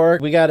straight to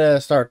work. We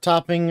gotta start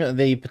topping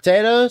the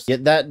potatoes,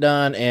 get that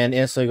done, and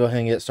instantly go ahead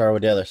and get started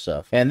with the other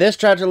stuff. And this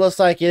tractor looks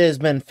like it has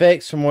been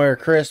fixed from where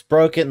Chris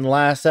broke it in the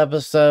last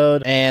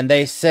episode. And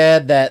they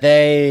said that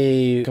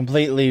they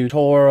completely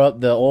tore up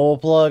the oil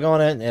plug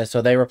on it. And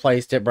so they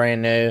replaced it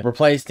brand new,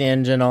 replaced the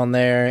engine on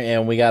there,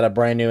 and we got a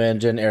brand new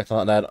engine, everything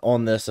like that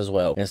on this as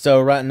well. And so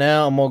right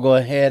now I'm gonna go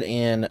ahead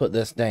and put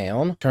this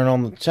down, turn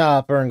on the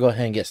chopper, and go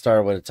ahead and get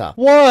started with the top.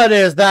 What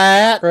is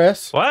that,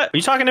 Chris? What? Are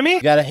you talking to me?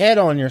 You got a head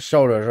on your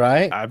shoulders,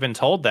 right? I've been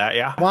told that,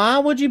 yeah. Why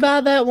would you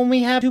buy that when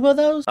we have two of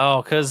those?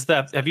 Oh, because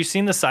have you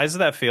seen the size of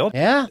that field?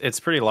 Yeah, It's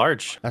pretty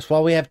large. that's why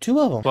we have two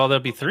of them. Well,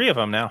 there'll be 3 of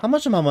them now. How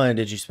much of my money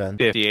did you spend?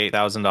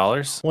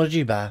 $58,000. What did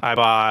you buy? I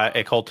bought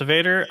a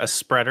cultivator, a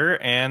spreader,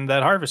 and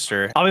that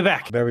harvester. I'll be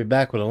back. Better be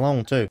back with a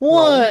loan too.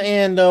 What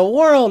in the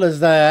world is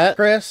that,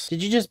 Chris?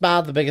 Did you just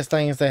buy the biggest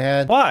things they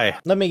had? Why?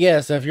 Let me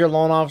guess. If your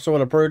loan officer would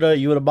have approved it,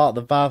 you would have bought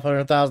the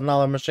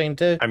 $500,000 machine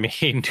too. I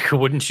mean,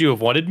 wouldn't you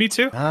have wanted me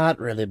to? Not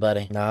really,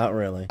 buddy. Not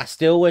really. I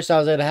still wish I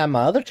was able to have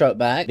my other truck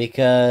back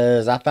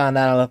because I found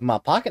out I left my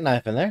pocket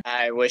knife in there.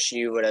 I wish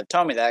you would have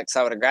told me that because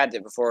I would have grabbed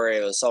it before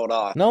it was sold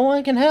off. No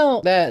one can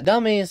help that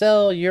dummies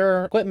sell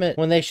your equipment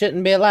when they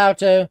shouldn't be allowed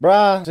to.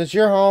 Bruh, since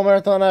you're home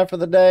everything out for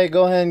the day,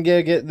 go ahead and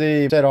get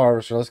the potato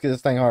harvester. Let's get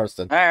this thing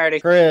harvested.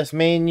 Alrighty. Chris,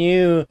 me and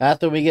you,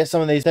 after we get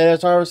some of these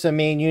potatoes harvested,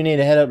 me and you need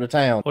to head up to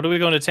town. What are we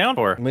going to town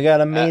for? We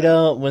gotta meet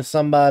up with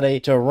somebody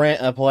to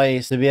rent a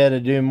place to be able to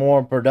do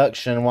more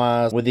production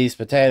wise with these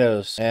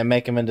potatoes and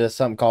make them into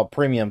something called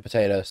premium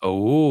potatoes.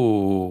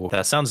 Oh,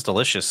 that sounds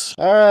delicious.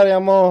 Alrighty,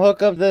 I'm gonna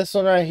hook up this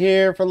one right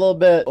here for a little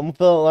bit. I'm gonna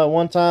fill it like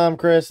one time,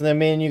 Chris, and then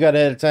me and you gotta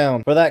head to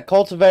town. For that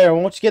cultivator,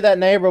 why don't you get that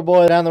neighbor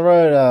boy down the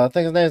road? I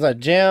think his name's like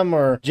Jim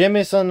or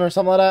Jimmyson or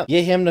something like that.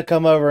 Get him to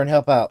come over and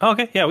help out.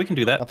 Okay, yeah, we can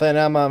do I that. think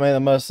that might make the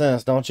most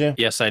sense, don't you?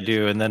 Yes, I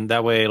do. And then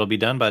that way it'll be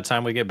done by the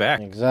time we get back.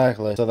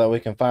 Exactly, so that we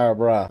can fire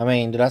Bri. I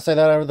mean, did I say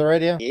that over the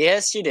radio?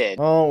 Yes, you did.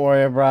 Don't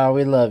worry, Bri,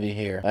 we love you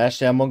here.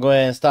 Actually, I'm gonna go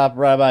ahead and stop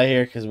right by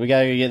here because we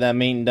gotta go get that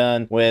meeting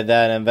done with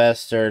that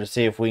investor to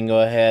see if we can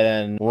go ahead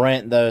and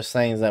rent those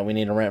things that we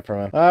need to rent from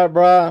him. Alright,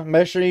 Bri,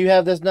 make sure you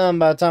have this done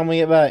by the time we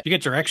get back. You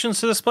get directions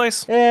to this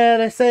place? Yeah,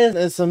 they say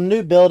there's some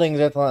new buildings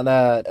or something like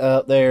that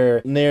up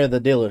there near the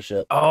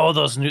dealership. Oh,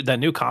 that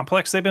new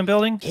complex they've been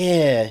building?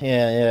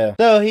 Yeah.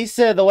 So he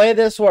said the way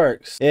this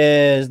works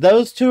is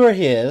those two are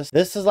his.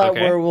 This is like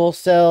Okay. where we'll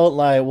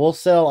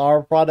sell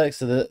our products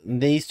to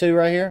these two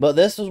right here. But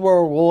this is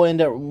where we'll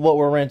end up what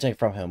we're renting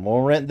from him.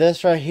 We'll rent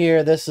this right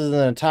here. This is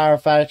an entire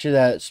factory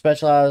that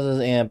specializes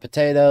in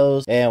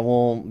potatoes, and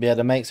we'll be able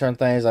to make certain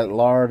things like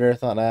lard or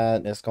everything like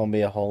that. It's gonna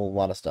be a whole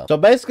lot of stuff. So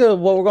basically,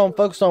 what we're gonna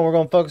focus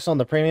on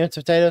the premium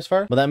potatoes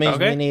first. But that means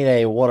we need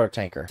a water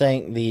tanker. I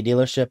think the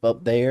dealership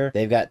up there,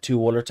 they've got 2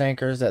 water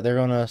tankers that they're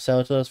gonna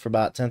sell to to us for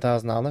about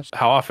 $10,000.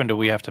 How often do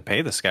we have to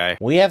pay this guy?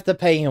 We have to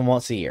pay him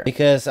once a year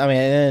because, I mean,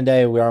 at the end of the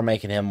day, we are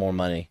making him more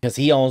money because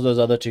he owns those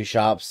other 2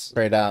 shops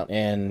straight out,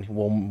 and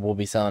we'll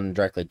be selling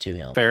directly to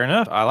him. Fair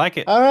enough. I like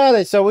it.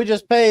 Alrighty, so we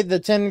just paid the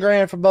 10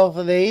 grand for both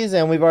of these,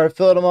 and we've already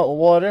filled them up with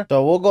water.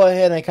 So we'll go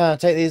ahead and kind of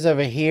take these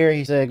over here.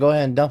 He said, go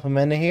ahead and dump them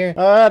into here.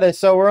 Alrighty,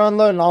 so we're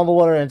unloading all the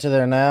water into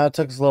there now. It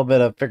took us a little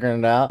bit of figuring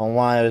it out on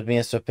why it was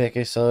being so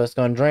picky. So it's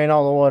going to drain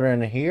all the water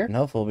into here, and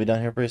hopefully we'll be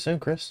done here pretty soon,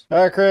 Chris.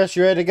 All right, Chris,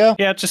 you ready to go?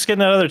 Yeah, just getting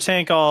that other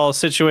tank all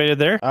situated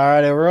there.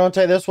 Alrighty, we're going to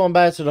take this one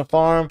back to the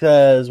farm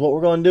because what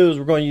we're going to do is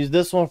we're going to use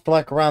this one for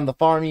like around the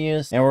farm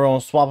use, and we're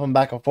going to swap them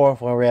back and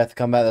forth where we have to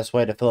come back this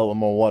way to fill it with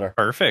more water.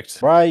 Perfect.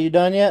 Brian, you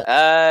done yet?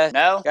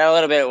 No. Got a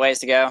little bit of ways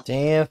to go.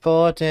 10-4,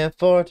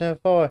 10-4,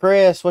 10-4.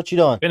 Chris, what you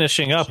doing?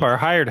 Finishing up. Our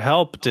hired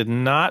help did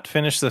not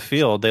finish the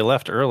field. They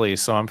left early,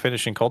 so I'm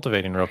finishing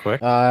cultivating real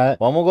quick. Alright,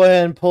 well, I'm gonna go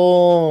ahead and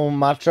pull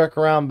my truck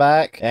around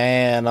back,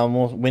 and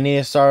we need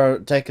to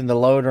start taking the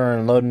loader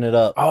and loading it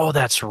up. Oh,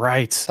 that's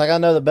right. It's like I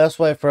know the best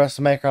way for us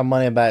to make our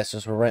money back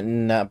since we're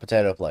renting that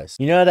potato place.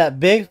 You know that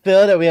big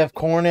field that we have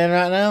corn in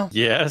right now?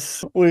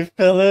 Yes. We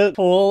fill it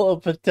full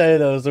of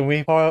potatoes, and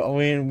we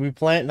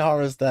plant and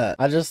harvest that.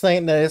 I just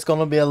think that it's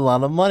gonna be a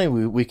lot of money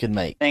we could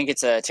make. I think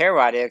it's a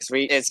terrible idea because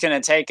it's going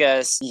to take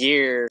us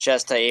years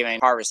just to even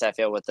harvest that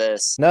field with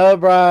this. No,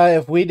 bro,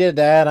 if we did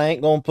that, I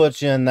ain't gonna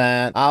put you in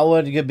that. I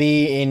would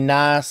be a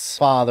nice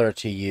father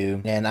to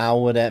you, and I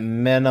would at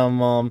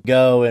minimum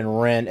go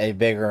and rent a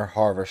bigger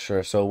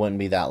harvester so it wouldn't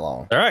be that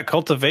long. All right,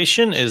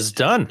 cultivation is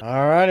done.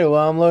 Alrighty,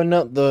 well, I'm loading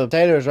up the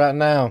potatoes right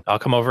now. I'll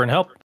come over and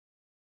help.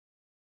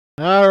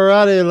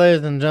 Alrighty,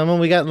 ladies and gentlemen,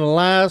 we got the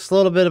last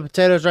little bit of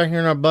potatoes right here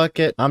in our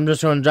bucket. I'm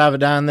just going to drive it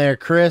down there.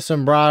 Chris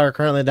and Brian are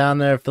currently down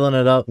there filling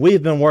it up.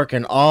 We've been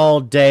working all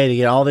day to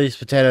get all these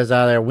potatoes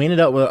out of there. We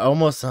ended up with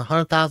almost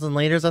 100,000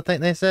 liters, I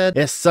think they said.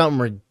 It's something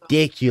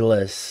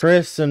ridiculous.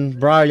 Chris and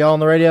Brian, y'all on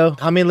the radio?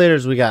 How many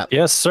liters we got?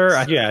 Yes,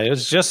 sir. Yeah, it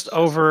was just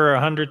over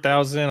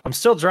 100,000. I'm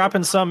still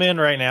dropping some in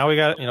right now. We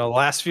got, the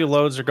last few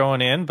loads are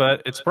going in,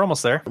 but we're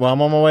almost there. Well,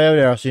 I'm on my way over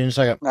there. I'll see you in a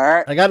second. All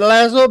right. I got the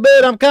last little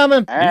bit. I'm coming.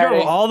 You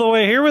go all the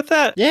way here with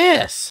that?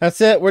 Yes. That's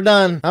it. We're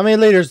done. How many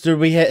liters did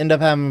we end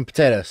up having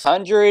potatoes?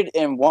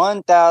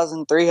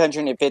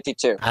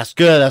 101,352. That's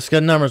good. That's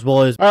good numbers,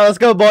 boys. All right, let's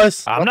go,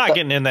 boys. I'm not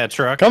getting in that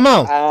truck. Come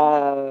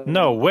on.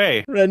 No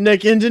way.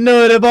 Redneck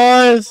ingenuity,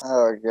 boys.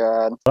 Oh, God.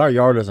 Our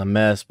yard is a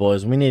mess,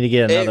 boys. We need to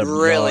get another. It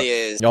really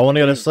yard. is. Y'all want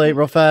to go to sleep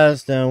real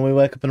fast and we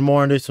wake up in the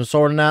morning and do some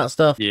sorting out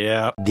stuff?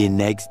 Yeah. The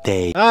next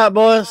day. All right,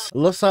 boys.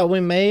 Looks like we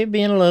may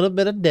be in a little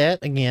bit of debt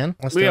again.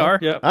 We are.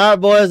 Yeah. All right,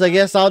 boys. I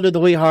guess I'll do the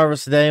wheat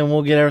harvest today and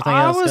we'll get everything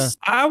else done.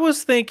 I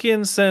was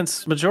thinking,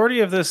 since majority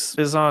of this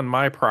is on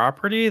my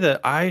property, that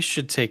I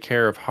should take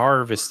care of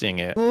harvesting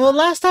it. Well,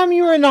 last time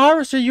you were in the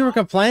harvester, you were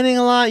complaining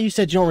a lot. You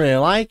said you don't really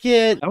like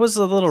it. That was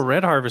a little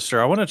red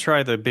harvester. I want to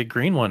try the big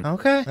green one.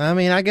 Okay. I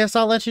mean, I guess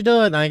I'll let you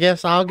do it. I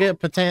guess I'll get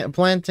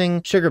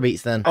planting sugar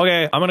beets then.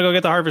 Okay, I'm gonna go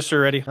get the harvester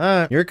ready. All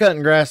right, you're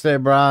cutting grass there,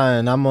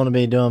 Brian. I'm gonna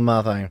be doing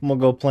my thing. I'm gonna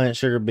go plant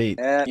sugar beets.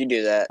 Yeah, you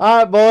do that. All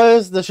right,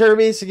 boys. The sugar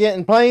beets are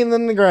getting planted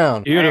in the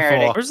ground. Beautiful.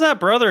 Alrighty. Where's that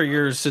brother of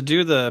yours to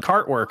do the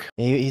cart work?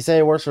 He said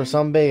he works for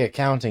some big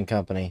accounting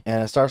company,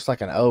 and it starts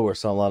like an O or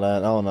something like that.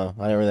 I don't know.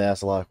 I didn't really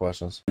ask a lot of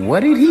questions.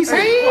 What did he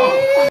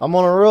say? I'm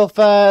gonna real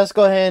fast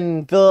go ahead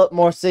and fill up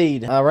more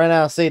seed. I ran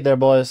out of seed there,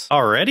 boys.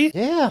 Already?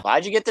 Yeah.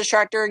 Why'd you get this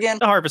tractor again?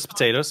 To harvest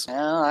potatoes. No,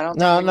 I don't.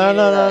 No, think no, you no, needed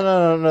no, that.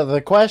 no, no, no.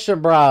 The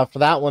question, bro, for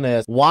that one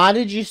is, why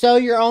did you sell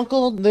your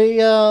uncle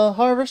the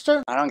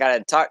harvester? I don't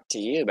gotta talk to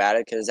you about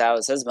it because that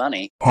was his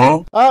money.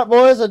 All right,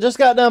 boys, I just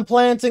got done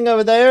planting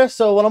over there.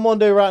 So what I'm going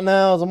to do right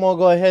now is I'm going to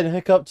go ahead and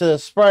hook up to the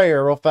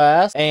sprayer real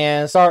fast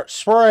and start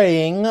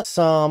spraying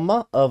some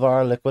of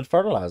our liquid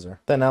fertilizer.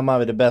 I think that might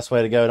be the best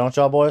way to go, don't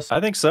y'all, boys? I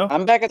think so.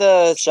 I'm back at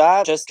the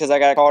shop just because I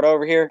got called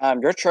over here.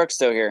 Your truck's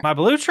still here. My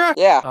blue truck?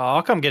 Yeah. Oh,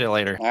 I'll come get it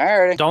later.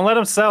 Alrighty. Don't let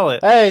him sell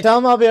it. Hey, tell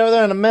them I'll be over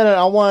there in a minute.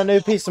 I want a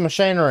new piece of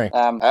machinery.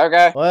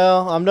 Okay.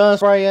 Well, I'm done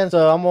spraying,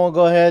 so I'm going to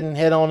go ahead and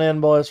head on in,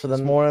 boys, for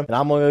this morning. And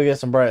I'm going to go get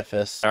some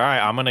breakfast. All right,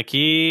 I'm gonna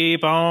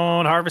keep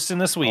on harvesting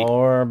this week.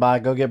 Or by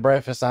go get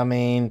breakfast, I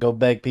mean go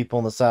beg people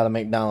on the side of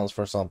McDonald's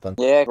for something.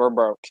 Yeah, we're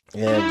broke.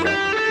 Yeah,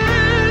 exactly.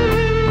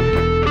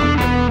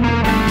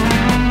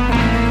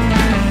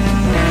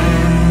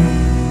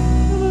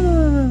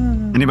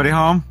 Anybody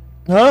home?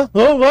 Huh?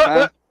 Oh,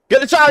 what?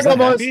 Get the shotgun,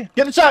 boys. Happy?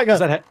 Get the shotgun. Is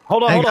that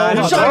hold on, Hey, hold on,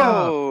 guys. hold on.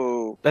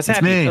 Oh. That's It's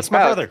Happy. me. That's my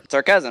brother. It's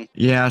our cousin.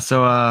 Yeah,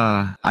 so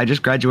I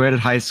just graduated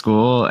high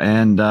school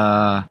and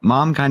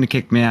mom kind of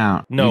kicked me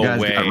out. No you guys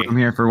way. got room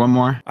here for one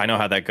more? I know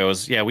how that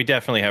goes. Yeah, we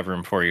definitely have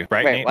room for you,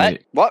 right, Wait,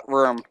 Nate? what? What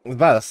room? I was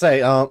about to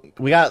say,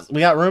 we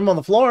got room on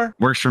the floor.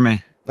 Works for me.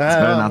 It's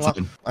better than outside.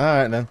 All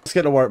right, then. Let's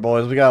get to work,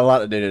 boys. We got a lot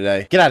to do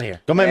today. Get out of here.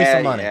 Go make me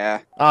some money.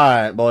 Yeah. All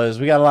right, boys.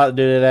 We got a lot to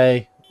do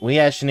today. We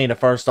actually need to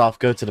first off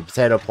go to the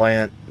potato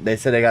plant. They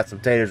said they got some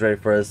potatoes ready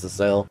for us to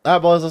sell. All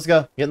right, boys. Let's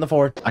go. Get in the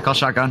Ford. I call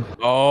shotgun.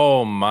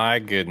 Oh my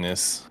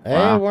goodness. Hey,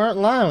 Wow. we weren't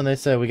lying when they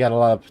said we got a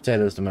lot of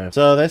potatoes to move.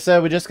 So they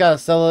said we just got to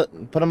sell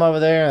it, put them over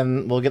there,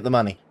 and we'll get the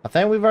money. I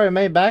think we've already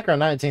made back our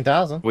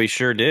 19,000. We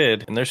sure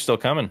did, and they're still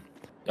coming.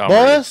 I'm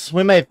ready. Boys,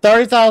 we made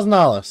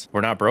 $30,000.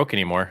 We're not broke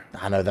anymore.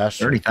 I know that's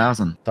true.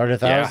 30,000.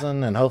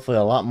 30,000 and hopefully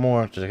a lot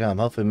more to come.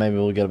 Hopefully maybe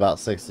we'll get about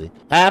 60.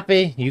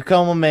 Happy, you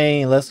come with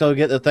me. Let's go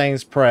get the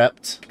things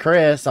prepped.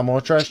 Chris, I'm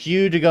gonna trust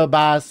you to go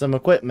buy some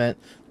equipment,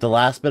 the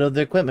last bit of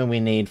the equipment we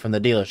need from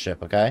the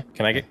dealership, okay?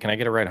 Can I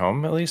get a ride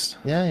home at least?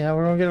 Yeah,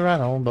 we're gonna get it right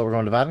home, but we're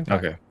gonna divide it.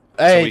 Okay.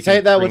 Hey, So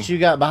take that what you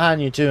got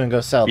behind you too and go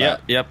sell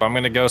that. Yep, I'm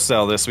gonna go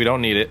sell this. We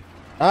don't need it.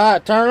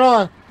 Alright, turn it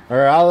on.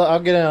 Or I'll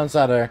get it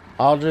inside there.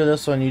 I'll do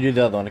this one, you do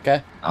the other one,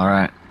 okay? All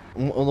right.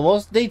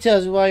 What's the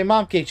details of why your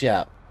mom kicked you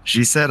out?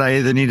 She said I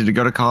either needed to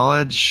go to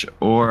college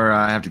or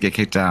I have to get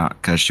kicked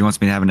out because she wants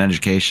me to have an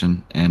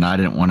education, and I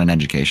didn't want an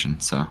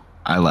education, so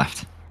I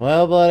left.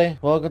 Well, buddy,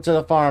 welcome to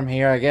the farm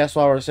here. I guess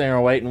while we're sitting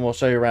here waiting, we'll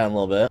show you around a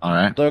little bit. All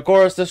right. So, of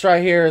course, this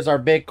right here is our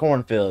big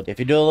cornfield. If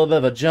you do a little bit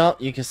of a jump,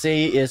 you can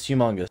see it's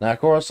humongous. Now, of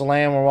course, the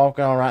land we're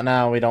walking on right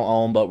now, we don't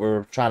own, but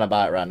we're trying to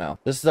buy it right now.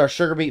 This is our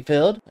sugar beet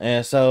field,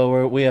 and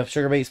so we have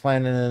sugar beets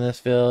planted in this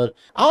field.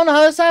 I don't know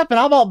how this happened.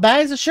 I bought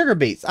bags of sugar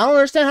beets. I don't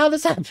understand how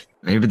this happened.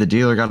 Maybe the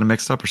dealer got them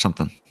mixed up or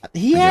something.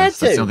 He I had guess.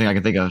 to. That's the only thing I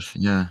can think of.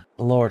 Yeah.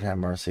 Lord have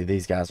mercy.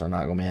 These guys are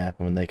not going to be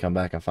happy when they come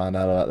back and find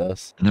out about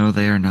this. No,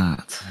 they are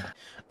not.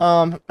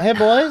 Hey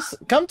boys,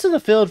 come to the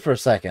field for a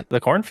second.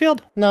 The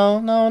cornfield? No,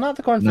 not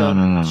the cornfield.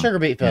 No. Sugar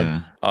beet field.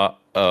 Yeah.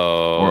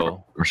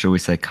 Uh-oh. Or should we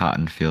say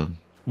cotton field?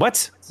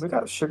 What? We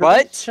got sugar.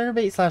 What? Sugar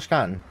beet /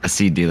 cotton. A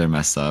seed dealer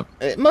messed up.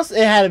 It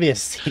had to be a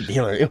seed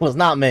dealer. It was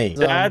not me.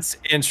 That's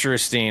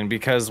interesting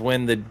because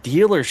when the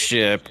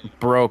dealership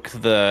broke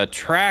the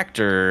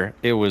tractor,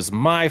 it was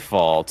my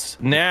fault.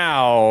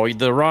 Now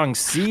the wrong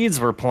seeds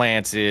were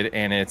planted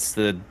and it's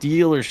the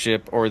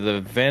dealership or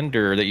the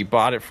vendor that you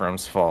bought it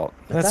from's fault.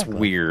 That's Exactly.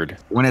 weird.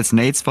 When it's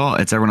Nate's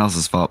fault, it's everyone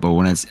else's fault. But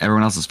when it's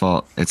everyone else's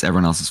fault, it's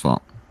everyone else's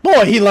fault.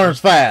 Boy, he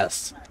learns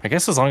fast. I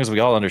guess as long as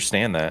we all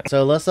understand that.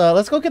 So let's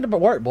go get to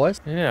work,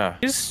 boys. Yeah.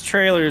 These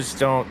trailers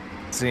don't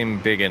seem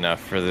big enough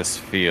for this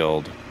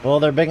field. Well,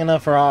 they're big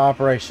enough for our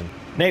operation.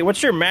 Nate,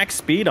 what's your max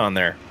speed on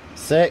there?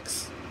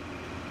 6.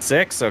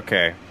 6?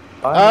 Okay.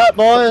 All right,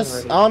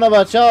 boys. I don't know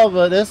about y'all,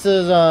 but this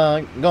is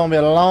gonna be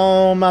a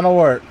long amount of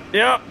work.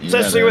 Yeah,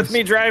 especially with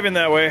me driving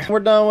that way.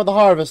 We're done with the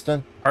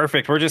harvesting.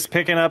 Perfect. We're just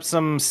picking up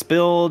some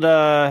spilled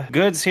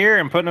goods here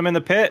and putting them in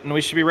the pit, and we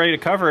should be ready to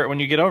cover it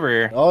when you get over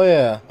here. Oh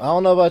yeah. I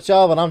don't know about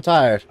y'all, but I'm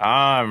tired.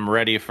 I'm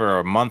ready for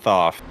a month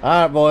off.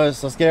 All right,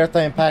 boys. Let's get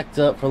everything packed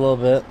up for a little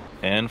bit.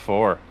 And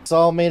 4. Let's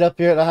all meet up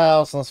here at the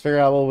house and let's figure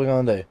out what we're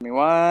gonna do. Give me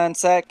 1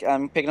 sec.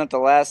 I'm picking up the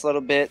last little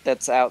bit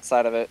that's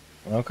outside of it.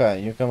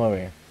 Okay, you come over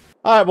here.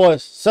 All right,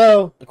 boys.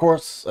 So, of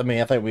course, I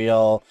think we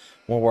all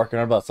were working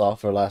our butts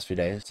off for the last few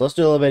days. So let's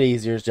do a little bit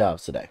easier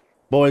jobs today.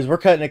 Boys, we're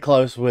cutting it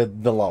close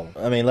with the loan.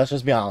 Let's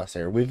just be honest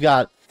here. We've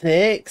got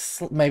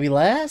 6, maybe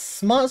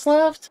less months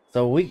left.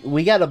 So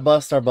we got to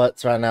bust our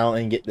butts right now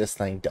and get this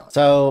thing done.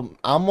 So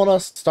I'm going to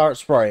start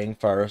spraying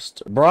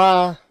first.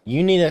 Bri,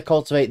 you need to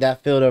cultivate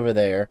that field over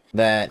there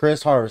that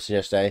Chris harvested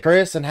yesterday.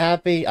 Chris and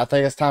Happy, I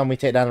think it's time we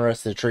take down the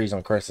rest of the trees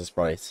on Chris's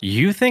place.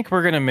 You think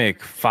we're going to make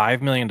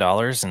 $5 million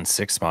in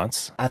 6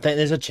 months? I think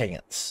there's a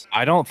chance.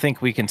 I don't think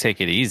we can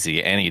take it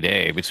easy any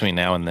day between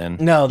now and then.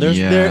 No,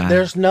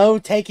 there's no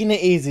taking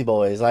it easy,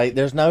 boys. Like,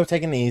 there's no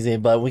taking it easy,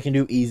 but we can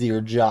do easier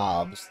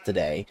jobs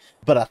today.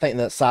 But I think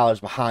that silage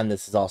behind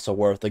this is also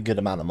worth a good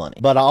amount of money.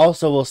 But I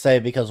also will say,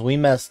 because we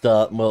messed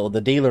up, well,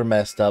 the dealer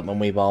messed up when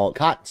we bought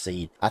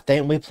cottonseed, I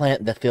think we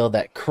plant the field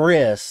that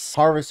Chris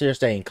harvested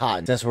yesterday in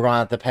cotton, since we're going to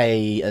have to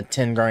pay a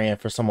 10 grand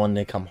for someone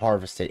to come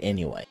harvest it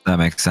anyway. That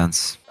makes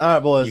sense. All right,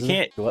 boys. You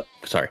can't. What?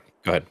 Sorry.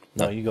 Go ahead.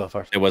 No, you go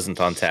first. It wasn't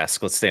on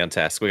task. Let's stay on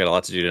task. We got a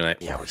lot to do tonight.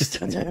 Yeah, we're just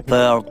doing it.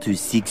 4 to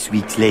 6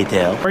 weeks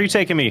later. Where are you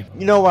taking me?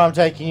 You know where I'm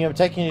taking you. I'm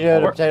taking you to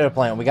the potato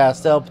plant. We got to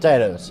sell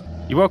potatoes.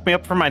 You woke me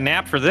up from my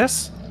nap for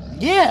this?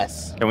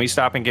 Yes. Can we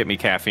stop and get me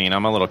caffeine?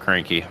 I'm a little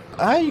cranky.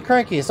 How are you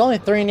cranky? It's only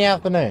 3 in the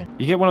afternoon.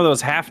 You get one of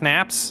those half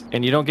naps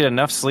and you don't get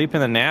enough sleep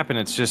in the nap and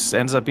it just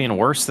ends up being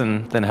worse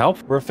than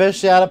help. We're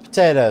officially out of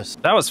potatoes.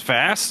 That was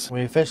fast.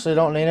 We officially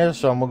don't need it,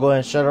 so I'm going to go ahead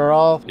and shut her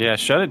off. Yeah,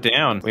 shut it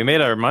down. We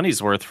made our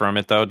money's worth from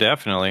it though,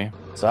 definitely.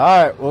 So,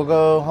 all right, we'll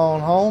go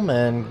home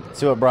and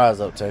see what Bri's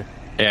up to.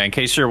 Yeah, in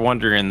case you're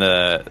wondering,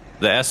 the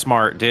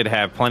S-Mart did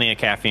have plenty of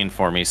caffeine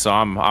for me, so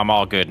I'm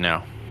all good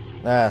now.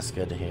 That's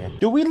good to hear.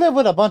 Do we live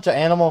with a bunch of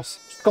animals?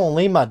 Just gonna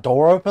leave my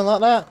door open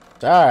like that?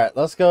 All right,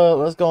 let's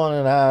go into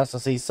the house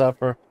and see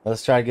supper.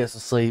 Let's try to get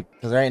some sleep,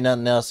 because there ain't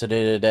nothing else to do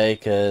today,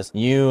 because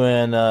you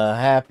and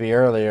Happy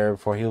earlier,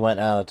 before he went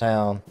out of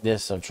town, did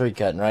some tree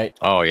cutting, right?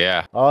 Oh,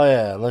 yeah. Oh,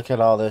 yeah. Look at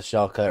all this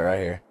y'all cut right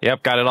here.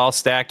 Yep, got it all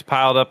stacked,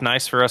 piled up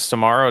nice for us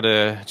tomorrow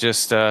to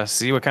just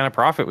see what kind of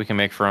profit we can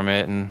make from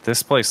it. And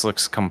this place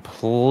looks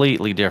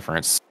completely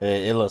different.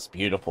 It looks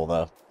beautiful,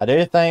 though. I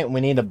do think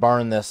we need to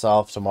burn this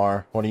off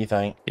tomorrow. What do you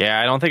think?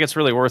 Yeah, I don't think it's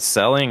really worth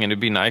selling, and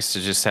it'd be nice to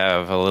just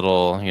have a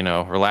little,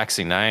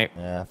 relaxing night.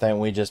 Yeah, I think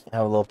we just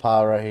have a little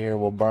pile right here.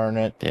 We'll burn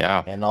it.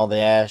 Yeah. And all the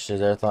ashes,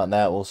 everything like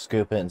that, we'll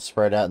scoop it and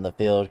spread it out in the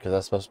field, because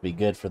that's supposed to be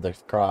good for the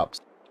crops.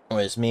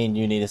 Whereas me and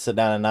you need to sit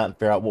down at night and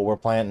figure out what we're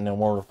planting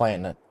and where we're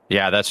planting it.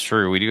 Yeah, that's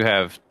true. We do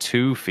have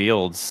 2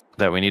 fields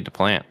that we need to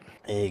plant.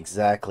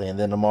 Exactly. And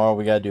then tomorrow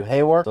we got to do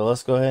hay work. So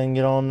let's go ahead and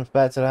get on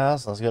back to the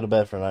house. Let's go to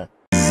bed for the night.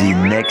 The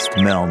next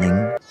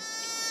morning.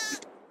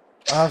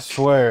 I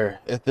swear,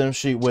 if them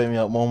sheep wake me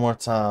up one more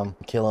time,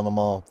 I'm killing them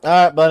all.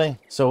 Alright, buddy.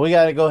 So we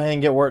got to go ahead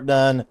and get work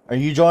done. Are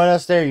you joining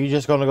us there? Or are you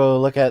just going to go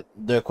look at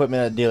the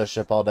equipment at the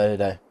dealership all day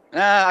today?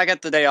 I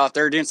got the day off.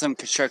 They're doing some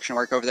construction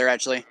work over there,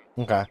 actually.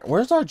 Okay.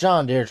 Where's our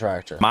John Deere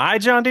tractor? My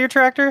John Deere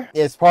tractor?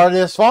 It's part of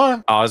this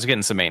farm. Oh, I was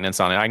getting some maintenance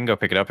on it. I can go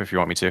pick it up if you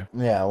want me to.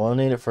 Yeah, we'll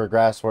need it for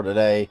grass work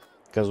today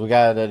because we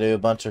got to do a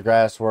bunch of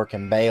grass work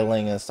and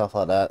baling and stuff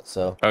like that.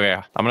 So, Okay,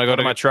 I'm going to go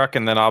to my truck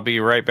and then I'll be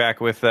right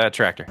back with that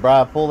tractor.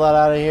 Brian, pull that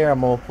out of here.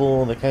 I'm going to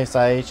pull the Case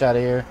IH out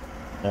of here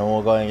and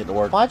we'll go ahead and get to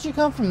work. Why'd you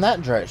come from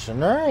that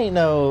direction? There ain't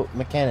no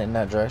mechanic in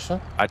that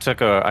direction. I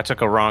took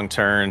a wrong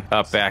turn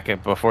up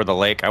back before the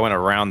lake. I went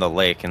around the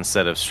lake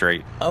instead of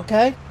straight.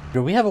 Okay.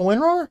 Do we have a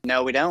windrower?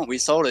 No, we don't. We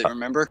sold it,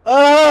 remember?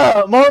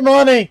 More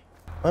money!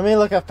 Let me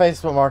look at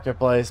Facebook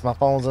Marketplace. My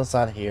phone's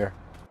inside here.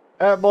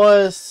 Alright,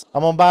 boys.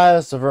 I'm gonna buy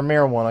us a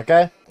Vermeer one,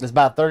 okay? It's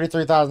about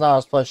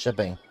 $33,000 plus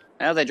shipping.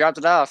 No, they dropped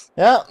it off.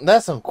 Yeah,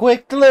 that's some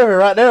quick delivery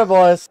right there,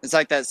 boys. It's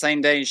like that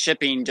same day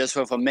shipping, just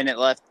with a minute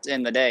left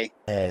in the day.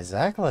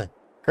 Exactly.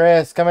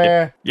 Chris, come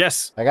here.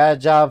 Yes. I got a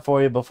job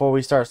for you before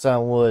we start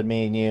selling wood,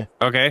 me and you.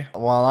 Okay.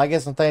 While I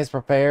get some things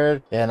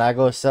prepared and I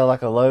go sell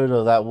like a load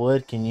of that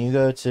wood, can you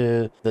go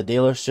to the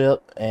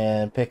dealership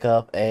and pick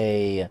up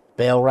a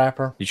bale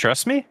wrapper? You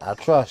trust me? I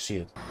trust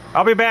you.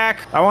 I'll be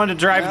back. I wanted to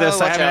drive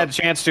this. I watch haven't had out.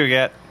 a chance to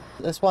yet.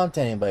 That's what I'm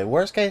telling you, buddy.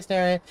 Worst case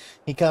scenario,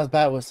 he comes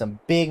back with some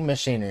big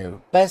machinery.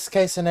 Best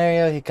case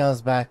scenario, he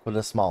comes back with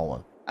a small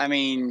one. I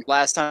mean,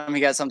 last time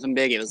he got something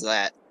big, it was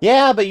that.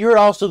 Yeah, but you're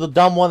also the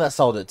dumb one that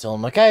sold it to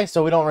him, okay?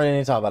 So we don't really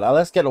need to talk about that.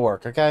 Let's get to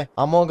work, okay?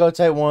 I'm gonna go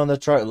take one of the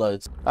truck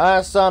loads.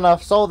 Alright, son,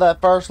 I've sold that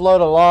first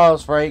load of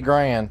logs for $8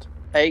 grand.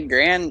 $8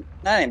 grand?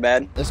 That ain't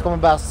bad. It's going to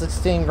be about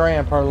 16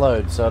 grand per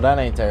load, so that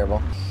ain't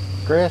terrible.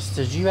 Chris,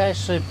 did you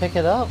actually pick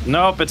it up?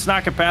 Nope, it's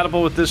not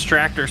compatible with this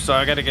tractor, so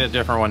I got to get a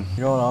different one.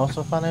 You know what I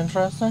also find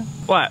interesting?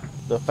 What?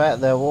 The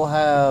fact that we'll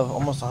have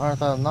almost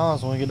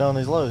 $100,000 when we get done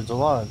these loads of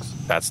logs.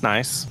 That's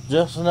nice.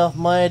 Just enough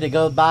money to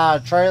go buy a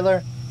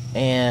trailer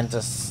and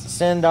to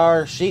send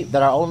our sheep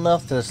that are old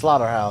enough to the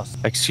slaughterhouse.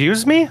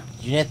 Excuse me?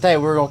 You didn't think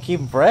we were going to keep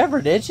them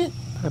forever, did you?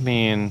 I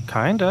mean,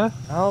 kinda.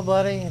 Oh,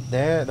 buddy,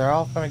 they're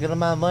offering a good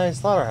amount of money at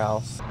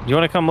slaughterhouse. You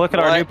want to come look at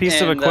our new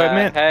piece of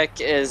equipment? What the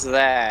heck is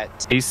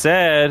that? He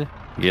said,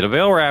 get a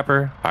bale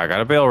wrapper. I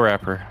got a bale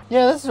wrapper.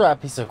 Yeah, this is the right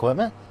piece of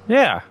equipment.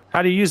 Yeah.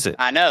 How do you use it?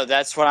 I know,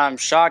 that's what I'm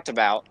shocked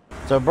about.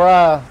 So,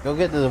 bruh, go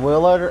get the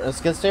wheel loader,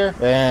 skid steer,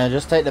 and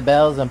just take the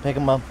bells and pick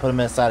them up and put them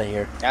inside of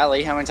here.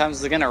 Golly, how many times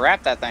is it gonna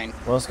wrap that thing?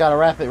 Well, it's got to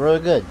wrap it really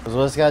good. Because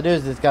what it's got to do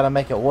is it's got to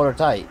make it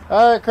watertight.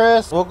 Alright,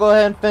 Chris, we'll go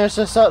ahead and finish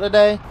this up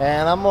today.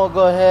 And I'm going to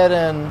go ahead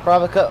and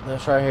probably cut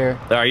this right here.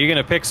 Are you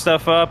going to pick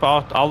stuff up?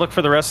 I'll look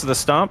for the rest of the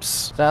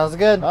stumps. Sounds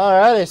good.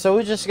 Alrighty, so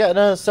we just got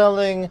done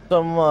selling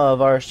some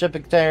of our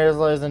shipping containers,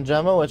 ladies and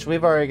gentlemen, which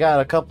we've already got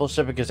a couple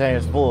shipping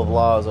containers full of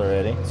logs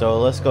already. So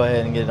let's go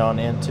ahead and get on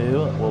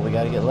into what we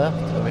got to get left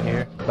over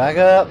here. Back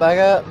up, back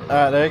up.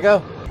 Alright, there you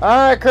go.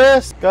 Alright,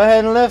 Chris, go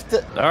ahead and lift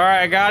it. All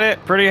right, I got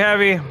it. Pretty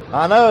heavy.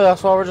 I know,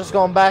 that's why we're just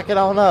going to back it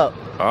on up.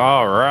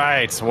 All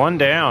right, one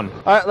down.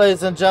 Alright,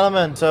 ladies and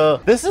gentlemen, so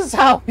this is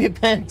how we've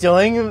been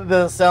doing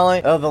the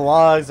selling of the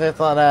logs,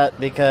 everything like that,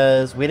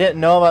 because we didn't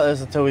know about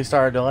this until we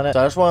started doing it.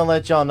 So I just want to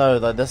let y'all know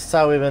that this is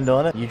how we've been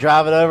doing it. You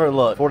drive it over,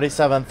 look,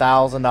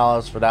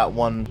 $47,000 for that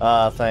one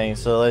thing.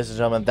 So, ladies and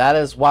gentlemen, that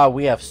is why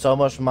we have so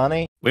much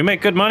money. We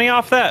make good money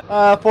off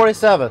that?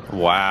 47.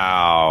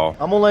 Wow.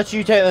 I'm gonna let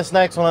you take this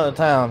next one out of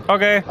town.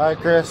 Okay. Alright,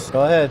 Chris,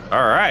 go ahead.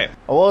 All right.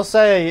 I will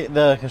say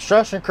the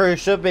construction crew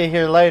should be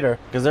here later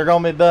because they're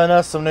gonna be building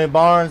us some new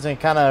barns and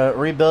kind of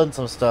rebuilding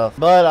some stuff.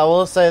 But I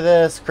will say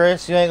this,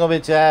 Chris, you ain't gonna be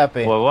too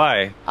happy. Well,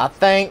 why? I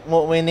think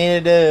what we need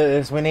to do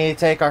is we need to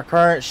take our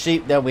current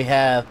sheep that we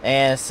have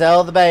and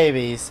sell the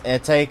babies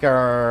and take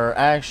our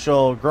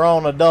actual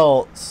grown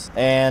adults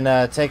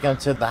and take them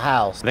to the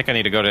house. I think I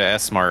need to go to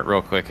S-Mart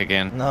real quick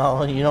again.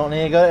 No, you don't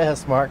need to go to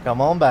S-Mart.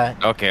 Come on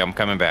back. Okay, I'm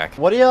coming back.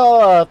 What do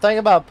y'all think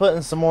about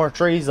putting some more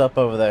trees up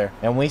over there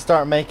and we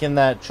start making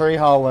that tree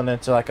hauling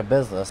into like a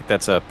business?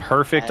 That's a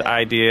perfect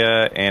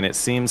idea, and it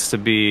seems to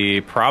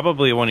be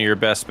probably one of your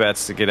best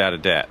bets to get out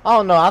of debt.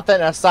 Oh no, I think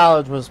that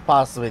silage was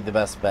possibly the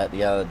best bet to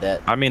get out of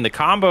debt. I mean, the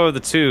combo of the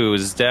two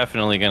is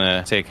definitely going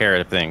to take care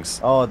of things.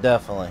 Oh,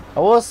 definitely. I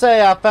will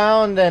say I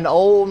found an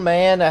old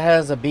man that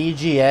has a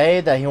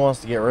BGA that he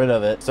wants to get rid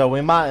of it. So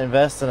we might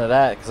invest into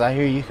that because I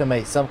hear you can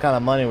make some kind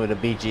of money with a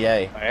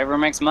BGA. Whatever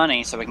makes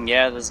money so we can get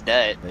out of this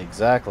debt.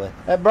 Exactly.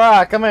 Hey,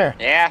 Bri, come here.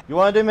 Yeah? You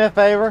want to do me a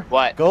favor?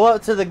 What? Go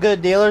up to the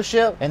good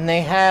dealership and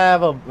they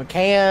have a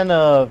can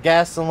of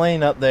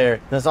gasoline up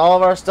there. Since all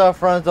of our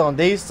stuff runs on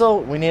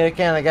diesel, we need a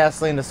can of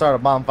gasoline to start a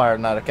bonfire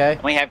tonight, okay?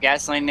 We have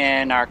gasoline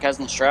in our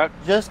cousin's truck.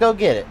 Just go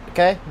get it.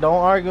 okay? Don't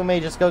argue with me,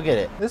 just go get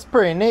it. This is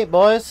pretty neat,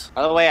 boys.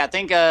 By the way, I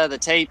think the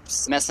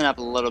tape's messing up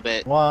a little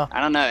bit. Well,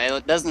 I don't know.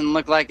 It doesn't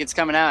look like it's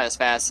coming out as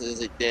fast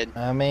as it did.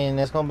 I mean,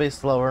 it's gonna be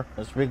slower.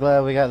 Just be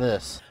glad we got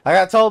this. I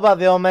got told by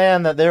the old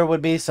man that there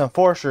would be some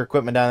forestry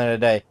equipment down there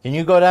today. Can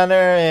you go down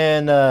there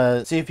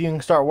and see if you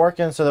can start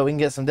working so that we can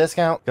get some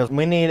discount? Because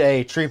we need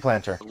a tree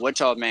planter.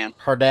 Which old man?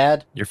 Her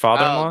dad. Your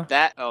father-in-law? Oh,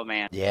 that old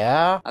man.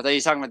 Yeah. I thought you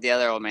were talking about the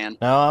other old man.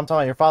 No, I'm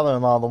talking about your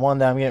father-in-law, the one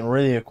that I'm getting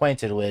really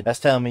acquainted with. That's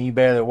telling me you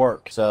barely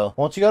work. So,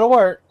 why don't you go to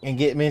work and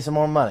get me some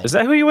more money? Is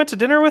that who you went to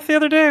dinner with the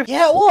other day?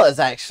 Yeah, it was,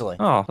 actually.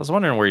 Oh, I was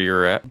wondering where you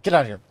were at. Get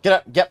out of here. Get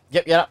up. Yep,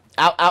 get up.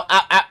 Out, out,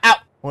 out, out, out.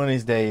 One of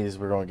these days,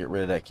 we're going to get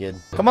rid of that kid.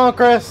 Come on,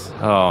 Chris.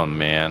 Oh,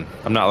 man.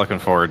 I'm not looking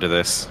forward to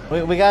this.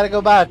 We got to go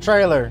buy a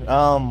trailer.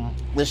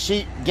 The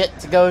sheep get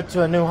to go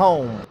to a new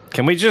home.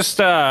 Can we just,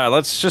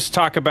 let's just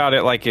talk about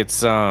it like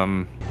it's,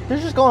 They're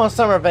just going on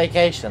summer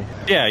vacation.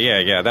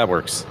 Yeah, that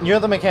works.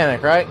 You're the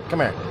mechanic, right? Come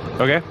here.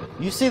 Okay.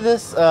 You see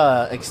this,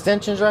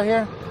 extensions right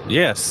here?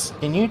 Yes.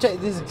 Can you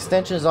take these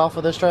extensions off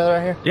of this trailer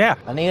right here? Yeah.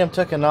 I need them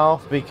taken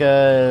off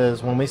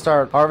because when we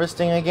start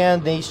harvesting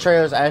again, these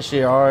trailers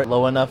actually are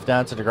low enough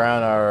down to the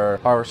ground our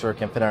harvester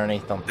can fit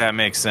underneath them. That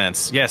makes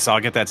sense. Yes, I'll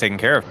get that taken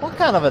care of. What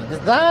kind of a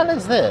design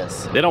is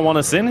this? They don't want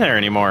us in there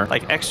anymore.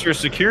 Like extra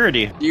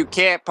security. You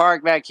can't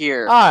park back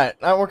here. Alright,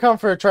 we're coming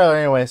for a trailer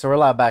anyway, so we're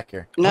allowed back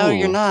here. No, Ooh.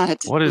 you're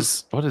not. What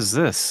is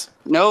this?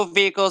 No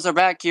vehicles are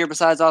back here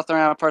besides authoring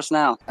out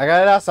personnel. I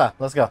got it outside.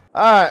 Let's go.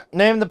 Alright,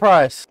 name the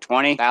price.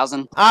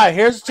 20,000. Alright,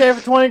 here's a chair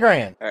for 20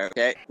 grand.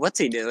 Okay. What's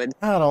he doing?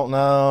 I don't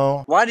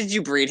know. Why did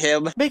you breed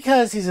him?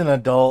 Because he's an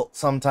adult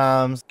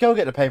sometimes. Go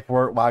get the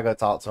paperwork while I go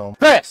talk to him.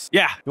 Chris!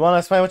 Yeah. You want to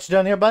explain what you're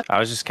doing here, bud? I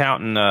was just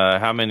counting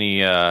how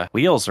many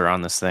wheels are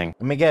on this thing.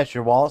 Let me guess,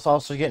 your wallet's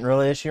also getting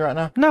really itchy right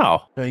now?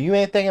 No. So you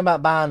ain't thinking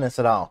about buying this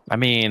at all? I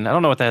mean, I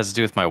don't know what that has to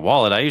do with my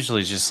wallet. I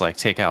usually just like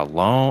take out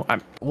loan.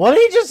 What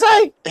did he just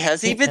say?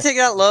 Has he been taking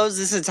out loans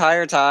this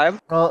entire time?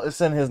 Well, it's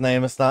in his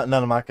name. It's not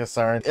none of my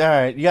concern.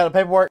 Alright, you got the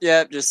paperwork?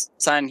 Yep,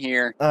 just sign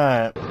here.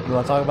 Alright. You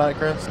want to talk about it,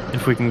 Chris?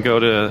 If we can go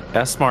to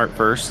S-Mart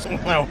first,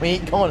 No, we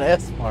ain't going to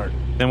S-Mart.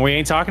 then we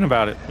ain't talking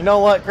about it. You know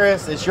what,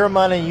 Chris? It's your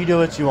money. You do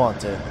what you want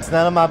to. It's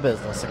none of my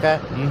business, okay?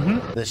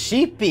 Mm-hmm. The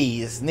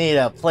sheepies need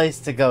a place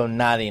to go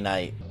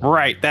nighty-night.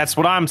 Right, that's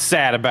what I'm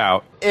sad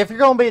about. If you're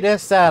going to be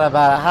this sad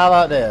about it, how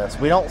about this?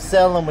 We don't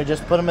sell them. We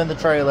just put them in the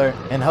trailer,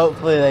 and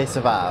hopefully they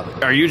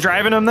survive. Are you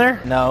driving them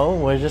there? No,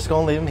 we're just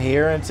going to leave them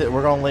here, and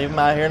we're going to leave them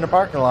out here in the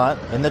parking lot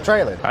in the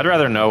trailer. I'd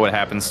rather know what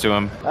happens to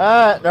them.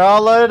 Alright, they're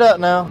all loaded up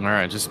now. All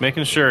right, just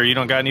making sure you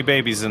don't got any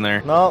babies in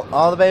there. No,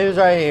 all the babies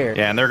right here.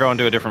 Yeah, and they're going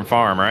to a different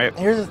farm, right?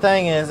 Here's the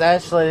thing is,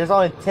 actually, there's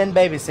only 10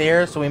 babies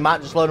here, so we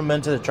might just load them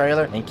into the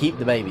trailer and keep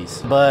the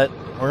babies. But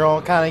we're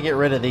going to kind of get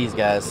rid of these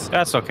guys.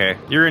 That's okay.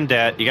 You're in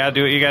debt. You got to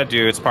do what you got to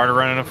do. It's part of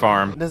running a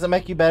farm. Does it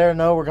make you better to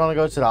know we're going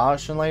to go to the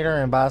auction later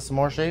and buy some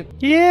more sheep?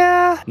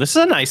 Yeah. This is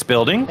a nice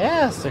building.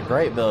 Yeah, it's a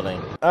great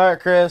building. All right,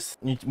 Chris,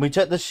 we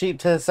took the sheep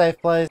to the safe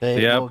place.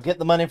 We'll get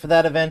the money for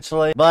that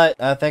eventually, but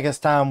I think it's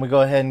time we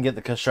go ahead and get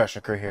the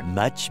construction crew here.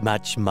 Much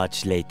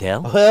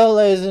later. Well,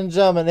 ladies and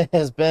gentlemen, it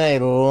has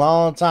been a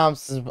long time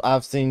since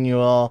I've seen you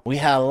all. We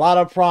had a lot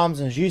of problems.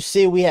 As you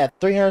see, we had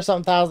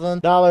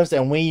 $300,000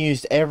 and we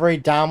used every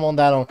dime on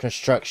that on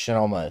construction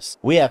almost.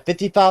 We have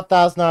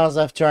 $55,000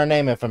 left to our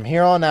name, and from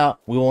here on out,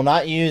 we will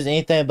not use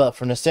anything but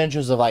from the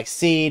essentials of like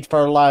seed,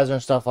 fertilizer,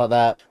 and stuff like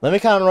that. Let me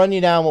kind of run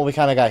you down what we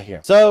kind of got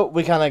here. So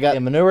we kind of got a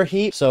manure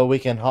heap so we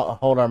can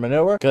hold our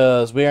manure,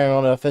 because we are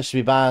going to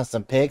officially be buying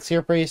some pigs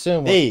here pretty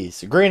soon.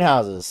 These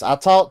greenhouses. I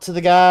talked to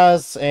the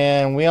guys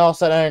and we all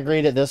sat down and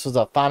agreed that this was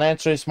a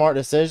financially smart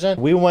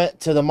decision. We went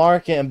to the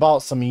market and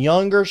bought some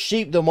younger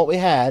sheep than what we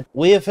had.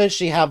 We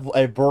officially have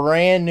a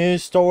brand new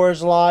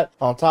storage lot.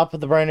 On top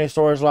of the brand new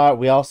storage lot,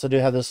 we also do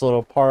have this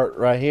little part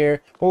right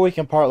here where we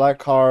can park like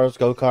cars,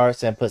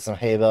 go-karts, and put some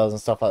hay bales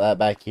and stuff like that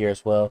back here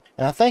as well.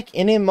 And I think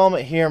any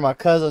moment here, my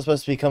cousin's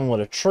supposed to be coming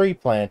with a tree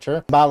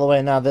planter. By the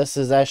way, now this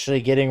is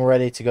actually getting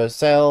ready to go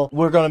sell.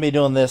 We're going to be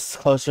doing this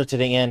closer to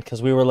the end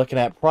because we were looking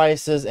at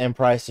prices, and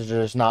prices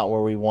are just not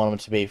where we want them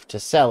to be to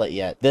sell it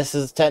yet. This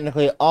is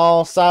technically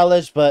all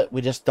silage, but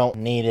we just don't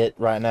need it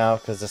right now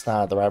because it's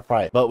not at the right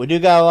price. But we do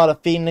got a lot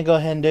of feeding to go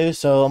ahead and do,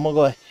 so I'm going to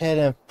go ahead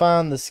and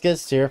find the skid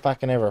steer if I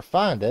can ever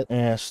find it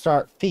and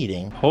start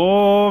feeding.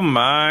 Oh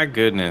my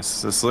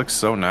goodness. This looks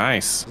so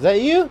nice. Is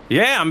that you?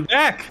 Yeah, I'm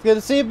back. Good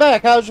to see you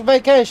back. How was your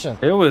vacation?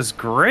 It was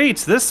great.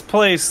 This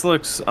place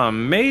looks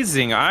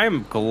amazing.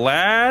 I'm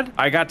glad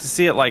I got to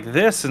see it like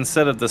this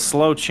instead of the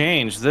slow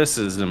change. This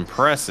is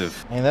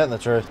impressive. Ain't that the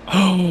truth?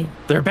 Oh,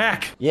 they're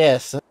back.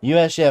 Yes, you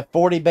actually have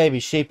 40 baby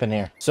sheep in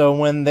here. So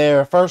when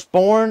they're first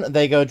born,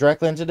 they go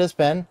directly into this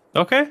pen.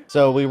 Okay.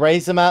 So we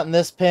raise them out in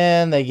this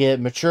pen, they get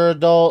mature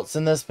adults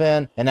in this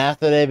pen, and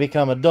after they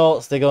become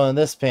adults, they go in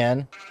this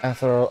pen.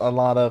 After a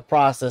lot of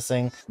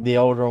processing, the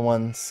older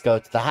ones go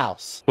to the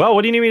house. Well,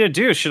 what do you need me to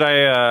do? Should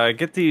I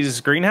get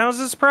these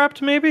greenhouses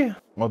prepped maybe?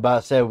 I'm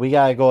about to say, we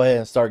gotta go ahead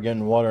and start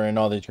getting water in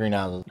all these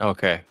greenhouses.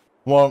 Okay.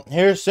 Well,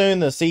 here soon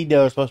the seed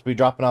dealer is supposed to be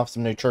dropping off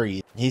some new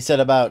trees. He said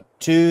about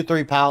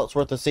 2-3 pallets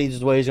worth of seeds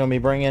is what he's going to be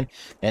bringing,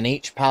 and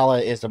each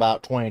pallet is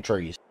about 20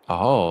 trees.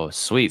 Oh,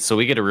 sweet. So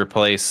we get to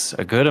replace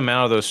a good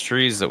amount of those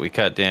trees that we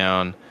cut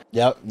down.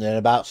 Yep, in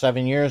about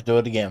 7 years, do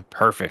it again.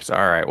 Perfect. All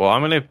right. Well,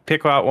 I'm going to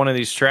pick out one of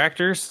these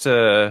tractors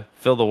to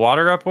fill the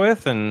water up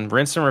with and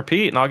rinse and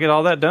repeat, and I'll get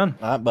all that done.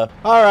 All right, bud.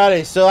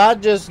 Alrighty, so I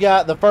just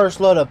got the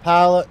first load of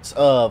pallets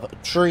of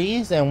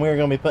trees, and we're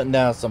going to be putting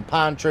down some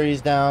pine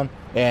trees down,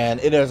 and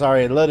it is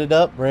already loaded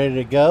up, ready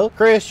to go.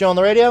 Chris, you on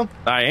the radio?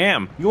 I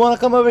am. You want to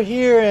come over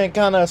here and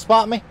kind of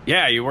spot me?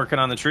 Yeah, you working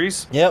on the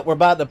trees? Yep, we're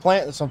about to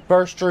plant some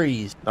first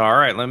trees. All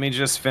right, let me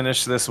just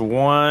finish this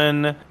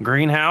one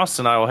greenhouse,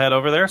 and I will head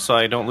over there so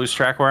I don't lose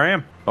track where I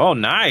am. Oh,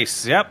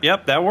 nice.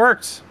 Yep, that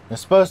works.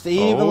 It's supposed to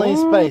evenly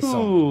space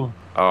them.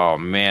 Oh,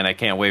 man, I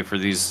can't wait for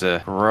these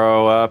to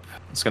grow up.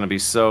 It's going to be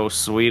so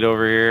sweet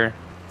over here.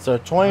 So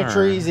 20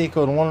 trees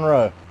equal 1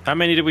 row. How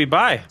many did we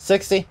buy?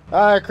 60.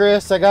 All right,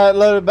 Chris, I got it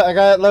loaded. I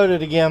got it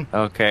loaded again.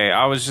 Okay,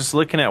 I was just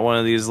looking at one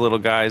of these little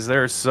guys.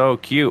 They're so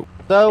cute.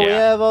 So we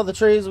have all the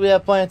trees we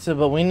have planted,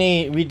 but we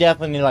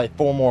definitely need like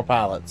 4 more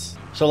pallets.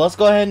 So let's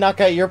go ahead and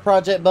knock out your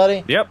project,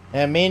 buddy. Yep.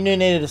 And me and you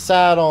need to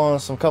decide on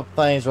some couple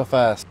things real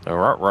fast.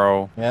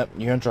 Row. Yep,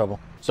 you're in trouble.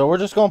 So we're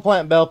just gonna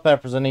plant bell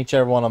peppers in each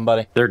every one of them,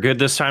 buddy. They're good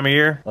this time of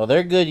year? Well,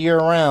 they're good year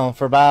round.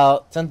 For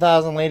about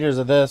 10,000 liters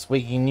of this,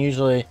 we can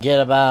usually get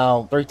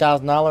about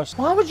 $3,000.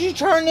 Why would you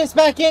turn this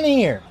back in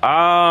here?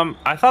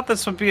 I thought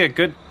this would be a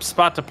good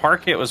spot to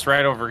park it. Was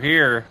right over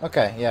here.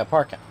 Okay, yeah,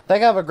 park it. I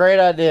think I have a great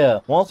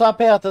idea. Once I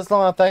pay out this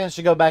loan, I think I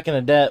should go back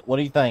into debt. What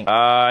do you think?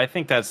 I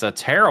think that's a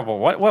terrible.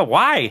 What?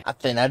 Why? I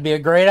think that'd be a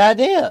great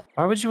idea.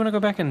 Why would you want to go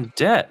back in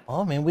debt?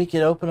 Oh, I mean, we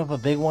could open up a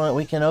big one.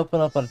 We can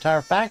open up an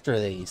entire factory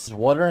of these.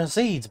 Water and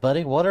seeds,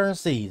 buddy. Water and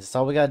seeds. That's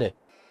all we gotta do.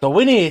 So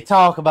we need to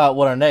talk about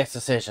what our next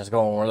decision is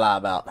going to rely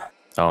about.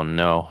 Oh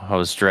no, I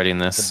was dreading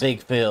this. The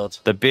big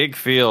fields. The big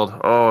field.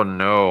 Oh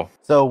no.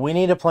 So we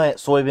need to plant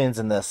soybeans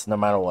in this no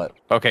matter what.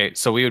 Okay,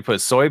 so we would put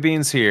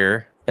soybeans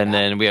here, and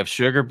then we have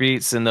sugar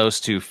beets in those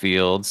 2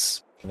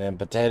 fields. And then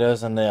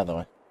potatoes in the other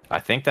one. I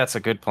think that's a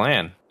good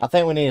plan. I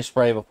think we need to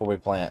spray before we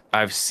plant.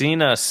 I've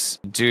seen us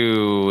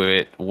do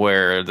it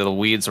where the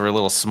weeds were a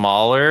little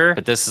smaller,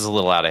 but this is a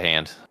little out of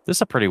hand. This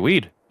is a pretty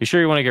weed. You sure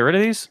you want to get rid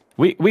of these?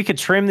 We could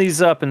trim these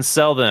up and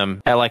sell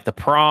them at like the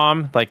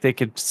prom, like they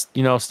could,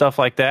 you know, stuff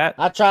like that.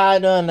 I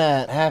tried doing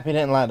that. Happy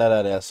didn't like that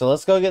idea. So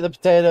let's go get the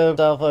potato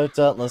stuff hooked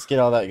up and let's get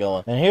all that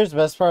going. And here's the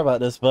best part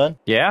about this, bud.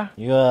 Yeah?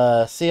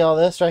 You see all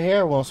this right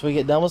here? Once we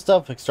get done with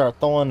stuff, we can start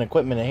throwing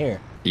equipment in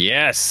here.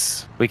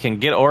 Yes, we can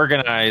get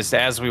organized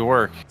as we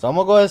work. So I'm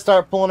gonna go ahead and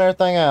start pulling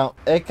everything out.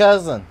 Hey,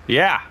 cousin.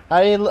 Yeah.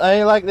 How do you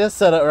like this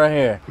setup right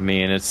here? I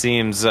mean, it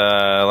seems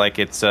like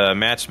it's a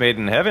match made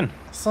in heaven.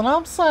 That's what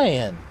I'm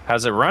saying.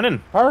 How's it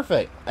running?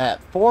 Perfect.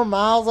 At 4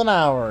 miles an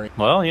hour.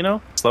 Well, you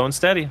know, slow and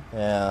steady.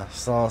 Yeah,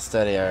 slow and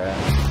steady, all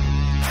right.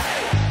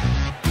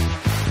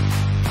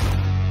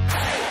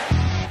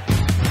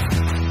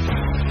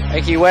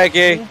 Wakey,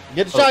 wakey.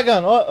 Get the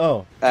shotgun.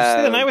 Uh-oh. Did you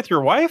stay the night with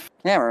your wife?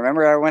 Yeah,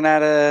 remember I went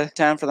out of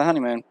town for the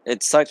honeymoon.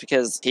 It sucked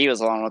because he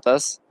was along with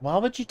us. Why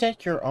would you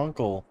take your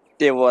uncle?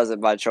 It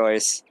wasn't by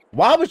choice.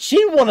 Why would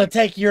she want to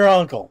take your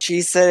uncle?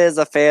 She said it's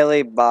a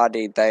family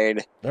bonding thing.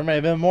 There may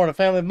have been more to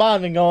family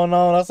bonding going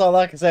on. That's all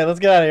I can say. Let's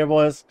get out of here,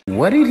 boys.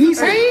 What did he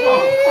say?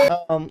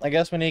 I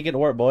guess we need to get to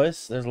work,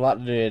 boys. There's a lot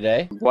to do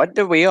today. What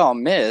did we all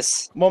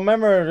miss? Well,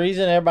 remember the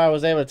reason everybody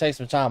was able to take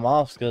some time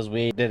off is because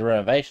we did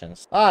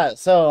renovations. All right,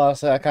 so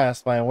I kind of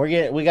explained.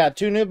 We got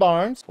 2 new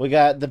barns. We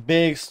got the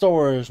big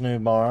storage new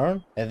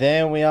barn, and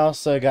then we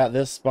also got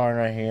this barn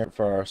right here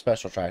for our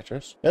special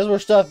tractors. This is where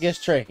stuff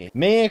gets tricky.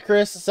 Me and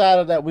Chris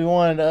decided that we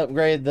wanted to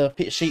upgrade the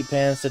sheep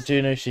pens to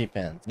 2 new sheep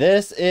pens.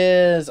 This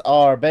is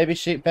our baby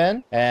sheep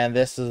pen, and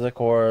this is of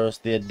course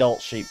the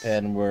adult sheep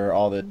pen where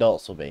all the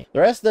adults will be. The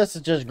rest of this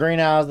is just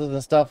greenhouses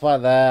and stuff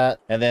like that,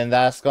 and then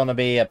that's going to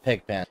be a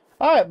pig pen.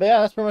 Alright, but yeah,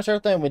 that's pretty much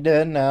everything we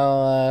did.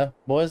 Now,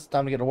 boys,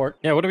 time to get to work.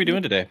 Yeah, what are we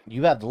doing today?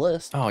 You have the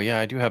list. Oh, yeah,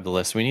 I do have the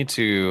list. We need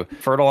to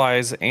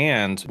fertilize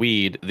and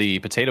weed the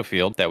potato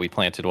field that we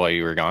planted while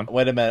you were gone.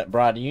 Wait a minute,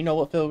 Brad, do you know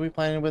what field we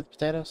planted with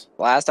potatoes?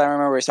 Last I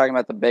remember we were talking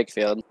about the big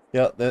field.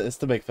 Yeah, it's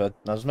the big field.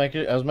 I was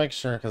making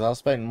sure because I was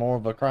expecting more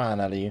of a crying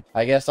out of you.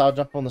 I guess I'll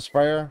jump on the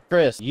sprayer.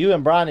 Chris, you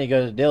and Brian need to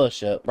go to the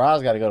dealership.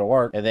 Brian's got to go to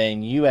work, and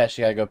then you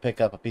actually got to go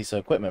pick up a piece of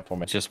equipment for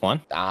me. Just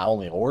one? I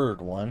only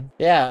ordered one.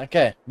 Yeah,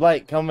 okay.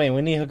 Blake, come in.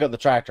 We need to hook up the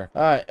tractor.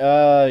 All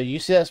right, you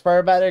see that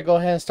sprayer back there? Go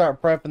ahead and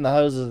start prepping the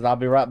hoses, and I'll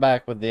be right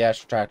back with the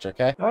actual tractor,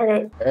 okay?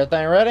 Okay.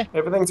 Everything ready?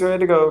 Everything's ready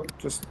to go.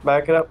 Just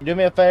back it up. Do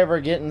me a favor,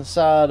 get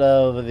inside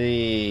of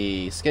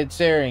the skid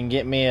steer and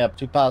get me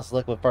 2 pallets of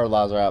liquid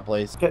fertilizer out,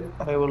 please. Okay,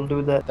 I will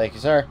do that. Thank you,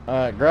 sir.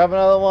 Alright, grab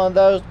another one of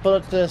those,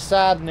 put it to the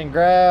side, and then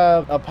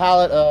grab a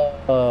pallet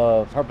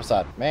of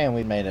herbicide. Man,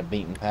 we made a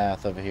beaten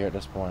path over here at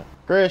this point.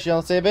 Chris, you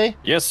on CB?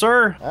 Yes,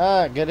 sir.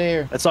 Alright, good to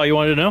hear. That's all you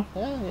wanted to know?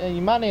 Yeah,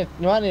 you might need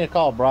to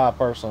call Brian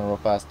personally real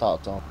fast,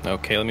 talk to him.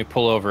 Okay, let me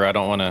pull over. I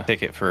don't want a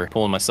ticket for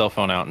pulling my cell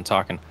phone out and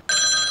talking.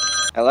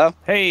 Hello?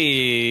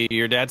 Hey,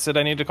 your dad said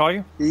I need to call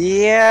you?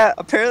 Yeah,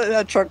 apparently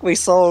that truck we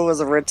sold was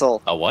a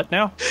rental. A what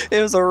now?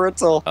 It was a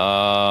rental. Do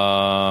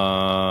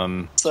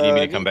you need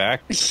me to come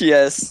back?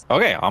 Yes.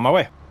 Okay, on my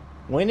way.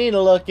 We need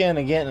to look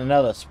into getting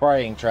another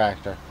spraying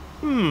tractor.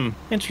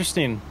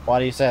 Interesting. Why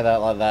do you say that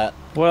like that?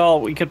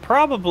 Well, we could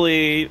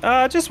probably,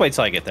 just wait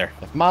till I get there.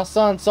 If my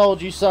son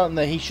sold you something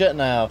that he shouldn't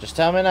have, just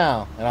tell me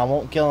now, and I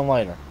won't kill him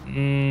later.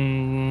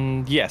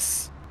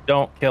 Yes.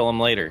 Don't kill him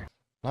later.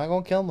 Not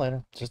gonna kill him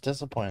later. Just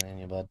disappointing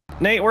you, bud.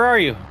 Nate, where are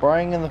you?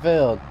 Spraying in the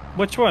field.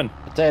 Which one?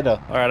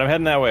 Potato. All right, I'm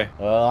heading that way.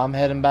 Well, I'm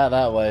heading back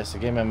that way, so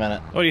give me a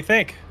minute. What do you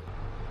think?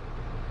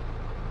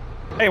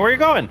 Hey, where are you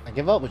going? I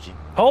give up with you.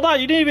 Hold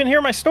on, you didn't even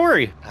hear my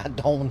story. I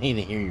don't need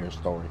to hear your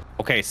story.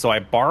 Okay, so I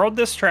borrowed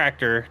this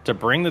tractor to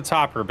bring the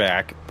topper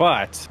back,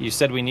 but you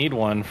said we need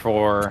one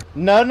for...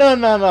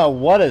 No.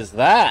 What is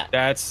that?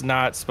 That's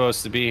not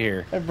supposed to be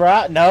here. Hey,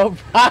 bro. No,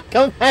 bro.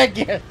 Come back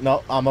here.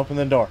 No, I'm opening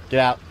the door.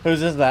 Get out.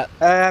 Whose is that?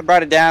 I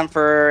brought it down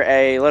for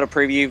a little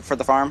preview for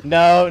the farm.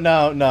 No.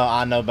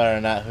 I know better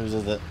than that. Whose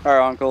is it?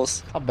 Our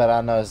uncle's. I bet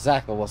I know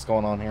exactly what's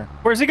going on here.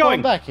 Where's he going?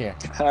 Come back here.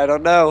 I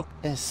don't know.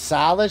 His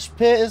silage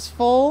pit is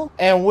full?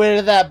 And where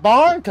did that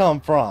barn come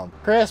from?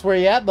 Chris, where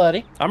you at,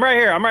 buddy? I'm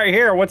right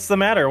here. What's the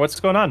matter? What's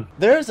going on?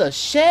 There's a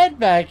shed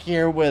back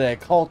here with a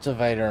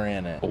cultivator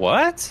in it.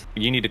 What?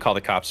 You need to call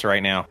the cops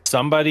right now.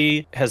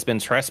 Somebody has been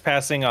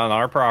trespassing on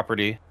our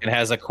property and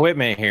has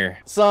equipment here.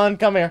 Son,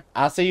 come here.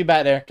 I see you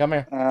back there. Come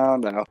here. Oh,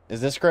 no.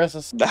 Is this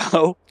Chris's?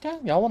 No. Okay,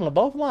 y'all want to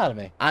both lie to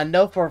me. I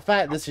know for a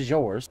fact this is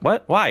yours.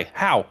 What? Why?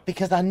 How?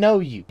 Because I know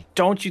you.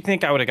 Don't you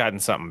think I would have gotten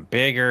something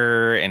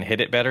bigger and hit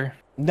it better?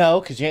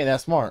 No, because you ain't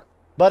that smart.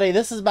 Buddy,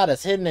 this is about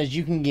as hidden as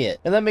you can get.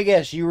 And let me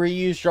guess, you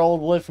reused your old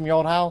wood from your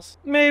old house?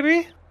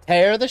 Maybe.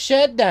 Tear the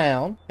shed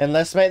down, and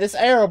let's make this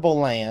arable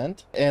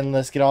land, and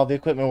let's get all the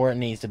equipment where it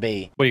needs to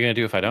be. What are you going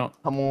to do if I don't?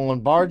 I'm going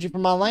to barge you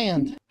from my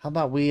land. How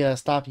about we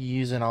stop you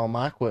using all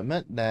my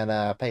equipment that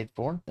I paid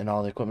for, and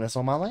all the equipment that's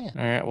on my land?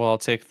 All right, well, I'll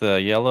take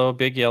the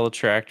big yellow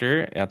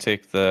tractor. I'll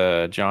take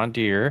the John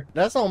Deere.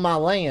 That's on my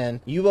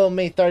land. You owe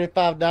me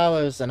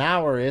 $35 an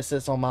hour. It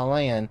sits on my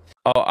land.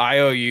 Oh, I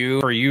owe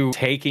you for you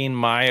taking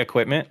my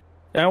equipment?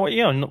 What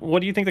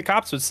do you think the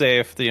cops would say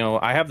if,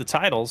 I have the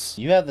titles?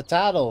 You have the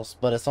titles,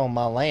 but it's on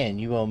my land.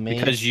 You owe me.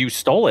 Because you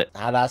stole it.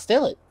 How'd I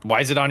steal it?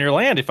 Why is it on your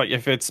land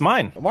if it's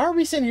mine? Why are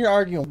we sitting here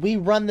arguing? We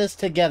run this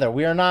together.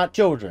 We are not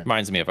children.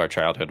 Reminds me of our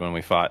childhood when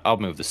we fought. I'll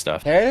move the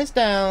stuff. Tear this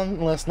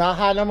down. Let's not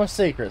hide no more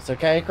secrets,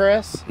 okay,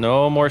 Chris?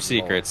 No more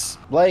secrets.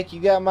 Blake,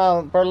 you got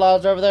my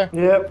fertilizer over there?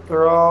 Yep,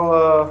 they're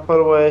all put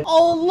away.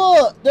 Oh,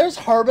 look, there's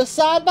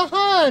herbicide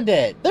behind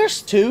it.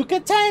 There's 2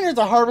 containers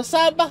of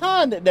herbicide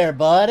behind it there,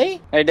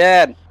 buddy. Hey,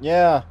 Dad.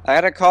 Yeah. I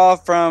got a call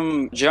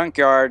from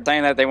Junkyard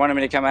saying that they wanted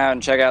me to come out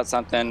and check out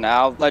something.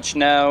 I'll let you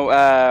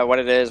know what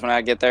it is when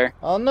I get there.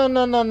 Oh, no.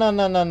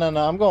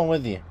 I'm going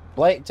with you.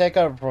 Blake, take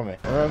over for me.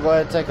 We're going to go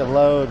ahead and take a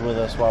load with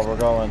us while we're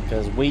going,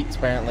 because wheat's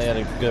apparently at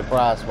a good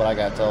price, what I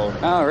got told.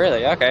 Oh,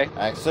 really? Okay.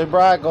 Actually,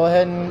 Brian, go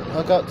ahead and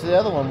hook up to the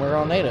other one. We're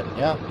going to need it.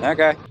 Yeah.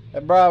 Okay. Hey,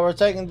 Brian, we're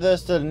taking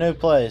this to the new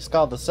place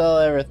called the Sell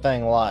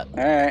Everything Lot.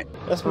 All right.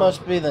 This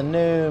must be the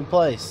new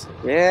place.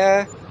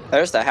 Yeah.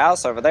 There's the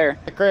house over there.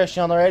 Hey, Chris,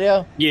 you on the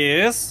radio?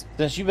 Yes?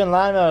 Since you've been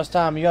lying all this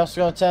time, you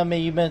also going to tell me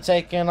you've been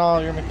taking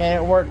all your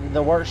mechanic work to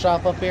the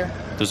workshop up here?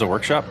 There's a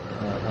workshop?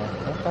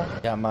 Okay.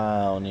 Got my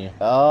eye on you.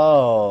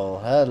 Oh,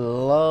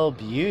 hello,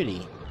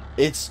 beauty.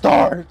 It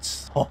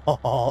starts.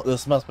 Oh,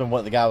 this must have been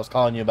what the guy was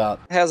calling you about.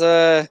 It has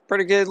a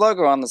pretty good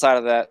logo on the side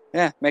of that.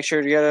 Yeah, make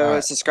sure to go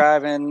Right.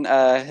 subscribe and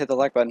hit the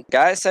like button.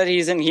 Guy said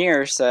he's in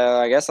here, so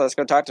I guess let's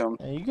go talk to him.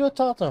 Hey, you go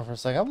talk to him for a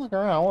second. I'm looking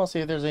around. I want to see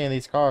if there's any of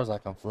these cars I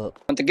can flip.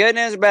 Want the good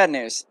news or bad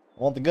news?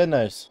 I want the good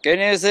news. Good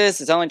news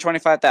is it's only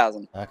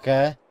 25,000.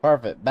 Okay,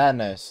 perfect. Bad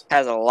news.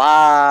 Has a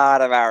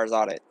lot of hours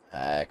on it.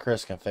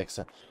 Chris can fix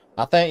it.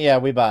 I think, yeah,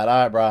 we buy it.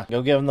 All right, bro.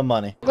 Go give him the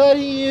money. Glad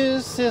he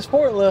used his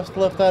forklift to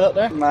lift that up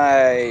there.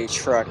 My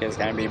truck is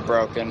gonna be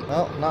broken.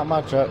 Well, not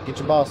my truck. Get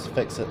your boss to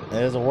fix it.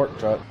 It is a work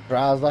truck.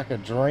 Drives like a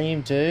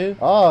dream, too.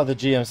 Oh, the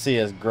GMC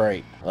is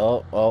great.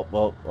 Oh.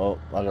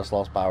 I just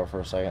lost power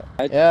for a second.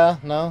 Yeah,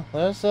 no,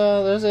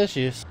 there's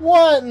issues.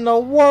 What in the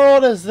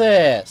world is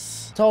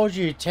this? Told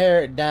you to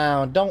tear it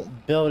down.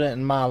 Don't build it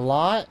in my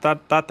lot.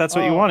 Thought that's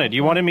what you wanted.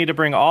 You wanted me to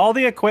bring all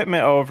the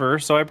equipment over,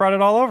 so I brought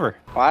it all over.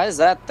 Why is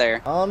that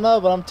there? I don't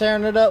know, but I'm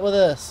tearing it up with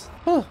this.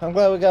 Whew, I'm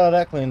glad we got all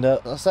that cleaned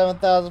up.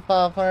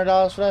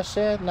 $7,500 for that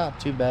shed? Not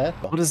too bad.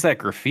 What is that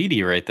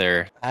graffiti right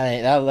there?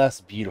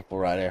 That's beautiful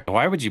right there.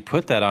 Why would you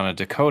put that on a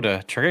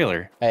Dakota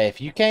trailer? Hey, if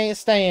you can't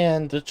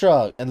stand the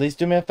truck, at least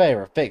do me a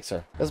favor, fix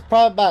her. There's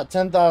probably about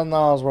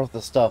 $10,000 worth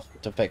of stuff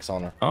to fix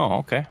on her. Oh,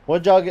 okay.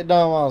 What'd y'all get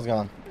done while I was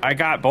gone? I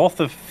got both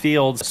the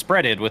fields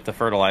spreaded with the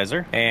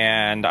fertilizer,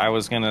 and I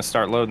was going to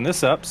start loading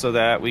this up so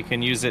that we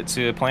can use it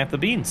to plant the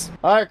beans.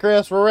 All right,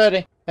 Chris, we're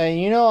ready. Hey,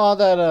 you know all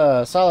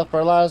that solid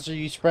fertilizer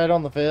you spread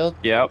on the field?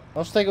 Yep.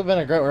 Don't you think it would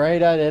have been a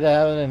great idea to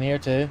have it in here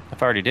too?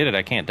 If I already did it,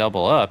 I can't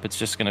double up. It's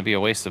just going to be a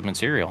waste of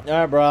material. All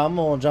right, bro. I'm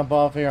gonna jump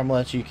off here. I'm gonna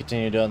let you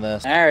continue doing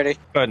this. Alrighty.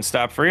 Go ahead and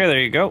stop for you. There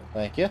you go.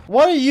 Thank you.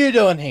 What are you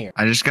doing here?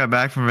 I just got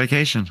back from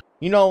vacation.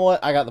 You know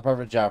what? I got the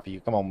perfect job for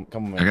you. Come on,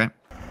 come on. Okay.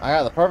 I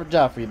got the perfect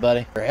job for you,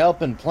 buddy. You're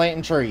helping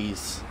planting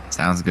trees.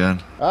 Sounds good.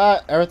 All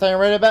right, everything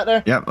ready back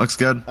there? Yep, looks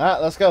good. All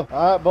right, let's go.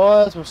 All right,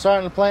 boys, we're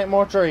starting to plant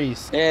more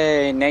trees.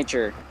 Yay,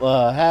 nature.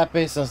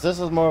 Happy, since this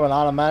is more of an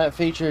automatic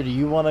feature, do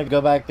you want to go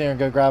back there and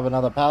go grab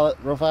another pallet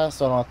real fast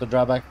so I don't have to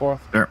drive back and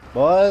forth? Sure.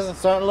 Boys, it's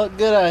starting to look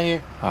good out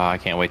here. Oh, I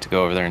can't wait to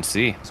go over there and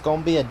see. It's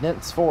going to be a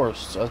dense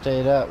forest. I'll tell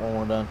you that when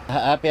we're done.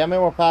 Happy, how many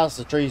more pallets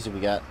of trees do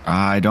we got?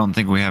 I don't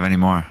think we have any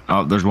more.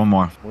 Oh, there's one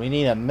more. We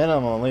need a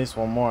minimum at least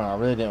one more. I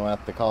really didn't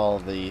have to call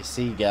the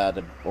C guy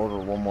to order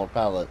one more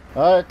pallet.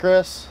 All right,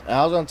 Chris.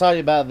 I was going to tell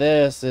you about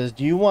this is,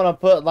 do you want to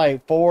put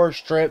like 4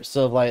 strips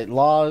of like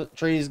log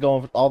trees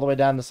going all the way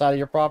down the side of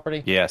your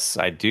property? Yes,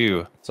 I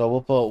do. So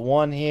we'll put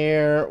one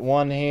here,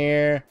 one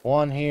here,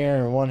 one here,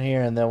 and one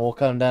here, and then we'll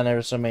cut them down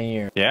every so many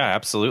years. Yeah,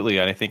 absolutely.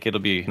 I think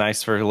it'll be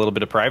nice for a little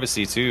bit of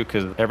privacy too,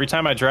 because every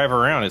time I drive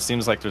around, it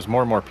seems like there's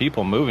more and more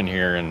people moving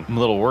here, and I'm a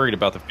little worried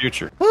about the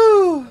future.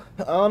 Whew!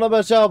 I don't know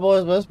about y'all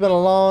boys, but it's been a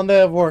long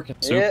day of working.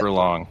 Super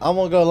long. I'm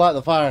gonna go light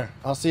the fire.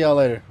 I'll see y'all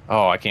later.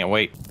 Oh, I can't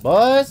wait.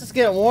 Boys, it's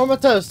getting warm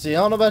and toasty. I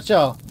don't know about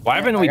y'all. Why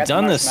haven't we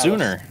done this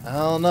sooner? I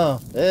don't know.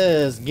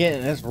 It's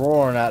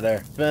roaring out there.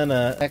 It's been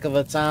a heck of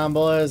a time,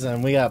 boys,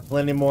 and we got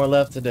plenty more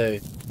left to do.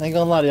 Ain't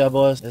gonna lie to y'all,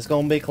 boys. It's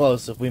gonna be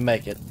close if we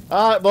make it.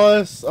 Alright,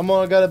 boys. I'm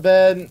gonna go to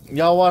bed.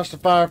 Y'all watch the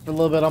fire for a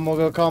little bit. I'm gonna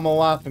go call my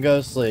wife and go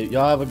to sleep.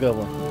 Y'all have a good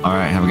one. All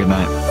right, have a good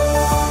night.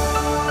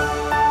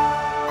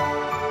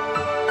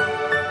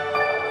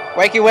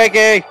 Wakey,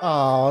 wakey.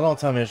 Oh, don't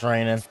tell me it's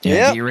raining. Yeah,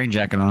 Yep. get your rain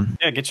jacket on.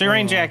 Yeah, get your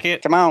rain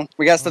jacket. Come on.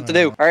 We got stuff to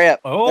do. Hurry up.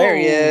 Oh. There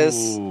he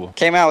is.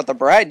 Came out with a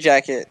bright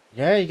jacket.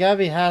 Yeah, you gotta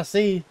be high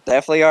C.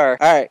 Definitely are.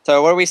 All right.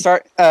 So what do we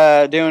start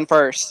doing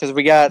first? Because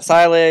we got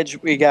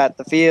silage, we got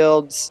the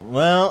fields.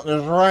 Well,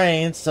 there's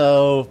rain,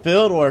 so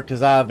field work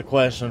is out of the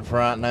question for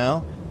right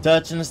now.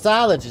 Touching the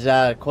silage is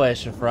out of the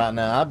question for right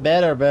now. I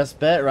bet our best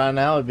bet right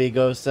now would be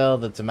go sell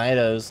the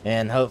tomatoes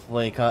and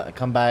hopefully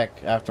come back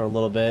after a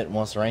little bit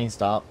once the rain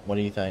stops. What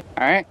do you think?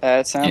 All right.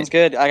 That sounds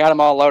good. I got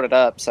them all loaded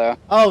up, so.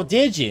 Oh,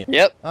 did you?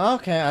 Yep.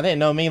 Okay, I didn't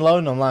know me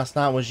loading them last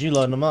night was you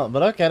loading them up,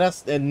 but okay,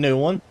 that's a new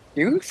one.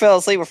 You fell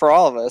asleep before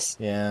all of us.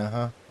 Yeah,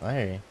 huh? I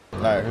hear you. All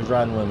right, who's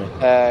riding with me?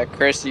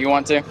 Chris, do you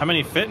want to? How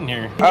many fit in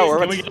here? Oh,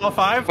 Can we get all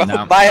 5?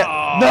 No. Buy it.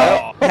 Oh.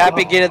 No.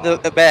 Happy, get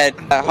in the bed.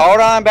 Hold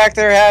on back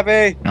there,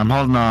 Happy. I'm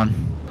holding on.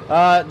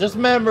 Just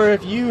remember,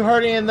 if you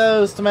hurt any of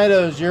those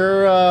tomatoes,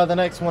 you're the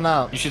next one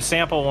out. You should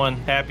sample one,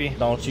 Happy.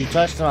 Don't you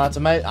touch my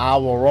tomato. I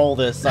will roll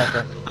this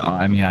sucker. Oh,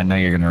 I mean, I know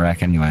you're gonna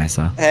wreck anyway,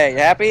 so. Hey,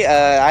 Happy,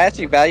 I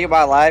actually value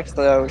my life,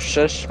 so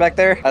shush back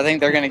there. I think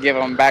they're going to give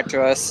them back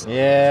to us.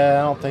 Yeah,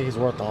 I don't think he's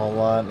worth a whole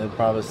lot. They'll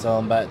probably sell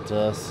them back to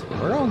us.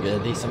 We're gonna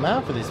get a decent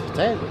amount for these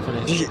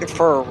potatoes.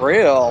 For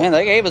real. Man,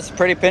 they gave us a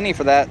pretty penny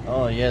for that.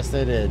 Oh, yes,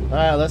 they did. All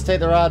right, let's take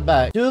the ride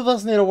back. 2 of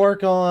us need to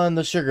work on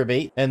the sugar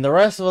beet, and the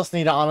rest of us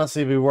need to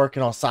honestly be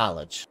working on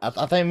silage.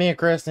 I think me and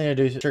Chris need to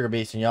do sugar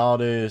beets, and y'all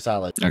do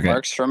silage. Okay.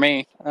 Works for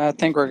me. I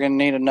think we're going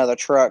to need another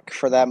truck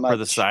for that much. For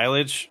the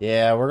silage?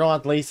 Yeah, we're gonna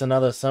have to lease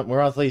another. We're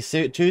gonna have to lease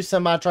 2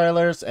 semi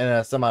trailers and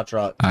a semi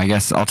truck. I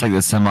guess I'll take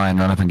the semi and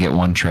run up and get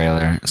 1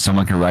 trailer.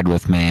 Someone can ride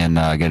with me and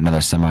get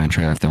another semi and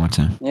trailer if they want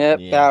to. Yep,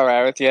 Yeah. all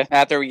right with you.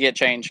 After we get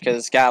changed,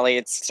 because golly,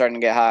 it's starting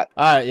to get hot.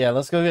 All right, yeah,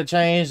 let's go get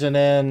changed, and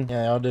then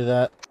I'll do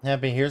that.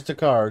 Happy, here's the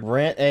card.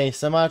 Rent a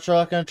semi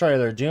truck and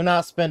trailer. Do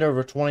not spend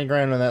over 20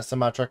 grand on that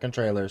semi truck and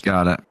trailers.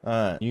 Got it. All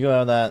right, you go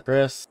have that,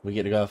 Chris. We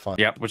get to go have fun.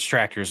 Yep. Which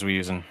tractors are we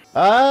using?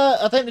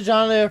 I think the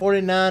John Deere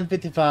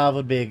 4955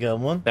 would be a good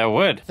one. That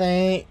would. I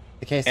think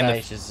the Case And the-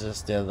 IH is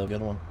just the other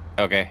good one.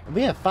 Okay.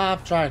 We have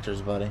 5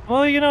 tractors, buddy.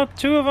 Well,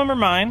 2 of them are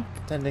mine.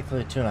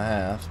 Technically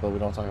 2.5, but we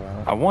don't talk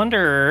about I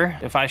wonder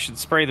if I should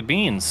spray the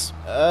beans.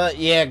 it.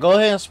 Yeah, go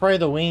ahead and spray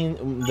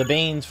the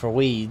beans for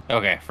weed,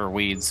 Okay, for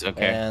weeds.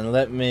 Okay. and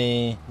let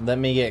me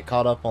get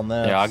caught up on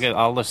this. Yeah,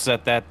 I'll just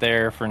set that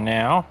there for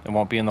now. It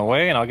won't be in the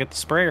way, and I'll get the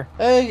sprayer.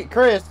 Hey,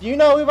 Chris, you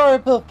know we've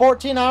already put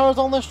 14 hours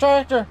on this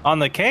tractor? On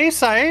the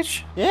Case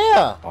IH?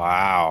 Yeah.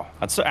 Wow.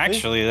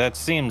 That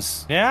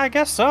seems. Yeah, I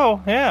guess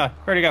so. Yeah.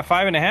 Already got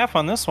 5.5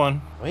 on this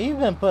one. We've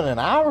been putting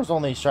hours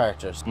on these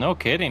tractors. No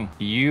kidding.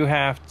 You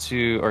have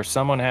to, or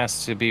someone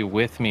has to be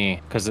with me,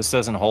 because this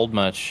doesn't hold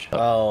much.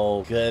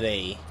 Oh,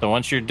 goody. So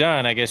once you're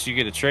done, I guess you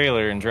get a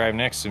trailer and drive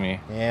next to me.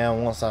 Yeah,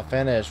 once I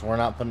finish, we're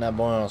not putting that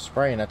boy on a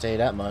spray, and I tell you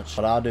that much.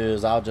 What I'll do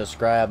is I'll just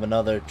grab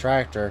another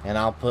tractor, and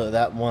I'll put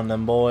that one of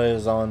them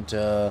boys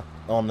onto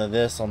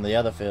this on the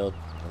other field.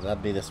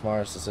 That'd be the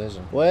smartest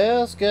decision.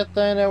 Well, it's a good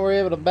thing that we're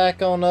able to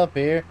back on up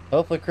here.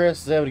 Hopefully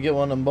Chris is able to get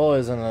one of them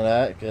boys into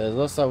that, because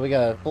looks like we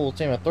got a full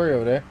team of 3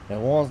 over there,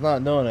 and one's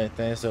not doing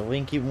anything, so if we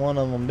can keep one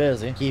of them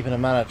busy, keeping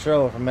them out of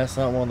trouble from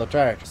messing up one of the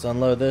tractors. So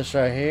unload this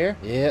right here.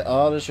 Yeah,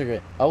 all this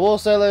sugar. I will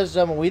say, ladies and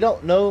gentlemen, we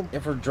don't know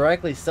if we're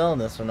directly selling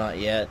this or not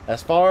yet.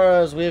 As far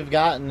as we've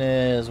gotten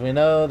is, we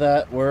know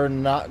that we're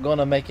not going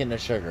to make it into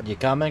sugar. You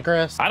coming,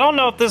 Chris? I don't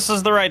know if this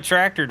is the right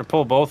tractor to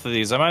pull both of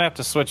these. I might have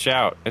to switch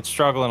out. It's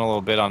struggling a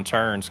little bit on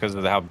turns because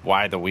of how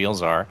wide the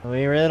wheels are.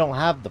 We really don't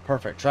have the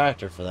perfect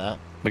tractor for that.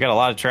 We got a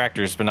lot of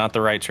tractors, but not the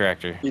right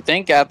tractor. You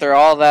think after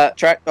all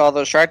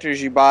those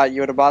tractors you bought,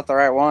 you would have bought the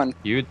right one?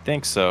 You would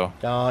think so.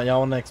 Y'all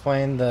want to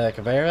explain the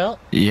conveyor belt?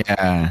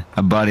 Yeah,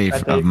 a buddy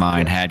of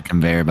mine had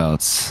conveyor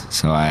belts,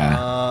 so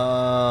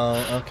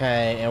I.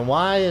 Okay. And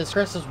why is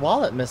Chris's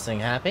wallet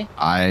missing, Happy?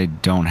 I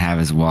don't have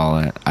his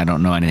wallet. I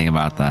don't know anything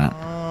about that.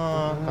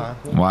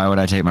 Okay. Why would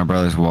I take my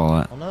brother's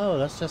wallet? Well, no,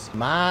 that's just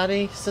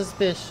mighty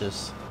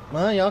suspicious.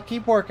 Well, y'all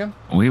keep working.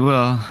 We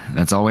will.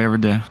 That's all we ever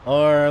do.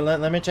 Or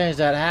let me change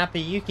that. Happy,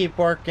 you keep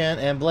working,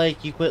 and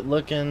Blake, you quit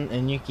looking,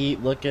 and you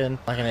keep looking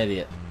like an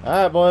idiot.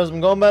 All right, boys,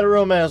 I'm going back to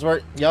romance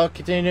work. Y'all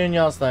continue doing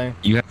y'all's thing.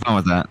 You have fun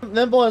with that.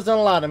 Them boys done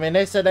a lot. I mean,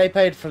 they said they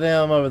paid for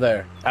them over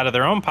there. Out of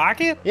their own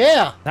pocket?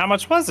 Yeah. How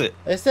much was it?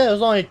 They said it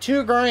was only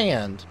 $2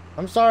 grand.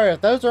 I'm sorry,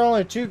 if those are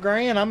only $2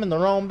 grand, I'm in the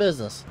wrong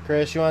business.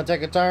 Chris, you want to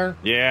take a turn?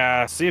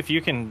 Yeah, see if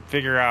you can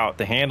figure out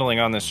the handling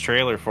on this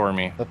trailer for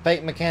me. The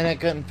fake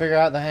mechanic couldn't figure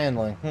out the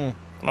handling. I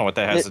don't know what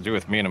that has to do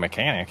with me and a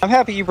mechanic. I'm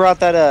happy you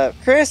brought that up.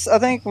 Chris, I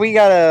think we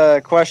got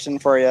a question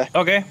for you.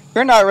 Okay.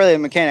 You're not really a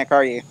mechanic,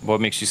 are you? What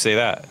makes you say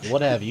that?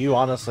 What have you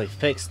honestly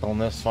fixed on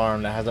this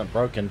farm that hasn't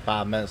broken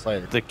 5 minutes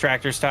later? The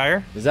tractor's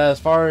tire? Is that as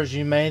far as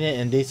you made it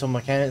in diesel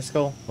mechanic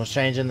school? Was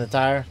changing the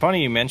tire?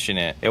 Funny you mention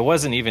it. It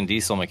wasn't even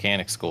diesel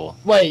mechanic school.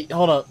 Wait,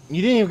 hold up.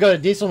 You didn't even go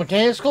to diesel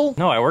mechanic school?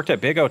 No, I worked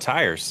at Big O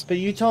Tires. But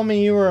you told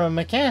me you were a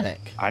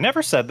mechanic. I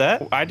never said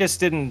that. I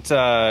just didn't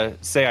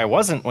say I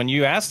wasn't when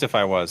you asked if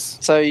I was.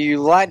 So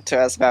you lied to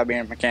us about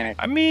being a mechanic.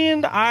 I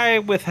mean, I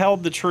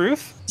withheld the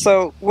truth.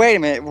 So, wait a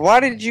minute. Why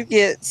did you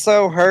get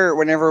so hurt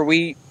whenever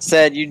we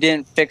said you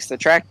didn't fix the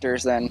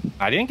tractors then?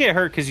 I didn't get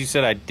hurt because you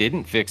said I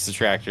didn't fix the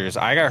tractors.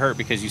 I got hurt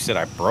because you said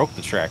I broke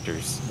the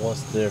tractors.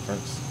 What's the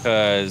difference?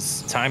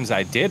 Because times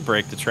I did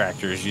break the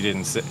tractors, you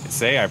didn't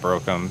say I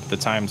broke them. The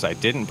times I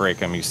didn't break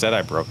them, you said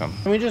I broke them.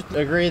 Can we just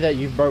agree that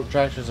you broke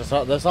tractors?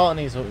 That's all it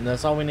needs.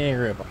 That's all we need to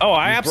agree upon. Oh,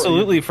 I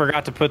absolutely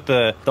forgot to put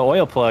the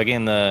oil plug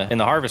in the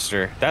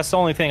harvester. That's the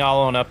only thing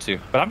I'll own up to.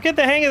 But I'm getting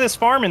the hang of this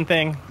farming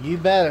thing. You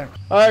better.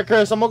 All right,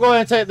 Chris, I'm gonna go ahead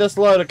and take this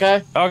load,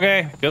 okay?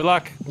 Okay, good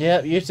luck.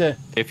 Yep, you too.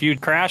 If you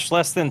crash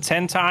less than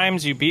 10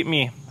 times, you beat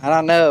me. I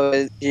don't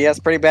know. He has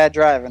pretty bad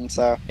driving,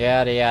 so.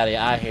 Yada, yada.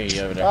 I hear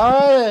you over there.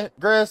 All right,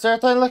 Chris,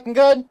 everything looking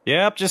good?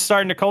 Yep, just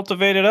starting to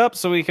cultivate it up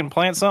so we can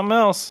plant something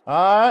else.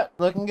 All right,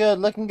 looking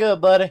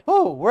good, buddy.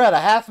 Ooh, we're at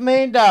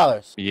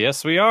 $500,000.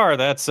 Yes, we are.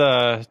 That's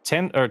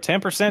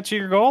 10% to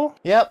your goal.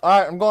 Yep. All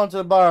right, I'm going to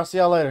the bar. I'll see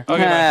y'all later.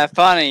 Okay,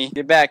 funny.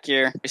 Get back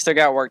here. We still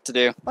got work to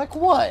do. Like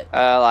what?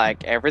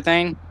 Like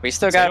everything. We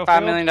still got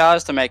 $5 million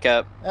to make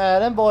up.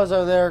 Them boys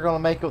over there are gonna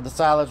make it with the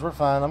salads. We're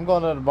fine. I'm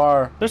going to the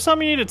bar. There's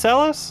something you need to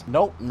tell us?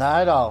 Nope,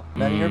 not at all.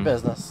 None of your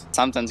business.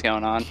 Something's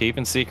going on.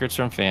 Keeping secrets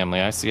from family.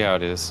 I see how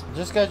it is.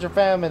 Just because your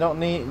family don't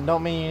mean you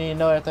need to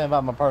know everything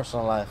about my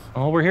personal life.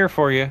 Well, we're here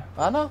for you.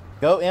 I know.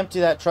 Go empty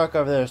that truck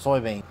over there,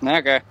 soybean.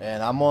 Okay.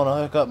 And I'm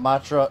gonna hook up my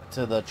truck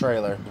to the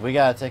trailer. We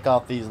gotta take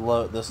off this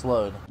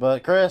load.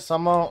 But Chris,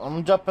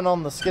 I'm jumping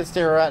on the skid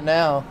steer right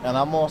now, and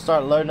I'm gonna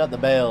start loading up the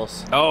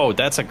bales. Oh,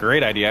 that's a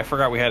great idea. I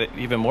forgot we had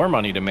even more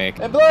money to make.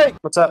 Hey Blake,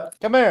 What's up?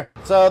 come here.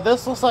 So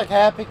this looks like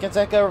Happy can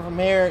take over from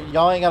here.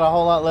 Y'all ain't got a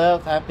whole lot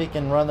left. Happy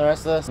can run the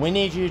rest of this. We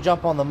need you to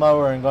jump on the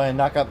mower and go ahead and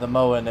knock out the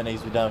mowing that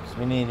needs to be done, because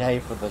we need hay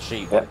for the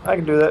sheep. Yeah, I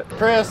can do that.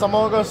 Chris, I'm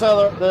gonna go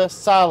sell the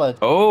salad.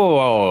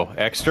 Oh,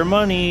 extra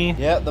money.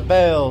 Yep, the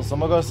bales.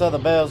 I'm gonna go sell the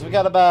bales. We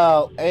got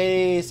about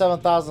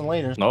 87,000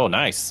 liters. Oh,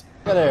 nice.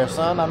 Look at there,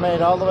 son. I made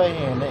it all the way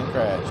here and didn't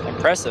crash.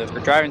 Impressive.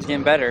 Your driving's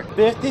getting better.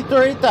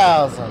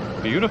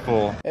 53,000.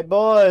 Beautiful. Hey,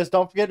 boys,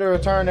 don't forget to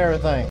return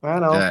everything. I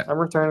know. Yeah. I'm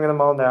returning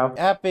them all now.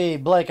 Happy,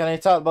 Blake, I need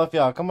to talk to both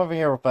y'all. Come over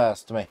here real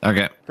fast to me.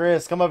 Okay.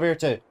 Chris, come over here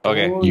too.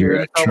 Okay. Ooh,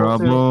 You're in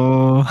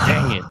trouble.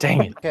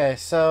 Dang it. Okay,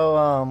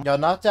 so, y'all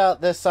knocked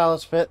out this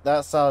silage pit,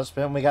 that silage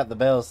pit, and we got the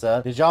bales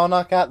done. Did y'all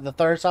knock out the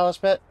third silage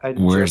pit? I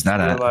Where's just that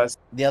at? realized.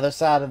 The other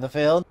side of the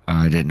field?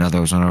 I didn't know there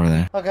was one over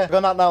there. Okay, go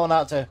knock that one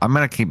out too. I'm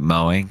gonna keep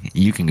mowing.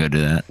 You can go do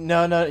that.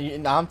 No,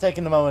 I'm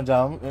taking the mowing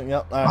job.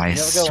 Yep, all right, I you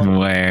have a good one.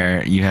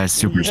 swear, you have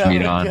super You have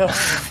speed a on. good one.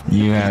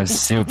 You have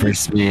super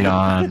speed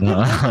on.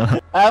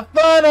 Have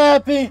fun,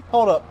 Happy.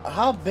 Hold up.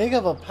 How big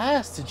of a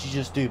pass did you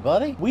just do,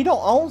 buddy? We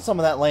don't own some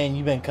of that land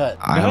you've been cut.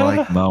 I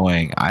like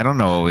mowing. I don't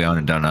know what we own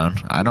and don't own.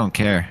 I don't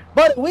care.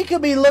 But we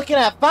could be looking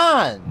at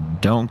fine.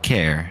 Don't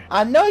care.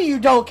 I know you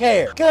don't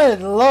care.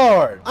 Good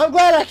Lord. I'm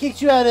glad I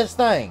kicked you out of this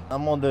thing.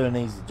 I'm going to do an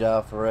easy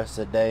job for the rest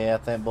of the day. I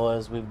think,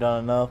 boys, we've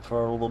done enough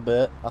for a little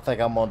bit. I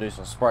think I'm going to do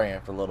some spraying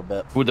for a little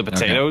bit. With the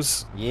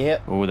potatoes? Okay.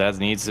 Yep. Oh, that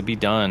needs to be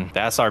done.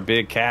 That's our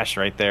big cash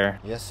right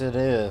there. Yes, it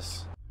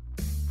is.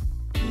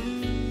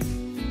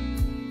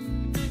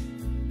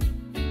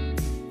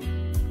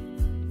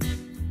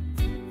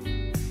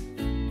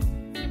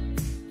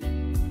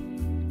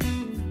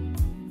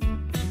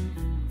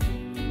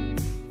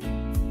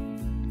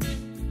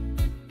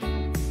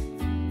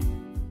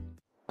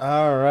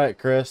 All right,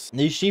 Chris.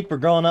 These sheep are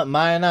growing up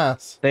mighty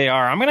nice. They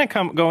are. I'm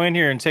gonna go in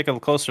here and take a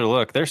closer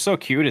look. They're so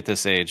cute at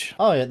this age.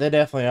 Oh yeah, they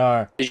definitely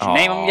are. Did you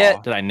name them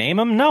yet? Did I name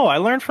them? No, I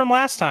learned from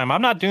last time.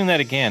 I'm not doing that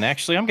again.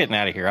 Actually, I'm getting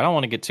out of here. I don't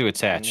want to get too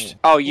attached.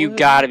 Oh, you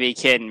gotta be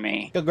kidding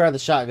me. Go grab the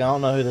shotgun. I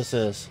don't know who this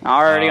is.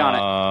 Already on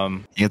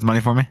it. You get the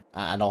money for me?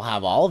 I don't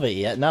have all of it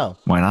yet. No.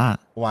 Why not?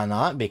 Why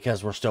not?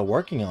 Because we're still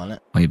working on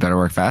it. Well, you better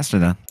work faster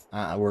then.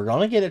 We're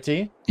gonna get it to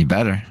you. You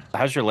better.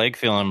 How's your leg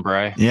feeling,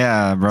 Bri?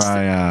 Yeah, Bri.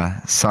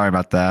 Sorry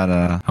about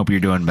that. Hope you're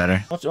doing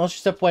better. Why don't you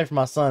step away from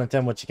my son and tell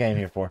him what you came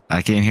here for?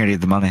 I came here to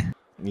get the money.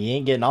 You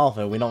ain't getting all of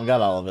it. We don't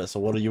got all of it. So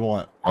what do you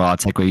want? Well, I'll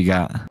take what you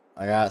got.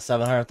 I got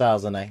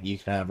 700,000 that you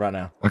can have right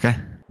now. Okay.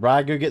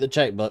 Bri, go get the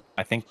checkbook.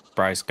 I think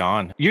Bri's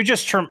gone. You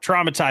just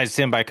traumatized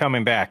him by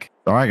coming back.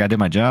 All right, I gotta do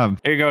my job.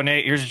 Here you go,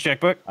 Nate. Here's your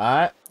checkbook. All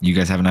right. You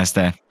guys have a nice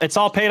day. It's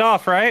all paid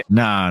off, right?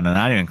 No,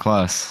 not even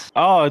close.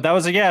 Oh, that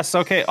was a yes.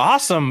 Okay,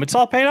 awesome. It's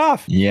all paid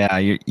off. Yeah,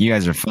 you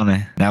guys are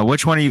funny. Now,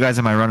 which one of you guys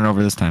am I running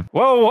over this time?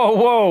 Whoa, whoa,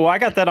 whoa. I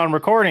got that on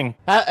recording.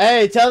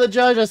 Hey, tell the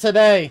judge I said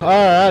hey.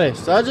 Alrighty,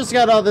 so I just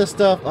got all this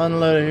stuff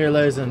unloaded here,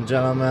 ladies and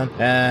gentlemen.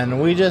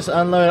 And we just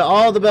unloaded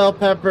all the bell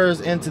peppers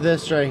into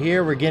this right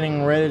here. We're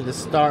getting ready to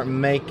start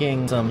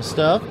making some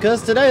stuff.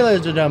 Because today,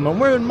 ladies and gentlemen,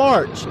 we're in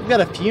March. We've got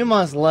a few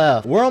months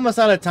left. We're almost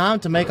out of time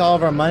to make all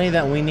of our money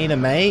that we need to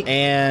make.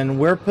 And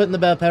we're putting the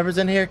bell peppers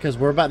in here because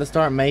we're about to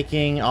start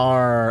making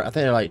our, I think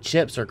they're like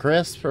chips or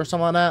crisps or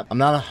something like that. I'm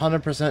not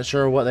 100%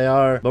 sure what they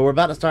are, but we're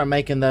about to start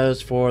making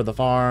those for the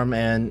farm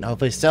and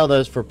hopefully sell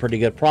those for pretty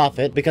good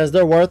profit because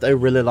they're worth a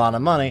really lot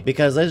of money.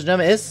 Because, ladies and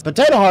gentlemen, it's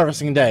potato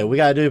harvesting day. We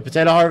got to do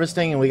potato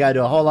harvesting and we got to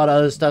do a whole lot of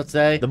other stuff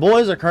today. The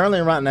boys are currently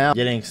right now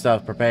getting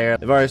stuff prepared.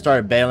 They've already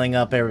started baling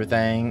up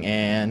everything,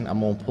 and I'm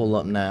going to pull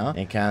up now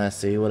and kind of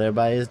see what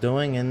everybody is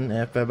doing and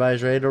if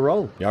everybody's ready to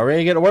roll. Y'all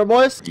ready to get to work,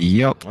 boys?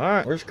 Yep. All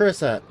right, where's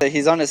Chris at?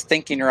 He's on his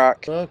thinking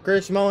rock. So,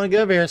 Chris, you might want to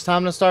get over here. It's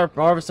time to start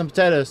harvesting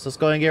potatoes. Let's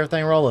go ahead and get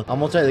everything rolling. I'm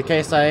going to take the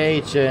Case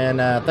IH,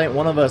 and I think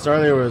one of us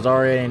earlier was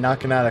already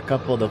knocking out a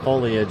couple of the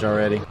foliage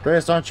already.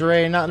 Chris, aren't you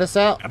ready to knock this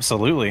out?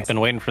 Absolutely. Been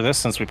waiting for this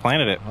since we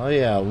planted it. Oh,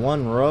 yeah,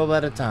 one row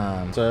at a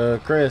time. So,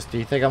 Chris, do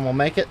you think I'm going to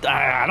make it?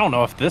 I don't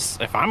know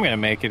if I'm going to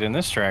make it in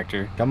this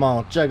tractor. Come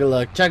on,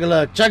 chug-a-luck,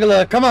 chug-a-luck,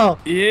 chug-a-luck, come on.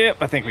 Yep,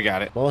 I think we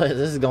got it. Boy,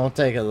 this is going to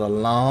take us a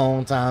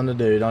long time to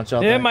do, don't y'all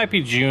think? It might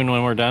be June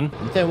when we're done.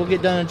 You think we'll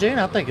get done in June?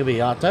 I think it'll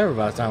be October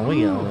by the time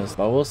we get on this.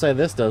 But we'll say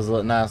this does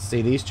look nice to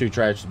see these two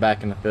tractors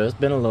back in the field. It's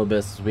been a little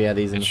bit since we had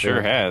these in the field. It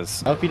sure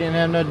has. Hope you didn't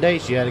have no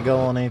dates you had to go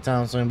on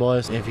anytime soon,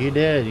 boys. If you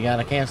did, you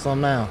gotta cancel them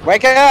now.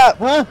 Wake up!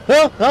 Huh?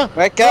 Huh?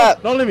 Wake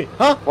up! Don't leave me.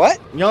 Huh? What?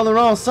 You're on the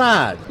wrong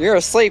side. You're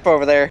asleep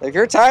over there. If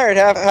you're tired,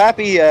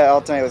 happy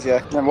alternate with you.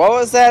 And what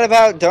was that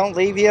about? Don't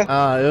leave you?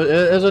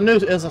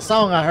 It's a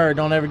song I heard.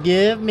 Don't ever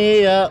give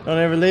me up. Don't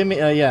ever leave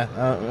me.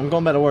 I'm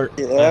going back to work.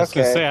 Yeah, I was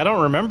gonna say I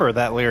don't remember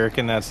that lyric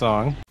in that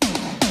song.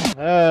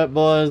 Alright,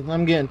 boys,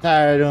 I'm getting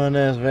tired of doing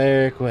this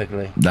very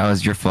quickly. That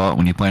was your fault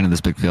when you planted this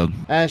big field.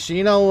 Actually,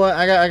 you know what?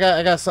 I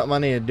got something I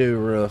need to do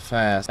real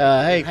fast.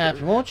 Hey,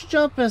 Happy, why don't you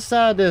jump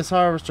inside this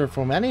harvester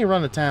for me? I need to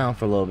run to town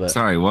for a little bit.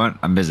 Sorry, what?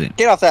 I'm busy.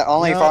 Get off that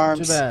Only No,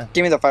 Farms. too bad.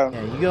 Give me the phone.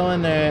 Yeah, you go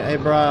in there. Hey,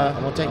 bro,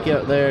 I'm gonna take you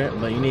up there,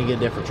 but you need to get a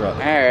different truck.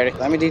 Alrighty,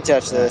 let me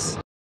detach this.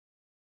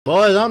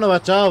 Boys, I don't know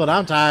about y'all, but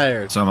I'm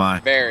tired. So am I.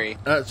 Very.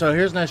 So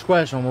here's the next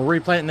question. We're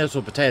replanting this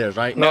with potatoes,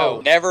 right? No,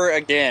 never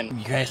again.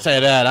 You can't say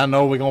that. I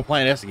know we're gonna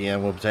plant this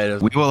again with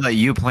potatoes. We will let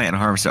you plant and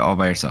harvest it all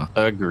by yourself.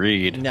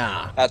 Agreed.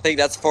 Nah. I think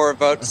that's 4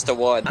 votes to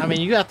 1. I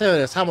mean, you got to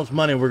tell us how much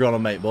money we're gonna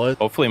make, boys.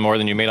 Hopefully more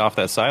than you made off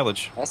that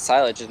silage. That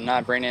silage did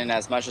not bring in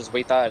as much as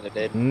we thought it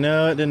did.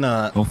 No, it did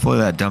not. Hopefully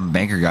that dumb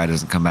banker guy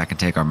doesn't come back and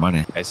take our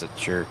money. Guy's a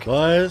jerk.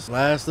 Boys,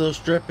 last little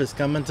strip is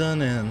coming to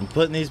an end. I'm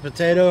putting these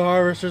potato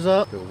harvesters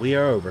up, but we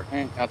are over.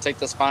 I'll take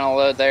this final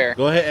load there.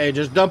 Go ahead, hey,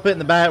 just dump it in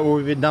the back where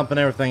we've been dumping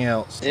everything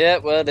else.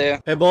 Yep, will do.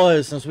 Hey,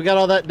 boys, since we got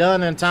all that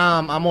done in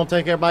time, I'm gonna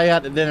take everybody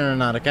out to dinner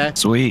tonight, okay?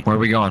 Sweet. Where are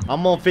we going?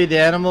 I'm gonna feed the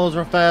animals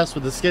real fast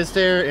with the skid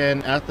steer,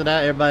 and after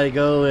that, everybody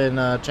go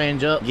and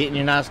change up, get in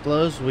your nice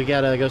clothes. We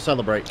gotta go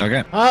celebrate.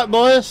 Okay. All right,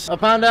 boys. I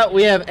found out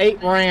we have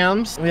 8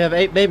 rams. We have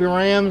 8 baby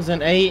rams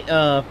and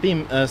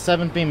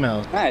 7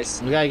 females.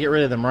 Nice. We gotta get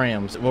rid of them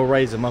rams. We'll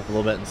raise them up a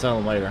little bit and sell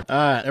them later. All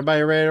right,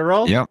 everybody ready to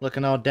roll? Yep.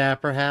 Looking all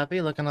dapper,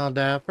 happy. Looking all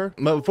dapper.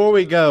 But before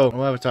we go,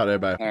 we'll have a talk to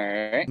everybody. All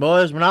right.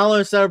 Boys, we're not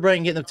only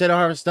celebrating getting the potato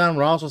harvest done,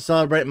 we're also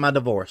celebrating my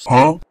divorce.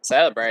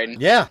 Celebrating.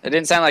 Yeah. It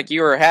didn't sound like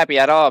you were happy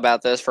at all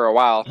about this for a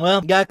while.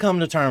 Well, gotta come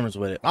to terms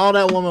with it. All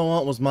that woman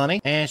wanted was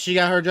money, and she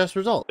got her just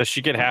result. Does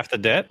she get half the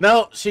debt?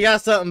 No, she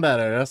got something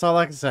better. That's all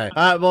I can say.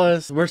 All right,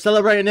 boys, we're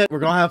celebrating it. We're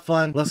gonna have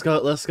fun. Let's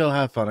go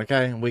have fun,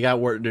 okay? We got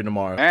work to do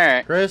tomorrow. All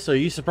right. Chris, are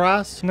you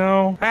surprised?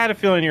 No, I had a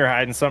feeling you were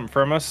hiding something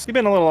from us. You've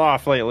been a little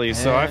off lately,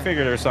 so I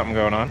figured there's something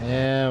going on.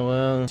 Yeah,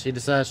 well, she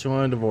decided she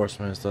wanted to divorce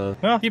me, so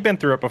Well, you've been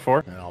through it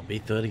before. I'll be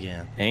through it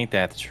again. Ain't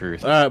that the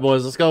truth? All right,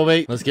 boys, let's go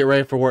eat. Let's get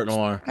ready for work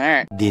tomorrow. All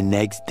right. The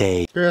next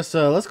day. Chris,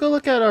 let's go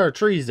look at our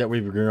trees that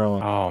we've been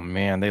growing. Oh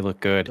man, they look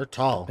good. They're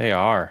tall. They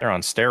are. They're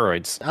on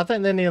steroids. I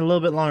think they need a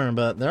little bit longer,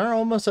 but they're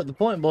almost at the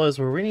point, boys,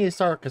 where we need to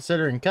start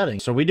considering cutting.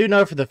 So we do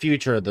know for the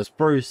future, the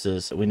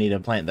spruces, we need to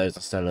plant those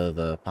instead of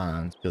the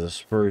pines, because the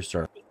spruce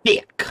are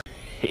thick.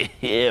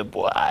 Yeah,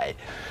 boy.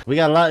 We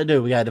got a lot to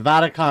do. We got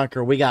divide and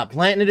conquer. We got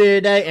planting to do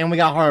today, and we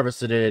got harvest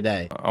to do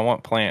today. I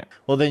want plant.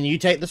 Well, then you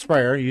take the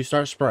sprayer. You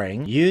start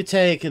spraying. You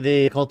take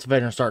the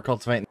cultivator and start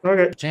cultivating.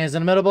 Okay. Hands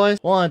in the middle, boys.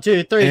 1,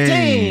 2, 3,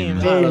 team!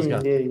 All right, let's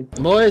go. Yeah.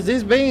 Boys,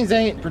 these beans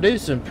ain't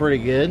producing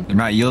pretty good. They're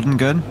not yielding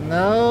good?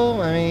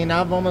 No, I mean,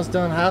 I've almost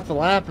done half the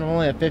lap, and I'm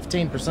only at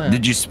 15%.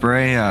 Did you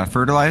spray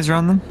fertilizer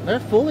on them? They're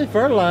fully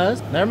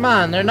fertilized. Never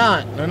mind, they're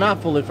not. They're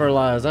not fully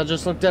fertilized. I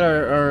just looked at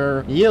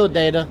our yield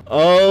data.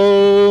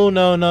 Oh,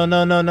 no.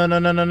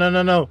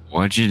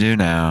 What'd you do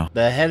now?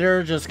 The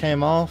header just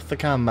came off the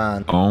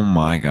combine. Oh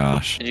my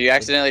gosh. Did you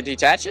accidentally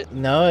detach it?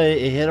 No, it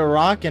hit a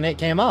rock and it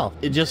came off.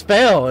 It just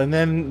fell, and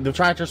then the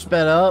tractor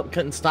sped up.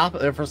 Couldn't stop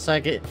it there for a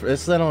second. It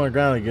slid on the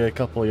ground a good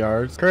couple of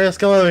yards. Chris,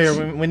 come over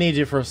here. We need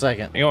you for a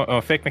second. You want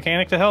a fake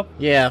mechanic to help?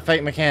 Yeah,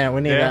 fake mechanic.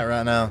 We need that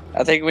right now.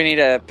 I think we need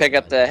to pick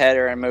up the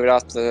header and move it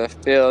off the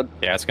field.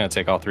 Yeah, it's gonna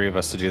take all three of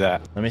us to do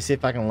that. Let me see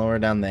if I can lower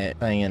down that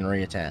thing and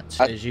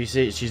reattach. As you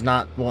see, she's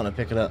not wanting to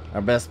pick it up.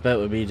 Our best bet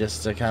would be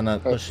just to kind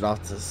of push it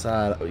off to the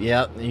side.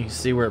 Yep, you can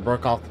see where it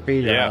broke off the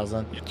feeder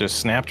housing. It just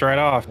snapped right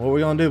off. What are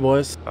we gonna do,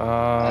 boys?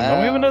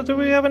 Do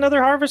we have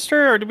another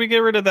harvester, or did we get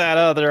rid of that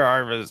other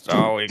harvest?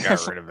 Oh, we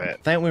got rid of it.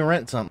 I think we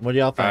rent something. What do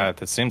y'all think?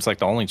 That seems like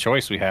the only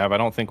choice we have. I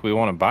don't think we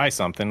want to buy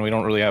something. We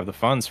don't really have the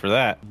funds for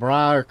that. Bri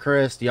or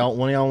Chris,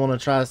 one of y'all want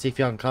to try to see if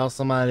y'all can call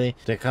somebody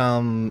to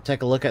come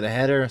take a look at the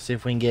header, see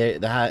if we can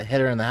get the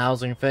header and the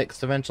housing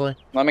fixed eventually?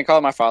 Let me call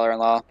my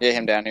father-in-law. Get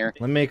him down here.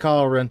 Let me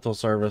call a rental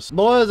service.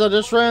 Boys, I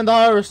just ran the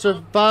harvester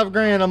for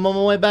 $5,000. I'm on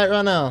my way back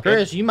right now.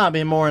 Chris, you might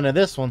be more into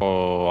this one.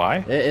 Oh, why?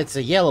 It's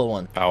a yellow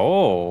one.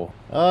 Oh.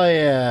 Oh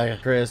yeah,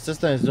 Chris, this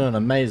thing's doing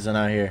amazing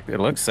out here. It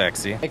looks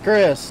sexy. Hey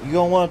Chris, you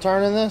gonna want to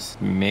turn in this?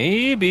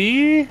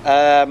 Maybe.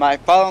 My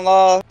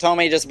father-in-law told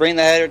me just bring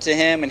the header to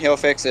him and he'll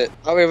fix it.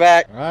 I'll be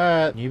back.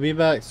 Alright, you be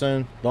back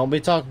soon. Don't be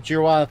talking to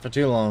your wife for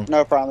too long.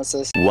 No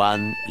promises.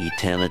 One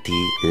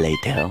eternity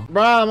later.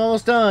 Bro, I'm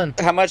almost done.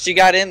 How much you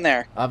got in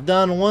there? I've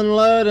done one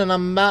load and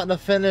I'm about to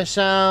finish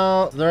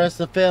out the rest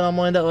of the field. I'm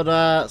going to end up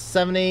with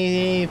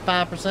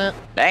 75%.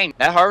 Dang,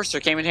 that harvester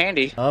came in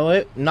handy. Oh,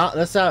 it knocked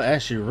this out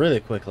actually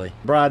really quickly.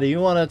 Bro, do you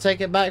want to take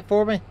it back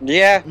for me?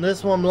 Yeah.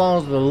 This one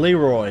belongs to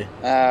Leroy.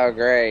 Oh,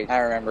 great. I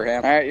remember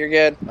him. All right, you're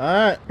good. All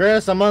right,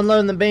 Chris, I'm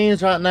unloading the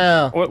beans right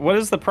now. What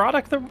is the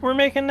product that we're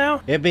making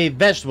now? It'd be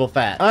vegetable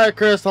fat. All right,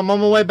 Chris, I'm on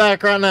my way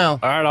back right now.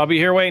 All right, I'll be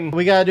here waiting.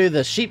 We got to do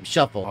the sheep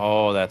shuffle.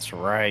 Oh, that's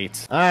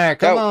right. All right,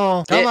 come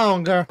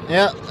on, girl.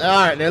 Yep. All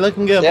right, they're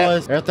looking good,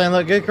 boys. Everything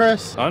look good,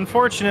 Chris?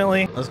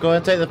 Unfortunately. Let's go ahead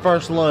and take the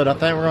first load. I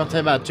think we're going to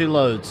take about 2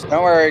 loads.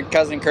 Don't worry,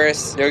 cousin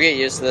Chris. You'll get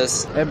used to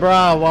this. Hey,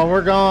 bro, while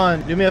we're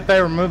gone, do me a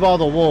favor, remove all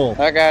the wool.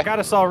 Okay. Got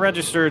us all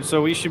registered,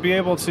 so we should be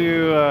able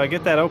to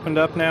get that opened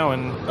up now.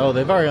 And oh,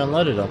 they've already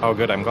unloaded them. Oh,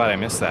 good. I'm glad I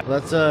missed that.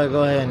 Let's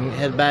go ahead and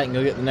head back and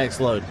go get the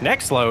next load.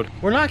 Next load?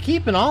 We're not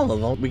keeping all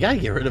of them. We got to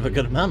get rid of a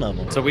good amount of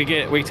them. So we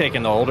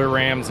taking the older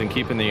Rams and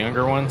keeping the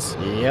younger ones?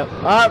 Yep.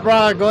 All right,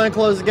 bro, go ahead and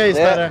close the gates,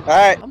 better. All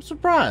right. I'm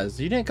surprised.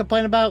 You didn't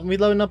complain about me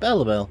loading up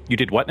Elabel. You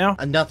did what now?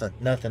 Nothing.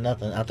 I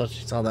thought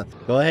you saw that.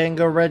 Go ahead and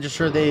go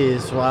register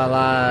these while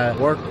I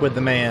work with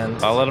the man.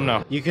 I'll let him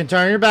know. You can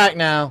turn your back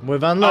now.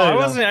 We've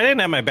unloaded I didn't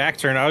have my back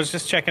turned. I was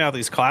just checking out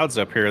these clouds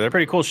up here. They're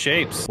pretty cool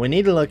shapes. We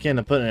need to look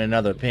into putting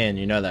another pin.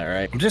 You know that,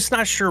 right? I'm just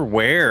not sure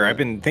where. I've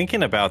been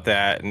thinking about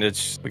that, and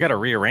we got to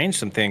rearrange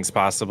some things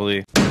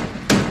possibly.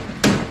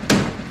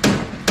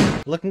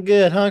 Looking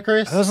good, huh,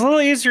 Chris? It was a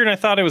little easier than I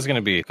thought it was going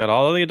to be. Got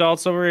all of the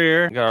adults over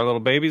here. Got our little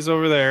babies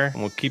over there.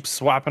 And we'll keep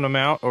swapping them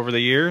out over the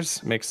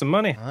years. Make some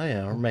money. Oh,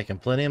 yeah. We're making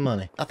plenty of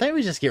money. I think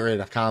we just get rid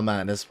of the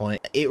combine at this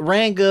point. It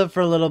ran good for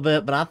a little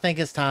bit, but I think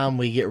it's time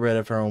we get rid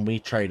of her and we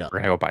trade up. We're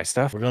going to go buy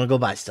stuff? We're going to go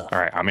buy stuff. All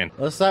right, I'm in.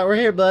 Looks like we're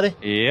here, buddy.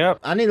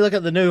 Yep. I need to look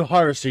at the new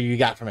harvester you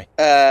got for me.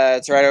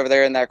 It's right over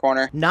there in that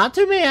corner. Not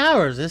too many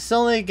hours. It's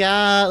only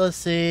got, let's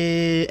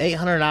see,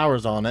 800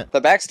 hours on it.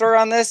 The backstory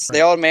on this,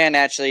 the old man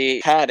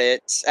actually had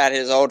it at had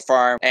his old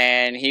farm,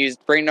 and he was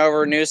bringing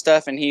over new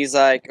stuff, and he's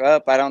like,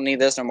 "Oh, I don't need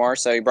this no more."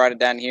 So he brought it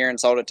down here and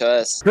sold it to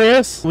us.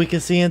 Chris, we can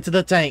see into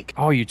the tank.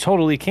 Oh, you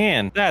totally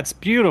can. That's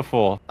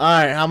beautiful. All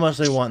right, how much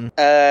they wanting?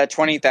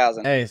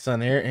 20,000. Hey,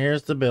 son,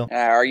 here's the bill.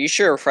 Are you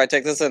sure if I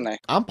take this in there?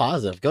 I'm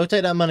positive. Go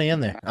take that money in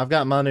there. I've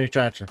got my new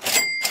tractor.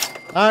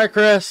 All right,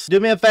 Chris, do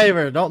me a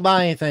favor. Don't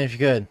buy anything if you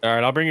could. All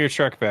right, I'll bring your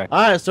truck back.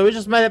 All right, so we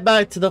just made it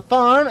back to the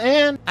farm,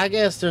 and I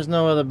guess there's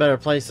no other better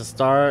place to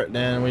start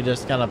than we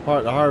just kind of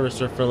park the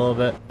harvester for a little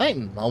bit. I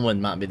think mowing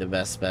might be the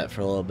best bet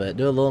for a little bit.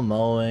 Do a little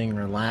mowing,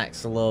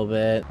 relax a little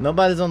bit.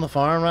 Nobody's on the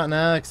farm right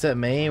now except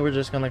me. We're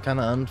just going to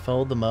kind of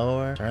unfold the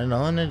mower, turn it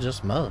on, and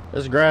just mow.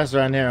 This grass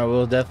right here, I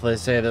will definitely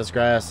say this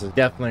grass is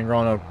definitely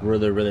growing up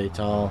really, really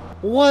tall.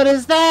 What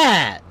is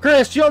that?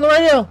 Chris, you on the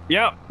radio?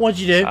 Yep. What'd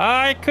you do?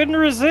 I couldn't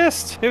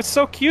resist. It was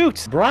so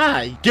cute.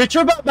 Bri, get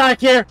your butt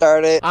back here.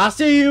 Start it. I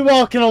see you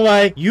walking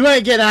away. You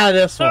ain't getting out of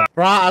this one.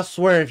 Bri, I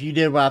swear if you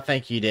did what I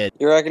think you did.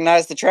 You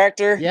recognize the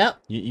tractor? Yep.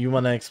 You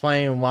want to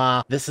explain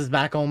why this is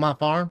back on my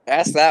farm?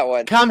 Ask that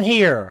one. Come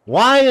here.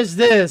 Why is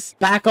this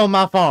back on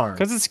my farm?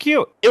 Because it's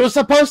cute. It was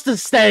supposed to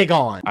stay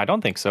gone. I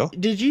don't think so.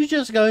 Did you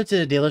just go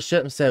to the dealership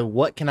and say,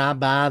 what can I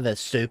buy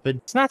that's stupid?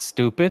 It's not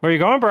stupid. Where you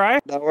going, Bri?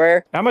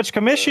 Nowhere. How much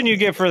commission you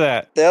get for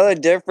that? The only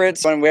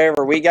difference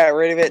whenever we got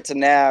rid of it to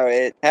now,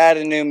 it had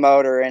a new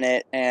motor in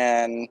it,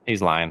 and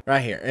He's lying.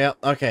 Right here. Yep.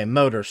 Okay.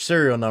 Motor.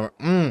 Serial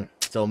number.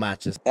 Still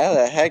matches. how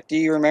the heck do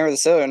you remember the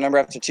serial number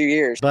after 2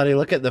 years? Buddy,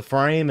 look at the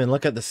frame and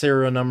look at the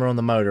serial number on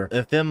the motor.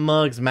 If them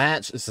mugs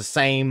match, it's the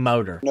same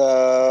motor.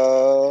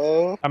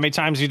 No. How many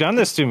times you done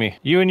this to me?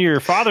 You and your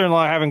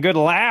father-in-law having good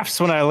laughs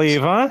when I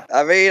leave, huh?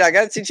 I mean, I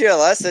gotta teach you a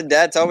lesson.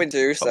 Dad told me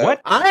to, so.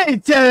 What? I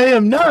ain't telling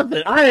him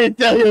nothing. I ain't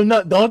telling him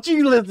nothing. Don't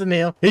you listen to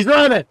him. He's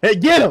running. Hey,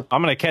 get him.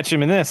 I'm gonna catch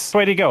him in this.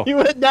 Where'd he go? He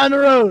went down the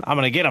road. I'm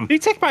gonna get him. Did he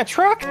take my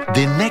truck?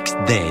 The next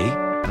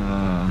day,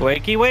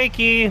 Wakey,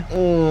 wakey.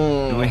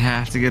 Do we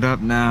have to get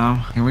up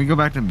now? Can we go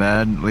back to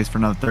bed at least for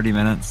another 30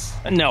 minutes?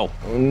 No.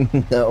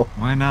 No.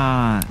 Why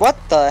not? What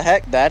the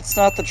heck? That's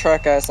not the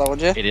truck I sold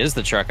you. It is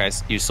the truck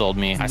you sold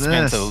me. I What's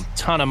spent this? a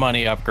ton of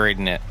money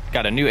upgrading it.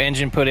 Got a new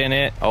engine put in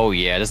it. Oh,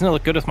 yeah. Doesn't it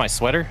look good with my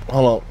sweater?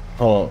 Hold on.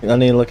 Hold on. I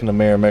need to look in the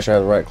mirror and make sure I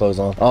have the right clothes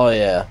on. Oh,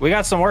 yeah. We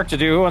got some work to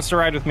do. Who wants to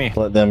ride with me?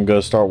 Let them go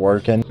start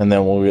working, and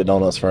then we'll get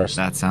donuts first.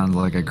 That sounds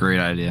like a great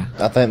idea.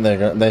 I think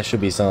they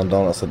should be selling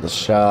donuts at the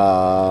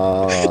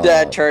shop.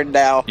 Dad turned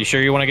down. You sure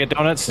you want to get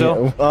donuts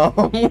still?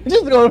 We're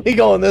just going to be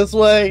going this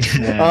way.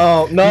 Yeah.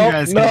 Oh, no. You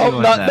guys can deal No,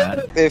 with not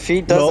that. that. If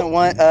he doesn't Nope.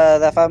 want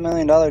that $5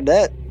 million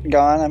debt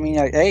gone, I mean,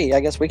 hey, I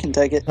guess we can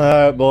take it. All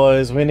right,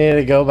 boys. We need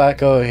to go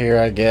back over here,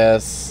 I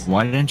guess.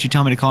 Why didn't you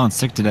tell me to call in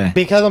sick today?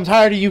 Because I'm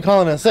tired of you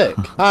calling in sick.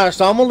 All right,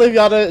 so I'm going to leave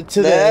y'all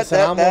to this,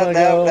 and I'm going to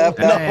go.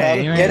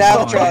 Hey, you Get ain't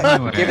out of the going truck.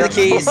 anywhere. Give me the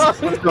keys.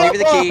 Give me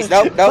the keys.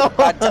 Nope, nope.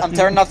 I'm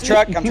turning off the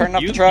truck. I'm turning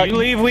off the truck. You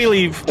leave, we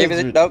leave. Give me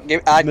the, nope.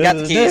 I got the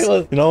This is keys.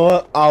 ridiculous. You know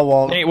what? I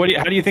won't. Hey,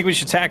 how do you think we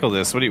should tackle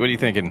this? What are you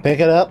thinking? Pick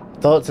it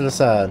up, throw it to the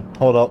side.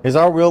 Hold up. Is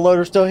our wheel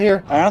loader still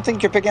here? I don't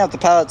think you're picking up the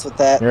pallets with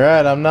that. You're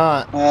right, I'm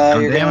not.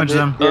 You're damage gonna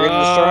them. You're gonna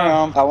destroy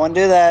them. I wouldn't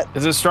do that.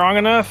 Is it strong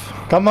enough?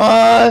 Come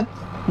on!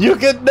 You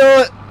can do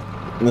it!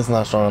 It's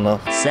not strong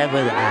enough.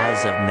 several hours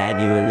of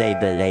manual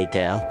labor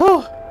later.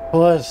 Whew.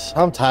 Boys,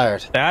 I'm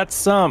tired.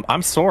 That's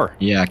I'm sore.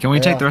 Yeah, can we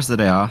Yeah. take the rest of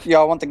the day off?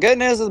 Y'all want the good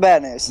news or the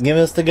bad news? Give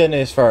us the good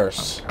news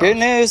first. Good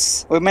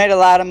news. We made a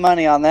lot of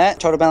money on that.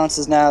 Total balance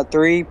is now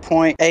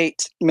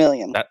 3.8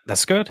 million.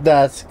 That's good.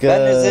 That's good.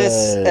 Bad news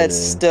is it's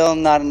still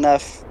not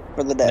enough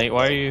for the day. Nate,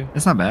 why are you?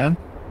 It's not bad.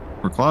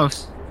 We're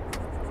close.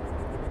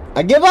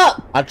 I give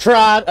up! I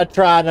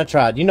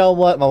tried. You know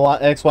what? My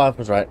ex-wife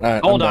was right. All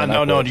right, Hold I'm on,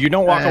 done. no, you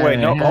don't walk away.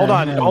 No, Hey, hold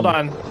on, hey. hold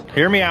on.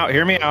 Hear me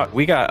out.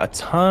 We got a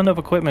ton of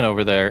equipment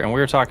over there, and we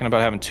were talking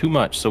about having too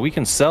much, so we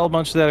can sell a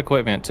bunch of that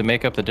equipment to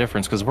make up the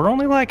difference, because we're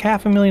only like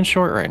 $500,000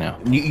 short right now.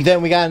 You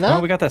think we got enough?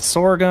 Well, we got that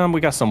sorghum,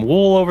 we got some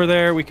wool over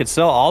there. We could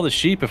sell all the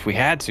sheep if we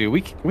had to.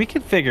 We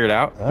could figure it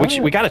out.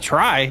 We got to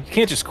try. You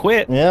can't just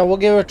quit. Yeah, we'll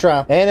give it a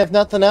try. And if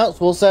nothing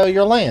else, we'll sell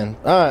your land.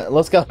 All right,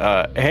 let's go.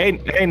 Hey,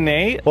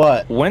 Nate.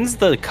 What? When's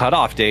the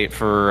cutoff date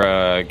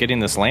for getting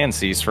this land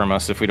seized from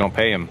us if we don't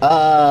pay him?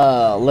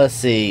 Let's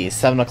see,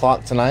 7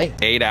 o'clock tonight.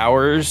 8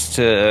 hours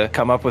to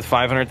come up with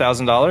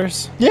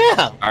 $500,000? Yeah.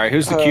 All right,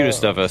 who's the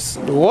cutest of us?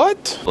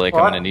 What? Blake, I'm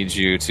gonna need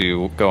you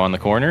to go on the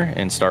corner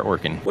and start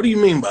working. What do you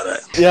mean by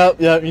that?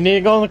 Yep. You need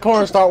to go in the corner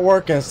and start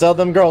working. Sell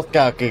them Girl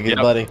Scout cookies, Yep.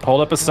 buddy.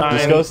 Hold up a sign.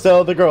 Just go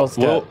sell the Girl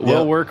Scout.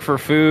 We'll work for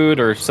food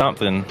or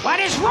something. What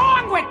is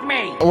wrong with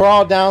me? We're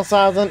all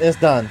downsizing. It's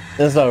done.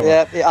 It's over.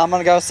 Yep, I'm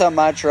gonna go sell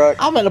my truck.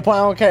 I'm at the point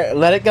I don't care.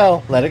 Let it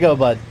go. Let it go,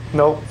 bud.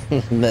 Nope.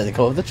 Let it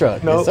go with the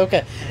truck. Nope. It's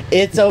okay.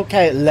 It's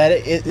okay. Let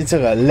it. It's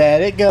okay.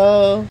 Let it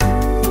go.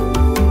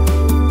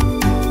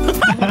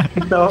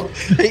 No.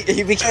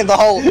 He became the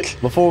Hulk.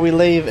 Before we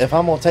leave, if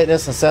I'm gonna take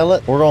this and sell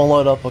it, we're gonna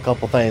load up a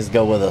couple things to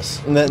go with us.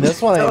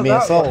 This one ain't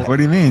being sold. What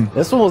do you mean?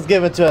 This one was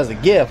given to us as a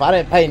gift. I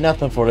didn't pay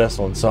nothing for this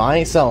one, so I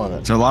ain't selling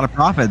it. It's a lot of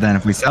profit then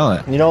if we sell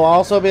it. You know,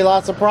 also be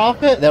lots of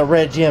profit. That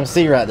red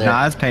GMC right there. No,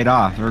 that's paid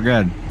off. We're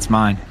good. It's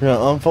mine. We're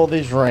gonna unfold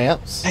these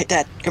ramps. Hey,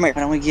 Dad, come here.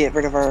 Why don't we get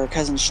rid of our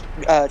cousin's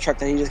truck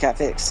that he just got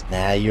fixed?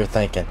 Nah, you're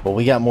thinking. But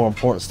we got more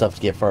important stuff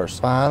to get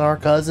first. Find our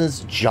cousin's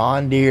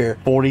John Deere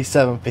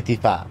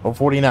 4755 or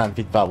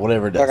 4955,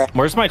 whatever it is. Okay.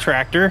 Where's my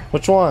tractor?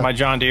 Which one? My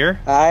John Deere?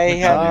 I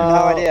have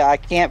no idea. I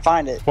can't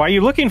find it. Why are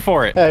you looking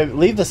for it? Hey,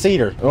 leave the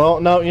cedar. Well,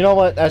 no, you know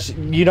what?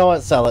 You know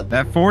what? Sell it.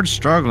 That Ford's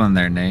struggling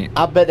there, Nate.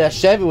 I bet that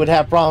Chevy would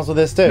have problems with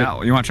this too.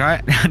 No, you want to try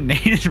it?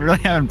 Nate is really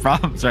having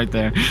problems right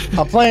there.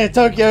 I'm playing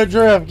Tokyo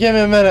Drift. Give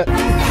me a minute.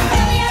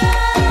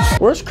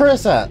 Where's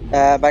Chris at?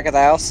 Back at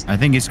the house. I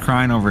think he's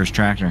crying over his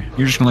tractor.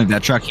 You're just gonna leave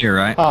that truck here,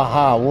 right?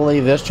 We'll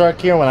leave this truck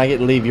here when I get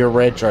to leave your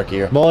red truck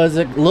here. Boys,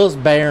 it looks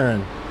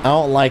barren. I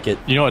don't like it.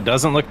 You know what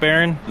doesn't look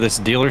barren? This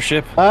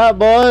dealership. All right,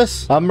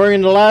 boys. I'm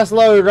bringing the last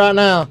load right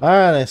now. All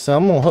right, so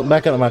I'm going to hook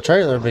back up to my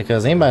trailer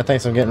because anybody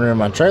thinks I'm getting rid of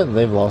my trailer,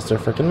 they've lost their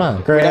freaking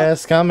mind.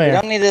 Chris, come here.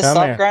 You don't need this Come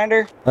sock here.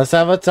 grinder? Let's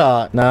have a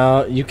talk.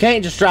 No, you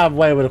can't just drive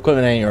away with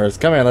equipment that ain't yours.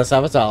 Come here, let's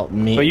have a talk.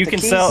 But you can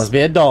sell. Let's be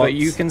adults. But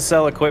you can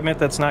sell equipment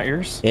that's not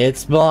yours.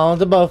 It's belongs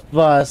to both of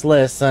us.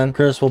 Listen,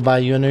 Chris will buy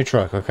you a new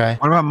truck, okay?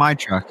 What about my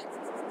truck?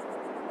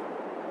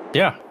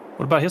 Yeah.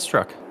 What about his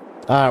truck?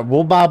 All right,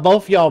 we'll buy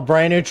both y'all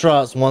brand new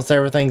trucks once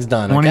everything's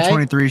done, okay?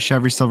 2023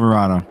 Chevy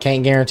Silverado.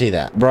 Can't guarantee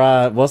that.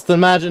 Bruh, what's the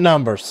magic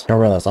numbers? I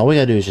realize all we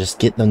gotta do is just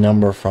get the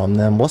number from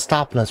them. What's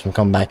stopping us from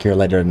coming back here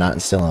later tonight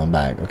and stealing them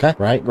back, okay?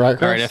 Right, Chris?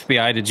 All right,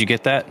 FBI, did you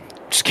get that?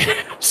 Just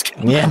kidding. Just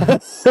kidding. Yeah.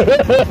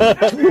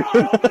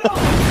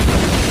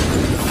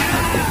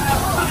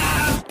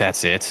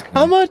 That's it.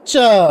 How much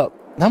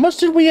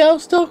did we owe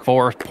still?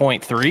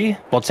 4.3?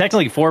 Well,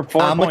 technically 4.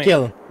 I'm gonna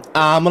kill him.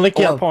 I'm gonna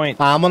kill him.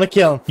 I'm gonna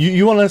kill him.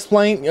 You want to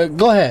explain?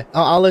 Go ahead.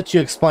 I'll let you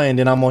explain,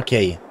 then I'm gonna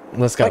kill you.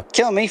 Let's go. Like,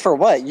 kill me for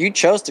what? You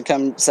chose to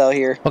come sell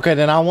here. Okay,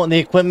 then I want the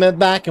equipment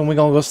back, and we're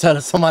gonna go sell it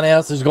to somebody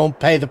else who's gonna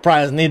pay the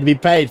price need to be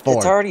paid for.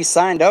 It's already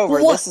signed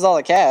over. What? This is all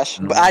the cash.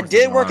 But I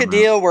did work a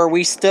deal where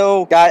we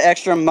still got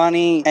extra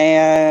money,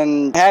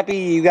 and Happy,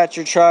 you got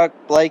your truck.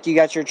 Blake, you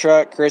got your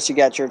truck. Chris, you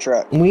got your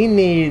truck. We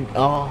need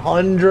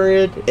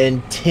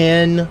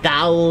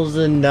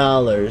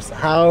 $110,000.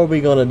 How are we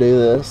gonna do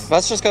this?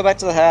 Let's just go back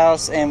to the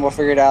house, and we'll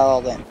figure it out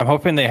all then. I'm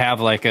hoping they have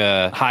like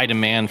a high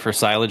demand for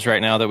silage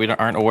right now that we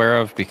aren't aware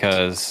of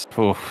because,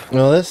 oof.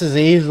 Well, this is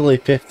easily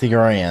 50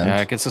 grand.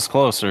 Yeah, it gets us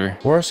closer.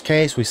 Worst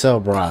case, we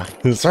sell Bry.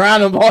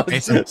 Surround them,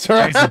 boys.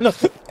 Surround them.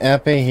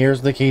 Epi,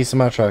 here's the keys to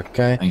my truck,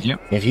 okay? Thank you.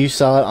 If you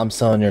sell it, I'm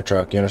selling your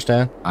truck. You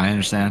understand? I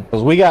understand.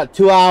 Because we got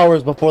 2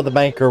 hours before the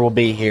banker will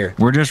be here.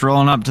 We're just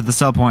rolling up to the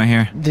sell point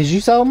here. Did you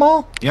sell them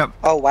all? Yep.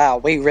 Oh, wow.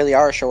 We really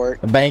are short.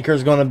 The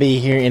banker's going to be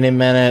here in a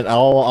minute.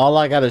 All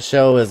I got to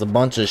show is a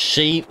bunch of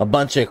sheep, a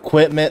bunch of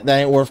equipment that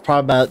ain't worth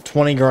probably about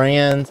 20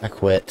 grand. I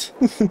quit.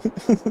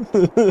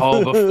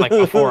 Oh, like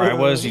before I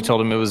was, you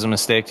told him it was a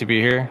mistake to be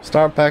here?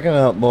 Start packing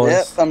up, boys.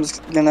 Yep, I'm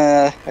just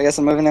gonna, I guess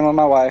I'm moving in with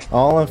my wife.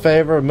 All in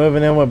favor of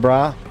moving in with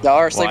Bry? Y'all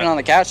are sleeping on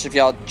the couch if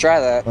y'all try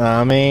that.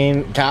 I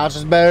mean, couch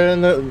is better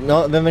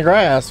than the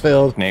grass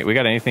field. Nate, we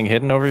got anything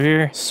hidden over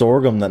here?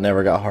 Sorghum that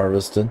never got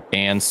harvested.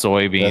 And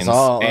soybeans. That's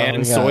all and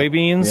we got.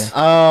 soybeans? Yeah.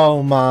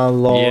 Oh, my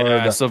Lord.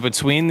 Yeah, so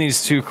between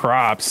these two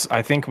crops,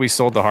 I think we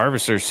sold the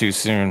harvesters too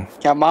soon.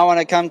 Y'all might want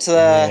to come to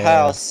the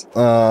house.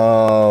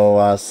 Oh,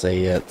 I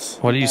see it.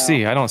 What do you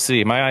see? I don't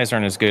see. My eyes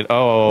aren't as good.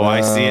 Oh,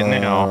 I see it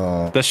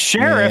now. The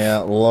sheriff. Yeah,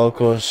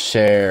 local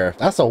sheriff.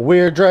 That's a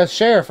weird dress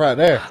sheriff right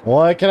there.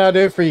 What can I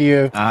do for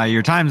you?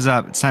 Your time's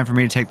up. It's time for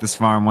me to take this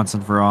farm once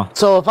and for all.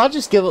 So if I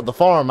just give up the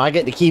farm, I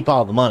get to keep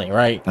all the money,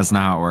 right? That's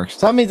not how it works.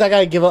 So that means I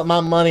gotta give up my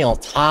money on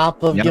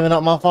top of giving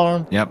up my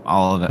farm? Yep,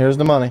 all of it. Here's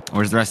the money.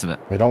 Where's the rest of it?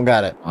 We don't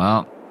got it.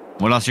 Well,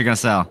 what else are you gonna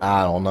sell?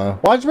 I don't know.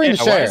 Why'd you bring the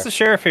Why sheriff? is the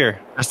sheriff here?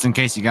 Just in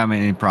case you got me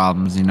any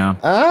problems, you know.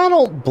 I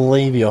don't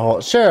believe you.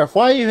 Sheriff,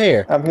 why are you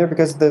here? I'm here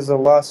because there's a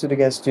lawsuit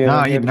against you. No,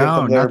 I'm here to give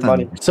them their nothing.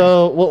 money.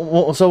 So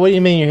what do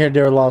you mean you're here to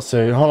do a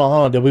lawsuit? Hold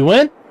on. Did we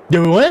win?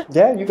 Did we win?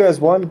 Yeah, you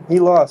guys won. He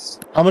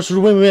lost. How much did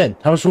we win?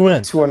 How much did we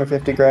win?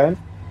 250 grand.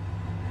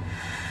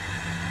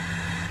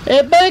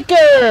 Hey,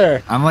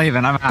 Baker! I'm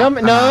leaving. I'm out. Come,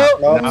 I'm no.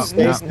 out. No,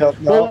 stay still.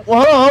 No.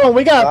 Well, hold on.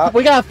 We got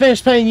Stop. to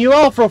finish paying you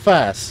off real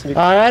fast. All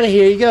right,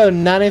 here you go.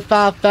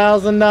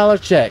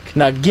 $95,000 check.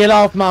 Now get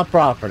off my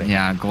property.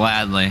 Yeah,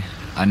 gladly.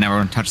 I never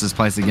want to touch this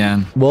place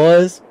again.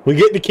 Boys, we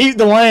get to keep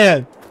the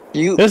land.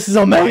 This is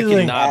I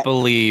amazing. cannot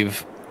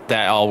believe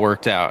that all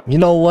worked out. You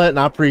know what? And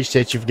I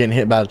appreciate you for getting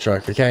hit by the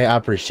truck, okay? I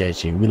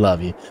appreciate you. We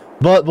love you.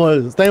 But,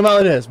 boys, think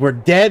about this. We're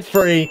debt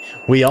free.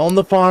 We own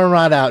the farm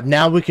right out.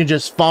 Now we can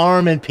just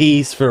farm in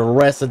peace for the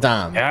rest of the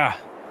time. Yeah.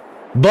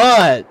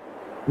 But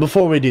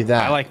before we do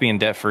that. I like being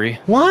debt free.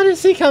 Why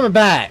is he coming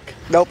back?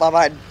 Nope, I'm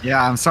fine.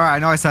 Yeah, I'm sorry. I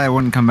know I said I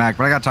wouldn't come back,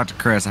 but I got to talk to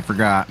Chris. I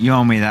forgot. You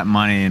owe me that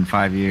money in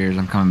 5 years.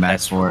 I'm coming back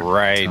for it.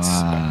 Right.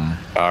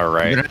 So, all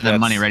right. You better have that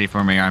money ready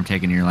for me or I'm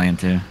taking your land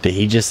too. Did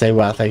he just say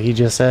what I think he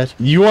just said?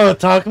 You want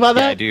to talk about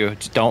that? Yeah, I do.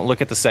 Just don't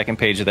look at the second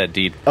page of that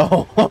deed.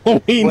 Oh,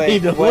 we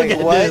need to look at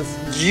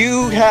this.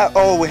 You have,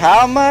 oh,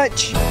 how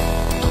much?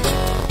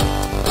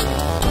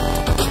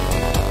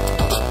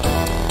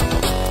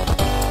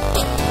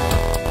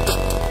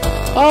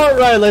 All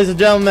right, ladies and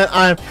gentlemen,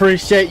 I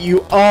appreciate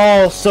you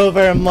all so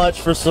very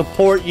much for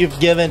support you've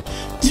given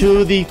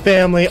to the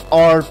Family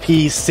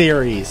RP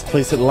series.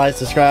 Please hit like,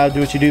 subscribe,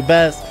 do what you do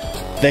best.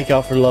 Thank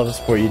y'all for the love and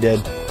support you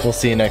did. We'll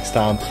see you next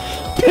time.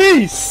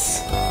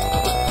 Peace!